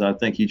girls-wise, I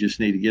think you just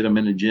need to get them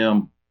in the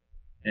gym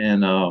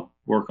and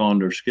work on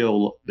their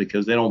skill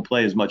because they don't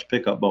play as much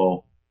pickup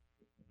ball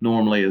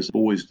normally as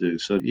boys do.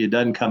 So it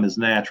doesn't come as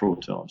natural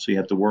to them. So you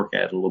have to work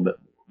at it a little bit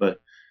more.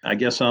 But I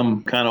guess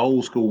I'm kind of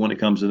old school when it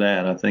comes to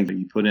that. I think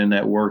you put in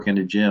that work in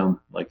the gym.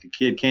 Like a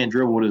kid can't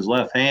dribble with his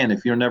left hand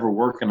if you're never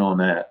working on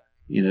that.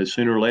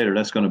 Sooner or later,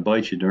 that's going to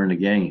bite you during the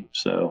game.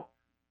 So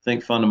I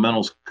think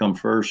fundamentals come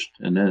first.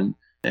 And then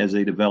as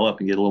they develop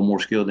and get a little more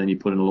skill, then you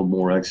put in a little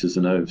more X's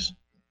and O's.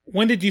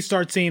 When did you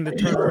start seeing the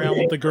turnaround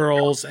with the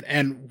girls?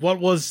 And what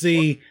was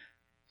the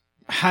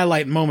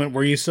highlight moment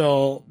where you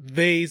saw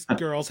these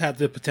girls had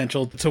the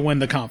potential to win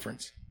the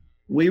conference?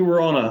 We were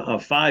on a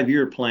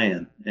 5-year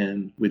plan,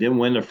 and we didn't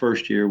win the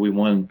first year. We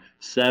won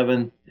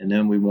 7, and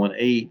then we won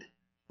 8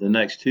 the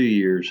next 2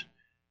 years.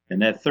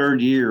 And that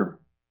third year,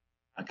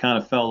 I kind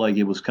of felt like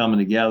it was coming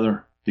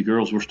together. The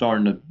girls were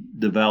starting to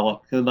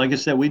develop. Because like I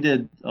said, we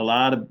did a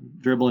lot of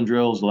dribbling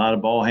drills, a lot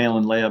of ball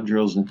handling, layup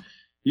drills, and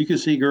you could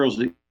see girls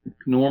that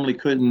normally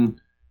couldn't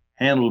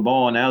handle the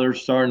ball, and now they're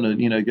starting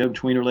to, go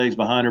between her legs,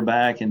 behind her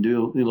back, and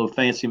do little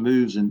fancy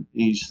moves. And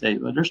you say,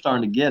 well, they're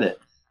starting to get it.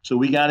 So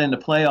we got into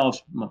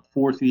playoffs my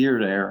 4th year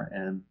there,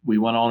 and we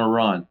went on a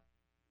run.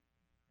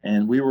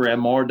 And we were at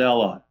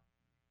Mardella.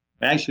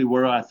 Actually,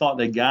 where I thought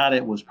they got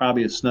it was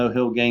probably a Snow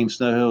Hill game.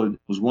 Snow Hill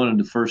was one of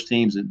the first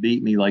teams that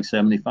beat me like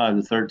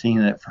 75-13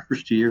 that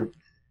first year.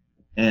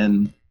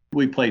 And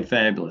we played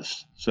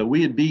fabulous. So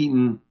we had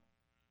beaten,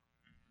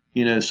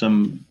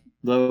 some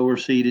lower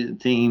seeded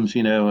teams,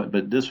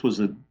 but this was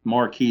a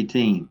marquee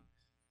team.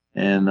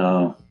 And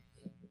I'm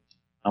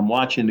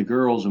watching the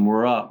girls, and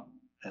we're up,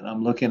 and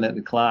I'm looking at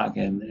the clock,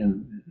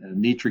 and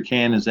Nitra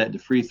Cannon's at the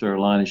free throw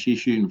line, and she's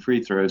shooting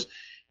free throws.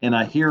 And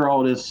I hear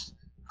all this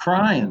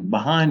crying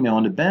behind me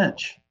on the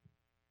bench.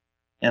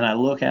 And I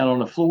look out on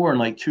the floor, and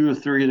like 2 or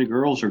 3 of the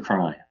girls are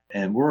crying,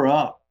 and we're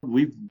up.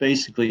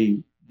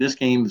 This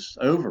game's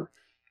over.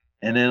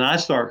 And then I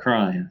start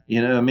crying,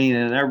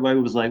 and everybody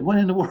was like, what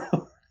in the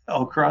world?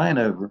 All crying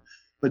over.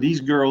 But these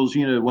girls,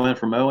 went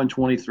from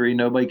 0-23,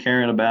 nobody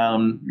caring about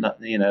them,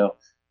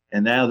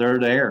 and now they're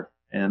there.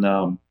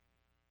 And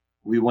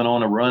we went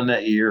on a run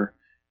that year,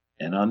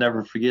 and I'll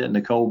never forget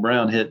Nicole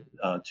Brown hit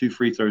 2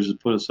 free throws to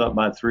put us up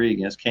by 3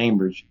 against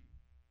Cambridge.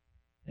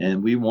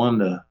 And we won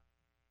the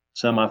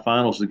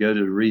semifinals to go to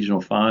the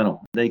regional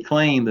final. They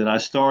claimed that I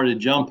started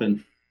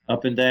jumping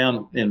up and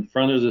down in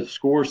front of the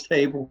scores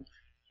table,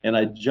 and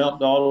I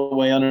jumped all the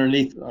way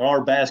underneath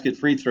our basket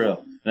free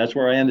throw. That's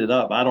where I ended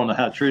up. I don't know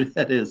how true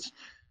that is.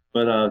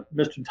 But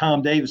Mr.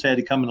 Tom Davis had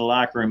to come in the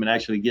locker room and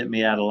actually get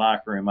me out of the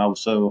locker room. I was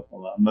so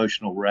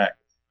emotional wreck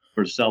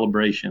for the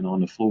celebration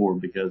on the floor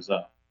because,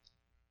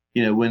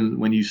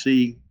 when you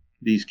see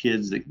these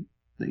kids that,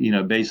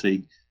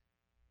 basically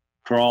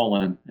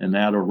crawling and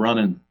now they're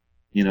running,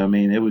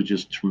 it was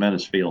just a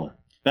tremendous feeling.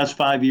 That's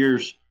 5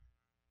 years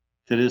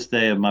to this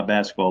day of my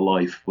basketball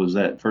life was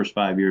that first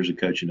 5 years of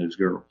coaching those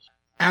girls.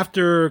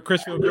 After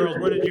Crisfield girls,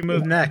 where did you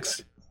move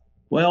next?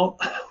 Well,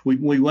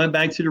 we went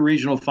back to the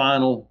regional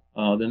final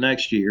the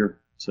next year.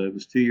 So it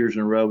was 2 years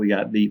in a row. We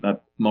got beat by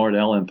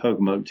Mardella and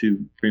Pocomoke,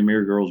 2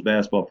 premier girls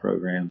basketball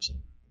programs.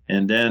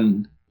 And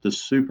then the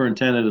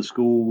superintendent of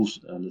schools,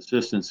 the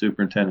assistant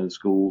superintendent of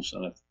schools,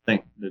 and I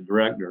think the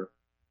director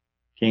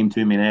came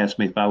to me and asked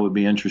me if I would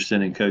be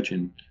interested in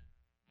coaching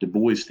the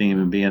boys team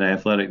and being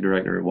athletic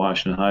director at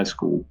Washington High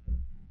School.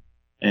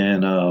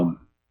 And,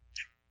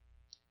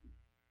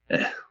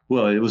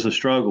 well, it was a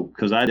struggle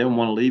because I didn't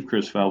want to leave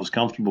Crisfield. I was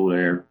comfortable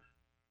there.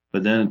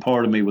 But then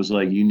part of me was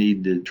like, you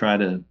need to try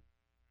to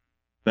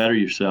better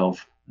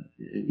yourself,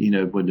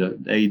 with the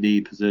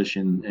AD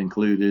position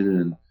included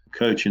and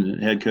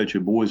head coach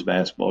of boys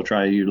basketball,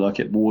 try your luck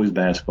at boys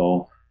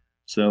basketball.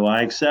 So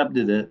I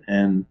accepted it,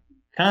 and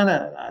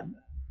I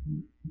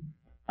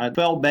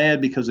felt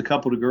bad because a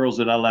couple of the girls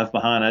that I left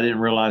behind, I didn't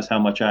realize how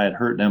much I had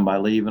hurt them by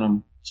leaving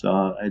them.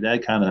 So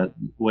that kind of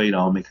weighed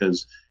on me,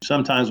 because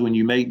sometimes when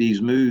you make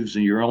these moves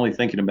and you're only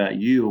thinking about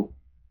you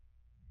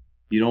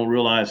don't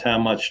realize how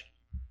much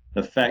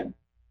effect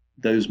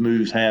those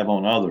moves have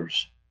on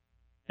others.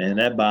 And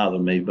that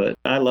bothered me, but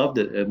I loved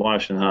it at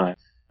Washington High.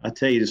 I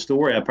tell you the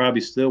story, I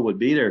probably still would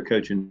be there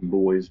coaching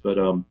boys, but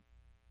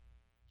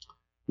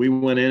we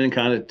went in and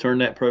kind of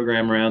turned that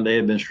program around. They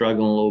had been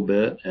struggling a little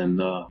bit,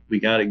 and we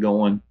got it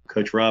going.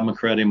 Coach Rob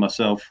McCready and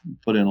myself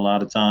put in a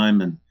lot of time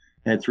and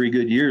had 3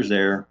 good years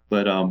there.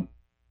 But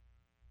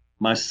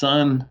my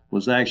son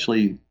was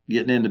actually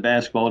getting into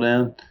basketball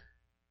then,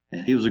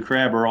 and he was a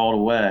crabber all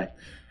the way.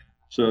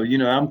 So,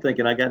 I'm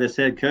thinking, I got this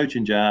head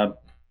coaching job.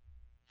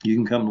 You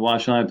can come to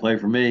Washington and play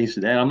for me. He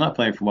said, Dad, I'm not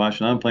playing for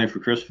Washington. I'm playing for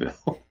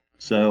Chrisville.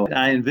 So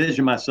I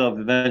envisioned myself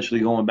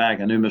eventually going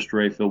back. I knew Mr.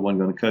 Rayfield wasn't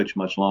going to coach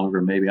much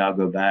longer. Maybe I'll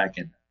go back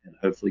and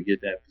hopefully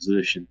get that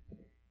position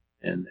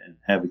and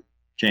have a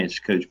chance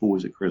to coach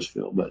boys at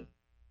Chrisville. But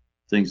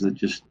things that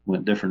just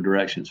went different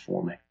directions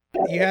for me.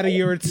 You had a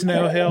year at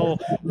Snow Hill.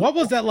 What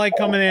was that like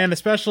coming in,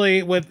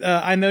 especially with,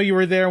 I know you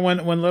were there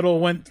when Little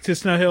went to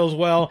Snow Hill as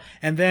well,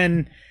 and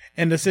then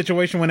in the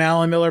situation when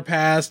Alan Miller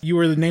passed, you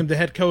were named the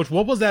head coach.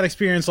 What was that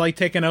experience like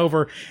taking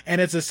over?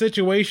 And it's a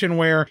situation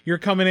where you're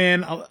coming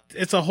in,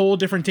 it's a whole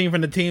different team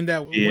from the team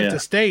that went to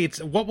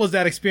States. What was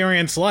that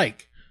experience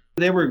like?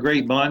 They were a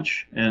great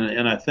bunch,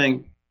 and I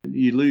think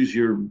you lose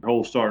your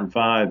whole starting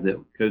 5 that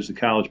goes to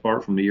College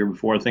Park from the year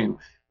before. I think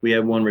we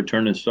had one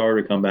returning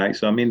starter come back.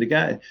 So, I mean, the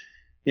guy,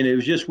 it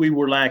was just we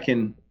were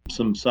lacking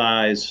some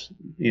size,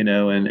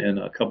 and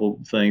a couple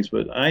of things.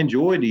 But I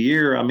enjoyed the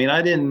year. I mean,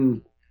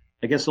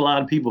 I guess a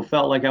lot of people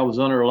felt like I was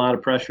under a lot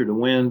of pressure to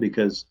win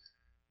because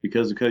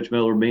of Coach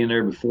Miller being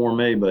there before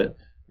me. But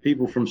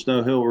people from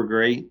Snow Hill were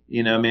great.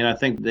 I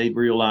think they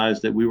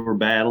realized that we were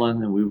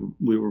battling and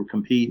we were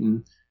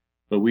competing,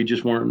 but we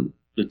just weren't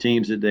the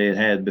teams that they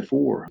had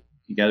before.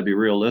 You got to be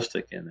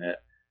realistic in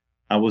that.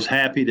 I was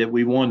happy that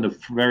we won the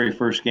very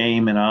first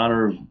game in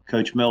honor of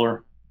Coach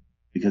Miller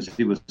because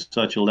he was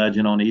such a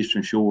legend on the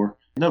Eastern Shore.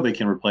 Nobody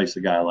can replace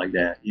a guy like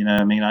that.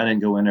 I didn't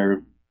go in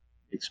there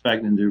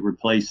expecting to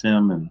replace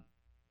him, and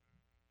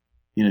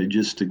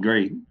just a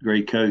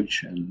great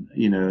coach. And,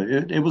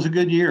 it was a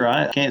good year.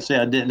 I can't say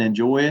I didn't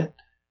enjoy it.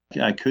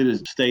 I could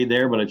have stayed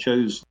there, but I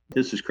chose,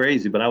 this is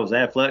crazy, but I was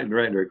athletic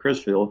director at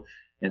Chrisville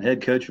and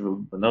head coach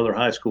of another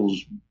high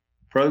school's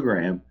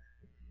program.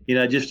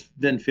 I just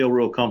didn't feel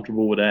real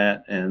comfortable with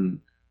that. And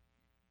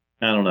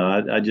I don't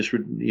know. I just,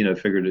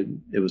 figured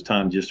it was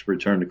time just to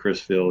return to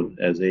Chrisville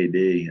as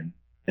AD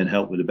and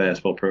help with the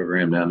basketball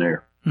program down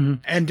there.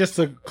 Mm-hmm. And just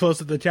to close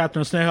at the chapter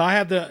on Snow Hill, I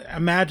had to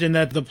imagine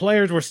that the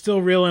players were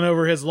still reeling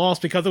over his loss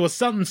because it was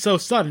something so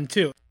sudden,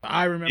 too.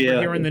 I remember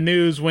hearing the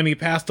news when he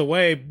passed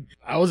away.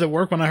 I was at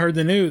work when I heard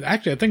the news.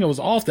 Actually, I think I was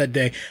off that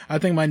day. I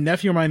think my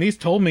nephew or my niece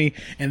told me,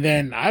 and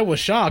then I was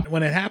shocked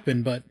when it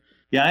happened. But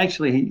yeah,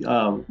 actually,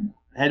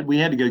 we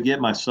had to go get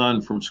my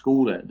son from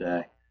school that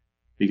day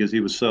because he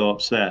was so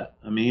upset.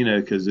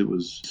 Because it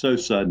was so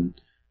sudden.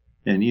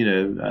 And,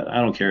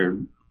 I don't care.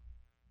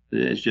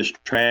 It's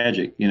just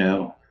tragic,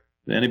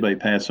 anybody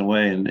passing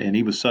away, and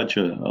he was such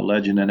a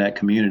legend in that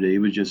community. It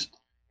was just,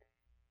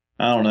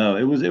 I don't know.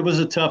 It was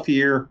a tough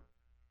year,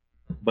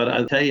 but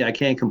I tell you, I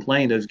can't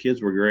complain. Those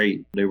kids were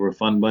great. They were a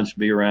fun bunch to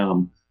be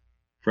around.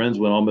 Friends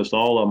with almost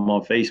all of them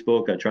on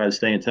Facebook. I try to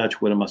stay in touch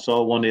with them. I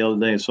saw one the other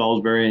day in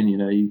Salisbury, and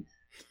you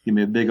give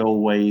me a big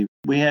old wave.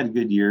 We had a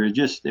good year.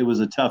 It was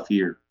a tough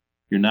year.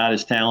 You're not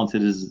as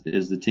talented as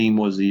the team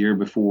was the year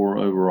before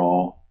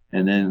overall,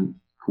 and then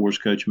of course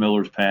Coach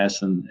Miller's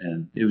passing,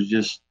 and it was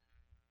just.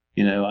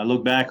 I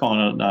look back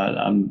on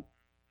it,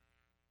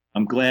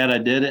 I'm glad I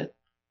did it.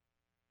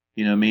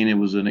 It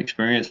was an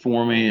experience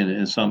for me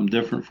and something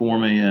different for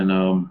me.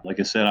 And like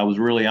I said, I was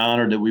really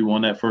honored that we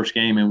won that first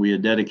game and we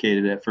had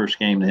dedicated that first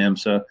game to him.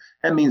 So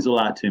that means a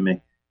lot to me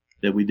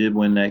that we did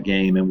win that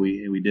game and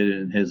we did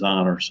it in his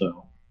honor.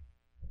 So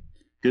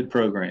good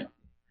program.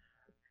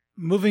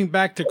 Moving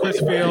back to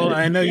Chrisville,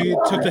 I know you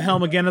took the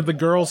helm again of the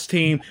girls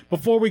team.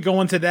 Before we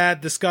go into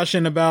that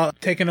discussion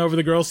about taking over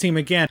the girls team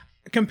again,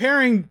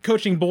 comparing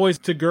coaching boys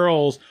to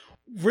girls,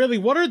 really,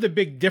 what are the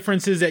big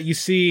differences that you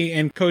see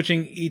in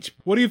coaching each?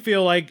 What do you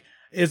feel like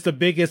is the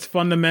biggest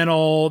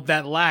fundamental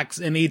that lacks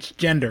in each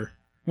gender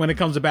when it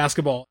comes to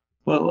basketball?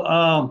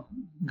 Well,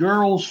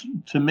 girls,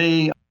 to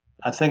me,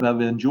 I think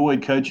I've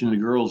enjoyed coaching the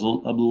girls a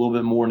little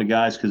bit more than the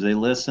guys because they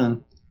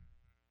listen.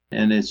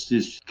 And it's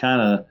just kind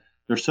of,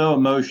 they're so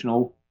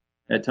emotional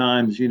at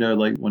times,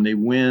 like when they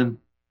win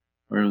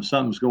or if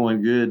something's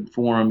going good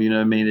for them,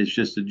 it's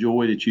just a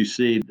joy that you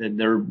see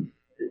that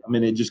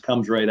it just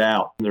comes right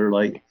out. They're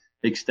like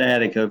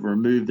ecstatic over a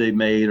move they've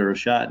made or a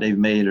shot they've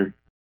made or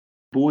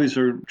Boys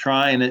are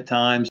trying at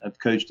times. I've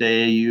coached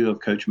AAU, I've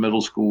coached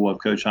middle school, I've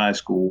coached high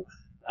school.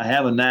 I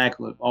have a knack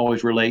of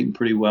always relating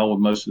pretty well with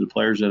most of the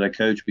players that I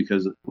coach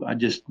because I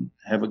just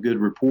have a good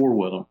rapport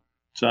with them.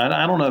 So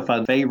I don't know if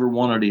I favor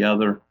one or the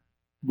other.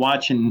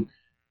 Watching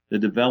the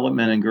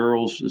development in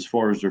girls as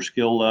far as their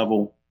skill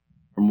level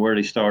from where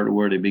they start to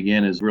where they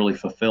begin is really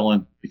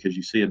fulfilling because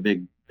you see a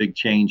big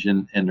change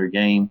in their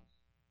game.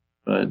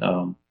 But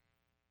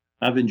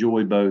I've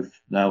enjoyed both.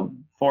 Now,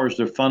 as far as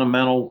their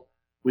fundamental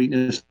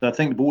weakness, I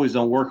think the boys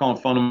don't work on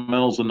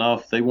fundamentals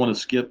enough. They want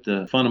to skip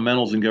the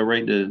fundamentals and go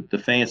right to the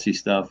fancy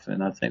stuff.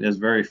 And I think that's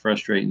very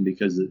frustrating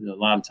because a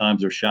lot of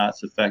times their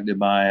shots affected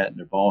by it and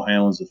their ball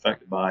handling's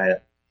affected by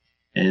it.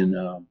 And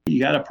you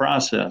got to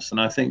process.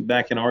 And I think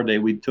back in our day,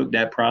 we took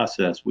that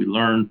process. We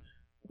learned,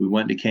 we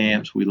went to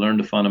camps, we learned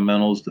the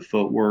fundamentals, the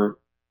footwork,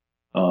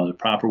 the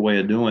proper way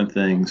of doing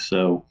things.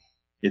 So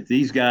if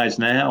these guys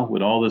now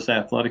with all this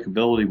athletic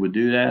ability would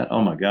do that,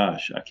 oh my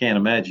gosh, I can't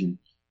imagine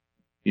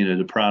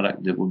the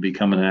product that would be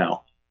coming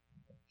out.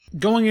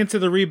 Going into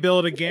the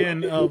rebuild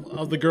again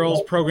of the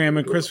girls program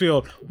in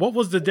Crisfield, what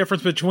was the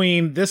difference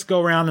between this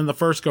go-round and the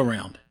first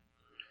go-round?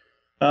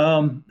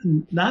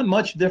 Not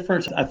much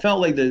difference. I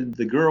felt like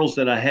the girls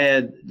that I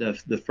had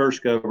the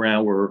first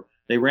go-round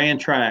they ran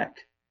track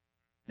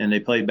and they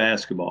played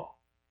basketball.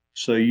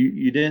 So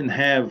you didn't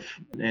have,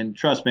 and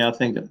trust me, I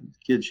think that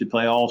kids should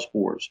play all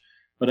sports,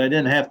 but I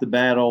didn't have to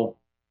battle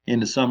in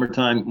the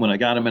summertime. When I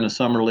got them in a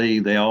summer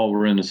league, they all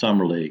were in the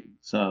summer league.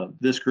 So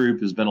this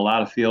group has been a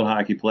lot of field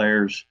hockey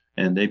players,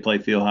 and they play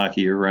field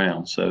hockey year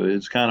round. So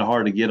it's kind of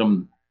hard to get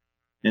them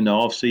in the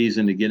off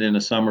season to get in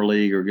a summer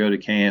league or go to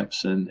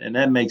camps. And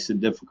that makes it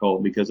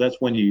difficult because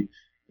that's when you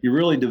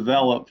really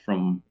develop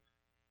from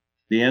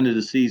the end of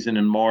the season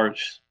in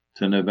March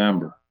to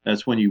November.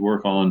 That's when you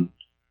work on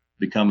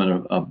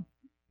becoming a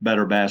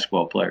better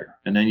basketball player.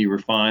 And then you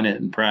refine it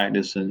and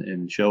practice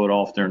and show it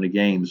off during the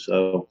games.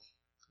 So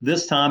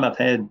this time I've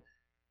had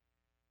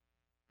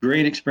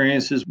great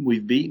experiences.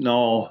 We've beaten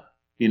all,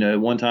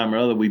 one time or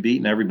other, we've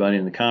beaten everybody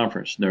in the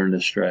conference during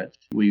this stretch.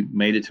 We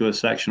made it to a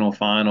sectional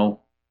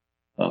final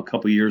a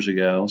couple years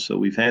ago. So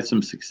we've had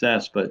some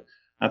success, but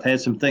I've had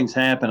some things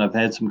happen. I've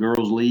had some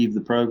girls leave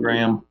the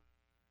program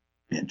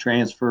and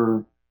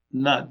transfer,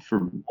 not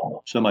for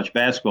so much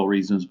basketball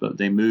reasons, but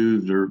they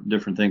moved or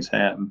different things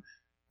happen.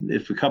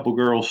 If a couple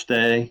girls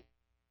stay,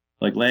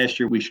 like last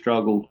year we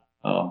struggled,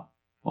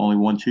 only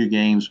won 2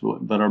 games,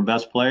 but our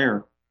best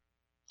player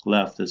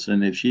left us.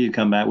 And if she had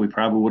come back, we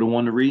probably would have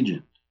won the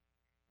region.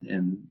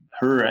 And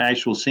her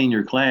actual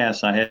senior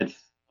class, I had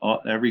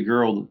every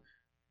girl,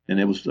 and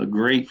it was a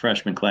great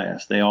freshman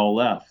class. They all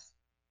left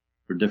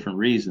for different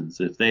reasons.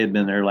 If they had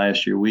been there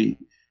last year, we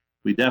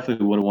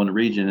definitely would have won the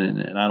region.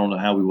 And I don't know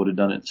how we would have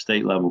done it at the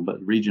state level, but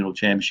the regional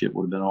championship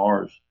would have been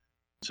ours.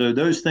 So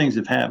those things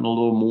have happened a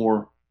little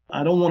more.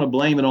 I don't want to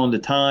blame it on the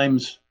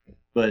times,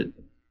 but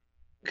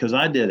because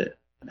I did it.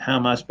 How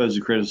am I supposed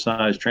to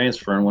criticize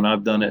transferring when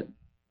I've done it,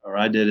 or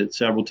I did it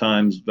several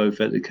times,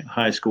 both at the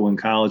high school and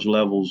college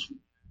levels,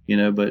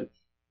 but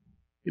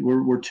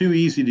we're too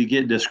easy to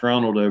get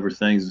disgruntled over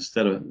things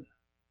instead of,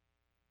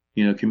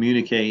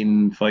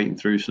 communicating, fighting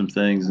through some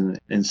things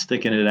and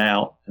sticking it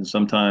out. And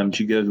sometimes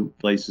you go to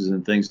places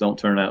and things don't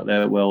turn out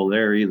that well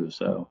there either.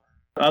 So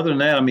other than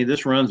that,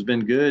 this run's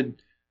been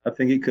good. I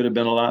think it could have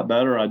been a lot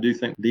better. I do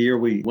think the year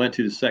we went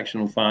to the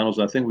sectional finals,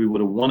 I think we would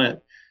have won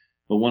it.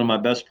 But one of my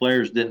best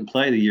players didn't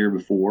play the year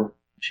before.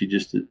 She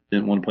just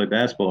didn't want to play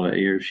basketball that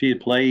year. If she had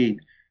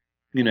played,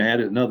 had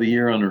another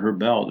year under her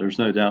belt, there's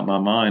no doubt in my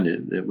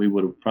mind that we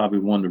would have probably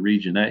won the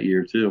region that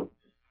year too.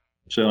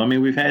 So,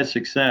 we've had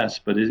success,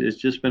 but it's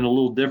just been a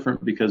little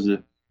different because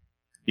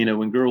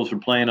when girls are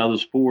playing other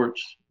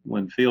sports,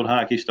 when field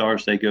hockey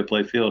starts, they go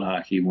play field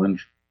hockey. When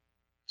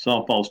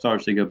softball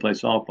starts, they go play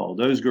softball.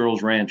 Those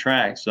girls ran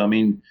track. So,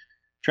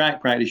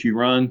 track practice, you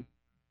run,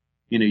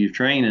 you're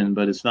training,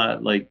 but it's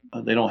not like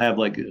they don't have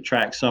like a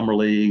track summer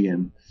league.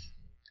 And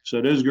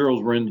so those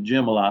girls were in the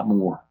gym a lot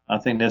more. I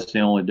think that's the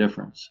only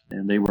difference.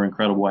 And they were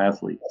incredible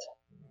athletes.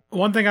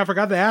 One thing I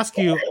forgot to ask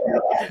you,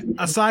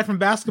 aside from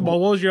basketball,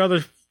 what was your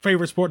other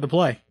favorite sport to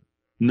play?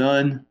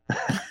 None.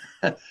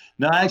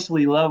 No, I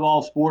actually love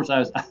all sports.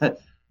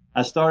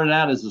 I started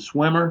out as a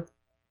swimmer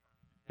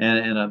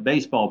and a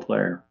baseball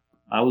player.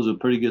 I was a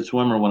pretty good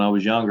swimmer when I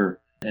was younger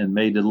and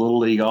made the Little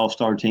League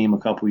All-Star team a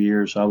couple of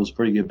years. So I was a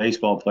pretty good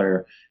baseball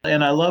player.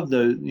 And I love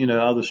the,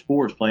 other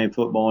sports, playing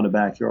football in the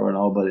backyard and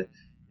all, but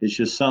it's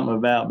just something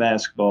about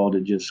basketball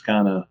that just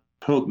kind of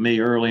hooked me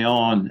early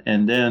on.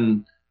 And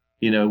then,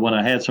 when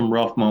I had some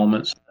rough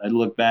moments, I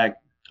look back,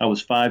 I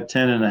was 5'10"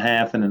 and a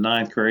half in the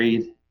 9th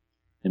grade.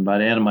 And by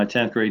the end of my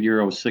 10th grade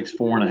year, I was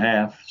 6'4" and a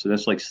half. So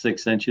that's like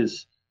 6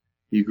 inches.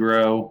 You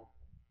grow,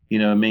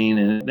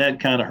 And that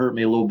kind of hurt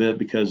me a little bit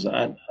because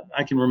I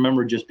can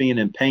remember just being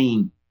in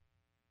pain.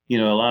 A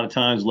lot of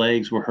times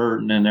legs were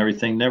hurting and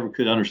everything. Never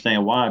could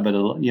understand why, but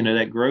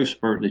that growth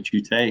spurt that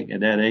you take at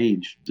that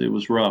age, it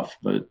was rough.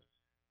 But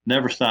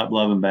never stopped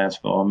loving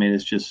basketball.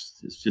 It's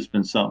just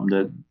been something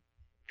that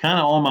kind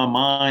of on my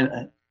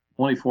mind.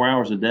 24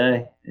 hours a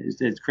day.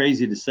 It's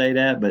crazy to say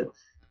that, but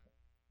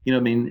you know,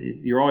 I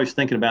mean, you're always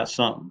thinking about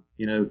something,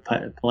 you know,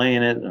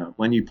 playing it,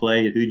 when you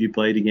play it, who you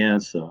played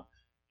against,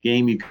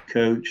 game you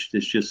coached.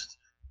 It's just,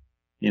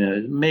 you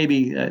know,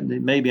 maybe I'm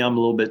a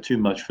little bit too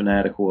much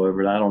fanatical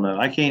over it. I don't know.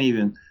 I can't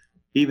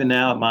even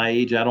now at my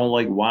age, I don't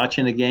like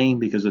watching a game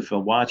because if I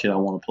watch it, I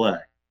want to play.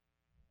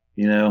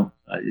 You know,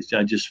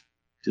 I just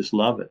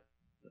love it.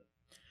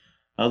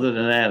 Other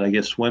than that, I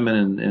guess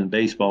swimming and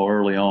baseball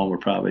early on were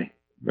probably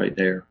right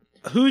there.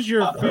 Who's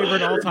your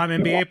favorite all-time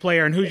NBA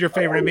player, and who's your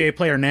favorite NBA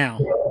player now?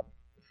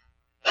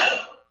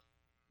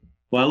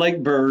 Well, I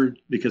like Bird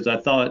because I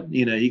thought,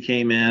 you know, he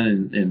came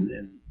in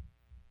and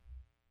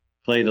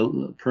played a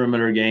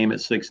perimeter game at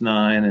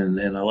 6'9",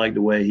 and I like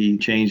the way he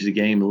changed the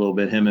game a little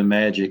bit, him and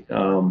Magic.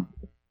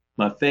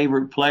 My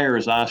favorite player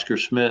is Oscar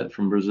Schmidt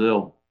from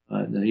Brazil.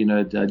 You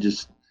know, I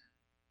just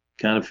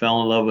kind of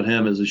fell in love with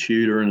him as a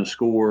shooter and a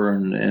scorer,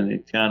 and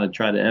it kind of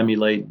tried to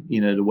emulate,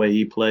 you know, the way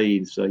he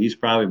played. So he's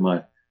probably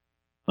my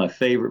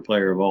favorite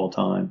player of all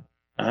time.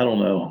 I don't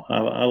know.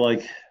 I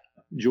like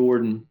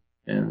Jordan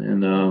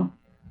and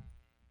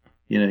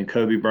you know,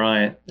 Kobe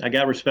Bryant. I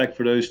got respect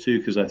for those two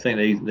because I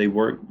think they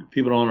work.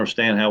 People don't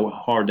understand how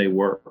hard they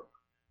work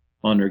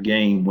on their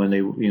game when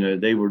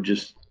they were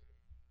just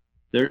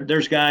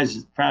there's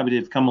guys probably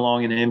that have come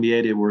along in the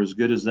NBA that were as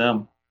good as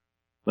them,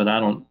 but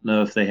I don't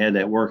know if they had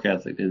that work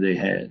ethic that they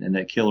had and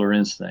that killer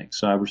instinct.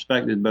 So I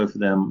respected both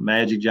of them.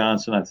 Magic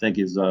Johnson, I think,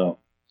 is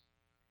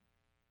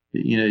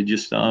you know,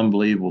 just an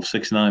unbelievable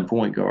 6'9"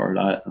 point guard.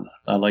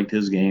 I liked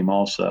his game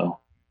also.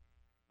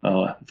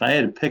 If I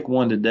had to pick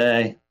one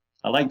today,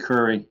 I like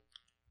Curry.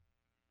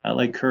 I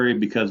like Curry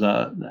because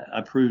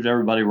I proved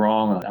everybody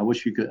wrong. I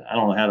wish you could. I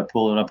don't know how to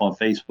pull it up on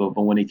Facebook,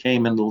 but when he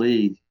came in the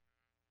league,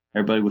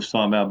 everybody was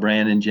talking about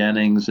Brandon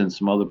Jennings and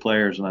some other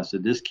players, and I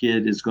said, this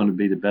kid is going to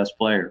be the best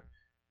player.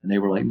 And they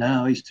were like,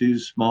 no, he's too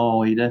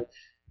small.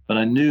 But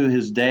I knew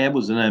his dad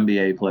was an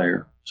NBA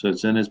player, so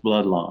it's in his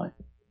bloodline.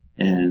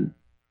 And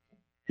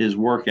his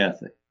work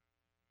ethic.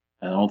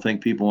 I don't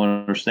think people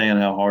understand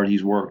how hard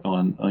he's worked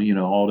on, you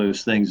know, all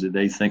those things that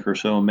they think are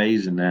so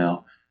amazing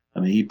now. I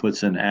mean, he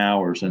puts in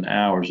hours and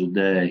hours a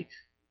day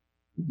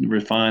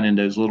refining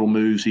those little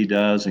moves he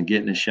does and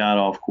getting his shot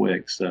off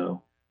quick.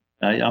 So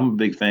I'm a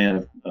big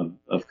fan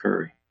of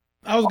Curry.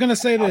 I was going to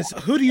say this.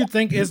 Who do you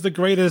think is the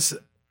greatest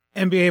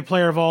NBA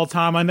player of all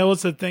time? I know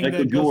it's a thing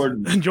Michael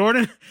Jordan.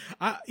 Jordan?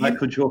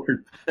 Michael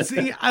Jordan.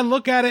 See, I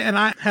look at it, and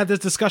I had this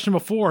discussion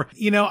before.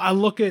 You know, I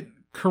look at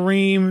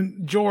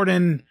Kareem,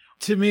 Jordan.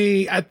 To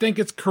me, I think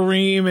it's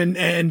Kareem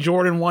and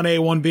Jordan 1A,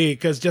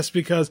 1B,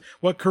 because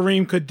what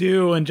Kareem could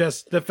do, and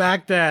just the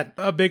fact that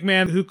a big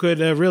man who could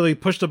really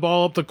push the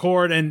ball up the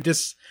court, and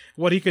just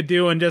what he could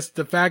do, and just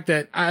the fact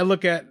that I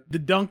look at the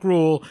dunk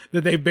rule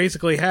that they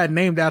basically had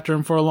named after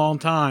him for a long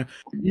time.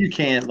 You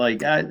can't,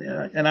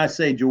 I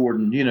say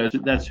Jordan, you know,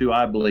 that's who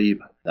I believe.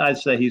 I'd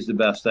say he's the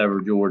best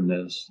ever, Jordan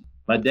is.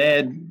 My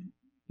dad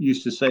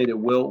used to say that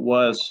Wilt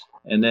was,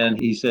 and then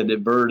he said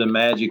that Bird and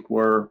Magic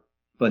were.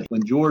 But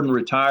when Jordan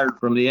retired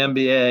from the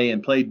NBA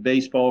and played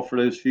baseball for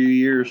those few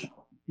years,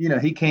 you know,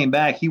 he came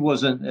back. He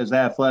wasn't as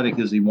athletic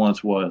as he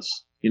once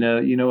was. You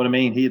know what I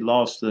mean? He had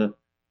lost a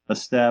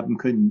step and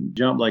couldn't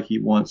jump like he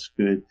once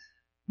could.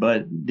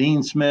 But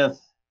Dean Smith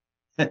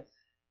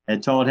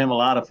had taught him a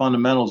lot of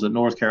fundamentals at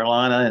North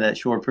Carolina in that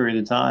short period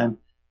of time.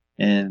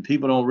 And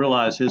people don't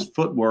realize his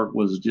footwork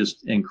was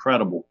just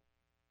incredible.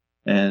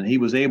 And he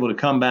was able to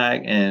come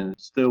back and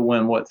still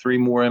win, 3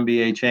 more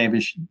NBA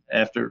championships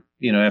after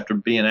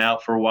being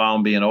out for a while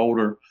and being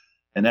older.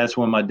 And that's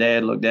when my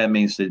dad looked at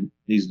me and said,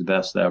 he's the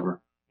best ever.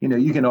 You know,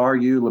 you can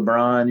argue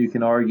LeBron, you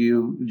can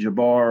argue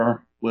Jabbar,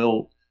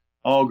 Wilt,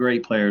 all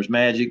great players,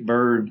 Magic,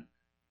 Bird,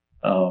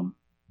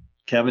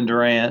 Kevin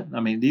Durant.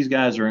 I mean, these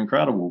guys are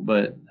incredible.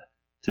 But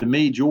to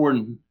me,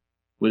 Jordan,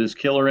 with his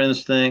killer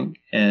instinct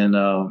and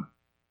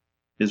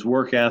his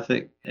work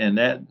ethic and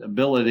that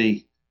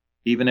ability,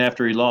 even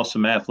after he lost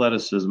some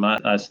athleticism,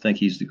 I think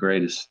he's the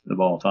greatest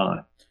of all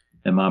time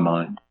in my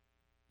mind.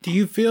 Do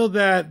you feel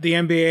that the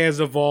NBA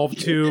has evolved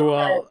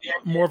to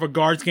more of a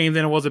guards game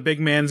than it was a big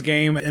man's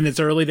game in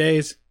its early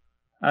days?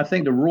 I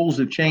think the rules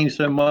have changed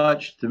so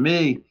much to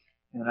me,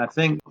 and I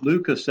think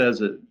Luka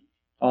says it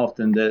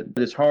often, that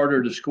it's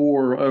harder to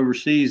score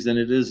overseas than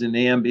it is in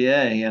the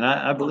NBA, and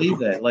I believe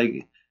that.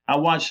 Like, I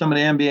watch some of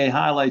the NBA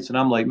highlights, and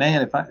I'm like,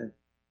 man,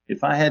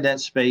 if I had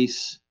that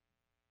space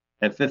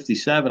at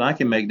 57, I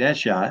can make that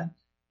shot.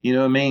 You know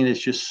what I mean? It's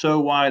just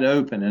so wide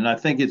open. And I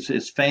think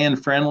it's fan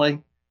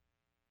friendly.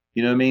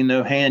 You know what I mean?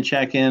 No hand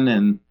checking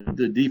and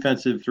the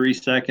defensive 3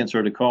 seconds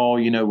or the call,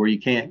 you know, where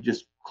you can't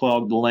just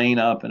clog the lane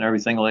up and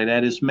everything like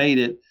that. It's made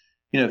it,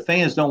 you know,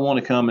 fans don't want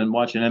to come and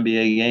watch an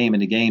NBA game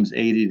and the game's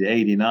 80 to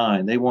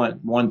 89. They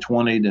want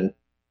 120 to,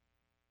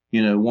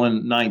 you know,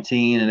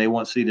 119, and they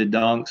want to see the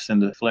dunks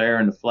and the flair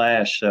and the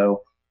flash.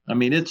 So, I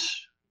mean,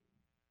 it's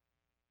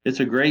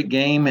a great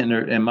game,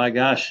 and my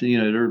gosh, you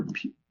know,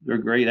 they're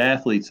great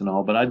athletes and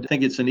all, but I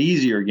think it's an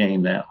easier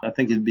game now. I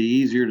think it'd be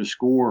easier to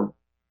score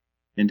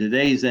in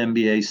today's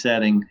NBA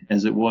setting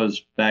as it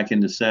was back in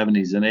the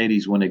 70s and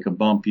 80s when they could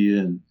bump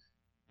you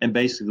and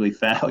basically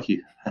foul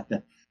you.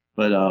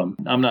 But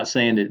I'm not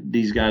saying that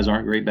these guys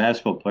aren't great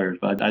basketball players,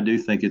 but I do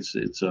think it's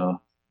a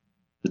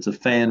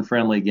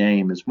fan-friendly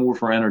game. It's more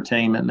for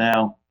entertainment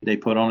now. They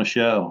put on a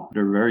show.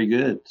 They're very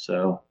good.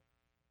 So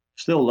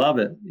still love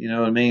it, you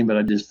know what I mean? But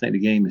I just think the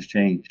game has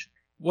changed.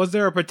 Was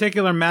there a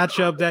particular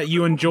matchup that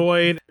you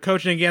enjoyed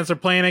coaching against or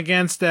playing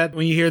against that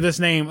when you hear this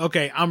name,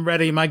 okay, I'm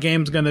ready, my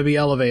game's going to be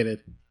elevated?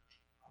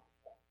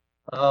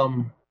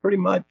 Pretty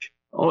much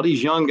all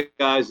these young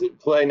guys that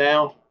play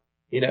now,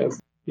 you know,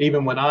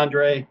 even when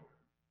Andre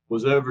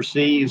was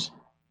overseas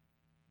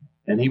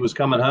and he was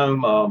coming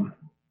home,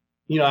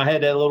 you know, I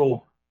had that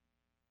little,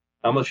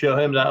 I'm going to show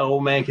him that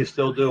old man can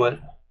still do it.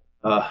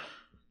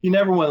 You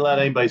never want to let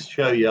anybody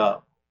show you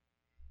up.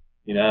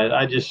 You know,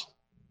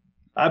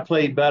 I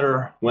played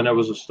better when there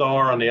was a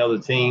star on the other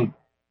team,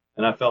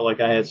 and I felt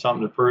like I had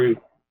something to prove.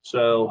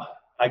 So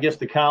I guess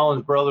the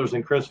Collins brothers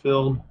in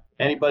Crisfield,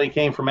 anybody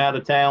came from out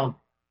of town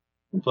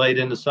and played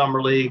in the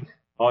summer league,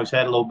 always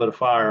had a little bit of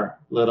fire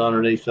lit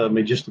underneath of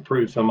me just to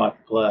prove somebody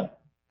could play.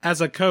 As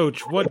a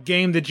coach, what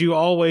game did you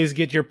always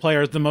get your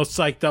players the most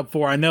psyched up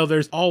for? I know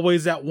there's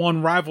always that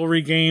one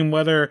rivalry game,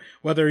 whether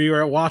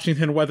you're at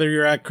Washington, whether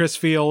you're at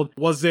Crisfield.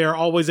 Was there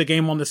always a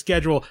game on the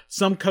schedule,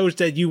 some coach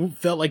that you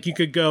felt like you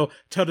could go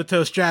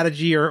toe-to-toe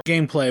strategy or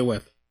gameplay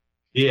with?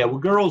 Yeah, well,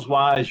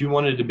 girls-wise, you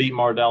wanted to beat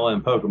Mardella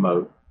and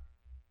Pocomoke.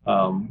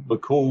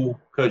 McCool,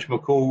 Coach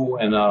McCool,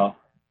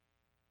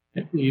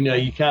 and, you know,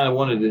 you kind of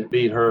wanted to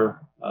beat her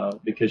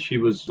because she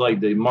was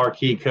like the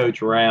marquee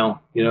coach around,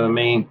 you know what I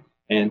mean?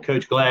 And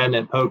Coach Gladden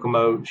at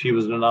Pocomoke, she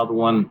was another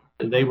one.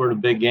 They were the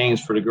big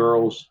games for the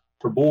girls.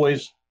 For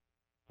boys,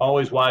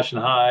 always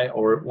Washington High,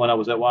 or when I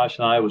was at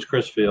Washington High, it was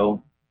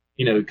Crisfield,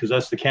 you know, because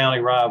that's the county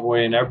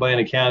rivalry, and everybody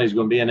in the county is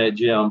going to be in that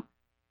gym.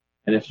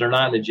 And if they're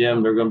not in the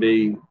gym, they're going to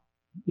be,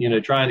 you know,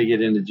 trying to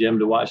get in the gym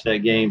to watch that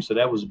game. So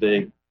that was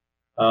big.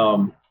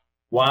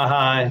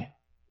 Y-High,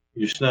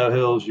 your Snow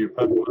Hills, your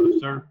Pocomoke,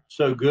 they're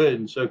so good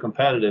and so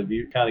competitive,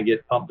 you kind of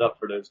get pumped up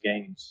for those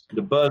games.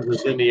 The buzz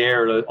is in the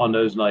air on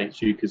those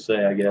nights, you could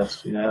say, I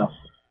guess, you know.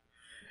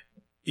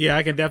 Yeah,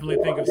 I can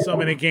definitely think of so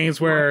many games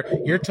where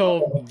you're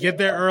told get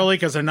there early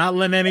because they're not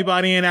letting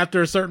anybody in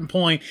after a certain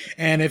point,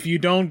 and if you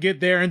don't get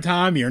there in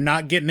time, you're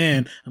not getting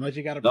in unless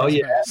you got to. Oh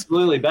yeah,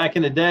 absolutely. Back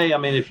in the day, I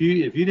mean, if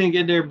you didn't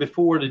get there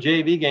before the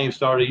JV game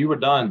started, you were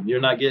done.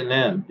 You're not getting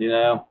in. You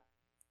know,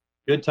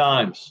 good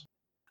times.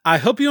 I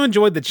hope you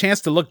enjoyed the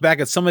chance to look back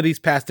at some of these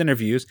past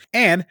interviews,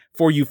 and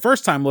for you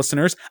first-time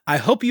listeners, I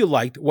hope you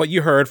liked what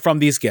you heard from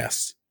these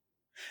guests.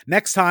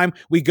 Next time,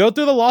 we go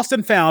through the lost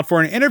and found for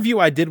an interview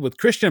I did with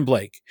Christian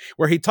Blake,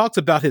 where he talks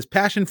about his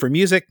passion for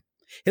music,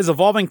 his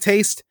evolving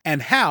taste,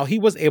 and how he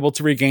was able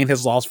to regain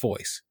his lost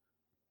voice.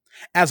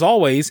 As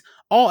always,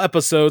 all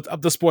episodes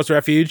of The Sports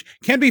Refuge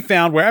can be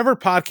found wherever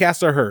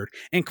podcasts are heard,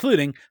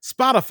 including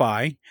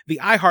Spotify, the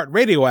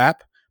iHeartRadio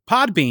app,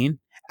 Podbean,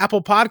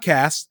 Apple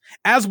Podcasts,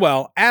 as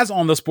well as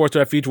on the Sports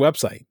Refuge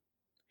website.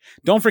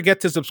 Don't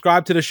forget to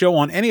subscribe to the show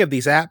on any of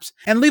these apps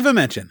and leave a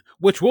mention,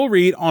 which we'll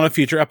read on a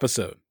future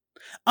episode.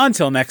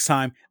 Until next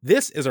time,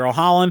 this is Earl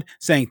Holland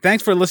saying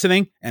thanks for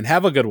listening and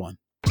have a good one.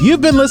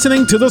 You've been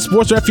listening to the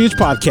Sports Refuge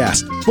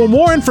podcast. For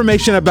more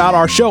information about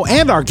our show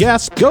and our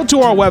guests, go to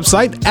our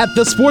website at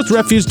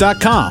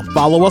thesportsrefuge.com.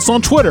 Follow us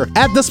on Twitter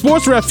at The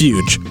Sports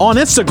Refuge, on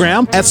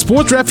Instagram at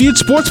Sports Refuge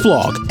Sports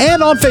Blog,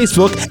 and on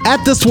Facebook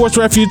at The Sports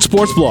Refuge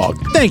Sports Blog.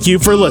 Thank you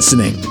for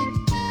listening.